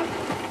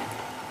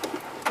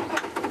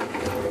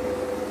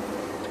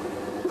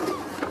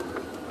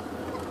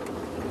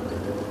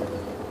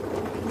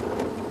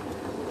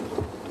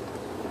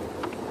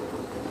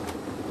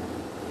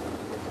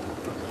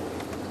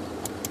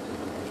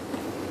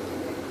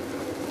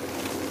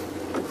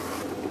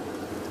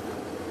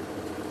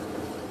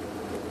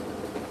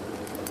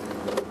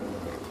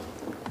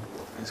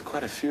 There's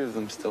quite a few of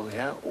them still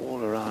here,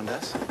 all around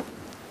us.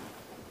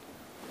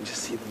 You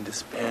just see them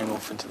despairing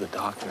off into the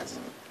darkness.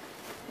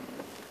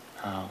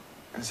 As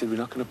I said, we're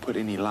not going to put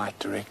any light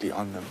directly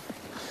on them.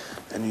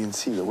 And you can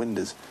see the wind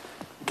is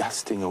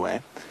gusting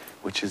away,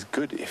 which is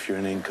good if you're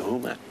in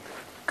Djuma.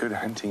 Good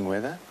hunting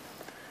weather.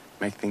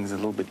 Make things a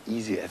little bit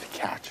easier to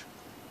catch.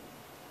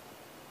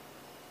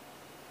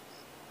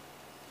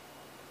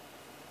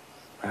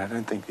 But I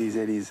don't think these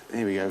eddies...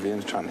 There we go,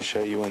 Wium's trying to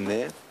show you one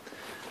there.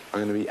 Are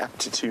going to be up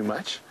to too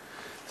much.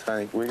 So I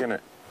think we're going to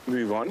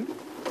move on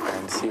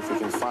and see if we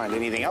can find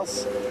anything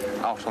else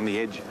out on the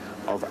edge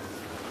of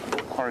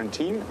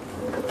quarantine.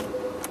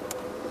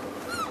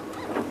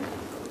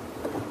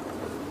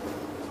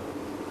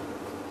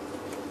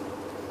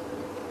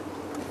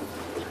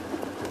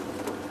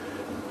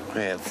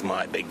 There's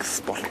my big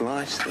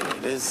spotlight. There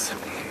it is.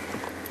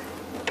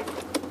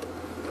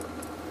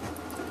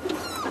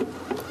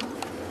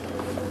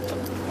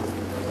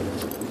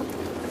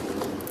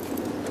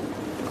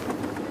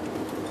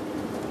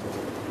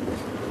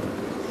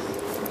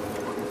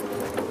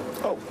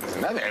 Oh, there's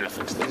another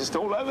elephant. They're just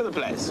all over the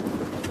place.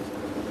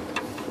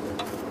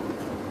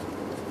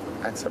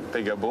 That's a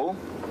bigger bull.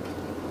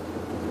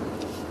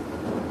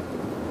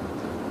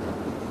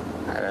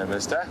 Hello,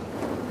 mister.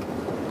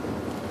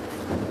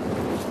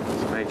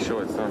 make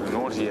sure it's not a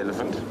naughty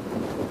elephant.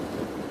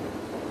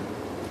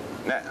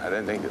 No, I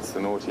don't think it's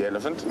the naughty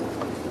elephant.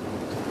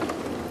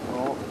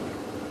 Oh.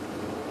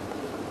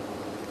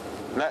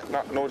 No,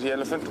 not naughty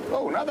elephant.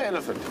 Oh, another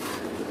elephant.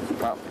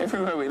 Well,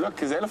 everywhere we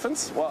look is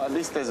elephants. Well, at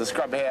least there's a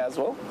scrub hare as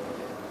well.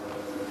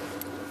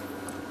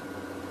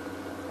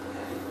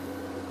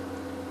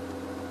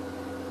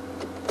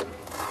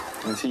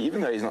 And see, even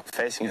though he's not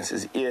facing us,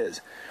 his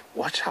ears,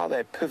 watch how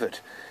they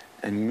pivot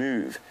and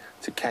move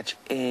to catch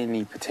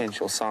any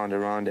potential sound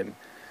around him.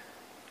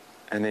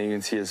 And then you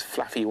can see his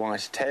fluffy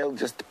white tail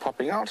just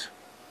popping out.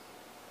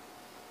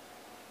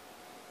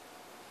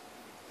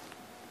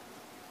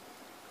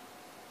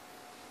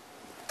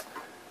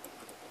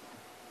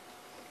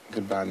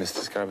 Goodbye, Mr.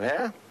 Scrub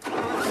Hare.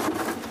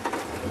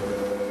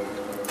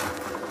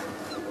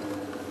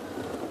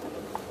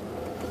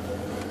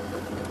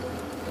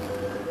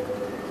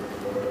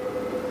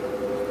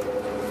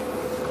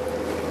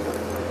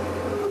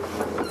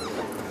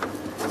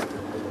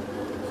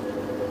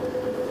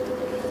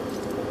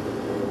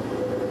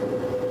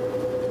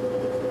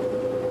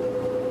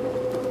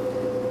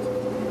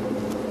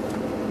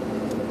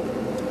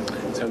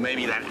 So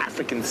maybe that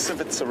African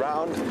civet's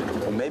around,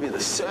 or maybe the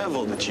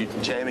serval that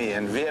Jamie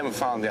and Wium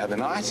found the other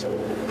night.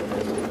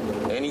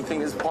 Anything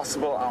is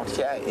possible out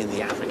here in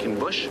the African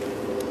bush.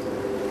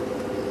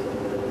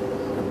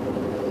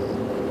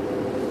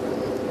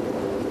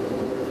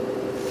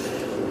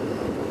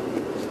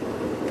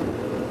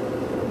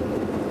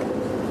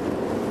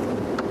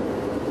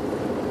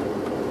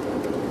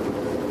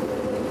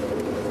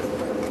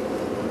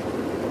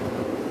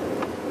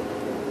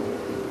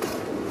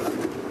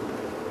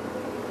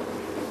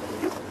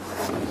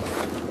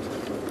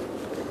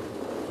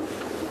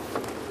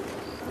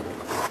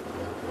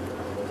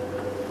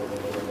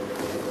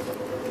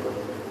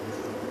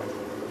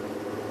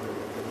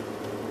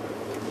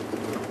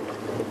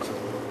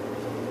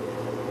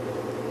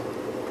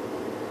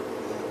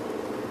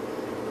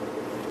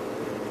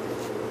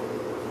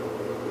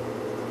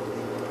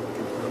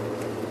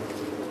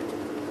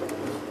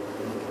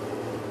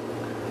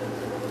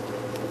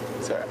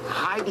 So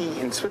Heidi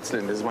in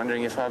Switzerland is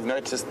wondering if I've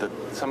noticed that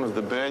some of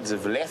the birds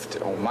have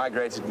left or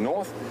migrated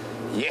north.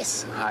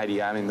 Yes,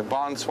 Heidi, I mean, the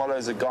barn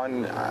swallows are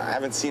gone. I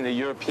haven't seen a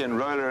European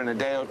roller in a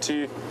day or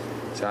two.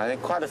 So I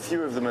think quite a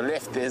few of them are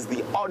left. There's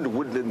the odd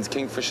woodlands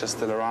kingfisher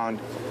still around,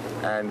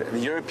 and the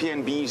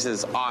European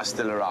beavers are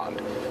still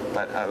around.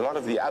 But a lot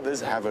of the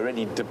others have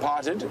already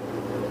departed.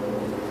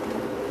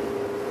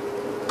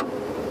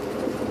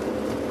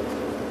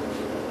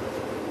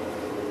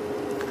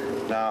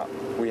 Now,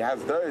 we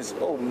have those,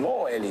 oh,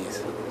 more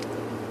ellies.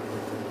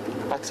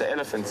 Lots of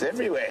elephants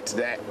everywhere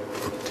today.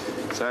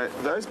 So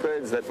those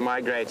birds that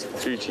migrate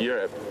through to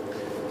Europe,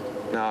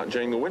 now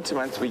during the winter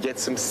months we get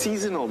some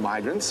seasonal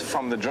migrants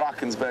from the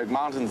Drakensberg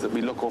Mountains that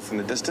we look off in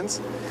the distance.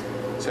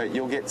 So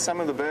you'll get some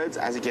of the birds,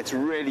 as it gets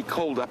really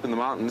cold up in the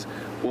mountains,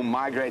 will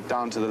migrate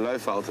down to the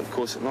Lowveld. Of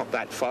course, not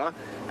that far,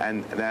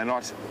 and they're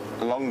not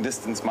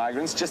long-distance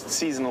migrants, just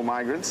seasonal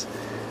migrants.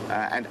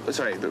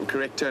 Sorry, the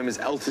correct term is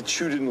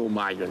altitudinal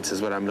migrants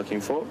is what I'm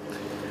looking for.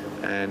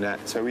 And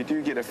so we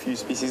do get a few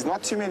species,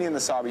 not too many in the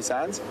Sabi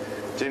Sands,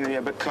 generally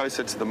a bit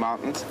closer to the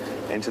mountains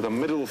and to the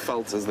middle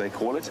veldt, as they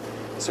call it.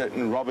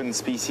 Certain robin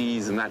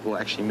species, and that will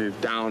actually move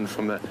down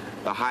from the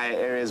higher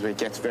areas where it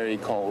gets very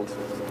cold.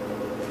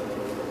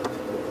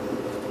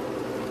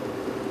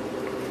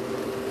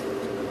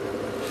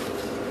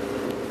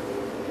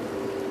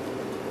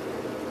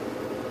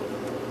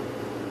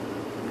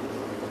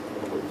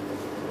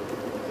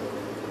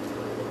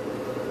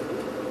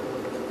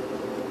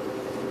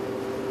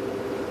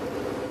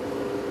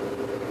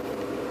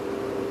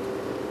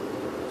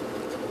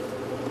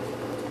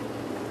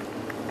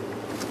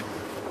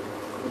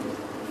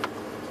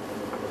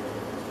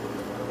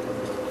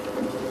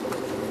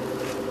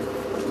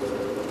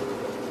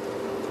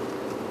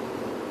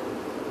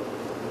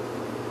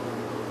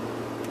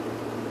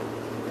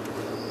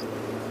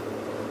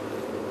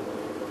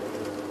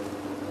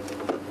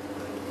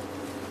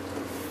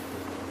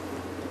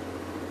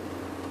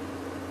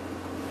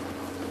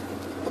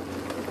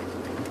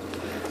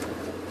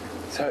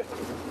 So,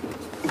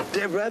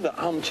 Deborah, the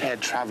armchair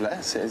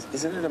traveler, says,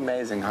 isn't it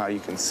amazing how you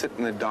can sit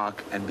in the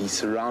dark and be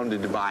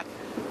surrounded by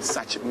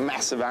such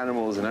massive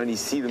animals and only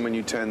see them when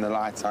you turn the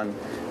lights on,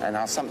 and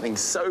how something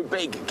so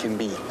big can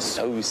be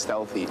so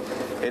stealthy?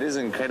 It is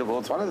incredible.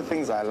 It's one of the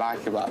things I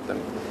like about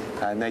them.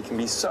 And they can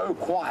be so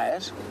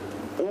quiet,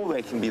 or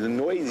they can be the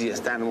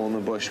noisiest animal in the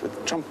bush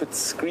with trumpets,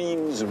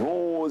 screams,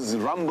 roars,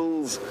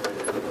 rumbles,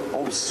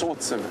 all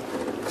sorts of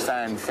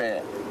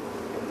fanfare.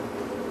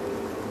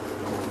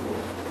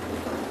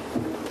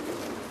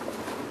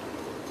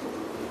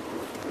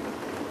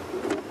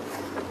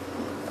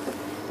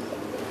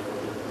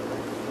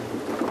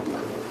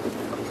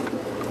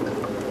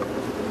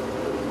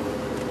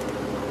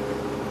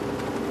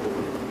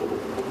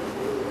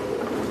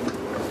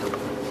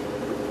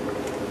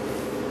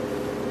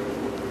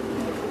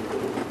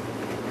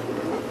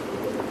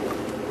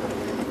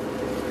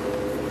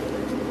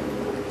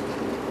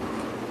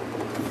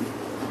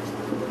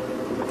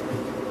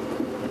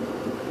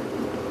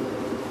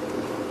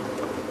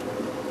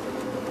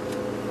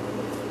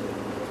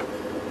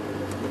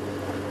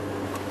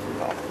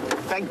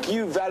 Thank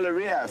you,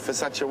 Valeria, for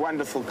such a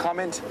wonderful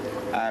comment.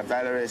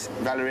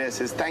 Valeria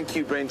says, thank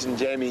you, Brent and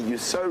Jamie. You're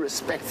so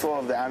respectful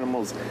of the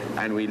animals,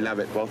 and we love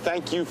it. Well,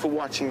 thank you for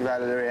watching,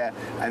 Valeria,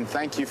 and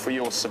thank you for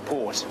your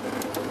support.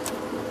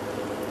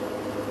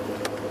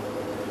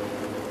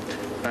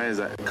 There's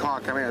a car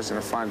coming. I was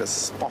going to find a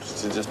spot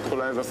to just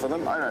pull over for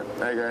them. Oh, no,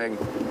 they're going,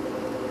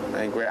 I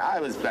think, where I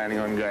was planning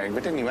on going.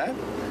 But anyway,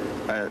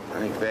 I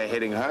think they're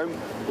heading home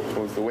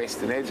towards the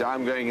western edge.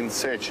 I'm going in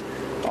search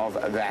of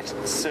that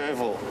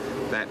serval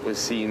that was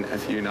seen a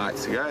few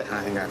nights ago.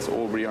 I think that's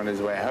Aubrey on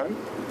his way home.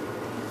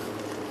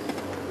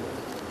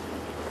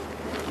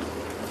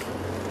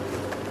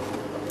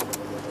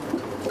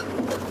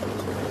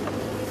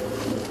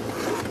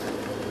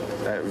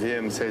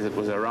 Wium says it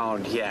was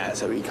around here,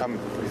 so we've come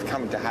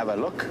to have a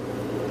look.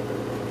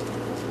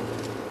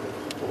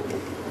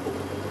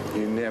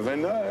 You never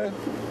know.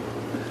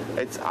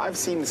 I've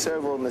seen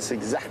serval in this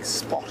exact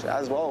spot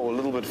as well, or a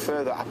little bit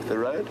further up the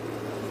road.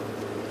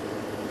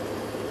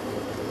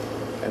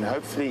 And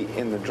hopefully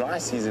in the dry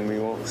season we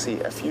will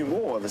see a few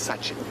more of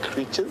such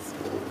creatures.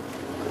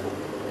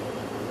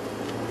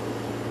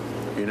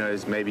 Who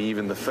knows, maybe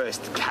even the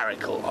first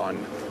caracal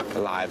on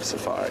live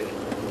safari.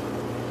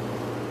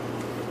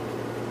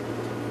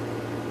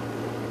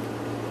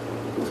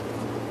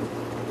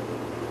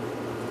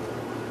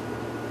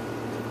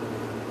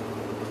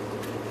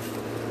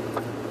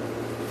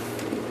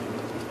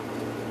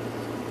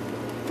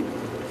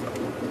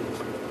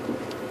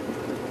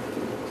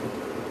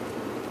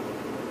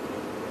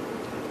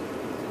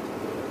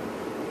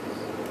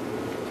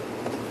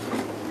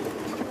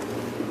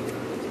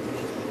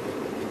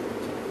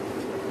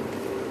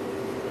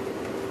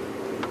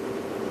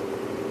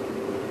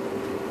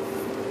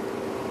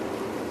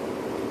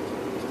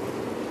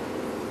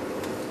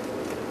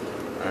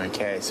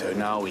 Okay, so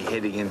now we're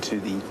heading into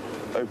the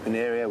open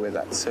area where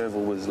that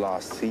serval was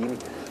last seen.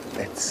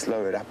 Let's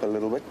slow it up a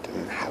little bit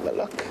and have a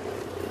look.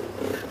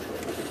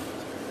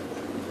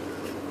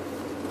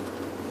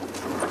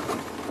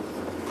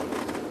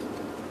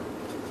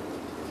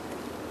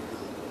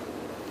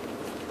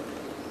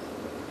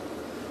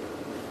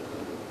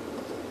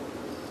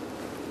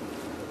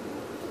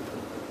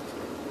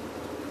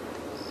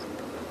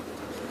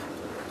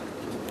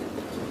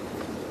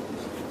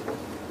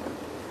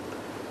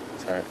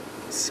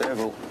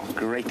 Serval are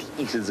great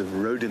eaters of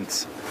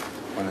rodents,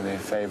 one of their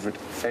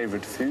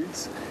favorite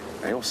foods.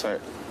 They also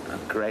are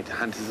great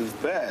hunters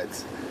of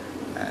birds,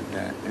 and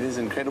it is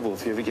incredible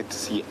if you ever get to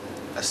see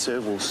a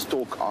serval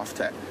stalk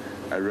after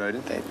a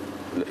rodent. They,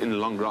 in the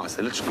long grass,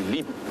 they literally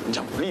leap,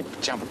 jump.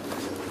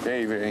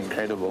 Very, very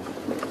incredible.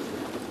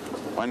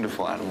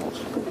 Wonderful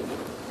animals.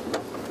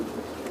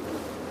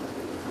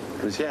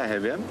 It was here,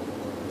 have you?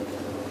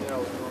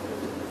 Yeah.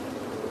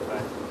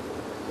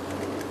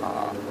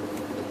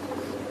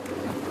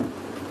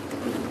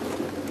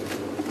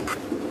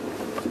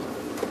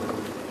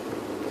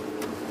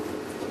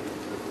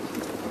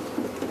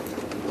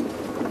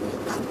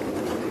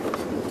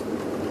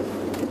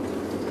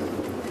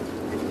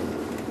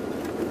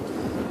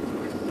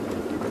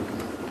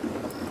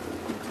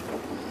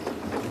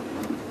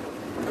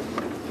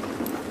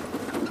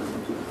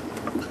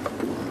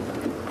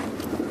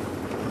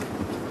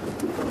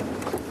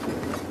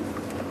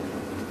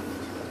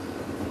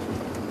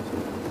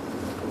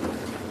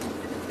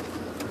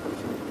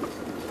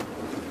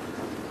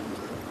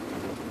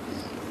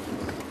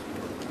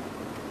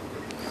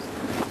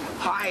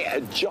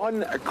 Hi,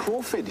 John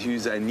Crawford,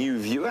 who's a new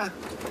viewer.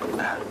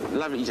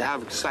 Lovely to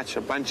have such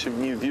a bunch of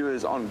new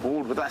viewers on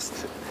board with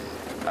us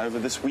over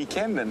this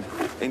weekend and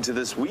into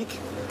this week.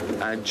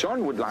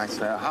 John would like to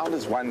know, how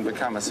does one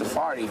become a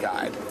safari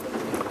guide?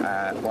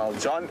 Well,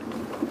 John,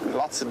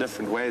 lots of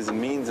different ways and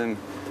means, and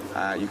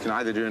you can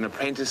either do an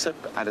apprenticeship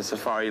at a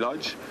safari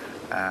lodge,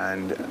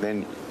 and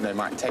then they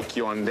might take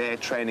you on their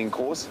training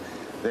course.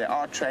 There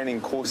are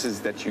training courses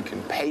that you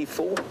can pay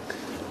for,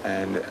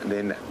 and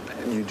then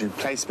you do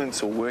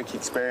placements or work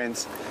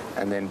experience,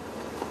 and then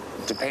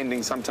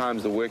depending,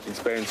 sometimes the work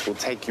experience will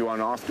take you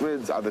on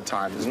afterwards, other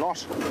times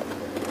not.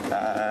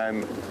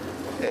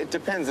 It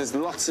depends. There's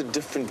lots of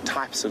different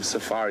types of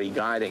safari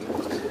guiding.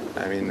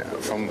 I mean,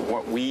 from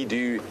what we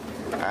do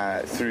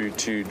through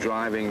to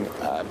driving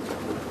a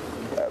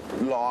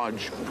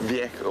large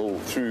vehicle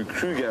through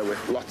Kruger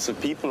with lots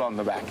of people on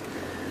the back.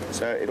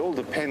 So it all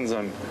depends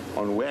on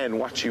where and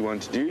what you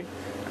want to do.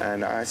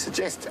 And I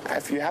suggest,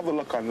 if you have a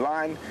look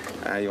online,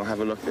 you'll have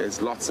a look.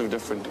 There's lots of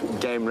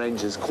different game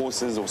rangers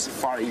courses or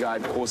safari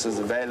guide courses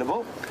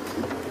available.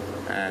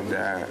 And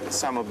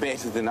some are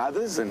better than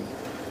others. And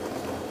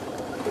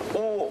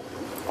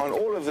on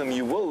all of them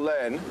you will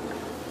learn.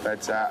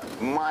 But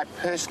my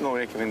personal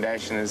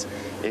recommendation is,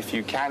 if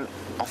you can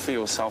offer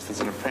yourself as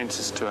an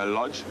apprentice to a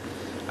lodge,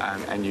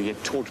 and you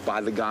get taught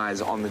by the guys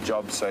on the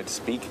job, so to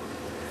speak,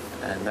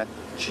 and that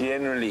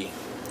generally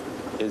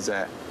is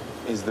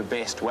the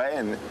best way.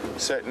 And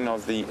certain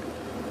of the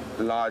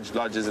large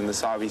lodges in the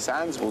Sabi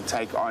Sands will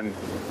take on,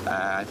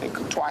 I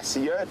think, twice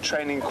a year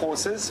training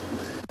courses.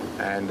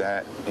 And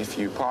if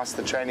you pass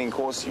the training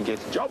course, you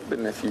get a job,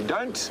 and if you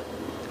don't,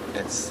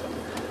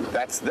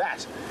 that's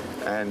that.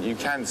 And you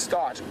can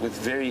start with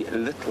very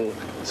little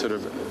sort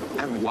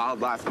of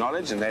wildlife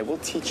knowledge, and they will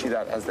teach you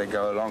that as they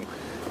go along.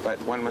 But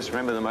one must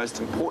remember the most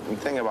important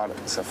thing about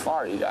a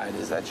safari guide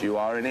is that you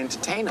are an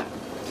entertainer.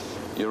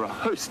 You're a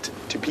host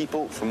to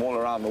people from all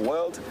around the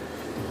world,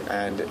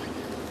 and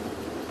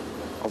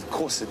of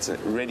course it's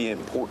really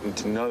important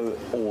to know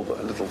all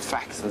the little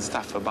facts and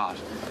stuff about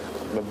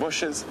the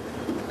bushes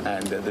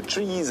and the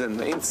trees and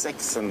the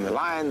insects and the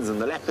lions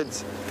and the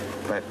leopards,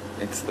 but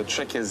the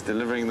trick is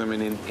delivering them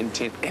in an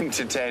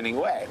entertaining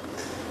way.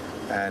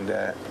 And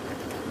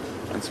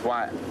that's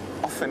why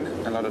often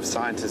a lot of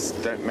scientists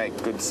don't make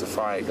good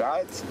safari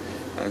guides.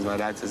 As my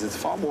dad says, it's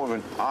far more of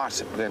an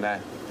art than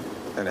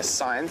a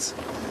science.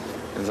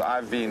 Because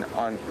I've been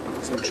on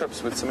some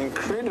trips with some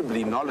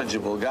incredibly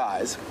knowledgeable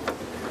guys,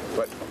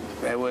 but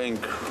they were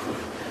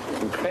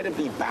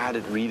incredibly bad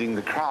at reading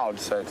the crowd,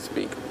 so to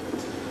speak.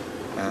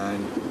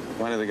 And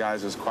one of the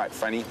guys was quite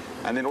funny.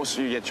 And then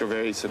also you get your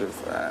very sort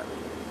of,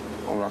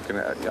 I'm not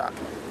going to, yeah,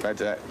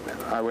 but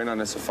I went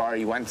on a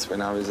safari once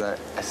when I was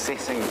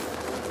assessing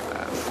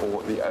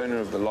for the owner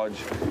of the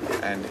lodge,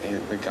 and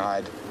the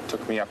guide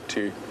took me up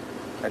to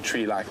a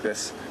tree like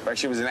this.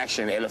 Actually, it was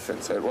actually an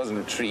elephant, so it wasn't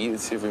a tree.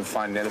 Let's see if we can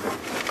find an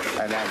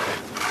elephant. And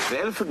the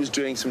elephant was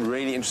doing some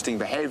really interesting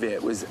behavior.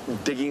 It was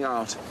digging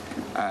out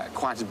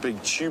quite a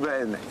big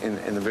tuber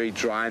in the very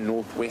dry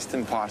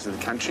northwestern part of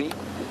the country.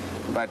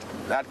 But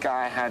that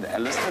guy had a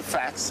list of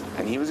facts,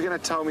 and he was going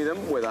to tell me them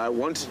whether I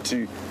wanted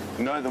to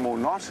know them or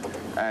not,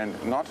 and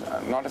not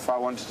if I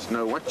wanted to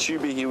know what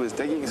tuber he was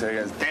digging. So he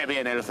goes, there be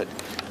an elephant.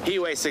 He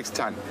weighs 6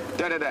 tons.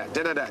 Da-da-da,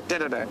 da-da-da,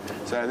 da-da-da.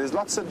 So there's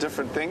lots of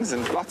different things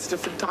and lots of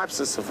different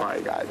types of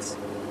safari guides.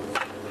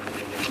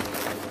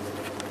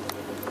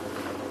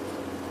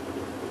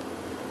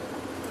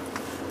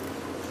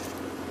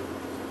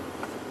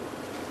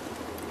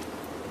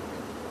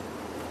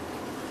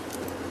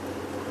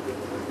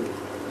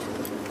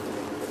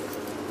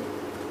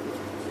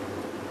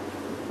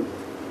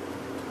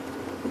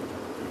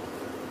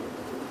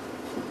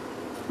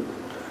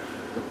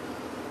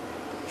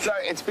 So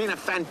it's been a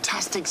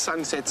fantastic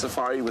sunset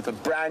safari with a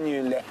brand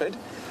new leopard,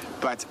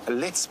 but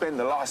let's spend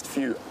the last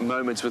few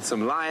moments with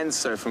some lions.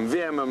 So from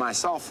Wium and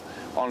myself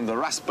on the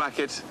rust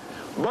bucket,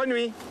 bonne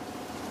nuit.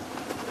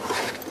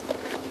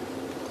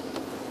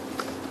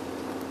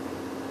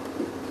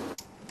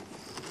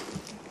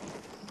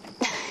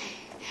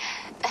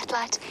 That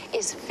light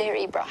is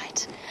very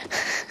bright.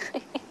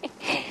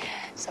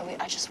 So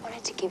I just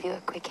wanted to give you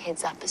a quick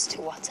heads up as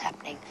to what's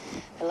happening.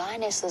 The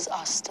lionesses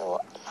are still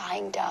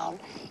lying down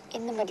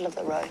in the middle of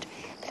the road.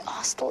 They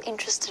are still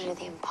interested in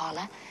the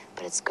impala,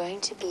 but it's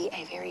going to be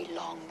a very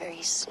long,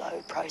 very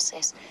slow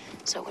process.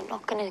 So we're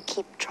not going to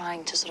keep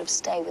trying to sort of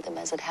stay with them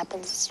as it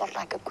happens. It's not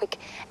like a quick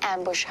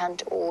ambush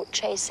hunt or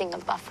chasing a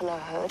buffalo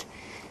herd.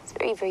 It's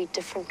very, very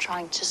different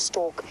trying to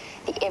stalk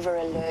the ever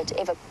alert,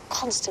 ever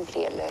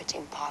constantly alert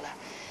impala.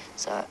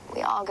 So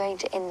we are going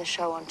to end the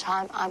show on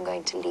time. I'm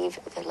going to leave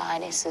the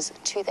lionesses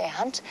to their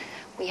hunt.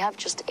 We have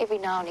just every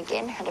now and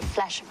again had a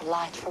flash of a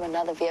light from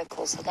another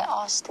vehicle, so they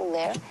are still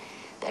there.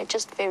 They're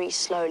just very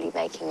slowly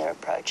making their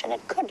approach, and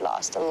it could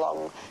last a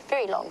long,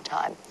 very long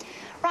time.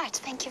 Right,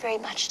 thank you very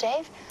much,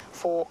 Dave,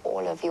 for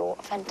all of your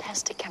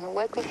fantastic camera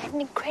work. We've had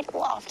an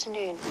incredible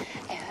afternoon.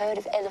 A herd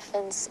of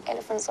elephants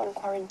on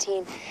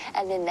quarantine,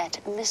 and then that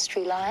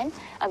mystery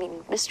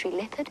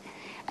leopard,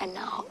 and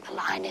now the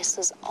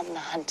lionesses on the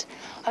hunt.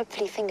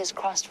 Hopefully, fingers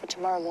crossed, for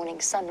tomorrow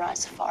morning sunrise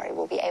safari,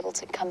 we'll be able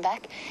to come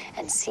back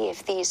and see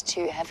if these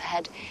two have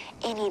had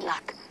any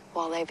luck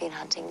while they've been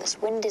hunting.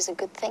 This wind is a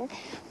good thing,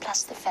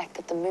 plus the fact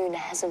that the moon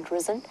hasn't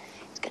risen.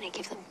 It's going to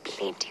give them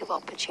plenty of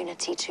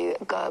opportunity to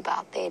go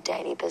about their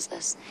daily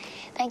business.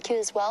 Thank you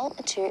as well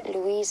to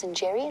Louise and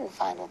Jerry in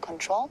Final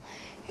Control,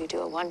 who do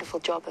a wonderful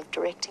job of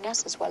directing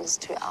us, as well as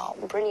to our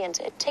brilliant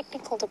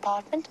technical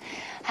department.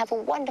 Have a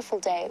wonderful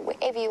day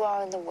wherever you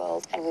are in the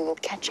world, and we will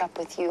catch up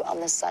with you on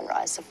the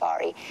Sunrise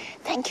Safari.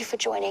 Thank you for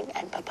joining,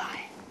 and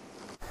bye-bye.